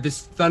hear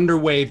this thunder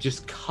wave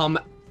just come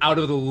out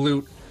of the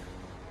lute,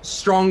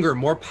 stronger,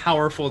 more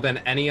powerful than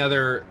any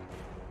other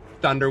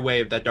thunder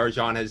wave that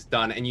Darjan has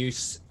done, and you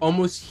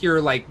almost hear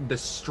like the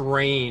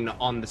strain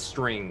on the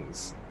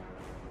strings.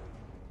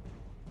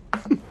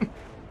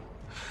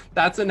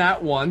 That's a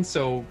nat 1,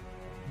 so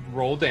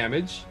roll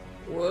damage.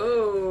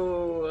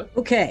 Whoa.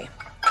 Okay.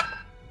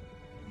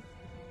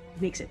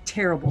 Makes a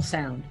terrible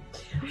sound.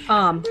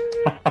 I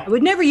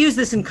would never use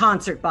this in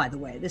concert, by the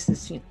way. This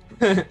is, you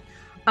know.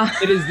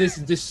 It is this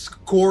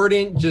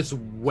discordant just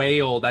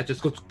wail that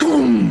just goes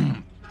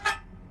boom.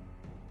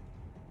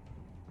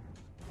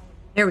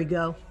 There we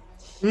go.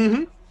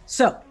 Mm-hmm.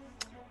 So,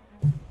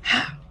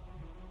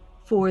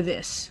 for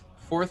this,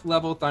 4th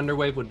level thunder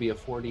wave would be a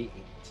 48,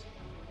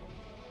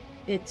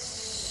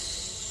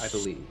 it's, I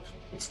believe.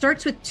 it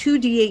starts with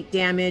 2d8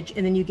 damage,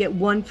 and then you get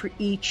 1 for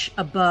each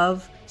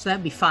above. So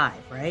that'd be 5,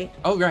 right?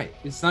 Oh, right.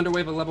 Is thunder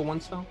wave a level 1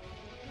 spell?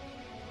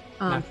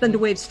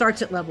 Thunderwave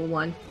starts at level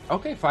 1.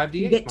 Okay, 5d8.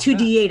 You get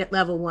 2d8 at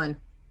level 1.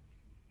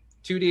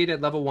 2d8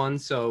 at level 1,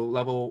 so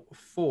level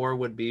 4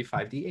 would be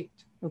 5d8.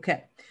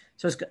 Okay.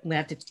 So I'm going to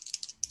have to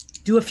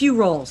do a few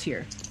rolls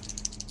here.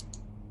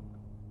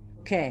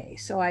 Okay,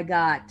 so I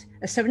got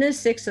a 7 and a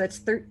 6, so that's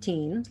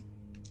 13.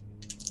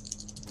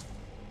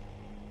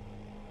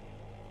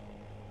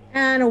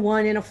 And a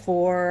 1 and a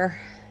 4,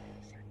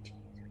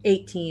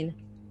 18.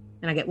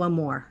 And I get 1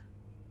 more.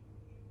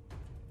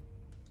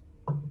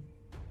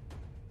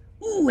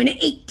 Ooh, and an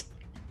 8.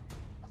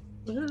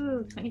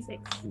 Ooh,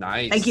 26.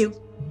 Nice. Thank you.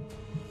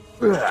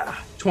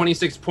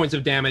 26 points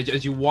of damage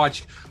as you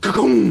watch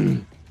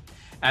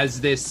as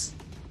this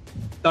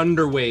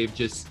thunder wave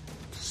just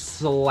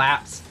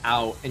slaps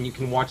out, and you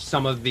can watch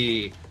some of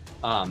the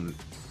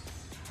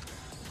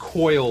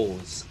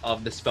coils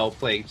of the spell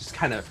plague just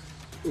kind of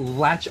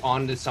latch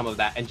onto some of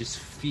that and just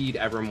feed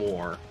ever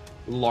more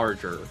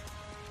larger.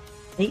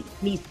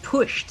 He's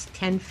pushed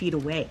 10 feet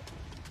away.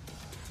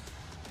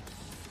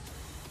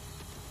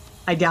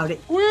 I doubt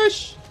it.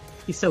 Wish!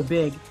 He's so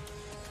big.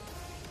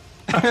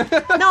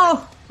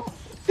 No!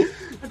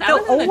 That No,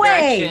 was in the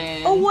away!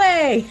 direction.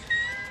 Away!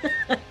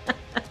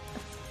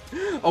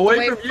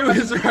 Away from you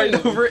is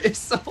right over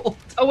Isolde.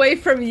 Away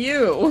from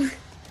you.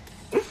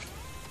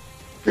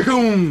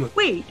 Boom!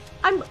 Wait,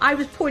 I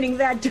was pointing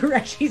that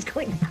direction. He's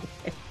going that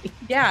way.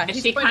 Yeah, Is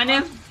he's she going kind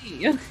on of? to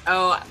me.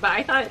 Oh, but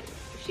I thought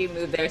she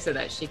moved there so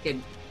that she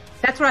could.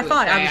 That's what I do it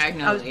thought.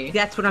 diagonally.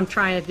 That's what I'm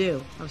trying to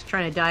do. I was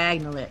trying to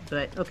diagonal it,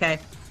 but okay.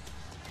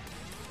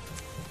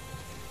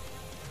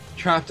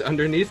 Trapped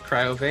underneath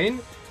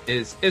Cryovane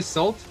is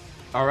Isolde.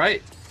 All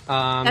right.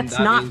 That's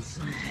that not. means-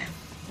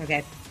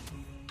 Okay.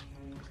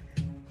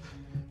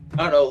 I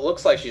don't know. It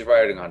looks like she's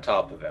riding on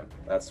top of him.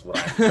 That's what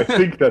I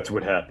think that's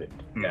what happened.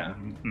 Yeah,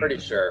 pretty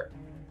sure.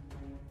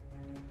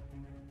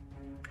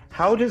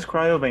 How does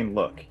Cryovane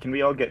look? Can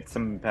we all get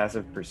some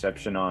passive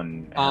perception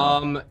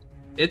on?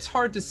 It's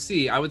hard to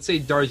see. I would say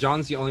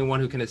Darjan's the only one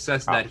who can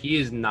assess that he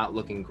is not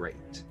looking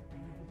great.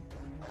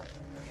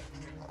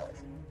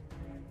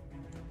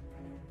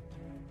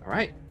 All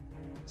right,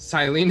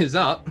 Silene is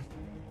up.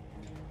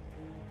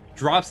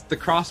 Drops the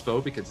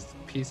crossbow because it's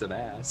a piece of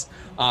ass.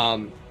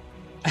 And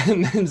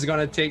then is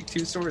gonna take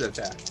 2 sword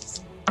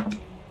attacks.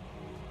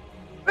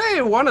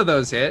 Hey, one of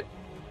those hit.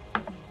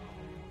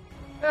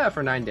 Yeah,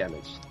 for 9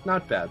 damage.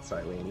 Not bad,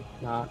 Silene.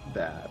 Not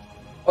bad.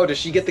 Oh, does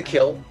she get the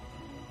kill?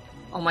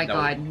 Oh my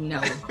god,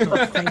 no.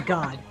 Oh, thank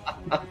God.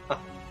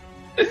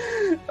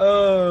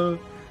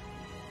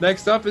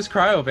 Next up is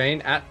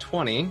Cryovane at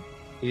 20.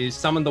 He's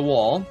summoned the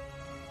wall.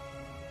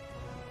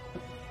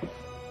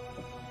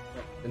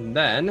 And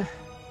then...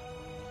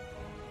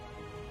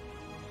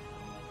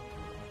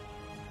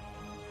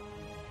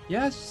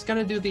 yeah, it's just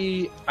gonna do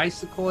the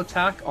icicle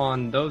attack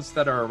on those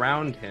that are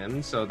around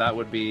him. So that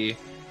would be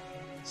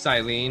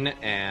Silene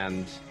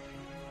and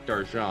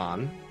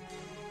Darjan.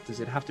 Does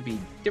it have to be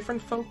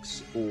different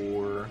folks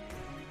or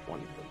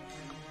one folk?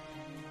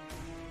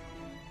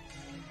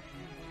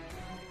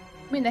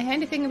 I mean, the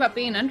handy thing about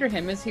being under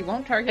him is he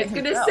won't target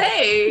himself.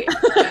 Say,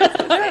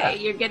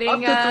 you're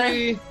getting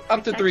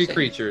up to 3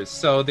 creatures.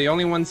 So the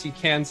only ones you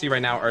can see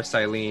right now are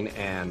Silene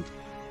and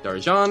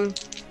Darjan.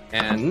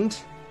 And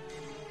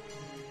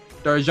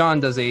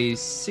Darjan does a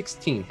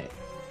 16 hit.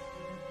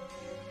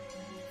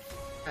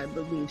 I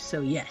believe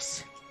so,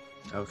 yes.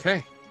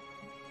 Okay.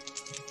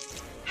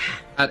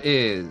 That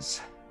is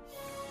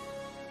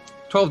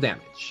 12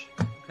 damage.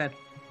 Okay.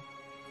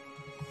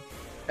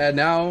 And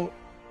now,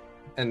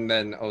 and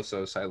then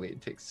also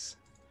Silene takes...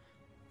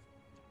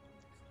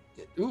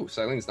 ooh,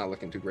 Silene's not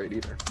looking too great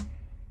either.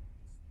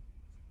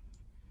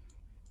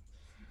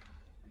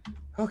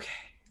 Okay.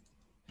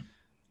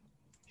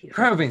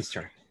 Cryovane's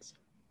turn.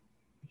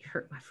 You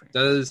hurt my friend.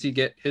 Does he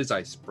get his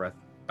ice breath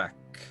back?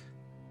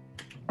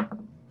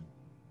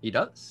 He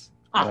does.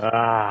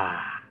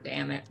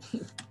 Damn it.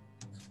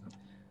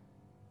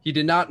 He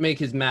did not make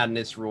his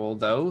madness roll,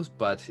 though,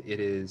 but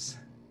it is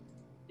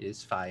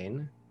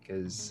fine,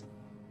 because...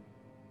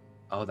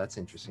 oh, that's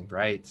interesting.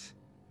 Right.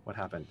 What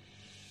happened?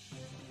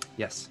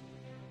 Yes.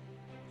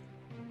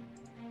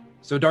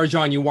 So,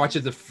 Darjan, you watch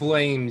as the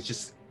flames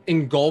just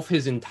engulf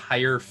his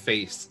entire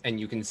face, and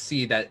you can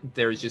see that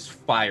there's just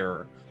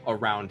fire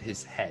around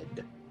his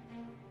head.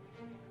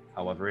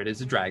 However, it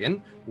is a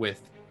dragon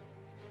with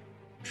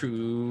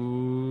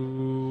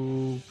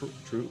true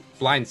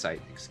blind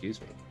sight,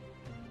 excuse me.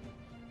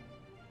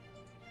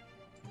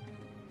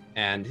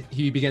 And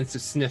he begins to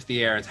sniff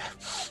the air and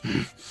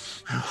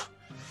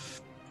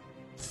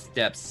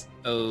steps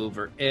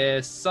over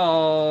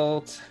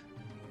Isolde.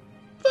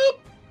 Boop!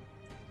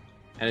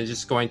 And is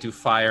just going to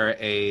fire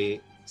a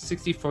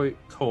 60-foot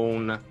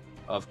cone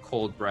of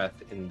cold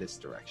breath in this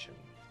direction.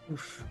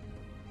 Oof.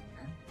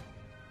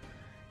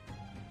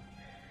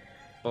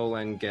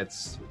 Bolin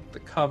gets the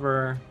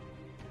cover,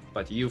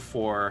 but you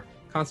 4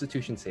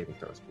 Constitution saving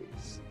throws,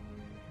 please.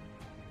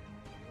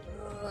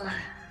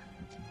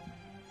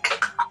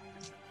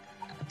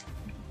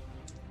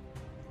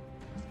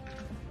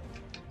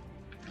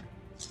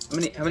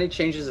 How many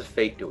changes of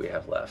fate do we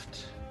have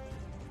left?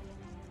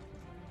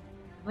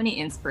 How many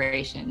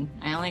inspiration?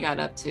 I only got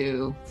up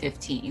to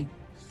 15.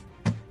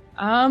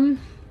 I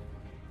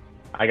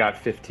got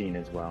 15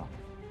 as well.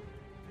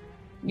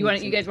 You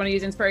guys want to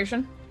use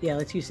inspiration? Yeah,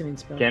 let's use some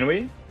inspiration. Can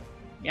we?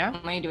 Yeah.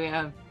 How many do we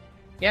have?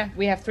 Yeah,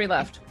 we have 3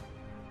 left.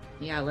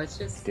 Yeah, let's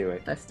just do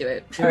it. Let's do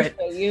it. All right.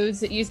 So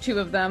use 2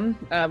 of them.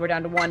 We're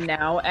down to 1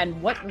 now, and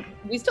what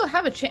we still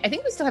have I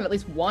think we still have at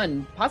least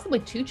 1, possibly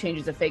 2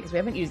 changes of fate because we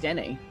haven't used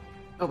any.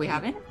 Oh, we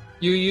haven't?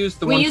 You used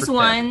the we one. We used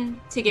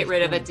one to get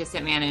rid of a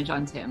disadvantage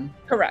on Tim.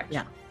 Correct.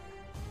 Yeah.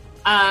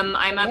 I'm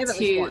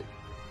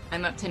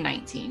up to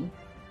 19.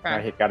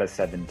 I got a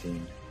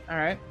 17. All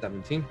right.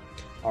 17.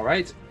 All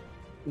right.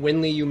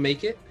 Winley, you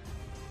make it.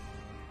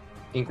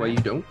 Inqua, you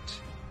don't.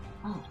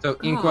 Oh, so,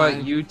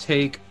 Inqua, you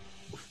take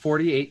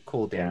 48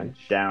 cold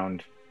damage.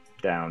 Downed.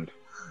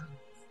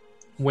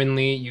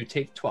 Winley, you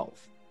take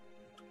 12.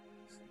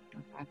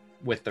 Okay.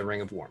 With the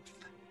Ring of Warmth.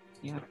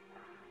 Yeah.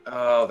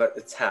 Oh,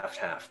 it's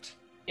halved.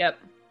 Yep.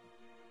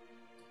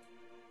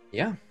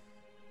 Yeah.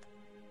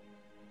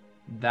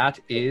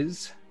 That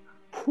is...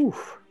 Whew.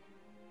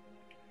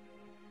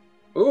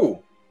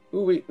 Ooh,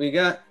 we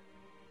got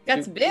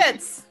some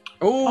bits.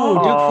 Oh,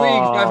 Duke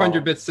League,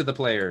 500 bits to the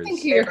players.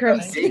 Thank you,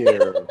 Chris. Thank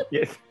you.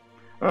 Yes.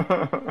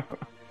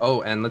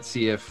 Oh, and let's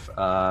see if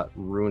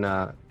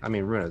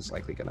Runa's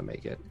likely going to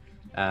make it,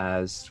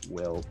 as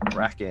will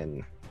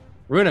Bracken.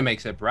 Runa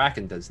makes it,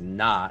 Bracken does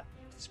not.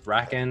 It's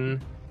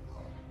Bracken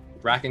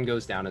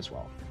goes down as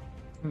well.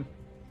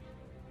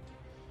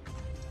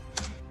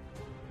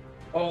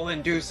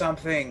 Bolin, do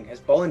something. Has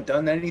Bolin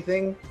done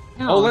anything?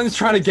 No. Bolin's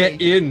trying to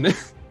get in.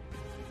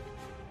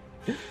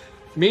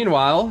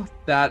 Meanwhile,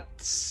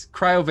 that's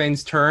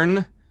Cryovane's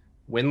turn.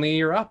 Winley,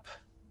 you're up.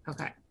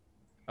 Okay.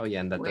 Oh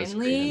yeah, and that does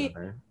create Winley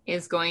another.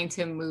 is going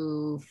to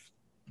move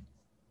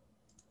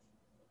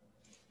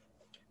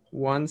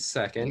 1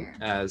 second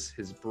as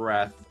his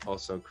breath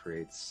also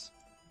creates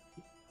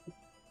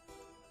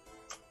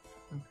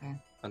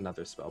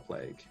another spell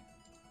plague.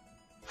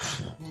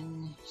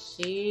 And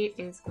she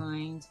is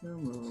going to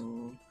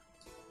move.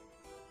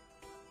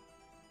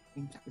 I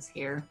think that was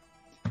here.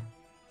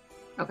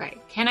 Okay,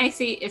 can I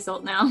see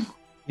Isolt now?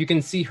 You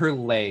can see her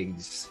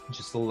legs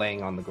just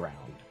laying on the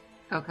ground.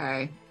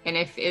 Okay, and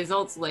if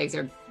Isolt's legs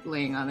are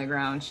laying on the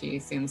ground, she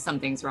assumes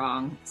something's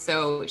wrong.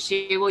 So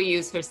she will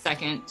use her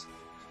second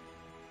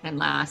and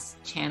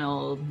last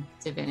channeled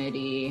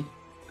divinity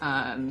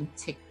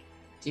to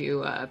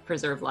do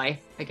Preserve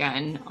Life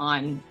again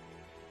on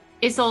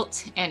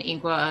Isolt and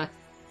Ingua,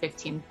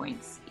 15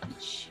 points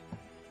each.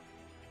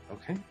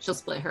 Okay. She'll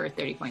split her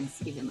 30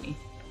 points evenly.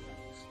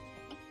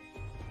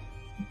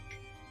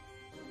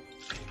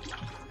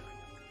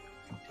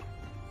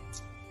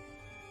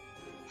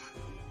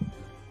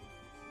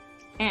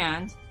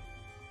 And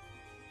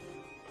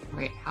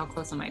wait, how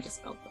close am I to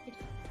Spellblade?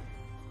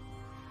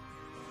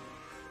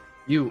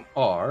 You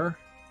are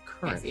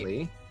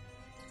currently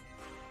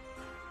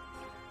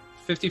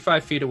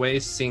 55 feet away,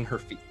 seeing her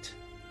feet.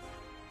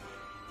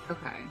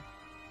 Okay.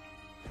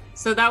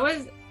 So that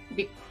was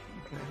because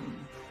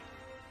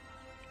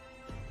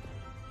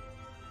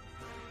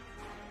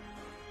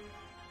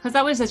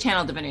that was a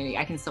channel divinity.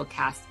 I can still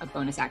cast a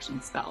bonus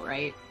action spell,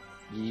 right?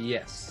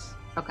 Yes.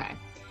 Okay.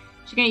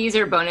 She's gonna use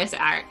her bonus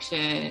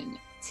action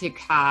to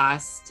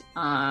cast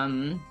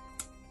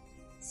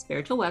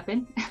Spiritual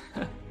Weapon,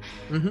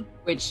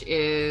 which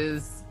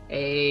is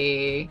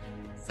a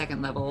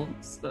 2nd level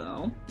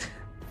spell.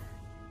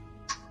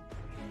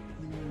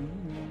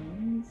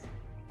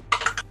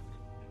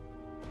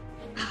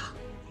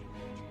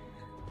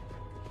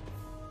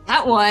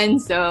 That one,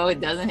 so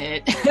it doesn't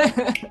hit.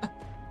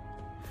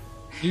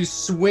 You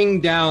swing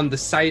down the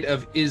sight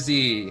of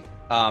Izzy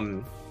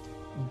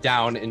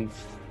down and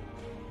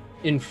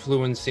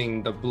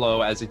influencing the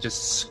blow as it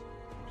just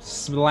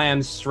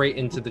slams straight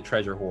into the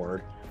treasure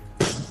hoard.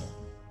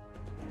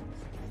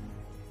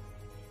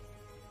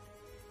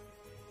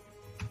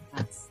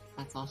 That's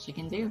all she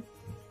can do.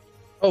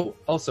 Oh,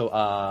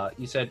 also,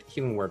 you said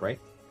healing word, right?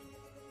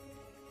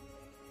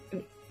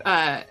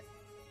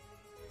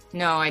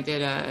 No, I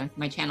did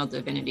my channel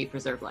divinity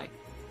Preserve Life.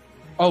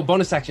 Oh,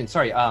 bonus action.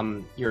 Sorry.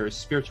 Your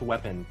spiritual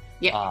weapon.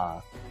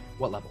 Yeah.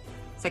 What level?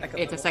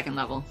 It's a 2nd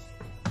level.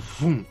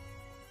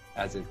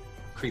 As it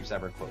creeps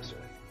ever closer.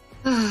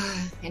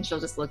 And she'll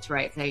just look to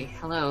right, say,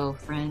 "Hello,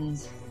 friend."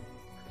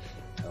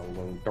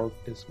 Hello,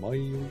 darkness, my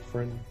old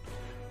friend.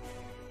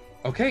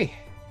 Okay,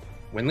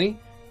 Winley,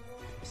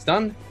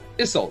 stun.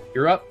 Isolt,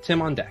 you're up.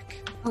 Tim on deck.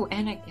 Oh,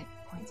 and I get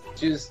points.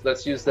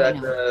 Let's use that.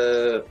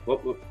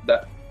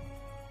 That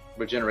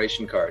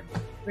regeneration card.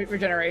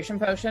 Regeneration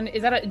potion.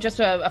 Is that just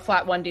a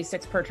flat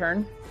 1d6 per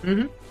turn?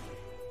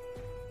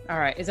 All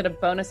right. Is it a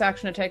bonus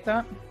action to take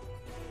that?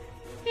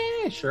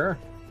 Yeah, sure.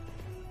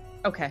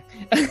 Okay.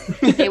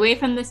 Stay away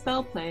from the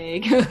spell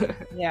plague.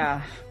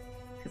 Yeah.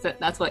 Because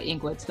that's what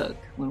Ingua took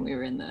when we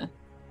were in the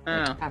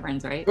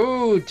caverns, right?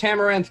 Ooh,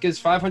 Tamaranth gives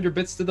 500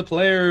 bits to the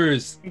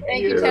players.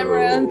 Thank you,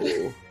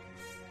 Tamaranth.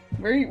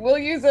 We'll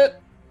use it.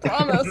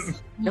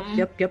 Promise.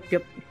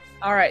 Yep.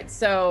 All right,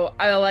 so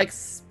I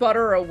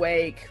sputter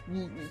awake,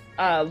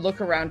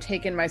 look around,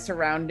 take in my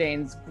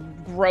surroundings,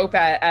 grope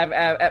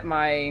at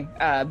my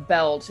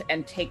belt,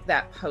 and take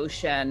that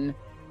potion.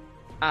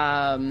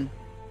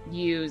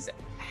 Use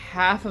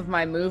half of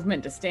my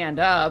movement to stand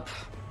up.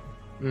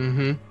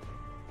 Mm-hmm.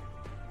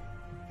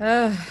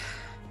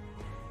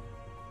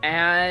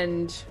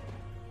 And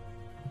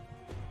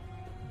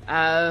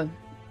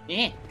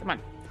come on,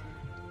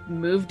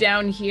 move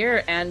down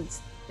here and.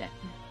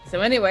 So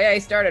anyway, I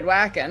started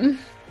whacking.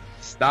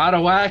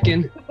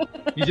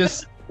 You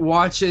just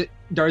watch it,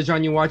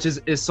 Darjan, you watch as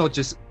Isolt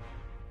just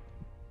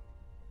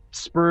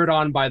spurred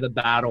on by the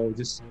battle,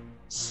 just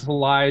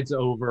slides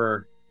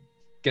over,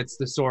 gets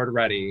the sword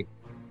ready.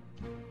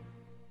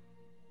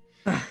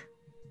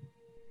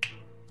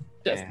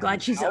 Just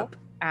glad she's up.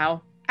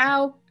 Ow,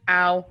 ow,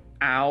 ow,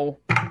 ow.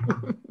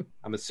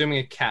 I'm assuming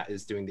a cat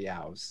is doing the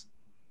ows.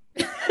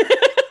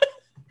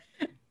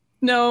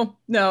 No,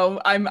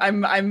 I'm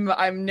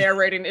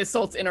narrating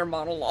Isolt's inner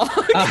monologue.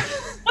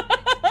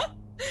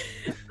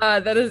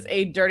 That is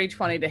a dirty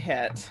 20 to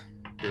hit.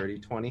 Dirty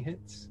 20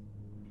 hits.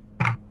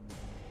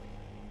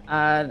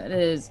 That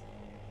is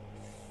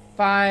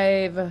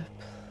 5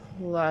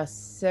 plus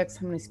 6.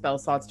 How many spell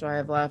slots do I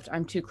have left?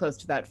 I'm too close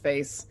to that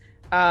face.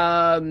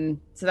 So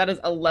that is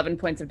 11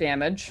 points of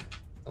damage.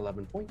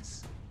 11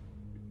 points.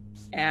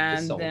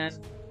 And Isolt.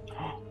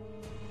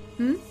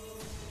 Then...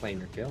 Claim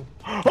your kill.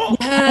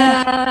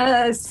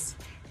 Yes!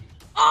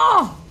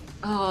 Oh,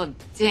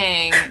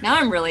 dang. Now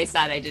I'm really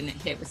sad I didn't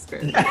hit with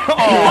Spirit.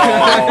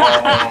 That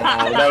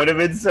would have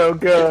been so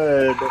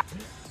good.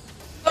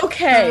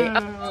 Okay.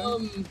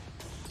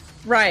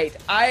 Right.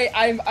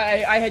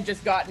 I had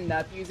just gotten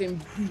up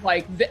using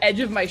the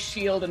edge of my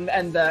shield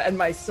and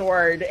my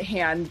sword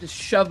hand to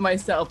shove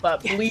myself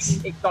up,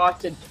 bleeding,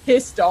 exhausted,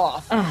 pissed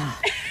off.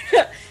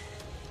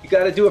 You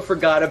got to do a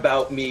forgot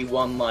about me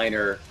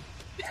one-liner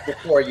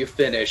before you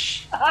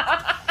finish.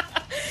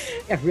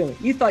 Yeah, really.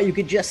 You thought you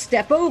could just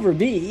step over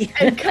me.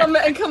 and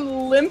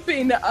come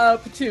limping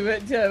up to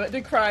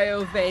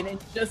Cryovane and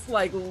just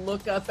like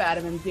look up at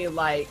him and be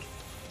like,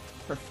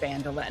 for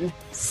Phandalin,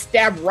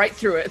 stab right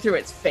through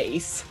its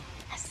face.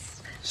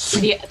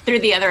 Through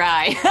the other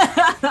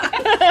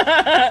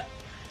eye.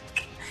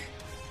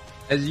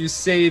 As you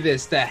say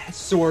this, the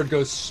sword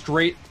goes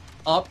straight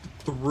up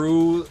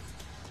through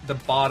the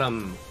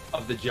bottom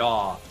of the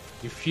jaw.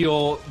 You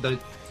feel the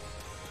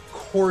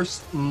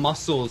coarse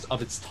muscles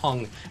of its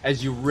tongue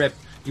as you rip.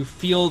 You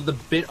feel the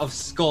bit of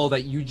skull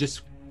that you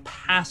just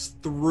passed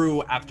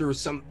through after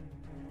some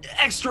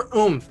extra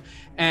oomph.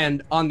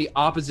 And on the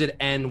opposite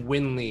end,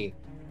 Winley,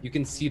 you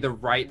can see the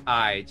right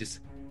eye just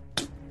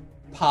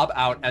pop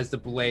out as the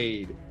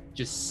blade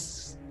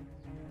just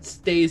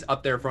stays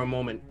up there for a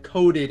moment,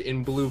 coated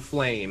in blue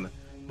flame,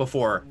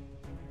 before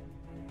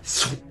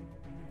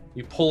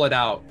you pull it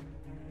out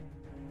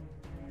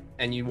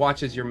and you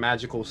watch as your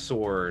magical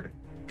sword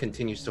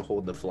continues to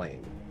hold the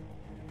flame.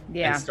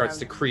 Yeah. And starts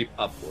to creep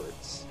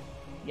upwards.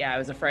 Yeah, I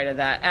was afraid of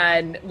that.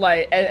 And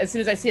like as soon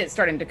as I see it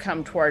starting to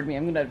come toward me,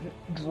 I'm gonna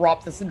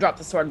drop the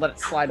sword, let it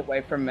slide away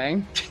from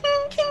me.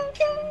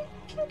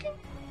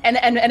 And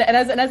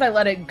as I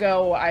let it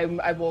go, I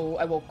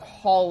will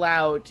call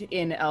out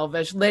in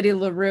Elvish, Lady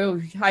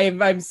LaRue,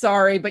 I'm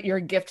sorry, but your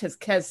gift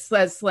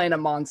has slain a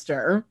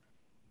monster.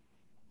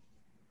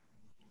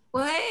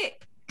 What?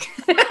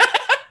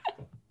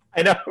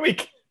 I know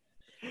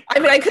I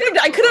mean, I could have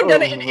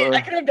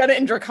done it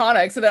in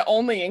Draconic so that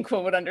only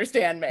Inqua would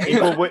understand me.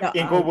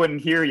 Inqua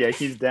wouldn't hear you.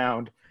 He's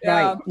downed.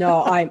 Yeah. Right.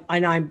 No, I'm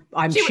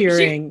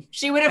cheering.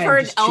 She would have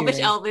heard Elvish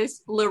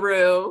Elvis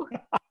LaRue.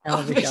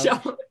 Elvish.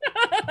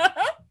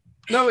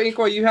 No,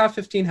 Inqua, you have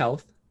 15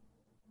 health.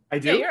 I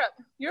do? Yeah,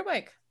 you're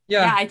Mike.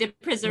 Yeah, I did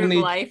preserve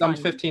life. Dumped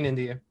 15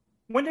 into you.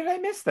 When did I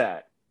miss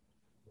that?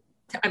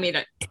 I mean,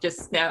 I did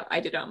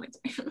it on my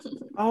turn.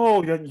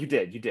 Oh, you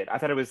did. I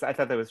thought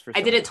that was for.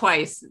 I did it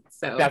twice,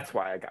 so that's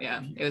why I got.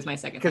 Yeah, it was my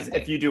second. Because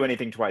if you do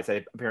anything twice,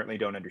 I apparently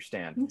don't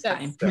understand.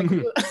 That's I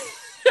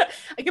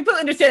completely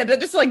understand it, but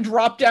just like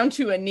drop down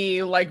to a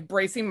knee, like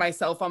bracing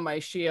myself on my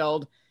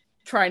shield,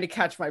 trying to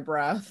catch my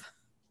breath.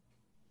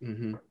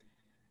 Mm-hmm.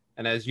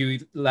 And as you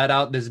let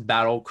out this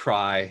battle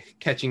cry,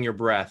 catching your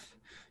breath,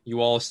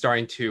 you all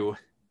starting to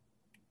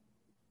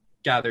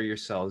gather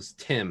yourselves.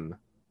 Tim,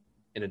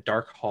 in a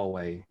dark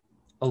hallway,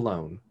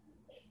 alone.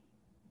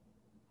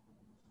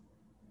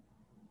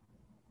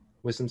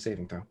 Wisdom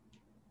saving throw.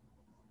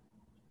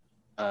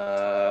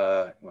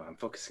 Well, I'm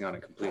focusing on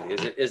it completely.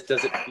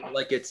 Does it feel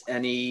like it's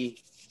any?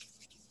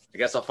 I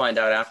guess I'll find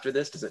out after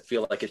this. Does it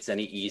feel like it's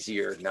any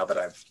easier now that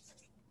I've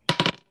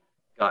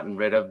gotten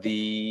rid of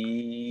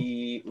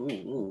the?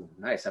 Ooh,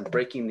 nice. I'm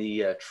breaking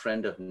the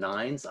trend of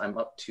 9s. I'm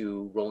up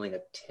to rolling a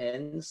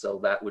 10, so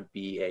that would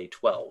be a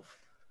 12.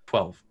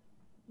 12.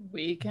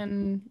 We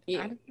can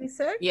add a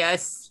D6?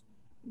 Yes.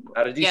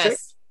 Add a D6?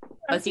 Yes.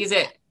 Let's use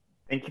it.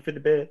 Thank you for the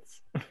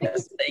bits.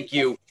 Yes, thank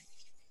you.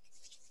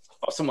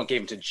 Oh, someone gave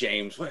them to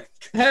James. What?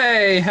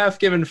 Hey, half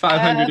given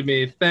 500 to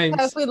me. Thanks.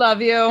 Yes, we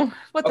love you.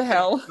 What the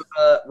hell?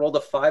 Rolled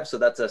a 5, so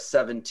that's a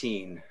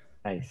 17.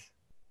 Nice.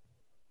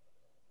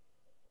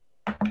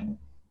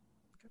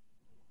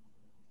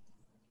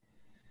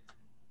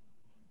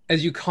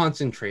 As you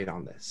concentrate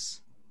on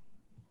this,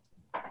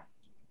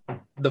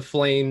 the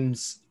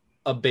flames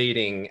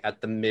abating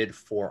at the mid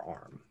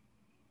forearm.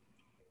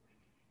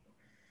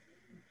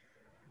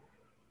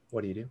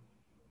 What do you do?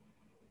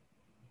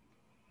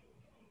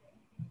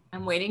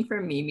 I'm waiting for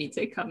Mimi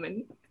to come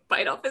and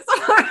bite off his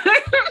arm.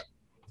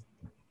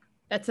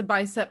 That's a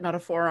bicep, not a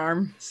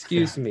forearm.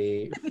 Excuse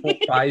me.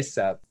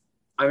 Bicep.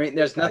 I mean,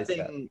 there's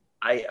nothing.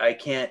 I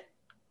can't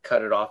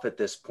cut it off at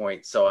this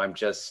point, so I'm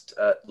just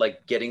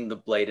like getting the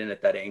blade in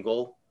at that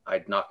angle.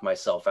 I'd knock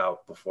myself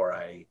out before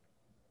I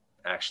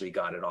actually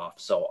got it off.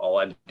 So all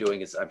I'm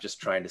doing is I'm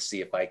just trying to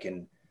see if I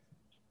can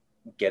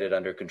get it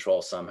under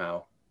control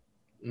somehow.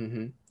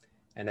 Mm-hmm.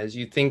 And as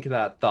you think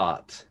that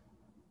thought,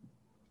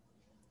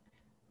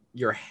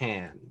 your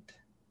hand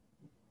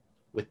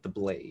with the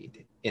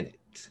blade in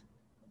it,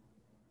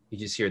 you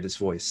just hear this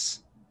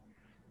voice.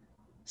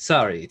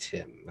 Sorry,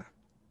 Tim.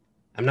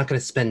 I'm not going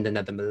to spend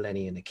another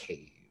millennia in a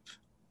cave.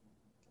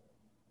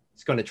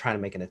 He's going to try to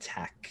make an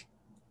attack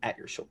at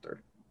your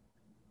shoulder.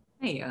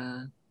 Hey,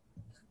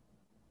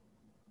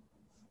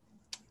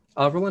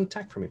 roll an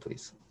attack for me,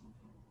 please.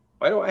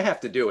 Why do I have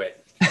to do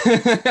it?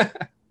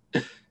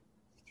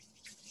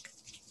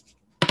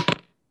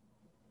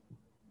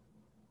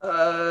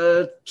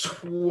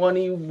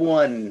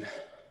 21.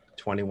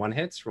 21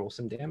 hits. Roll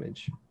some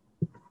damage.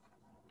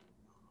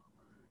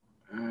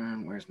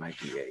 Where's my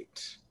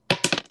D8? All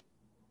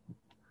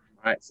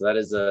right, so that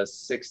is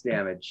 6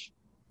 damage.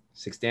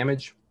 6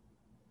 damage.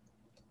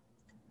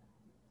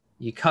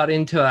 You cut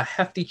into a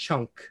hefty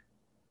chunk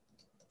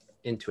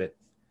into it.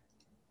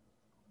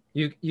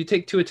 You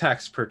take 2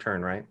 attacks per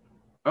turn, right?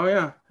 Oh,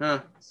 yeah.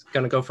 Huh. It's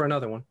going to go for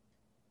another one.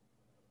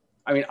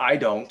 I mean, I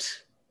don't.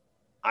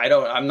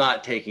 I'm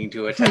not taking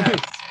 2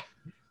 attacks.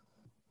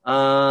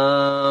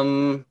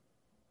 Oh,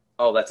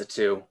 that's a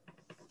 2.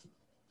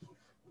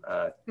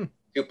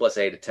 2 plus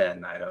 8 to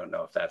 10. I don't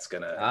know if that's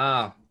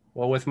gonna.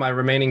 Well, with my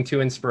remaining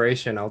 2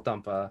 inspiration, I'll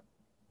dump a.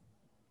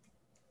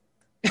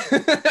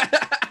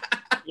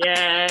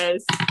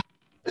 Yes.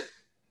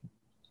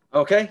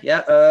 Okay,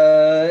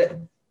 yeah.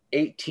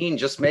 18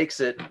 just makes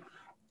it.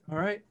 All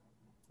right,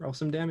 roll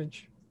some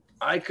damage.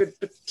 I could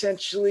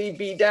potentially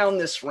be down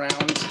this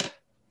round.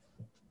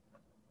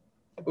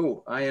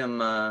 Ooh, I am.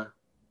 That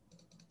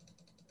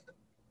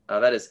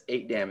is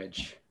 8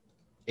 damage.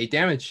 8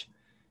 damage.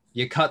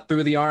 You cut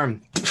through the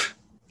arm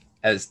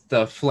as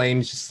the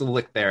flames just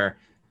lick there,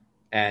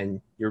 and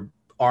your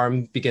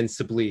arm begins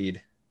to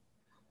bleed.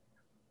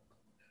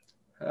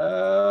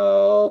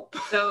 Help.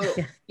 So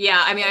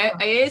yeah, I mean,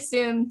 I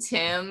assume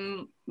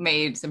Tim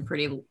made some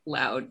pretty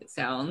loud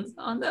sounds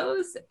on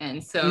those,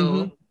 and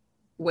so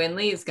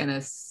Winley is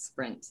gonna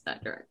sprint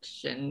that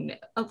direction,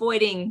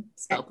 avoiding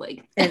spell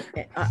plague.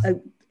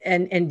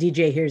 And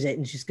DJ hears it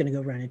and she's gonna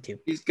go run it too.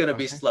 He's gonna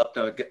be slumped.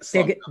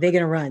 They're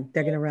gonna run.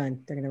 They're gonna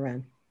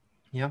run.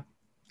 Yeah.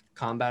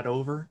 Combat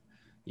over.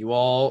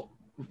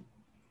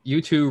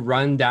 You two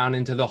run down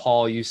into the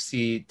hall. You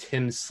see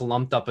Tim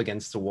slumped up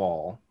against the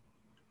wall.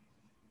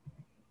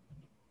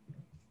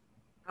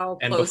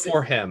 And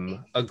before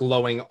him, a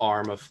glowing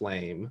arm of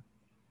flame.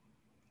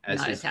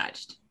 Not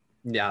attached.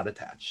 Not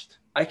attached.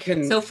 I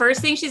can. So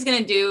first thing she's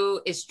gonna do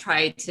is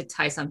try to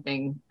tie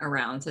something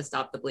around to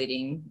stop the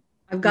bleeding.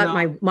 I've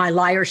got my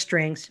lyre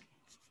strings.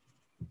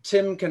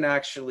 Tim can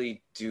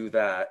actually do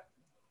that.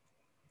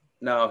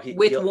 No,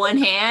 with one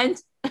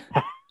hand.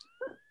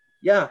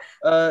 Yeah.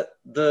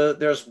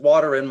 There's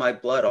water in my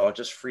blood. I'll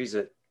just freeze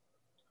it.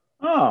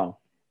 Oh.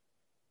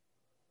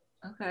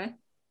 Okay.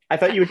 I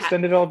thought you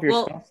extended all of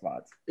your spell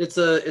slots. It's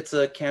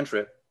a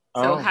cantrip.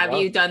 So have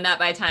you done that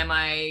by the time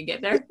I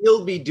get there?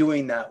 You'll be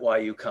doing that while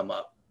you come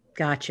up.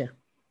 Gotcha.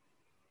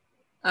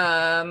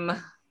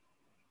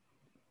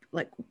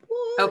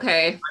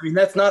 Okay. I mean,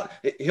 that's not.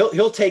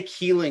 He'll take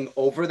healing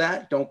over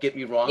that. Don't get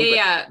me wrong.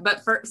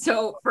 But first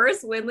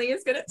Winley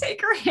is gonna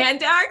take her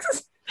hand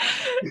axe,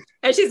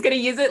 and she's gonna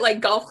use it like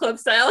golf club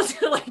style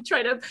to like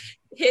try to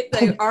hit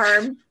the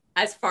arm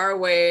as far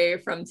away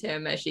from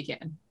Tim as she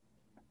can.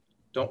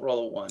 Don't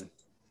roll a 1.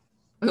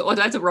 Oh,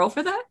 do I have to roll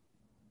for that?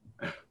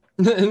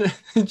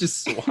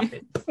 Just swat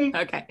it.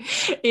 Okay.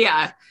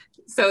 Yeah.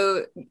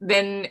 So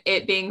then,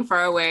 it being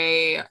far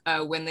away,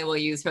 Winley will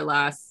use her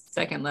last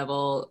 2nd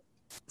level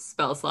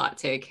spell slot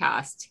to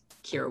cast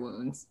Cure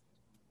Wounds.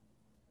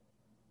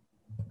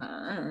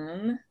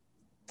 Where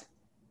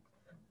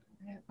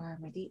are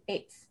my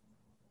D8s?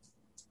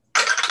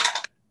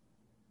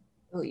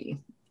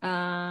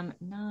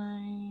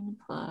 9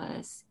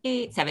 plus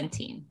 8,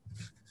 17.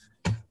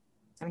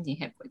 17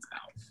 hit points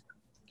back.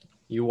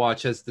 You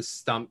watch as the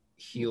stump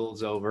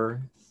heals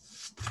over.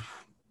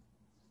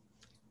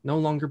 No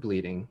longer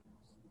bleeding.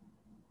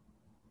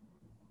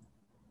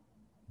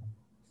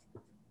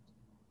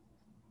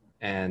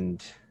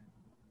 And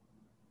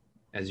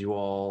as you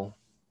all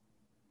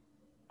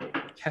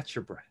catch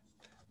your breath.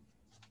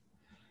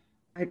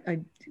 I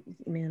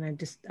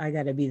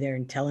gotta be there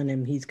and telling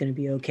him he's gonna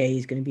be okay.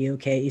 He's gonna be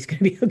okay. He's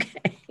gonna be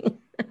okay.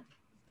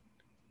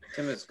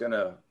 Tim is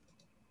gonna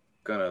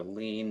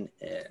lean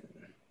in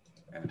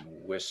and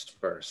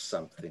whisper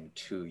something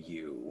to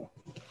you.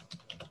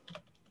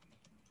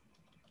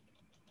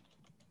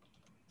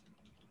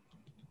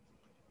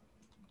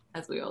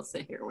 As we all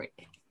sit here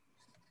waiting.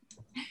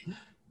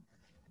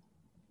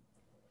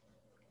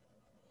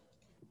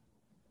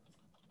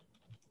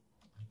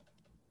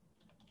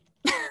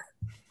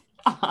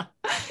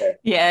 Okay.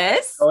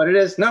 Yes. Oh, what it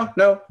is? No.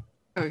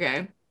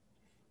 Okay.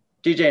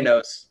 DJ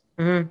knows.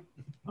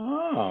 Mm-hmm.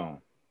 Oh.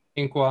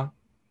 Inqua,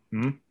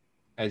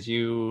 as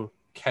you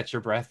catch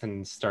your breath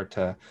and start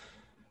to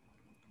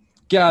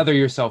gather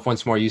yourself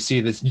once more, you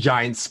see this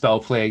giant spell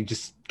plague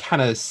just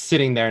kind of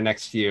sitting there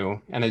next to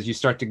you. And as you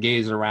start to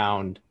gaze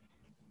around,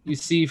 you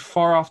see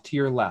far off to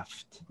your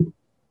left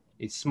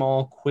a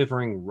small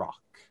quivering rock.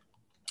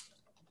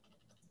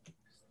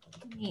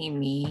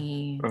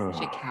 Amy,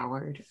 such a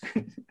coward.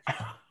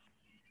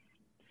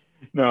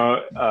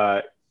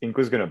 No,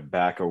 Inqua's gonna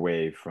back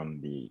away from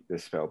the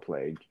spell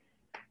plague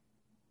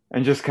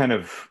and just kind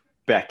of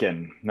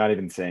beckon, not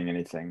even saying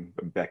anything,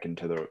 but beckon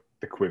to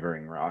the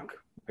quivering rock.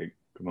 Like,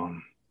 come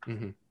on.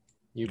 Mm-hmm.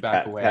 You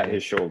back away. At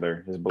his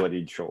shoulder, his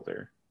bloodied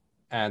shoulder.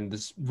 And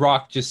this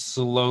rock just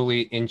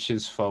slowly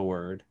inches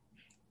forward.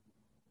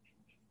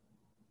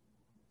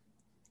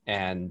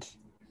 And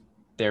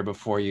there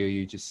before you,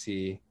 you just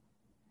see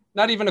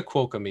not even a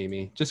Quokka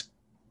Mimi, just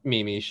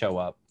Mimi show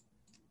up.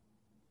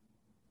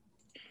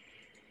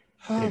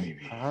 Hey,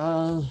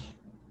 I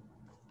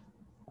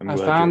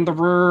found the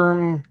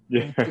room.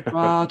 Yeah. The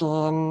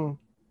garden.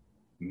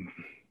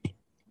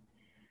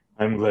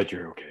 I'm glad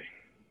you're okay.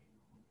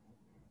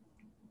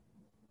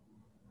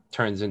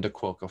 Turns into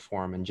Quokka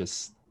form and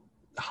just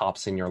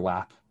hops in your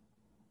lap.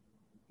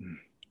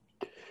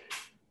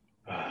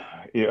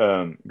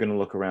 Gonna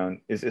look around.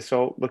 Is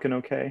Isolde looking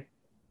okay?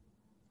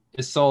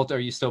 Isolde, are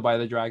you still by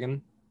the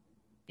dragon?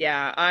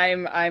 Yeah,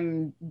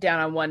 I'm down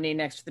on one knee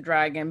next to the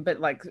dragon, but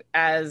like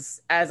as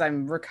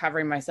I'm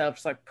recovering myself,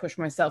 just like push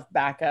myself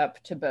back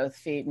up to both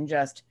feet and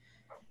just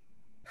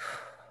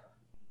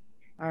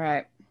all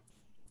right.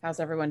 How's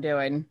everyone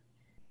doing?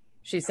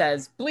 She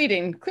says,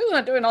 bleeding, clearly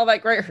not doing all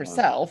that great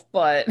herself,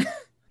 but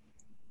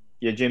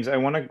Yeah, James, I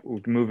want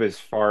to move as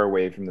far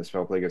away from the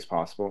spell plague as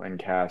possible and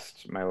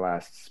cast my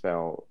last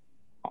spell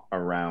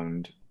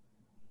around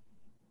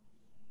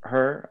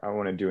her. I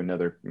want to do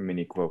another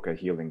mini Quokka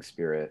healing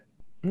spirit.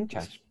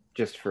 Okay.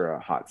 Just for a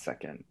hot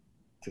second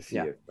to see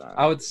if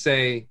I would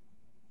say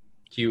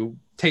you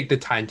take the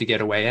time to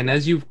get away, and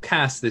as you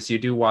cast this, you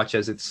do watch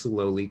as it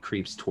slowly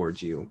creeps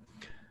towards you.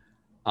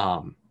 I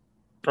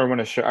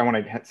want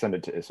to send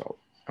it to Isolt.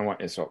 I want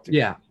Isolt to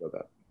show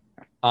that.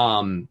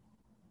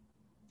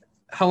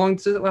 How long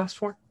does it last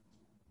for?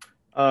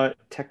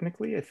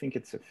 Technically, I think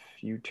it's a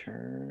few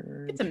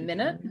turns. It's a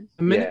minute.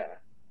 A minute? Yeah.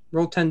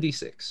 Roll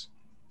 10d6.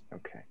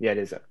 Okay. Yeah, it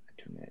is a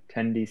 2 minute.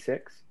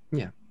 10d6?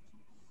 Yeah.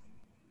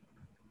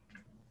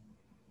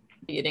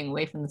 Getting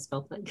away from the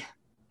spell plague.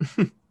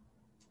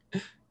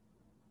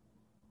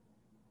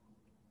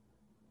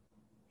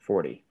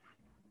 40.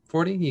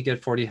 40? You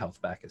get 40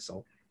 health back,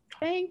 Isolt.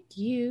 Thank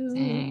you.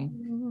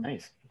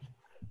 Nice.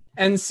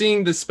 And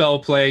seeing the spell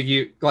plague,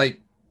 you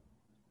like,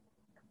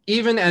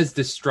 even as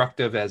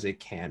destructive as it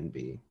can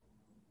be,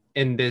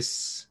 in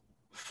this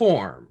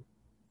form,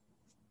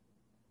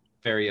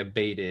 very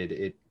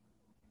abated,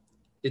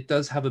 it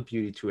does have a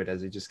beauty to it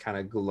as it just kind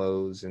of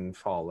glows and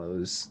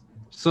follows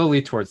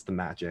slowly towards the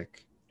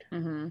magic.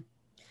 Mm-hmm.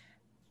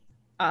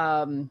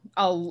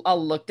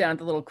 I'll look down at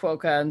the little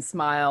Quokka and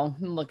smile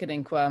and look at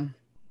Inqua.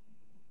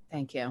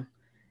 Thank you.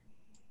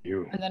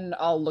 And then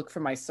I'll look for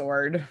my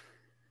sword.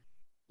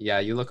 Yeah,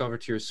 you look over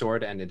to your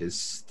sword and it is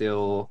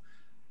still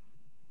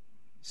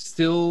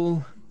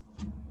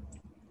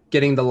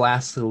getting the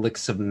last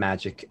licks of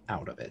magic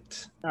out of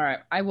it. All right,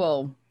 I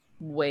will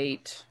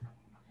wait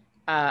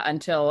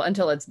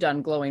until it's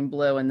done glowing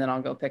blue, and then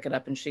I'll go pick it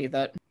up and sheath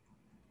it.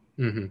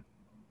 Mm-hmm.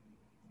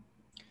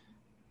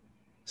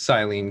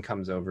 Silene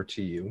comes over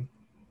to you.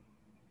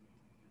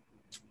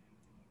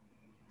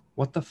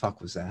 What the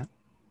fuck was that?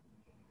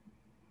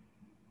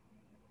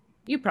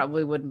 You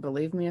probably wouldn't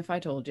believe me if I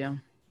told you.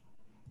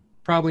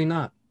 Probably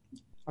not.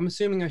 I'm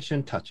assuming I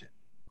shouldn't touch it.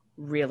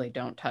 Really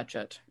don't touch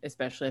it,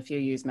 especially if you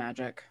use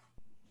magic.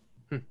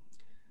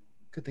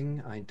 Good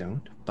thing I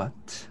don't,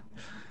 but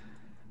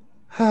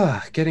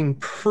getting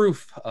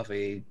proof of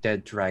a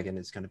dead dragon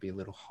is going to be a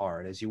little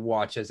hard as you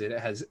watch as it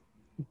has,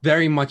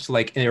 very much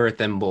like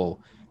Irithimble,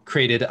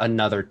 created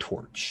another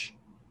torch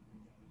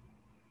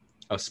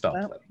of spell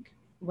plague.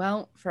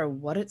 Well, for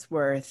what it's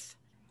worth,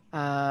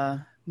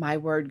 my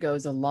word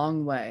goes a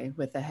long way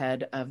with the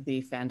head of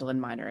the Phandalin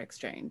Minor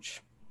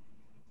Exchange.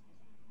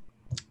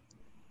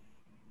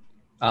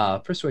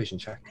 Persuasion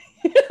check.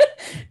 Do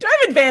I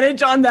have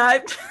advantage on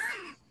that?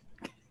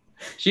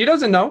 She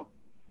doesn't know.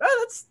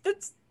 Oh,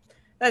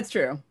 that's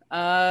true.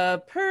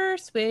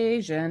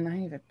 Persuasion.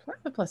 I have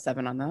a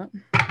 +7 on that.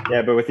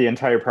 Yeah, but with the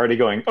entire party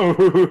going, oh,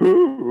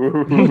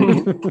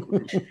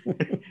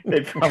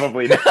 they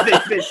probably got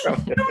him.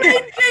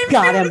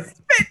 Got him.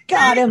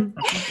 Got him.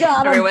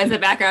 Everyone's in the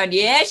background.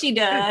 Yeah, she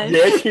does.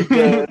 Yeah, she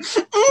does.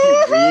 She's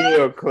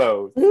real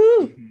close.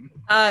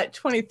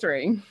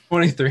 23.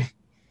 23.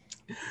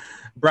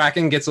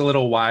 Bracken gets a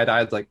little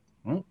wide-eyed, like,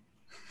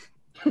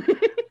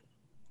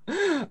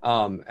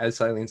 as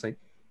Silene's like,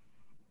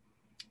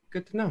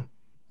 good to know.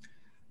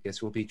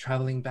 Guess we'll be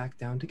traveling back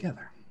down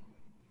together.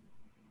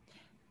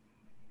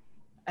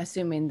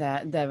 Assuming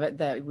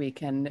that we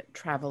can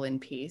travel in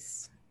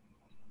peace.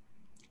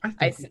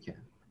 I think we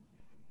can.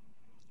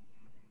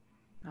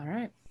 All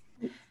right.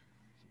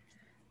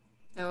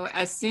 So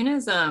as soon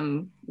as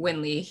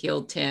Winley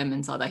healed Tim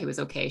and saw that he was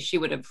okay, she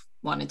would have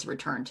wanted to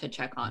return to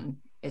check on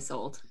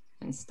Isolt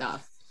and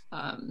stuff.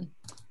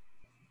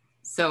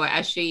 So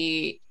as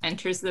she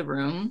enters the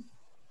room,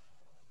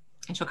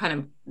 and she'll kind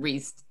of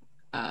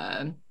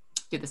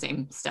do the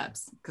same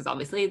steps, because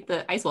obviously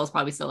the ice wall is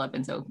probably still up,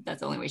 and so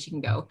that's the only way she can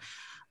go.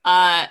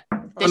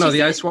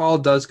 The ice wall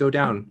does go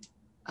down.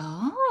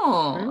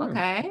 Oh,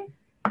 okay.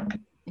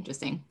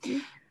 Interesting.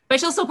 But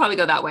she'll still probably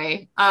go that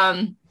way.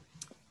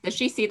 Does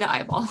she see the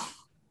eyeball?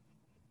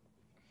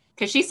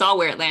 Because she saw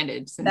where it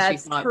landed since she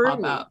saw it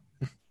pop out.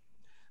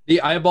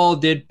 The eyeball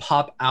did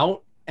pop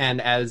out, and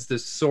as the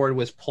sword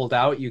was pulled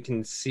out, you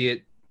can see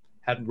it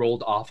had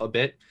rolled off a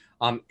bit.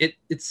 It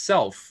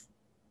itself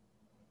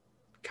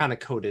kind of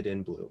coated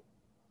in blue.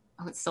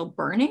 Oh, it's still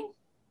burning?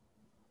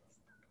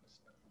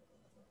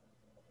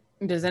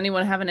 Does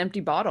anyone have an empty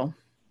bottle?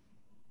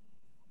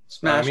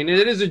 I mean,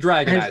 it is a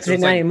dragon eye, so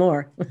it's like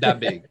anymore.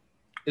 that big.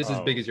 It's as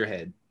big as your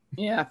head.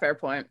 Yeah, fair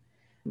point.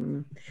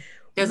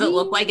 Does it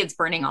look like it's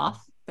burning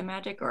off the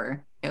magic,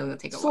 or it'll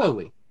take a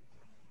slowly?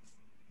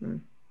 While?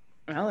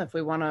 Well, if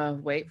we want to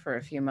wait for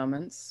a few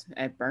moments,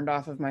 it burned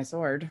off of my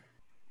sword.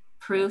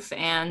 Proof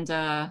and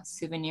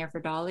souvenir for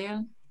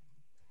Dahlia.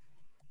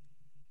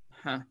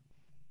 Huh.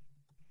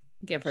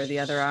 Give her the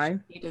other eye.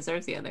 He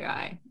deserves the other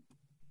eye.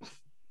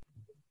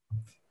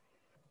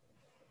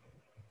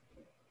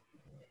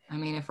 I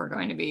mean, if we're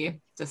going to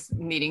be just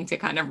needing to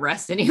kind of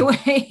rest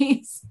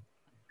anyways.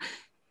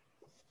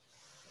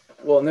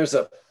 Well,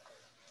 and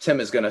Tim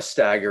is going to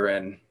stagger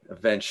in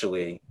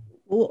eventually.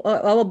 Well,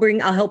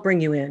 I'll help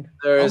bring you in.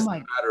 There's the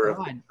matter of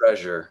the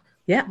treasure.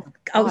 Yeah,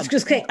 I was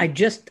just going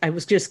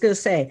to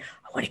say,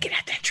 I want to get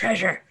at that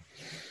treasure.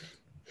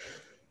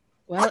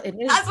 Well, it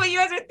is. That's what you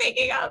guys are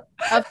thinking of.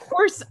 Of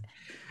course.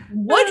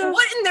 What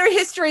in their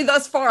history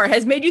thus far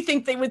has made you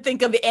think they would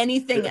think of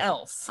anything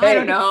else? I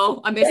don't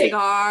know. A missing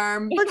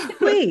arm.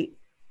 Wait.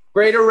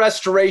 Greater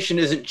restoration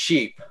isn't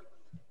cheap.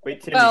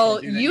 Wait, Tim,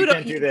 Well, you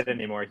can't do that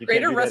anymore. You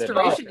Greater can't do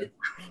that anymore.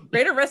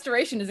 Greater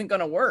restoration isn't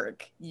going to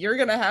work. You're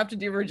going to have to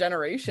do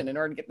regeneration in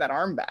order to get that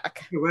arm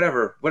back.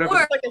 Whatever. Or, It's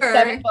like a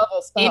 7th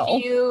level spell.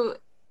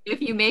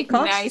 if you make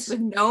Costs. nice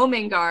with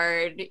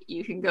Nomengard,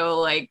 you can go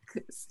like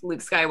Luke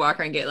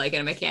Skywalker and get like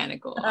a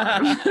mechanical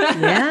arm.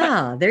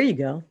 Yeah, there you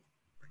go.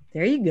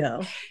 There you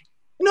go.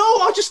 No,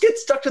 I'll just get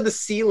stuck to the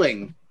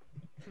ceiling.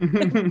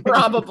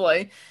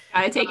 Probably.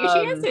 Gotta take your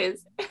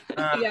chances.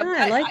 Yeah,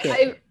 I like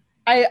it.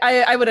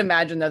 I would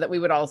imagine though that we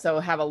would also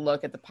have a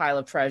look at the pile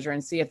of treasure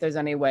and see if there's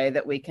any way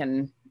that we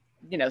can,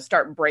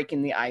 start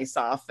breaking the ice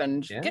off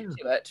and get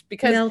to it.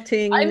 Because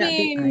Melting I the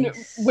mean,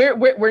 ice.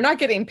 we're not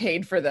getting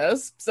paid for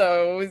this,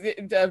 so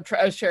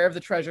a share of the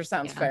treasure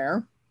sounds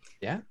fair.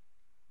 Yeah.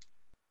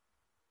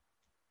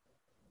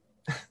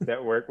 Would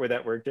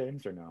that work,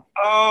 James, or no?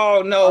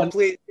 Oh no,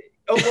 please.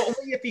 Oh, well,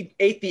 only if he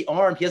ate the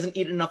arm. He hasn't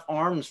eaten enough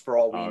arms for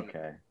all we know.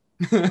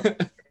 Okay.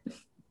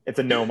 It's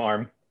a gnome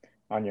arm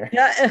on your.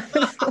 Yeah.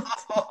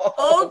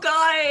 Oh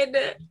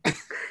God.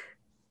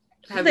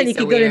 Then you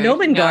could go to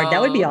Nomengard.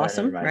 That would be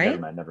awesome, right?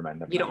 Never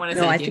mind. You don't want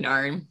to No, I send you an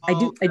arm.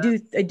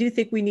 I do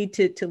think we need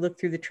to look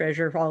through the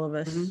treasure, all of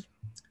us.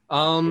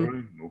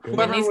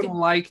 Whoever would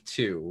like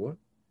to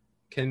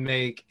can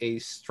make a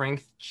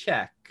strength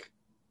check,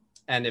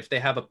 and if they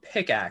have a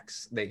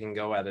pickaxe, they can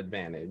go at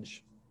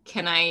advantage.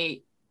 Can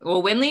I?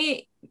 Well,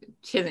 Winley,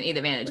 she doesn't need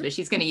advantage, but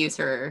she's going to use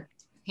her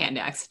hand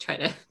axe to try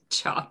to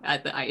chop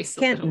at the ice.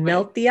 Can't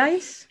melt the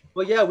ice.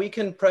 Well, yeah, we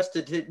can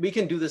we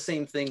can do the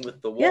same thing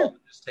with the wall. Yeah.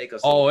 Just take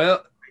us. Oh,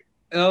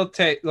 it'll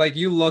take, like,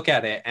 you look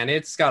at it and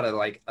it's got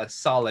a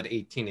solid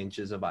 18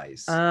 inches of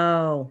ice.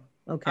 Oh,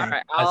 okay. All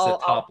right, That's the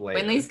top layer.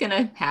 Winley's going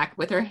to hack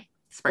with her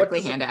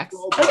sparkly hand axe.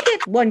 I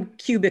get 1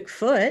 cubic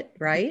foot,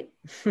 right?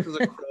 What does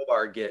a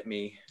crowbar get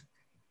me?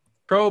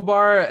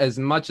 Crowbar as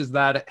much as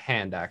that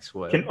hand axe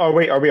would. Can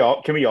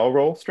we all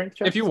roll strength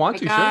checks? If you want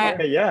to, sure.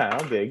 Okay, yeah,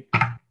 I'm big.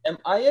 Am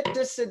I at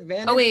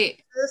disadvantage? Oh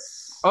wait.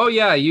 Oh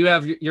yeah,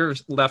 you're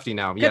lefty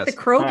now. Get Yes. the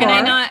crowbar. Can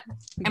I not?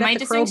 You Am got I the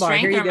just doing crowbar.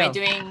 Here strength or you am I go.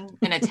 doing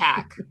an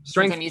attack?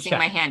 Strength I'm using check.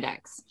 my hand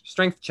axe.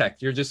 Strength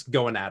check. You're just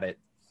going at it.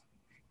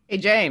 Hey,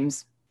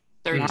 James.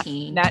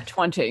 13. Nat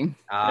 20.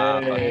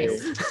 Hey.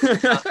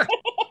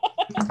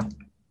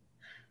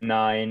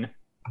 9.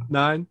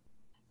 9.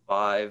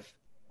 5.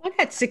 I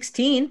got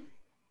 16.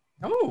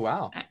 Oh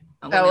wow.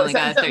 I only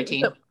got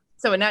 13.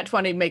 So a nat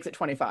 20 makes it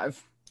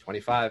 25.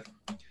 25.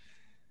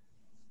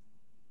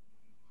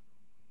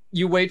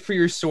 You wait for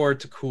your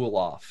sword to cool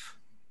off,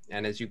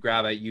 and as you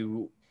grab it,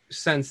 you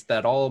sense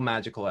that all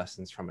magical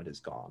essence from it is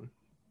gone.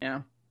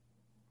 Yeah.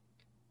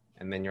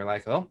 And then you're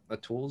like, oh, a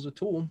tool's a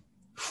tool.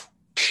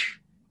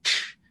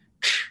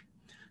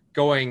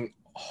 Going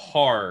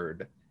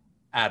hard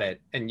at it,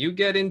 and you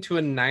get into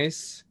a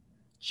nice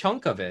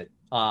chunk of it.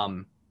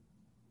 And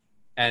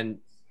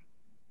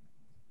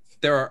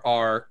there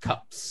are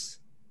cups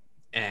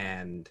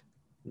and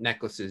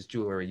necklaces,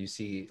 jewelry. You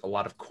see a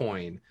lot of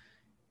coin.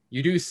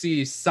 You do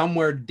see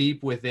somewhere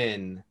deep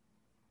within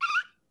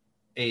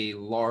a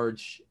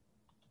large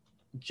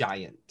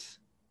giant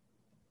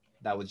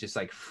that was just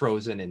like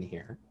frozen in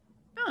here.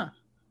 Huh.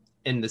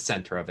 In the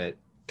center of it,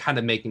 kind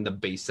of making the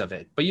base of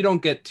it. But you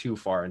don't get too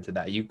far into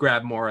that. You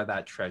grab more of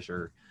that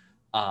treasure.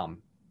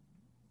 And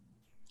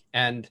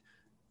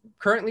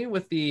currently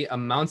with the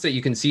amounts that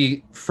you can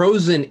see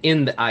frozen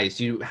in the ice,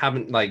 you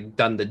haven't like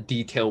done the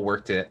detail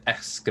work to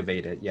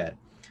excavate it yet.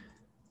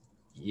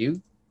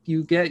 You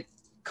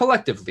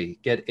collectively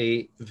get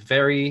a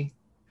very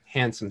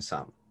handsome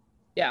sum.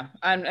 Yeah,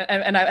 and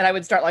I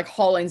would start like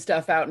hauling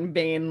stuff out and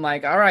being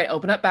like, all right,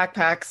 open up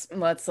backpacks.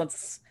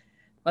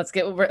 Let's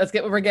get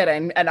what we're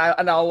getting, and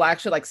I'll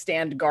actually like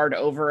stand guard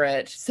over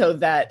it so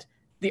that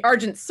the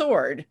Argent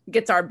Sword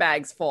gets our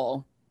bags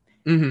full,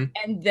 and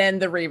then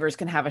the Reavers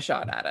can have a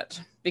shot at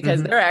it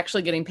because they're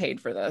actually getting paid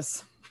for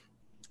this.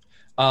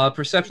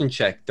 Perception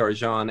check,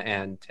 Darjan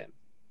and Tim.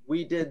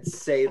 We did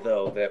say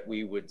though that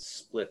we would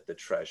split the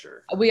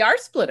treasure. We are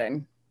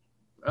splitting.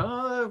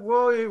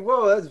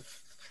 Whoa!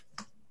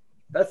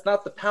 That's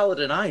not the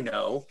paladin I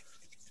know.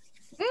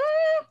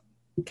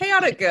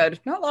 Chaotic good,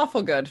 not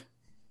lawful good.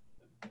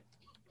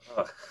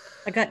 Ugh,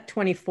 I got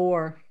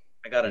 24.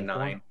 I got a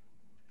 9.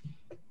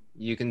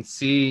 You can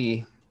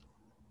see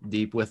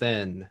deep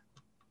within.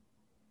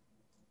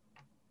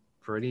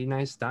 Pretty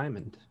nice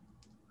diamond.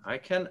 I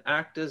can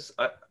act as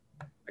I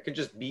can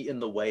just be in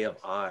the way of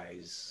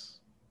eyes.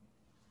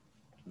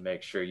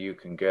 Make sure you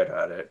can get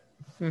at it.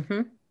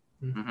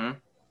 Mm-hmm.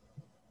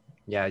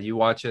 Yeah, you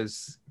watch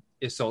as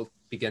Isolde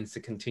begins to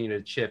continue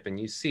to chip, and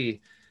you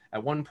see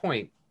at one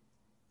point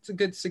it's a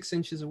good 6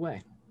 inches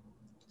away,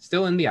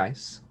 still in the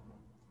ice.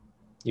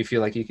 You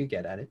feel like you could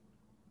get at it.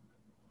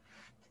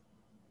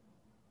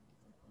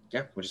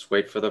 Yeah, we'll just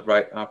wait for the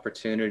right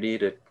opportunity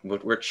to.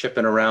 We're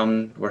chipping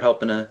around. We're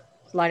helping to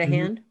Sleight of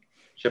hand.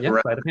 chip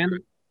around. Sleight of hand.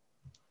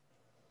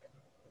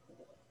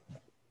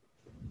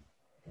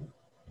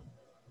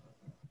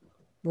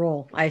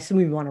 Roll. I assume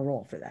we want to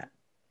roll for that.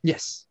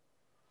 Yes.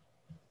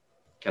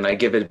 Can I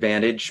give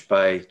advantage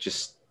by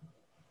just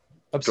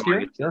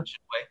obscure? Yeah.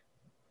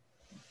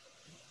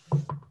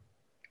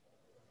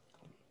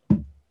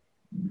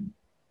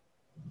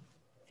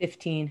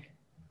 15.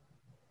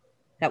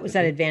 That was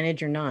at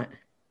advantage or not?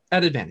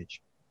 At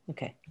advantage.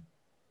 Okay.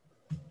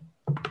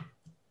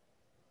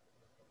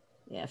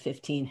 Yeah,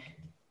 15.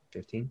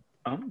 15.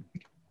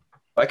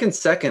 I can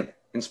second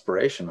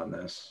inspiration on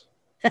this.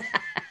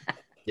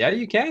 Yeah,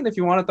 you can if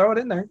you want to throw it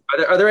in there.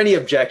 Are there any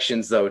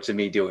objections though to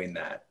me doing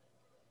that?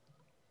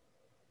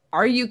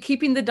 Are you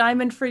keeping the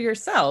diamond for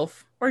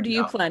yourself, or do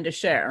you plan to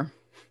share?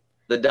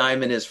 The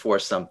diamond is for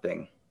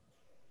something.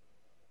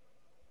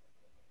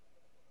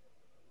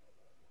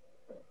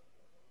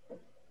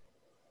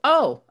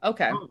 Oh,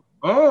 okay.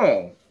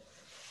 Oh.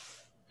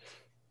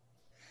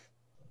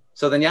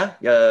 So then, yeah,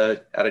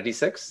 out of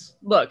D6.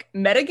 Look,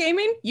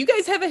 metagaming. You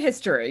guys have a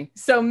history.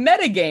 So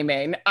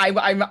metagaming,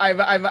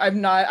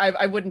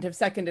 I wouldn't have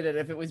seconded it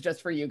if it was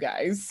just for you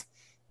guys.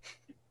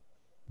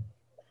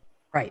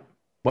 Right.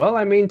 Well,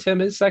 I mean,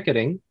 Tim is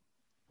seconding.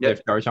 Yep.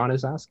 If Darjan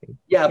is asking.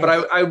 Yeah, but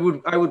I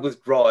would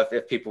withdraw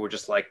if people were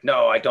just like,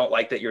 no, I don't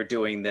like that you're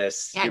doing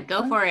this. Yeah,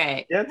 go for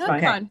it. Yeah, it's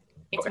fine.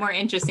 It's more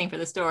interesting for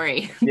the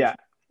story. Yeah.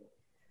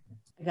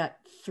 I got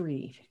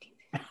 3,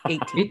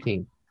 15, 18.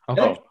 18.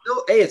 Okay.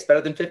 Oh, hey, it's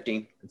better than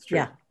 15. That's true.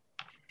 Yeah.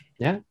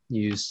 Yeah,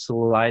 you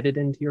slide it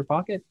into your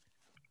pocket.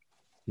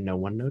 No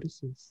one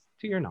notices,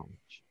 to your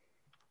knowledge.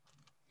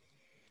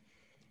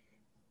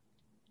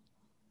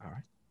 All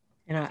right.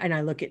 And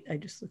I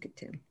just look at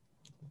Tim.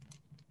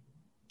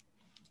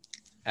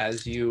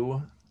 As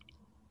you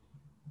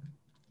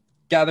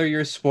gather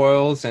your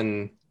spoils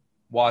and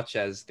watch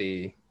as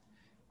the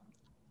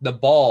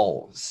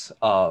balls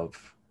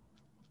of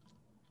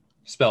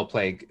spell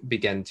plague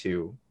begin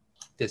to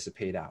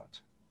dissipate out.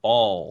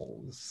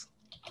 Balls.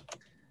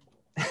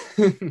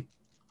 The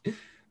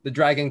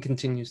dragon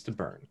continues to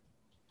burn.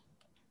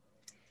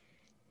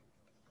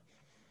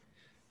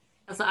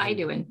 How's the eye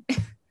doing?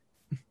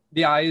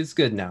 The eye is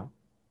good now.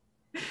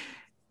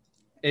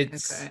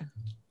 It's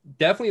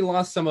definitely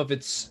lost some of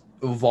its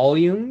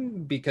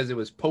volume because it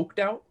was poked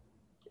out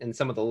and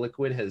some of the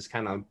liquid has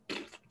kind of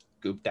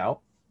gooped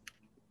out.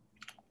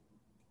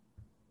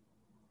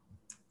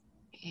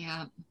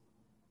 Yeah.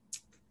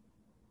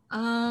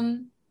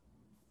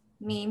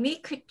 Mimi,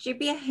 could you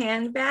be a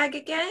handbag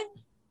again?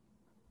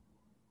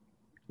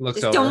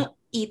 Looks Just over. don't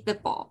eat the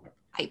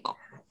eyeball.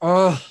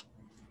 Oh,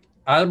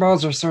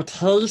 eyeballs are so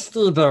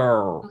tasty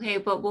though. Okay,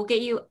 but we'll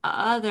get you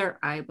other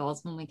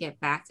eyeballs when we get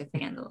back to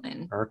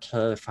Phandalin.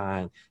 Okay,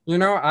 fine. You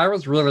know, I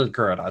was really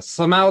good. I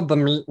smelled the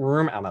meat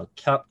room and I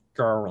kept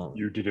going.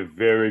 You did a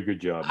very good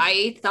job.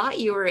 I thought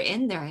you were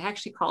in there. I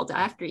actually called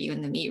after you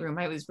in the meat room.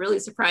 I was really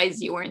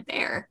surprised you weren't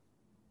there.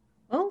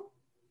 Oh,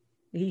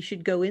 he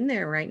should go in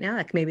there right now.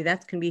 Like maybe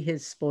that's going to be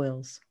his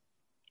spoils.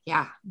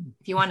 Yeah.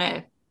 If you want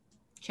to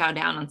chow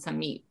down on some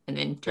meat and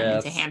then turn it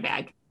into Yes.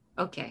 handbag.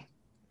 Okay.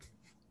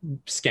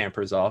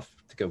 Scampers off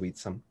to go eat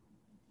some.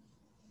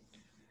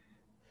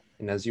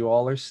 And as you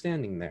all are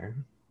standing there,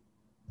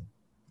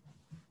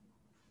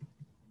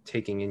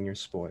 taking in your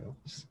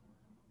spoils,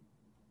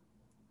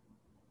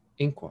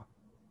 Inqua,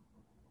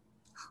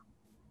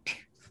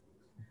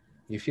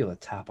 you feel a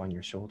tap on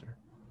your shoulder.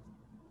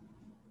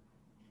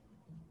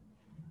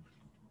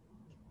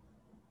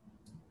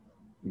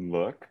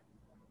 Look.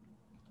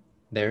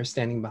 There,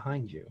 standing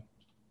behind you,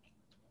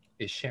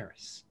 is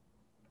Sheris.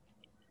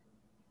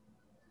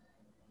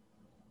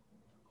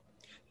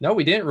 No,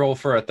 we didn't roll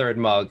for a third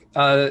mug.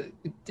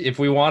 If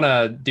we want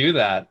to do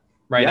that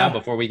right now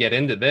before we get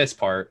into this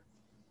part.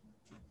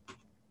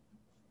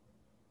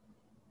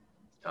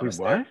 Wait,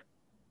 what?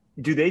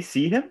 Do they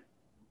see him?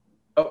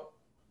 Oh.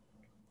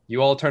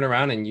 You all turn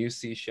around and you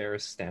see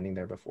Sheris standing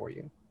there before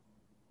you.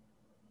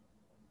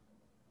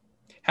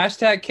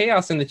 Hashtag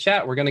chaos in the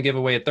chat. We're going to give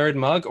away a third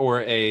mug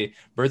or a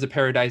Birds of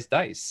Paradise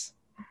dice.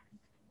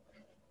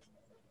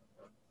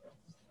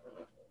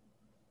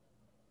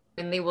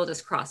 And they will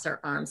just cross our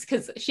arms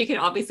because she can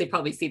obviously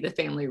probably see the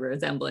family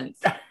resemblance.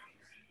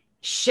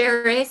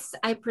 Sheris,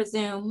 I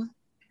presume.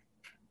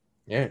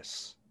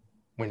 Yes.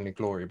 Win the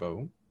glory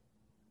bow.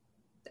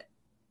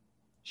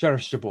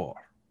 Sheris Jabor.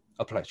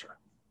 A pleasure.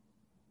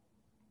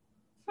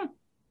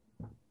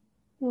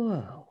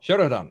 Whoa.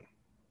 Sheridan.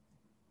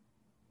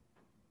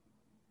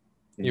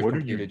 And You've what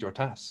completed your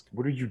task.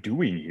 What are you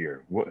doing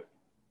here? What?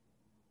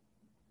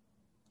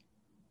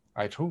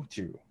 I told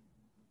you.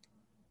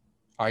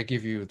 I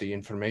give you the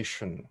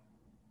information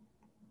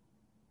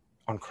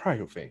on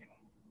Cryovane,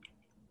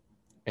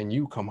 and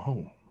you come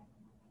home.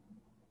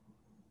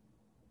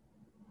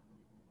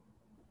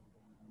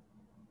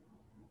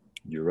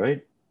 You're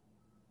right.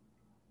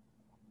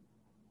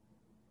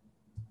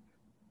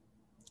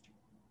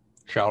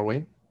 Shall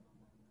we?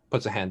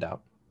 Puts a hand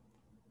out.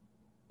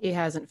 He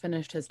hasn't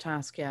finished his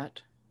task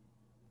yet.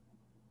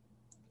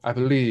 I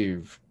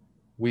believe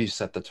we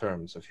set the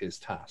terms of his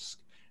task,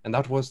 and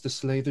that was to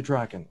slay the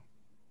dragon.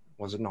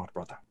 Was it not,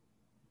 brother?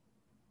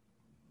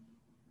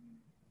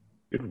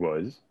 It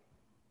was.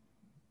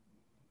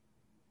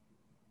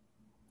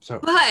 So,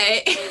 But,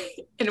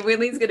 and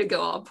Winley's gonna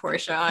go all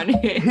Portia on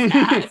his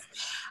ass.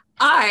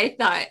 I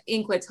thought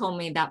Inkwa told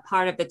me that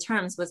part of the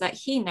terms was that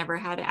he never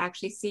had to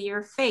actually see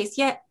your face.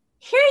 Yet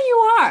here you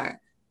are.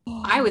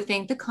 I would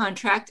think the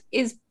contract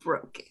is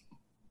broken.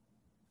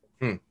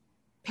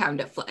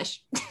 Pound of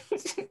flesh.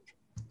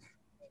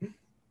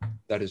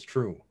 that is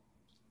true.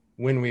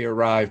 When we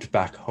arrived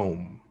back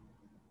home,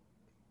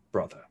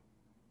 brother.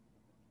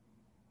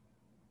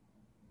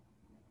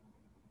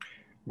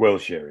 Well,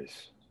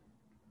 Sheris,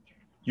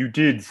 you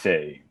did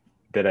say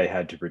that I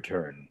had to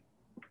return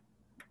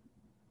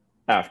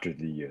after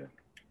the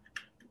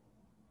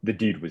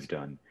deed was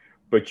done,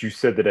 but you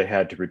said that I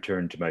had to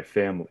return to my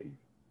family.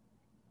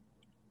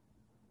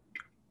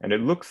 And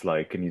it looks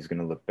like, and he's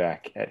going to look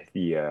back at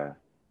the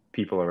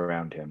people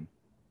around him,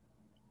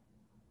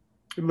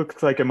 it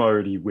looks like I'm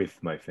already with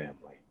my family.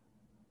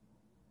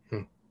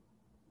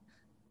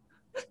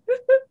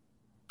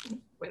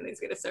 Winley's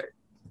gonna start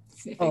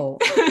sniffing. Oh,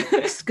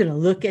 just gonna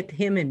look at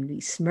him and be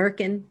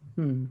smirking.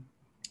 And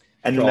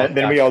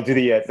then we all do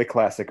the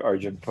classic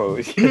Arjun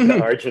pose, the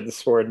Arjun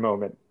sword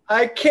moment.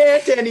 I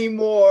can't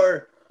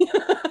anymore.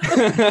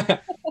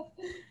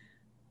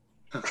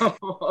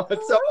 Oh,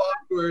 it's so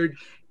awkward.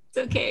 It's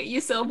okay.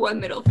 You still have one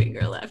middle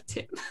finger left,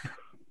 Tim.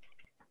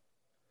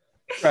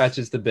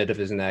 Scratches the bit of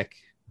his neck.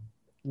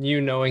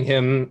 You knowing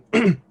him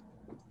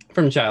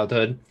from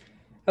childhood,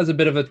 has a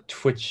bit of a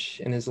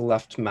twitch in his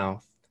left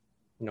mouth,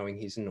 knowing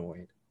he's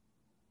annoyed.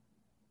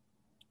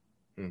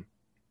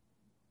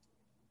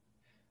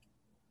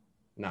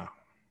 Now,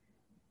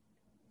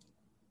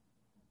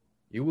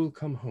 you will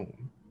come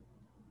home,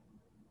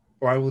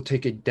 or I will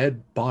take a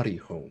dead body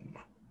home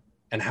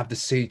and have the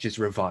sages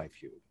revive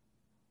you.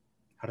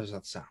 How does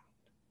that sound?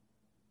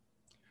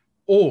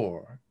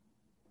 Or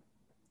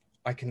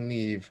I can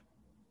leave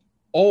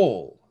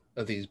all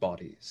of these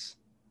bodies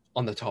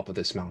on the top of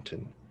this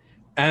mountain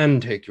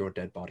and take your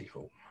dead body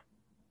home.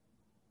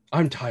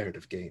 I'm tired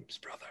of games,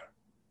 brother.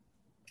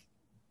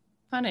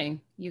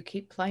 Funny, you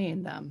keep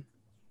playing them.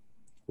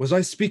 Was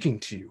I speaking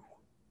to you?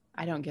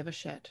 I don't give a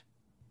shit.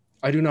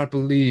 I do not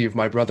believe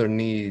my brother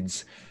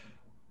needs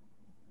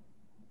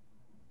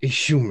a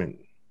human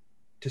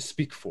to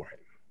speak for him.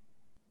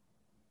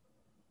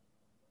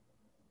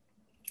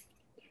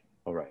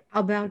 All right.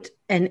 How about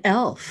an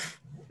elf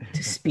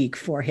to speak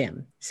for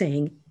him,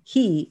 saying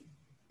he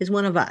is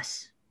one of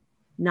us,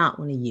 not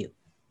one of you?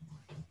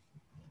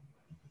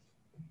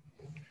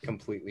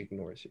 Completely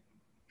ignores you.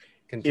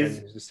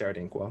 Continues to stare at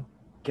Inkwell.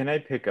 Can I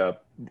pick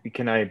up?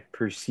 Can I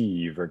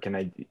perceive, or can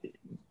I?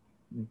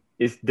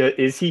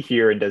 Is he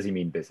here, and does he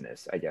mean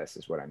business? I guess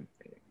is what I'm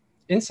thinking.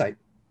 Insight.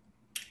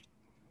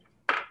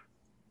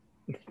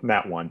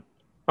 That one.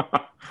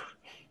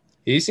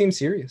 He seems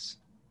serious.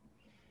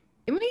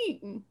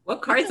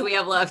 What cards do we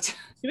have left?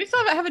 Do we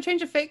still have a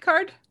change of fate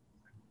card?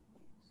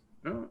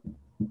 No.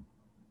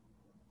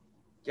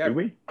 Do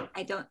we?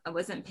 I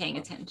wasn't paying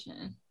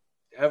attention.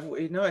 Have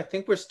we? No, I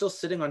think we're still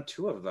sitting on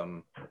 2 of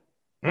them.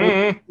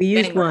 We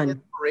used one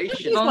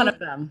Inspiration. One of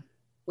them.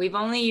 We've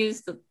only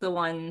used the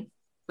one.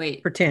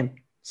 Wait. for Tim.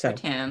 So For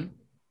Tim.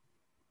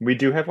 We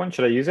do have one.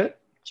 Should I use it?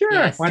 sure,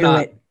 Yes. Why do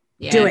not? it.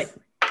 Yes. Do it.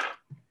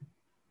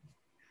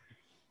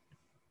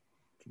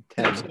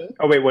 10.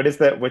 Oh wait, what is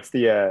that? What's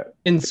the?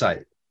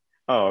 Insight.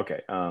 Oh,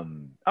 okay.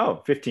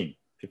 15.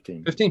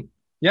 15. 15.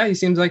 Yeah, he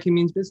seems like he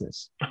means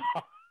business.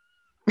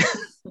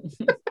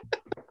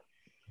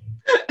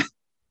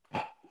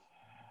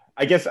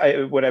 I guess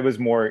what I was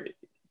more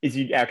is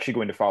he actually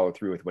going to follow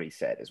through with what he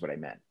said? Is what I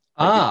meant.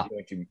 Like, is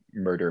he going to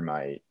murder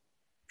my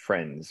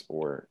friends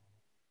or?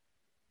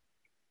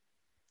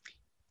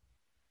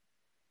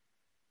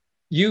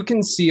 You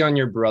can see on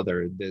your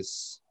brother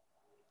this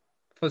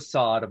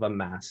facade of a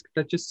mask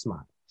that just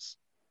smiles.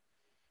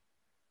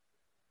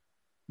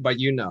 But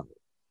you know,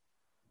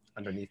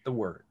 underneath the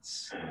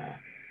words,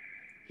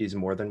 he's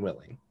more than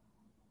willing.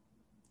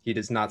 He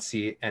does not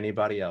see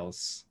anybody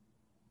else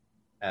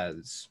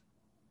as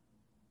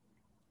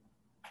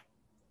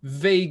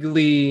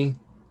vaguely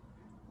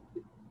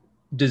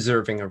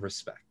deserving of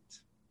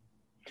respect.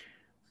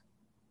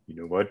 You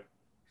know what?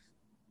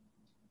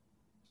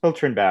 I'll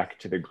turn back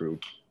to the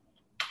group,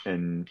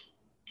 and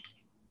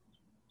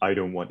I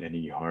don't want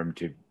any harm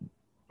to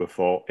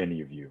befall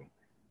any of you.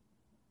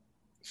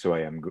 So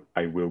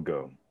I will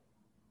go.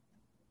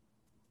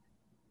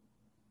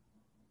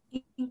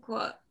 Think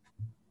what?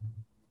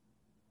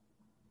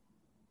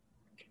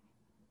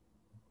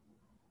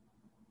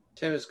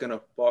 Tim is going to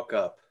walk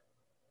up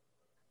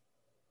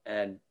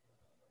and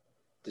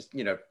just,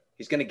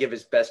 he's going to give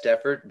his best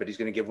effort, but he's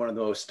going to give one of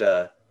the most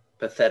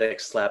pathetic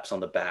slaps on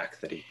the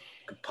back that he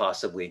could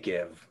possibly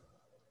give.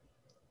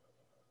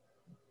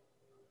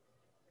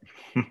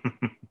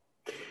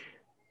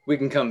 We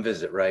can come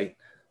visit, right?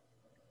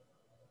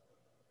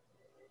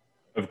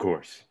 Of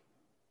course.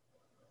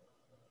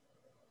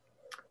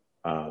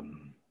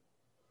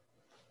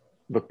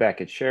 Look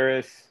back at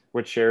Sheris.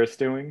 What's Sheris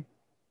doing?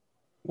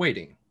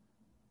 Waiting.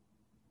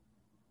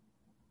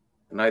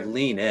 And I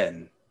lean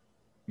in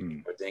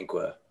with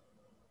Inqua.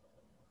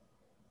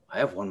 I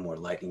have one more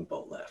lightning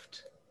bolt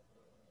left.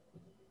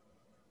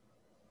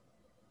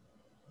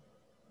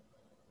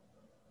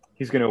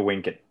 He's going to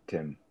wink at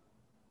Tim.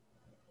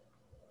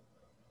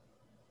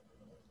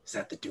 Is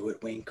that the do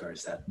it wink or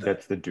is that the...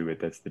 That's the do it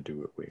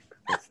wink.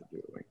 That's the do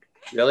it wink.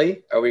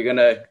 Really? Are we going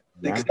to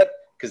Yeah. accept?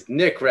 Because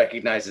Nick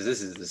recognizes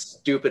this is the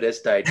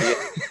stupidest idea.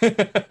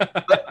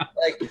 But,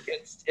 like,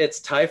 it's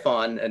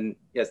Typhon, and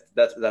yes,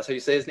 that's how you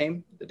say his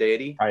name, the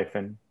deity?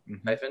 Typhon.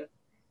 Typhon?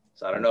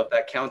 So I don't know if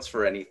that counts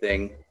for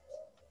anything.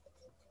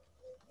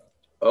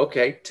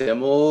 Okay,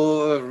 Tim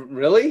will...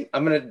 Really?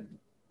 I'm going to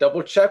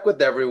double check with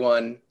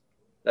everyone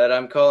that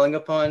I'm calling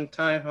upon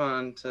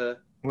Typhon to...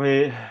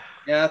 Wait.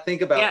 Yeah,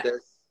 think about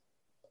this.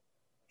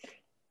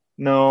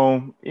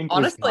 No.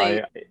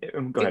 Honestly,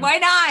 go ahead. Why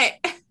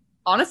not?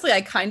 Honestly, I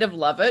kind of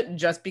love it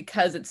just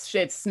because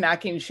it's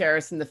smacking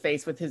Sheris in the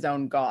face with his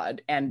own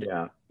god and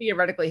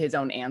theoretically his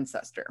own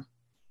ancestor.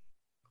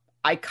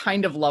 I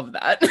kind of love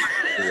that.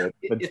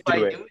 If I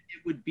do it,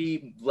 it would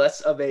be less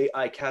of a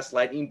I cast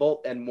lightning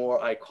bolt and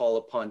more I call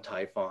upon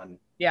Typhon.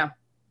 Yeah.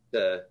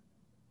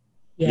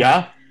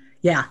 Yeah.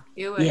 Yeah.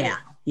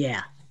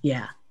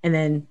 And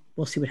then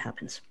we'll see what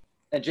happens.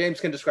 And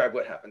James can describe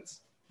what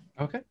happens.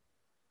 Okay.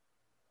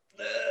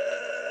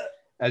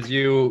 As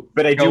you,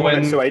 But I do go want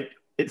in- to. So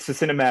it's so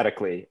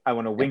cinematically. I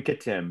want to wink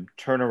at Tim,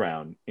 turn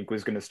around.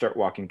 Inqua's going to start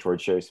walking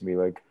towards Sheris and be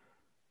like,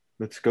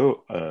 "Let's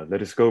go.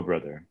 Let us go,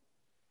 brother.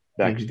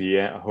 Back to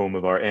the home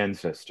of our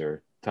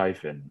ancestor,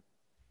 Typhon."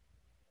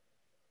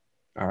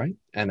 All right.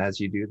 And as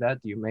you do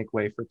that, do you make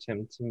way for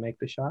Tim to make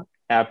the shot?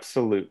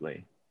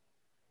 Absolutely.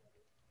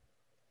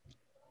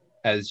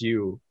 As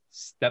you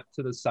step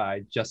to the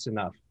side just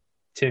enough,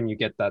 Tim, you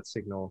get that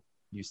signal.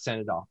 You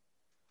send it off.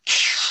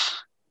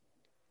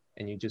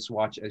 And you just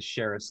watch as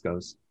Sheris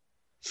goes.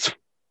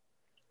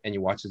 And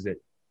you watch as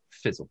it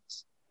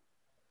fizzles.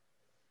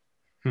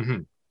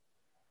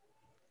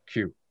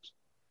 Cute.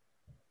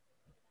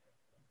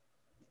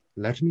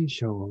 Let me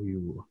show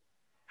you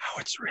how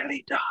it's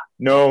really done.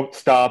 No,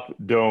 stop,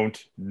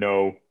 don't,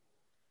 no.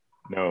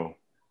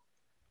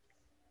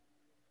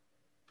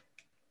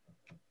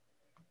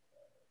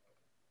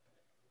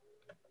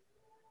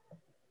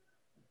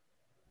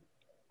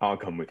 I'll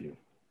come with you.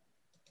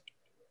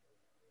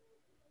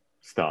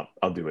 Stop,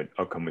 I'll do it.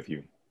 I'll come with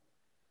you.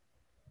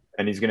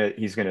 And he's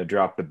gonna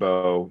drop the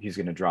bow, he's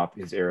gonna drop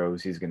his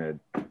arrows, he's gonna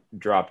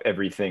drop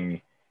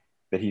everything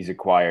that he's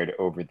acquired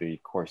over the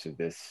course of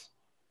this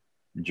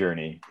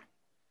journey.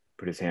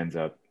 Put his hands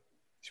up.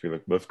 Just be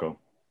like, let's go.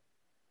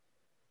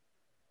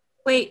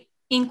 Wait,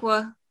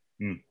 Inqua.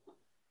 Mm.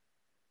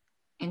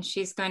 And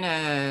she's going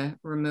to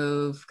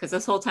remove, because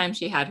this whole time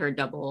she had her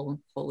double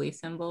holy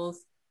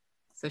symbols.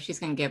 So she's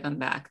going to give him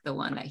back the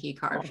one that he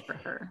carved for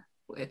her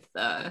with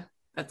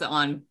that's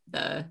on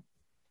the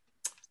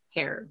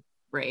hair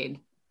braid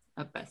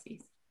of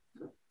Bessie's.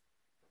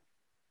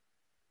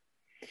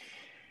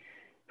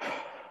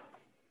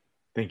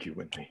 Thank you,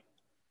 Winley.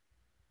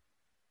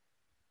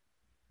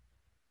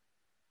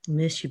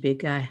 Miss you, big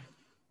guy.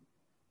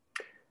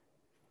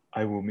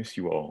 I will miss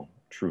you all,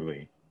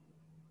 truly.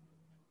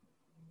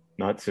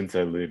 Not since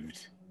I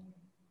lived.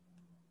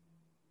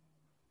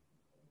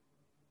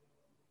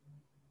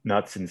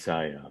 Not since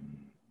I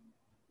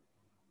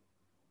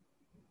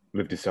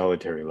lived a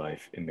solitary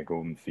life in the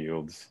Golden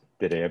Fields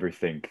did I ever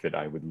think that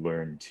I would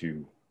learn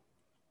to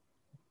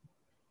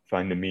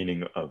find the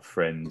meaning of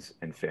friends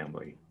and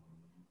family.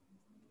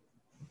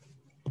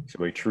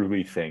 So I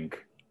truly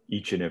thank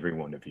each and every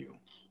one of you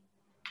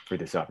for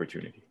this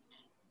opportunity.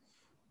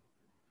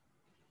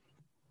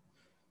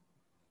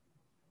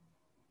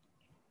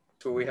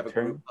 So we have a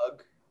group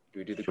hug. Do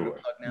we do the group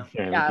hug now?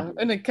 Yeah, I'm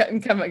gonna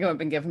come up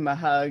and give him a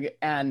hug.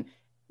 And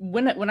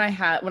when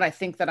I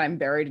think that I'm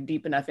buried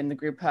deep enough in the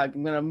group hug,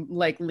 I'm gonna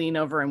like lean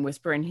over and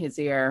whisper in his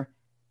ear,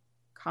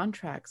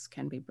 "Contracts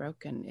can be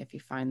broken if you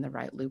find the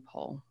right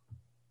loophole.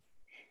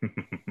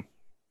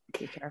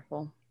 Be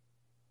careful,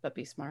 but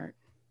be smart."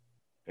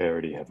 I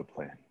already have a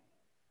plan.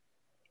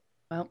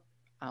 Well,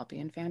 I'll be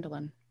in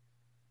Phandalin.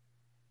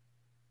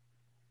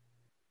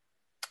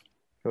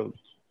 He'll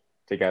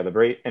take out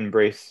the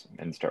embrace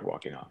and start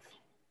walking off.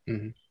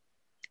 Mm-hmm.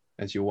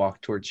 As you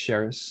walk towards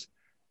Sheris,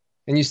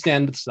 and you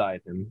stand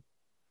beside him,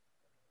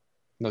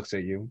 looks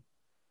at you.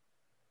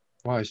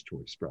 Wise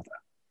choice, brother.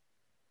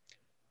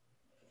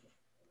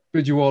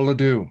 Bid you all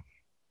adieu.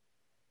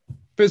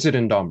 Visit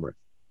in Domrith.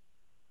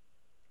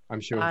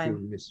 I'm sure he'll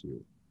miss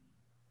you.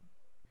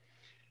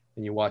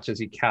 And you watch as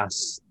he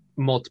casts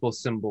multiple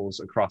symbols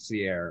across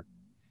the air.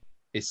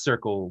 A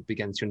circle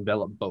begins to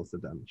envelop both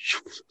of them.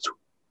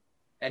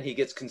 And he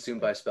gets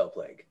consumed by spell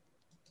plague.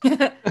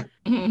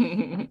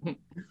 The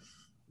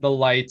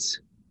light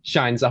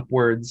shines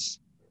upwards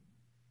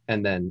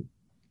and then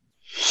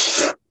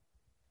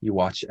you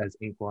watch as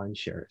Inqua and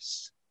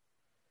Sheris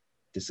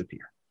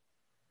disappear.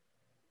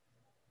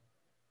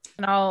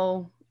 And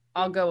I'll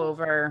go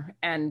over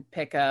and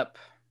pick up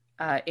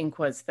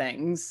Inqua's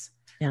things.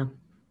 Yeah.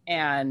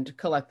 And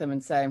collect them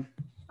and say,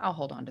 I'll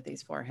hold on to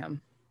these for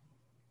him.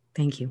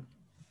 Thank you.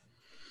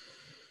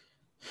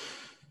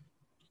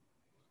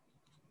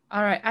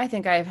 All right, I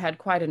think I've had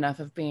quite enough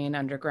of being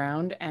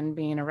underground and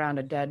being around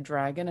a dead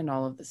dragon and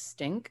all of the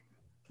stink.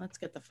 Let's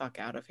get the fuck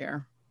out of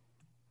here.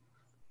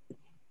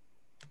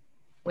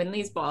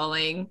 Winley's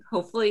bawling.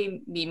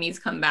 Hopefully Mimi's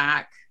come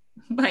back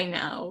by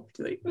now.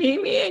 She's like,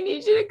 Mimi, I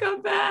need you to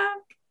come back.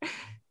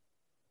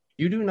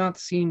 You do not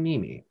see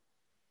Mimi.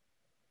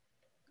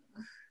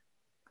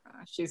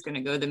 She's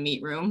gonna go to the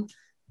meat room.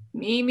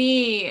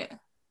 Mimi.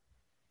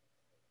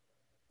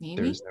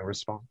 There's no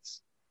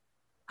response.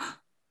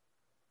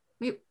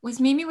 Wait, was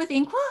Mimi with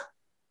Inqua?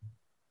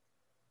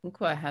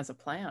 Inqua has a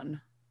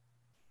plan.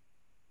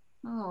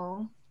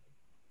 Oh.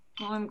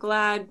 Well, I'm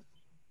glad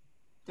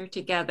they're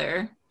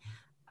together.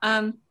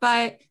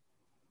 But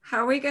how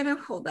are we gonna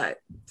hold that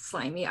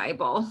slimy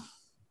eyeball?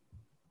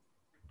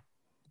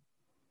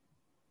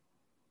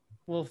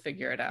 We'll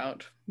figure it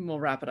out.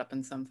 We'll wrap it up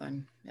in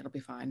something. It'll be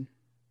fine.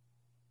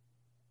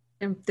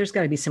 And there's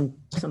got to be some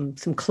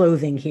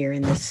clothing here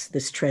in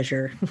this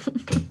treasure.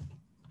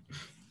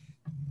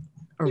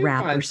 A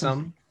wrap or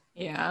something.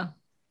 Yeah.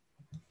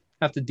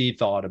 Have to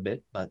de-thaw it a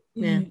bit, but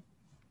Yeah.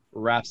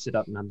 Wraps it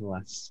up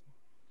nonetheless.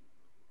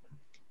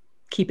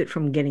 Keep it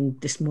from getting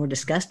more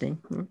disgusting.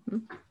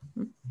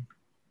 Mm-hmm.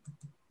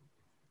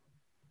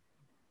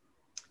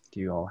 Do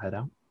you all head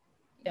out?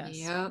 Yes.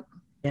 Yep.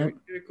 Yep.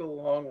 Take a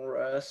long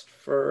rest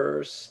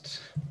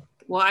first.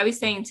 Well, I was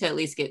saying to at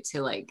least get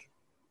to like,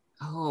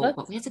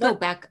 but we have to go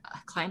back,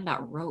 climb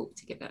that rope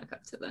to get back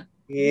up to the.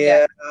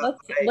 Yeah.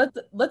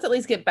 Let's at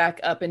least get back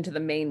up into the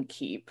main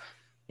keep.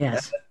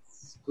 Yes.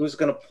 Who's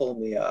gonna pull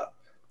me up?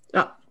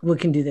 Oh, we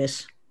can do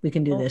this. We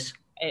can do this.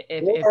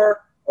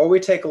 Or we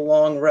take a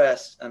long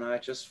rest and I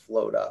just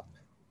float up.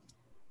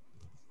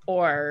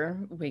 Or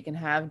we can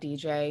have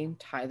DJ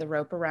tie the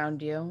rope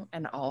around you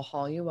and I'll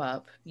haul you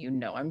up. You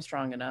know I'm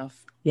strong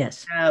enough.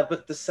 Yes. Yeah,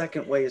 but the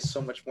second way is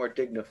so much more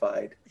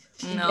dignified.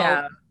 No.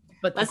 Yeah,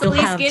 but let's You'll at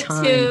least have get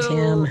time, to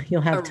Tim.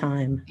 You'll have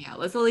time. Yeah,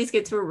 let's at least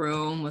get to a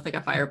room with like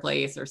a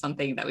fireplace or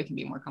something that we can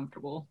be more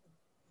comfortable.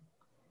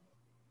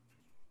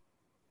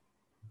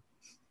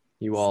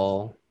 You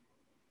all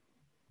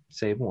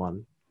save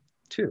 1,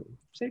 2,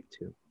 save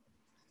 2,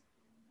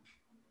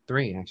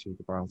 3. Actually,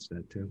 the Barl's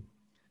dead too.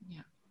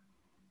 Yeah.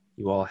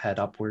 You all head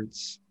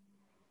upwards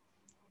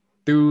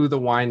through the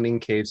winding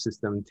cave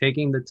system,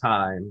 taking the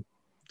time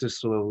to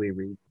slowly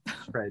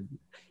retread.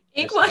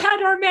 Inqua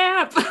had our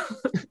map.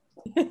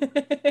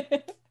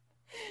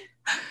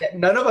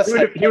 None of us.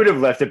 He would have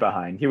left it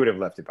behind. He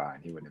wouldn't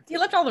have. He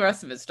left all the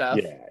rest of his stuff.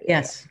 Yeah.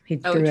 Yes, he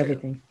threw true.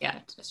 everything. Yeah,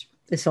 that's true.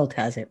 Isolt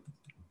has it.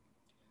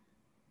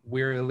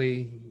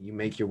 Wearily, you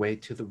make your way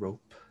to the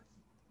rope,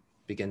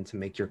 begin to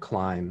make your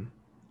climb.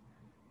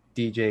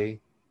 DJ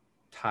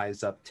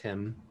ties up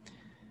Tim,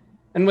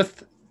 and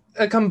with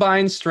a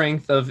combined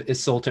strength of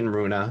Isolt and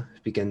Runa,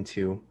 begin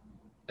to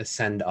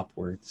ascend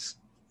upwards.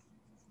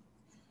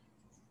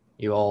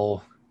 You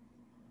all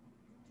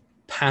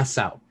pass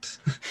out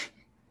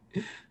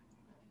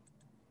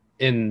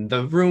in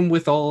the room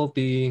with all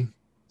the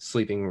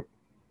sleeping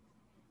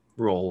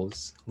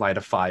rolls, light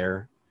a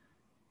fire,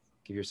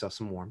 give yourself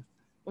some warmth.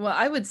 Well,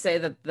 I would say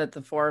that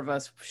the four of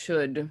us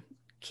should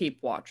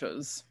keep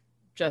watches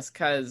just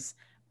because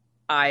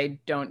I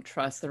don't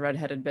trust the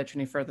redheaded bitch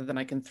any further than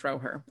I can throw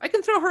her. I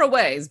can throw her a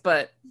ways,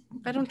 but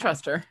I don't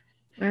trust her.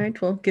 All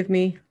right, well, give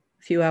me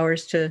a few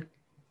hours and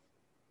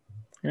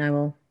I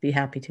will be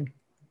happy to.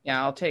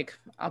 Yeah, I'll take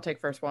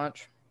first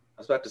watch.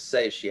 I was about to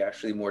say, is she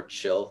actually more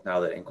chill now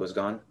that Inqua's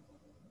gone?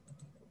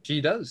 She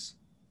does.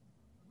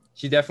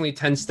 She definitely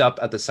tensed up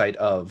at the sight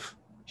of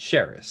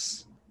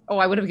Sheris. Oh,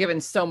 I would have given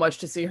so much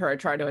to see her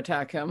try to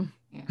attack him.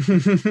 Yeah.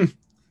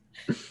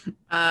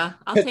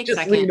 I'll take just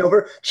second. lean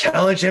over,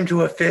 challenge him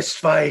to a fist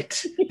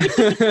fight.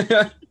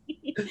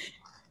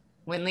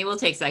 Winley will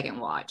take second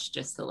watch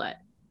just to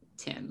let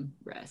Tim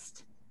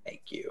rest.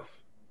 Thank you.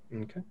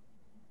 Okay.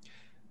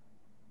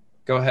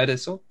 Go ahead,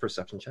 Isolt.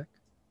 Perception check.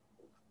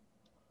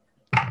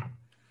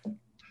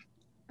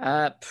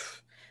 That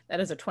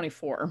is a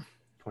 24.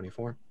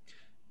 24.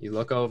 You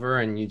look over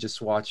and you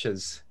just watch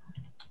as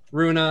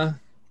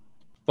Runa,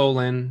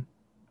 Bolin,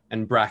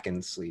 and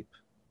Bracken sleep,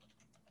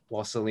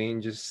 while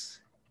Celine just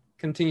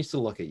continues to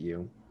look at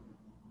you.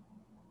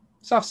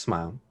 Soft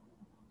smile.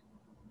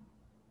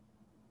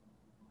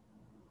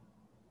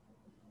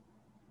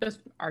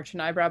 Just arch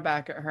an eyebrow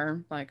back at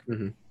her, like,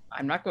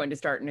 I'm not going to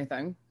start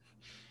anything.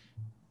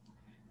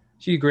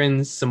 She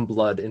grins, some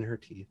blood in her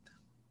teeth.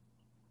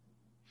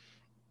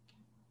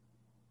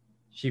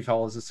 She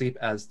falls asleep,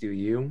 as do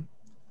you.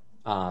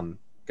 Go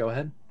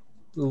ahead.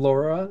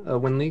 Laura,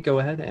 Winley, go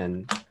ahead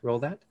and roll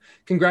that.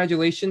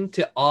 Congratulations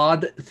to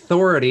Odd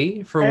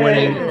Authority for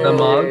winning the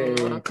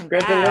mug.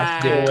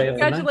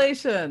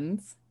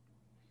 Congratulations.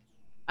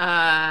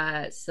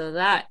 So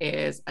that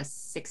is a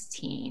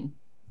 16.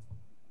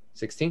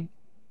 16.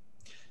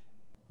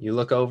 You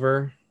look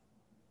over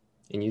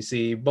and you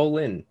see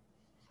Bolin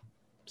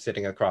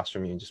sitting across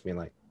from you and just being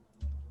like,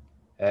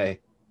 hey.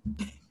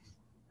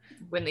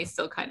 Winley's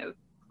still kind of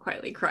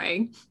quietly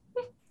crying.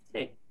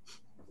 Hey.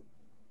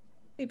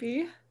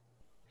 Maybe.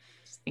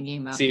 Just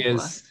thinking about See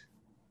Nicola. his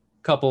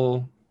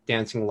couple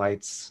dancing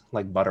lights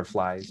like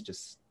butterflies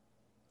just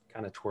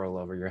kind of twirl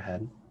over your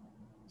head.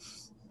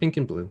 Pink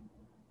and blue.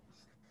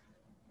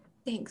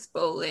 Thanks,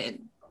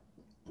 Bolin.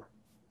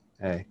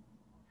 Hey,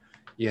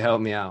 you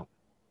helped me out.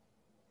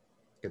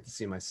 Get to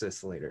see my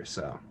sis later,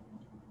 so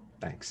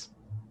thanks.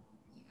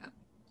 Yeah.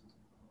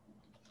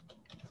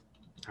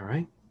 All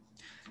right.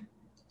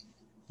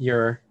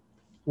 Your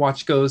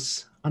watch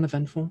goes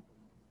uneventful.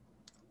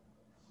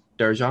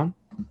 Darjan,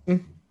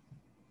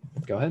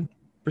 go ahead.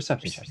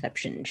 Perception check.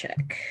 Perception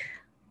check.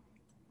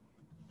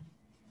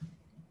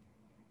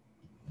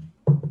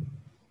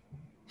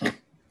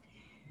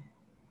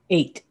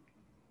 Eight.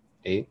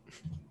 You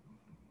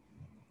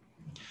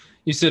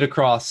sit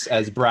across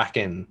as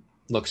Bracken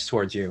looks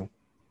towards you.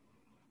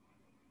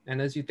 And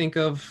as you think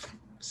of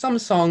some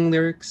song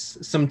lyrics,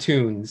 some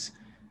tunes,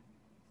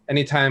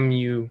 anytime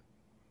you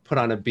put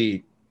on a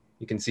beat,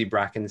 you can see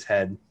Bracken's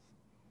head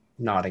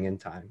nodding in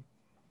time.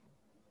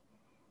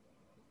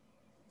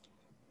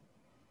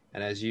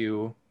 And as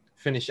you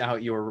finish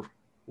out your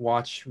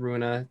watch,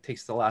 Runa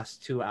takes the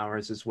last 2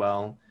 hours as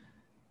well.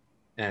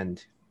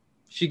 And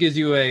she gives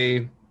you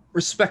a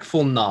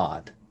respectful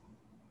nod,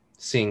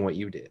 seeing what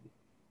you did.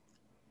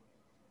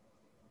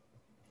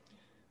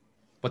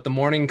 But the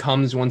morning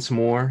comes once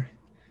more.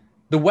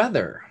 The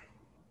weather,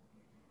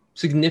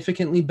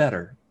 significantly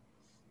better,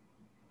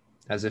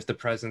 as if the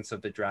presence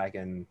of the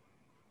dragon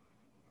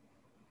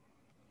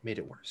made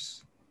it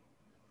worse.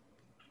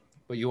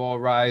 But you all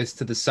rise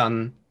to the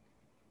sun,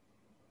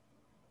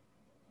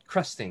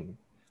 cresting,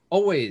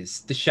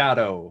 always the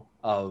shadow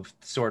of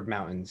the Sword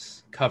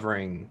Mountains,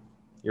 covering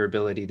your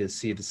ability to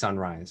see the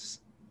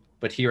sunrise.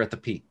 But here at the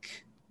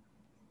peak,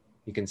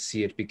 you can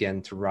see it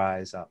begin to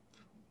rise up.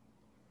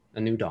 A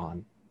new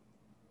dawn,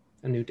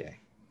 a new day.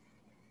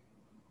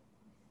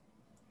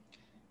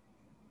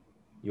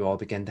 You all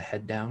begin to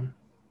head down,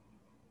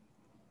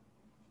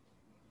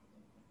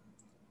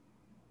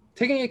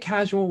 taking a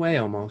casual way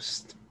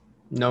almost,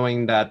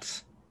 knowing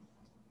that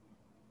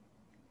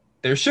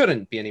there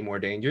shouldn't be any more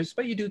dangers,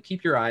 but you do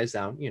keep your eyes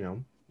out. You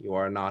know, you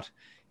are not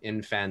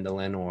in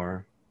Phandalin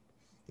or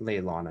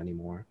Leylon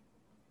anymore.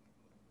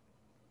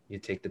 You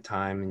take the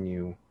time and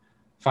you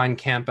find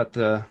camp at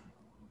the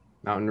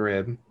Mountain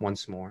Rib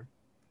once more.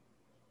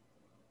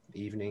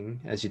 Evening,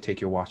 as you take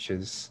your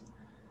watches,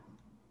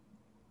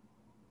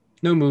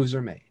 no moves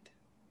are made.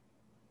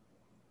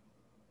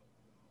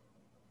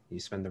 You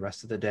spend the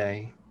rest of the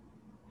day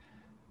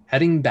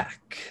heading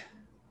back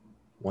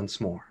once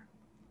more.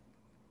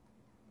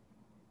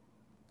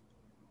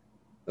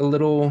 A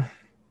little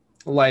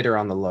lighter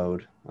on the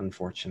load,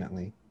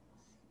 unfortunately,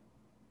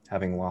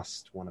 having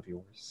lost one of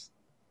yours.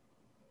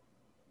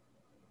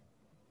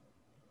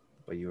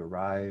 But you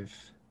arrive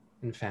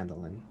in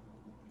Phandalin,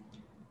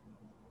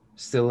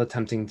 still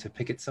attempting to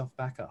pick itself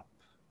back up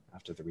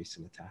after the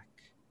recent attack.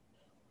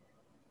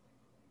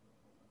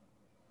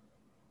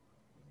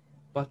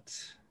 But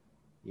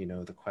you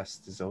know the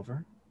quest is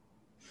over.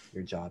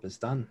 Your job is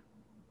done.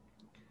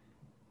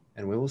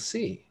 And we will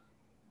see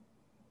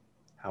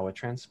how it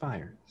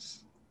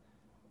transpires.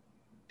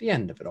 The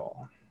end of it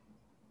all.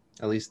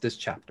 At least this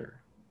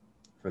chapter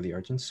for the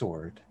Argent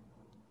Sword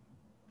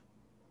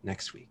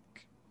next week.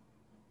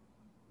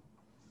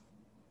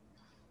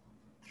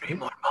 3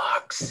 more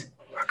mugs.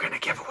 We're going to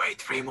give away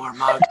 3 more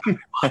mugs.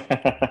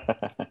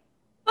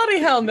 Bloody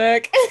hell,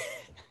 Nick.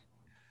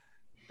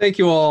 Thank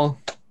you all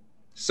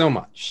so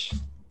much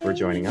for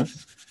joining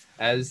us.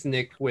 As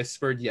Nick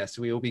whispered, yes,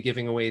 we will be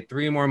giving away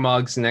 3 more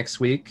mugs next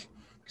week.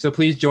 So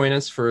please join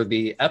us for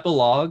the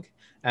epilogue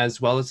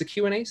as well as the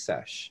Q&A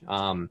sesh.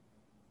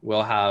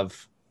 We'll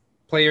have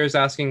players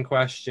asking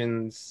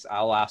questions.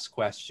 I'll ask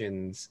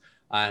questions.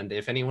 And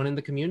if anyone in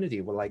the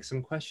community would like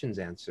some questions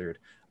answered,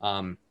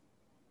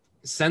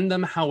 send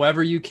them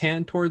however you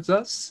can towards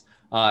us.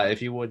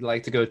 If you would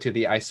like to go to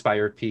the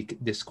Icespire Peak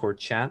Discord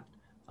chat,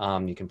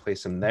 you can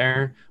place them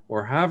there,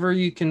 or however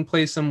you can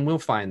place them, we'll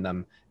find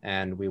them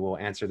and we will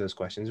answer those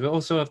questions. But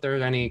also, if there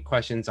are any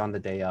questions on the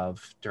day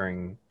of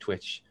during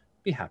Twitch,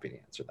 be happy to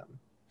answer them.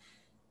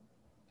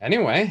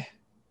 Anyway,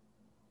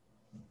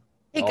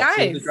 Hey all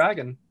guys, to the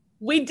dragon.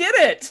 We did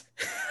it!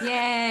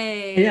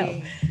 Yay!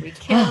 Yeah. We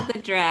killed the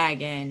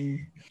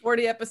dragon.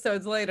 40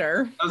 episodes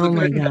later. That was Oh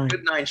my a good, God.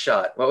 good 9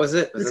 shot. What was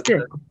it? Was That's it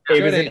good.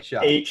 It was Good an 8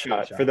 shot. 8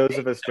 shot for those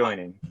of 8 us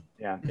joining.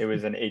 Yeah, it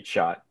was an 8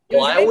 shot.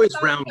 Well, I It was always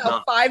like, round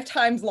up. 5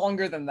 times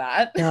longer than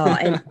that. No,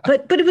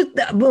 but it was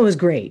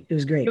great. It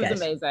was great, It was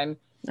guys. amazing.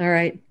 All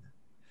right.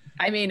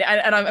 I mean,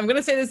 and I'm going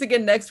to say this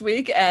again next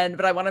week,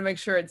 but I want to make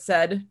sure it's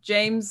said.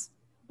 James,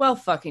 well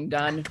fucking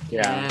done.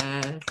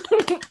 Yeah.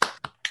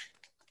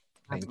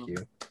 Thank you.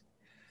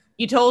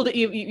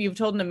 you've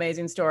told an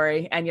amazing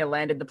story, and you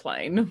landed the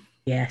plane.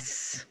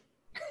 Yes.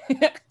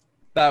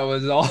 That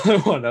was all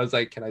I wanted. I was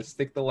like, can I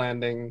stick the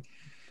landing?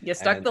 You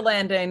stuck the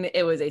landing.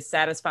 It was a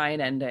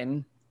satisfying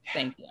ending.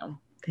 Thank you.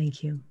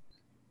 Thank you.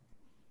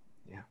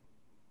 Yeah.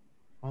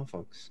 Well,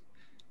 folks,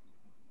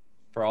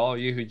 for all of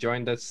you who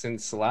joined us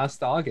since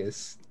last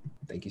August,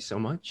 thank you so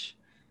much.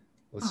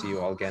 We'll see you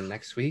all again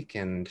next week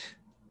and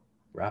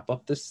wrap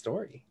up this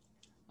story.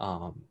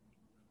 But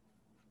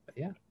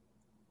yeah.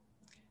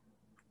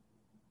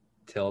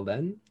 Till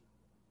then,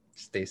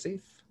 stay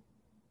safe,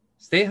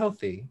 stay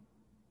healthy,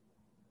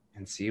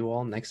 and see you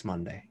all next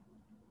Monday.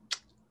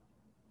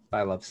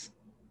 Bye, loves.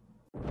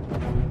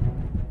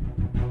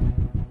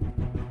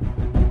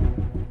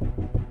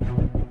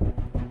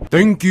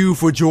 Thank you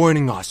for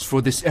joining us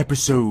for this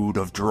episode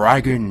of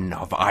Dragon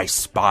of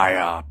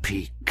Icespire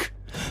Peak.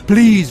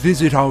 Please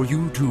visit our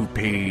YouTube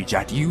page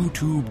at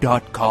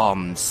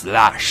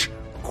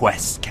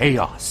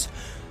youtube.com/QuestChaos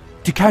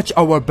to catch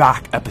our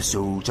back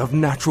episodes of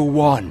Natural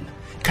One,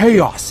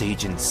 Chaos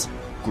Agents,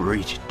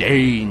 Great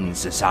Dane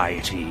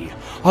Society,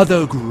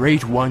 other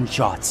great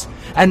one-shots,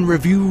 and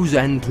reviews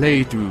and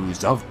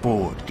playthroughs of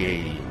board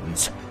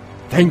games.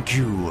 Thank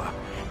you,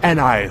 and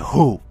I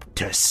hope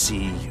to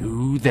see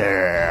you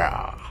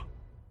there.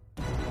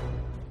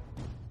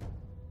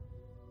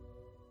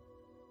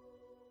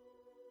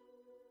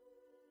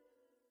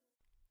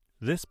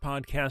 This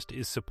podcast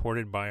is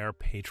supported by our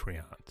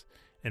Patreons,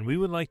 and we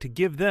would like to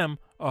give them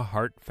a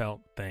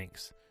heartfelt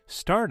thanks,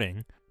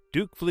 starting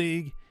Duke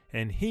Fleeg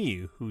and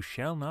He Who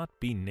Shall Not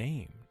Be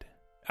Named.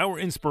 Our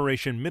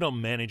inspiration middle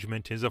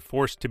management is a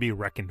force to be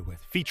reckoned with,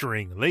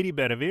 featuring Lady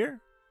Bedivere,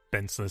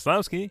 Ben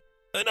Slislawski,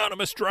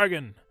 Anonymous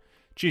Dragon,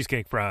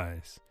 Cheesecake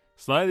Fries,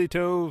 Slyly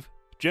Tove,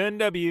 Jen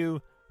W.,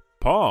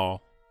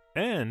 Paul,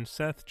 and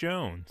Seth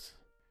Jones.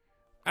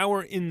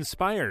 Our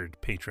inspired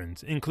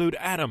patrons include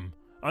Adam,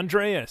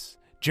 Andreas,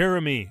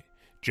 Jeremy,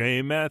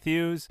 Jay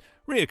Matthews,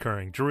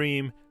 Reoccurring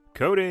Dream,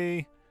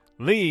 Cody,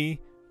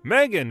 Lee,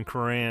 Megan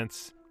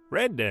Krantz,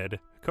 Red Dead,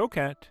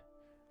 Coquette,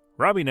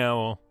 Robbie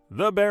Nowell,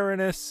 The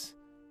Baroness,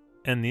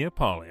 and the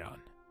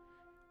Apollyon.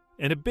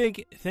 And a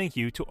big thank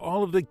you to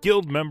all of the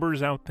guild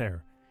members out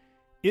there.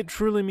 It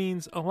truly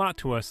means a lot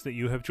to us that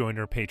you have joined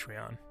our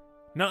Patreon.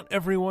 Not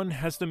everyone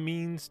has the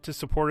means to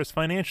support us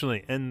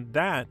financially, and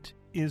that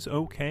is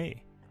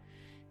okay.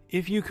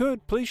 If you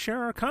could, please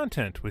share our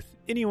content with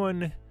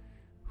anyone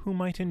who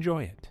might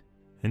enjoy it.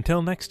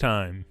 Until next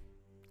time,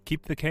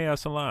 keep the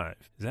chaos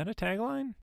alive. Is that a tagline?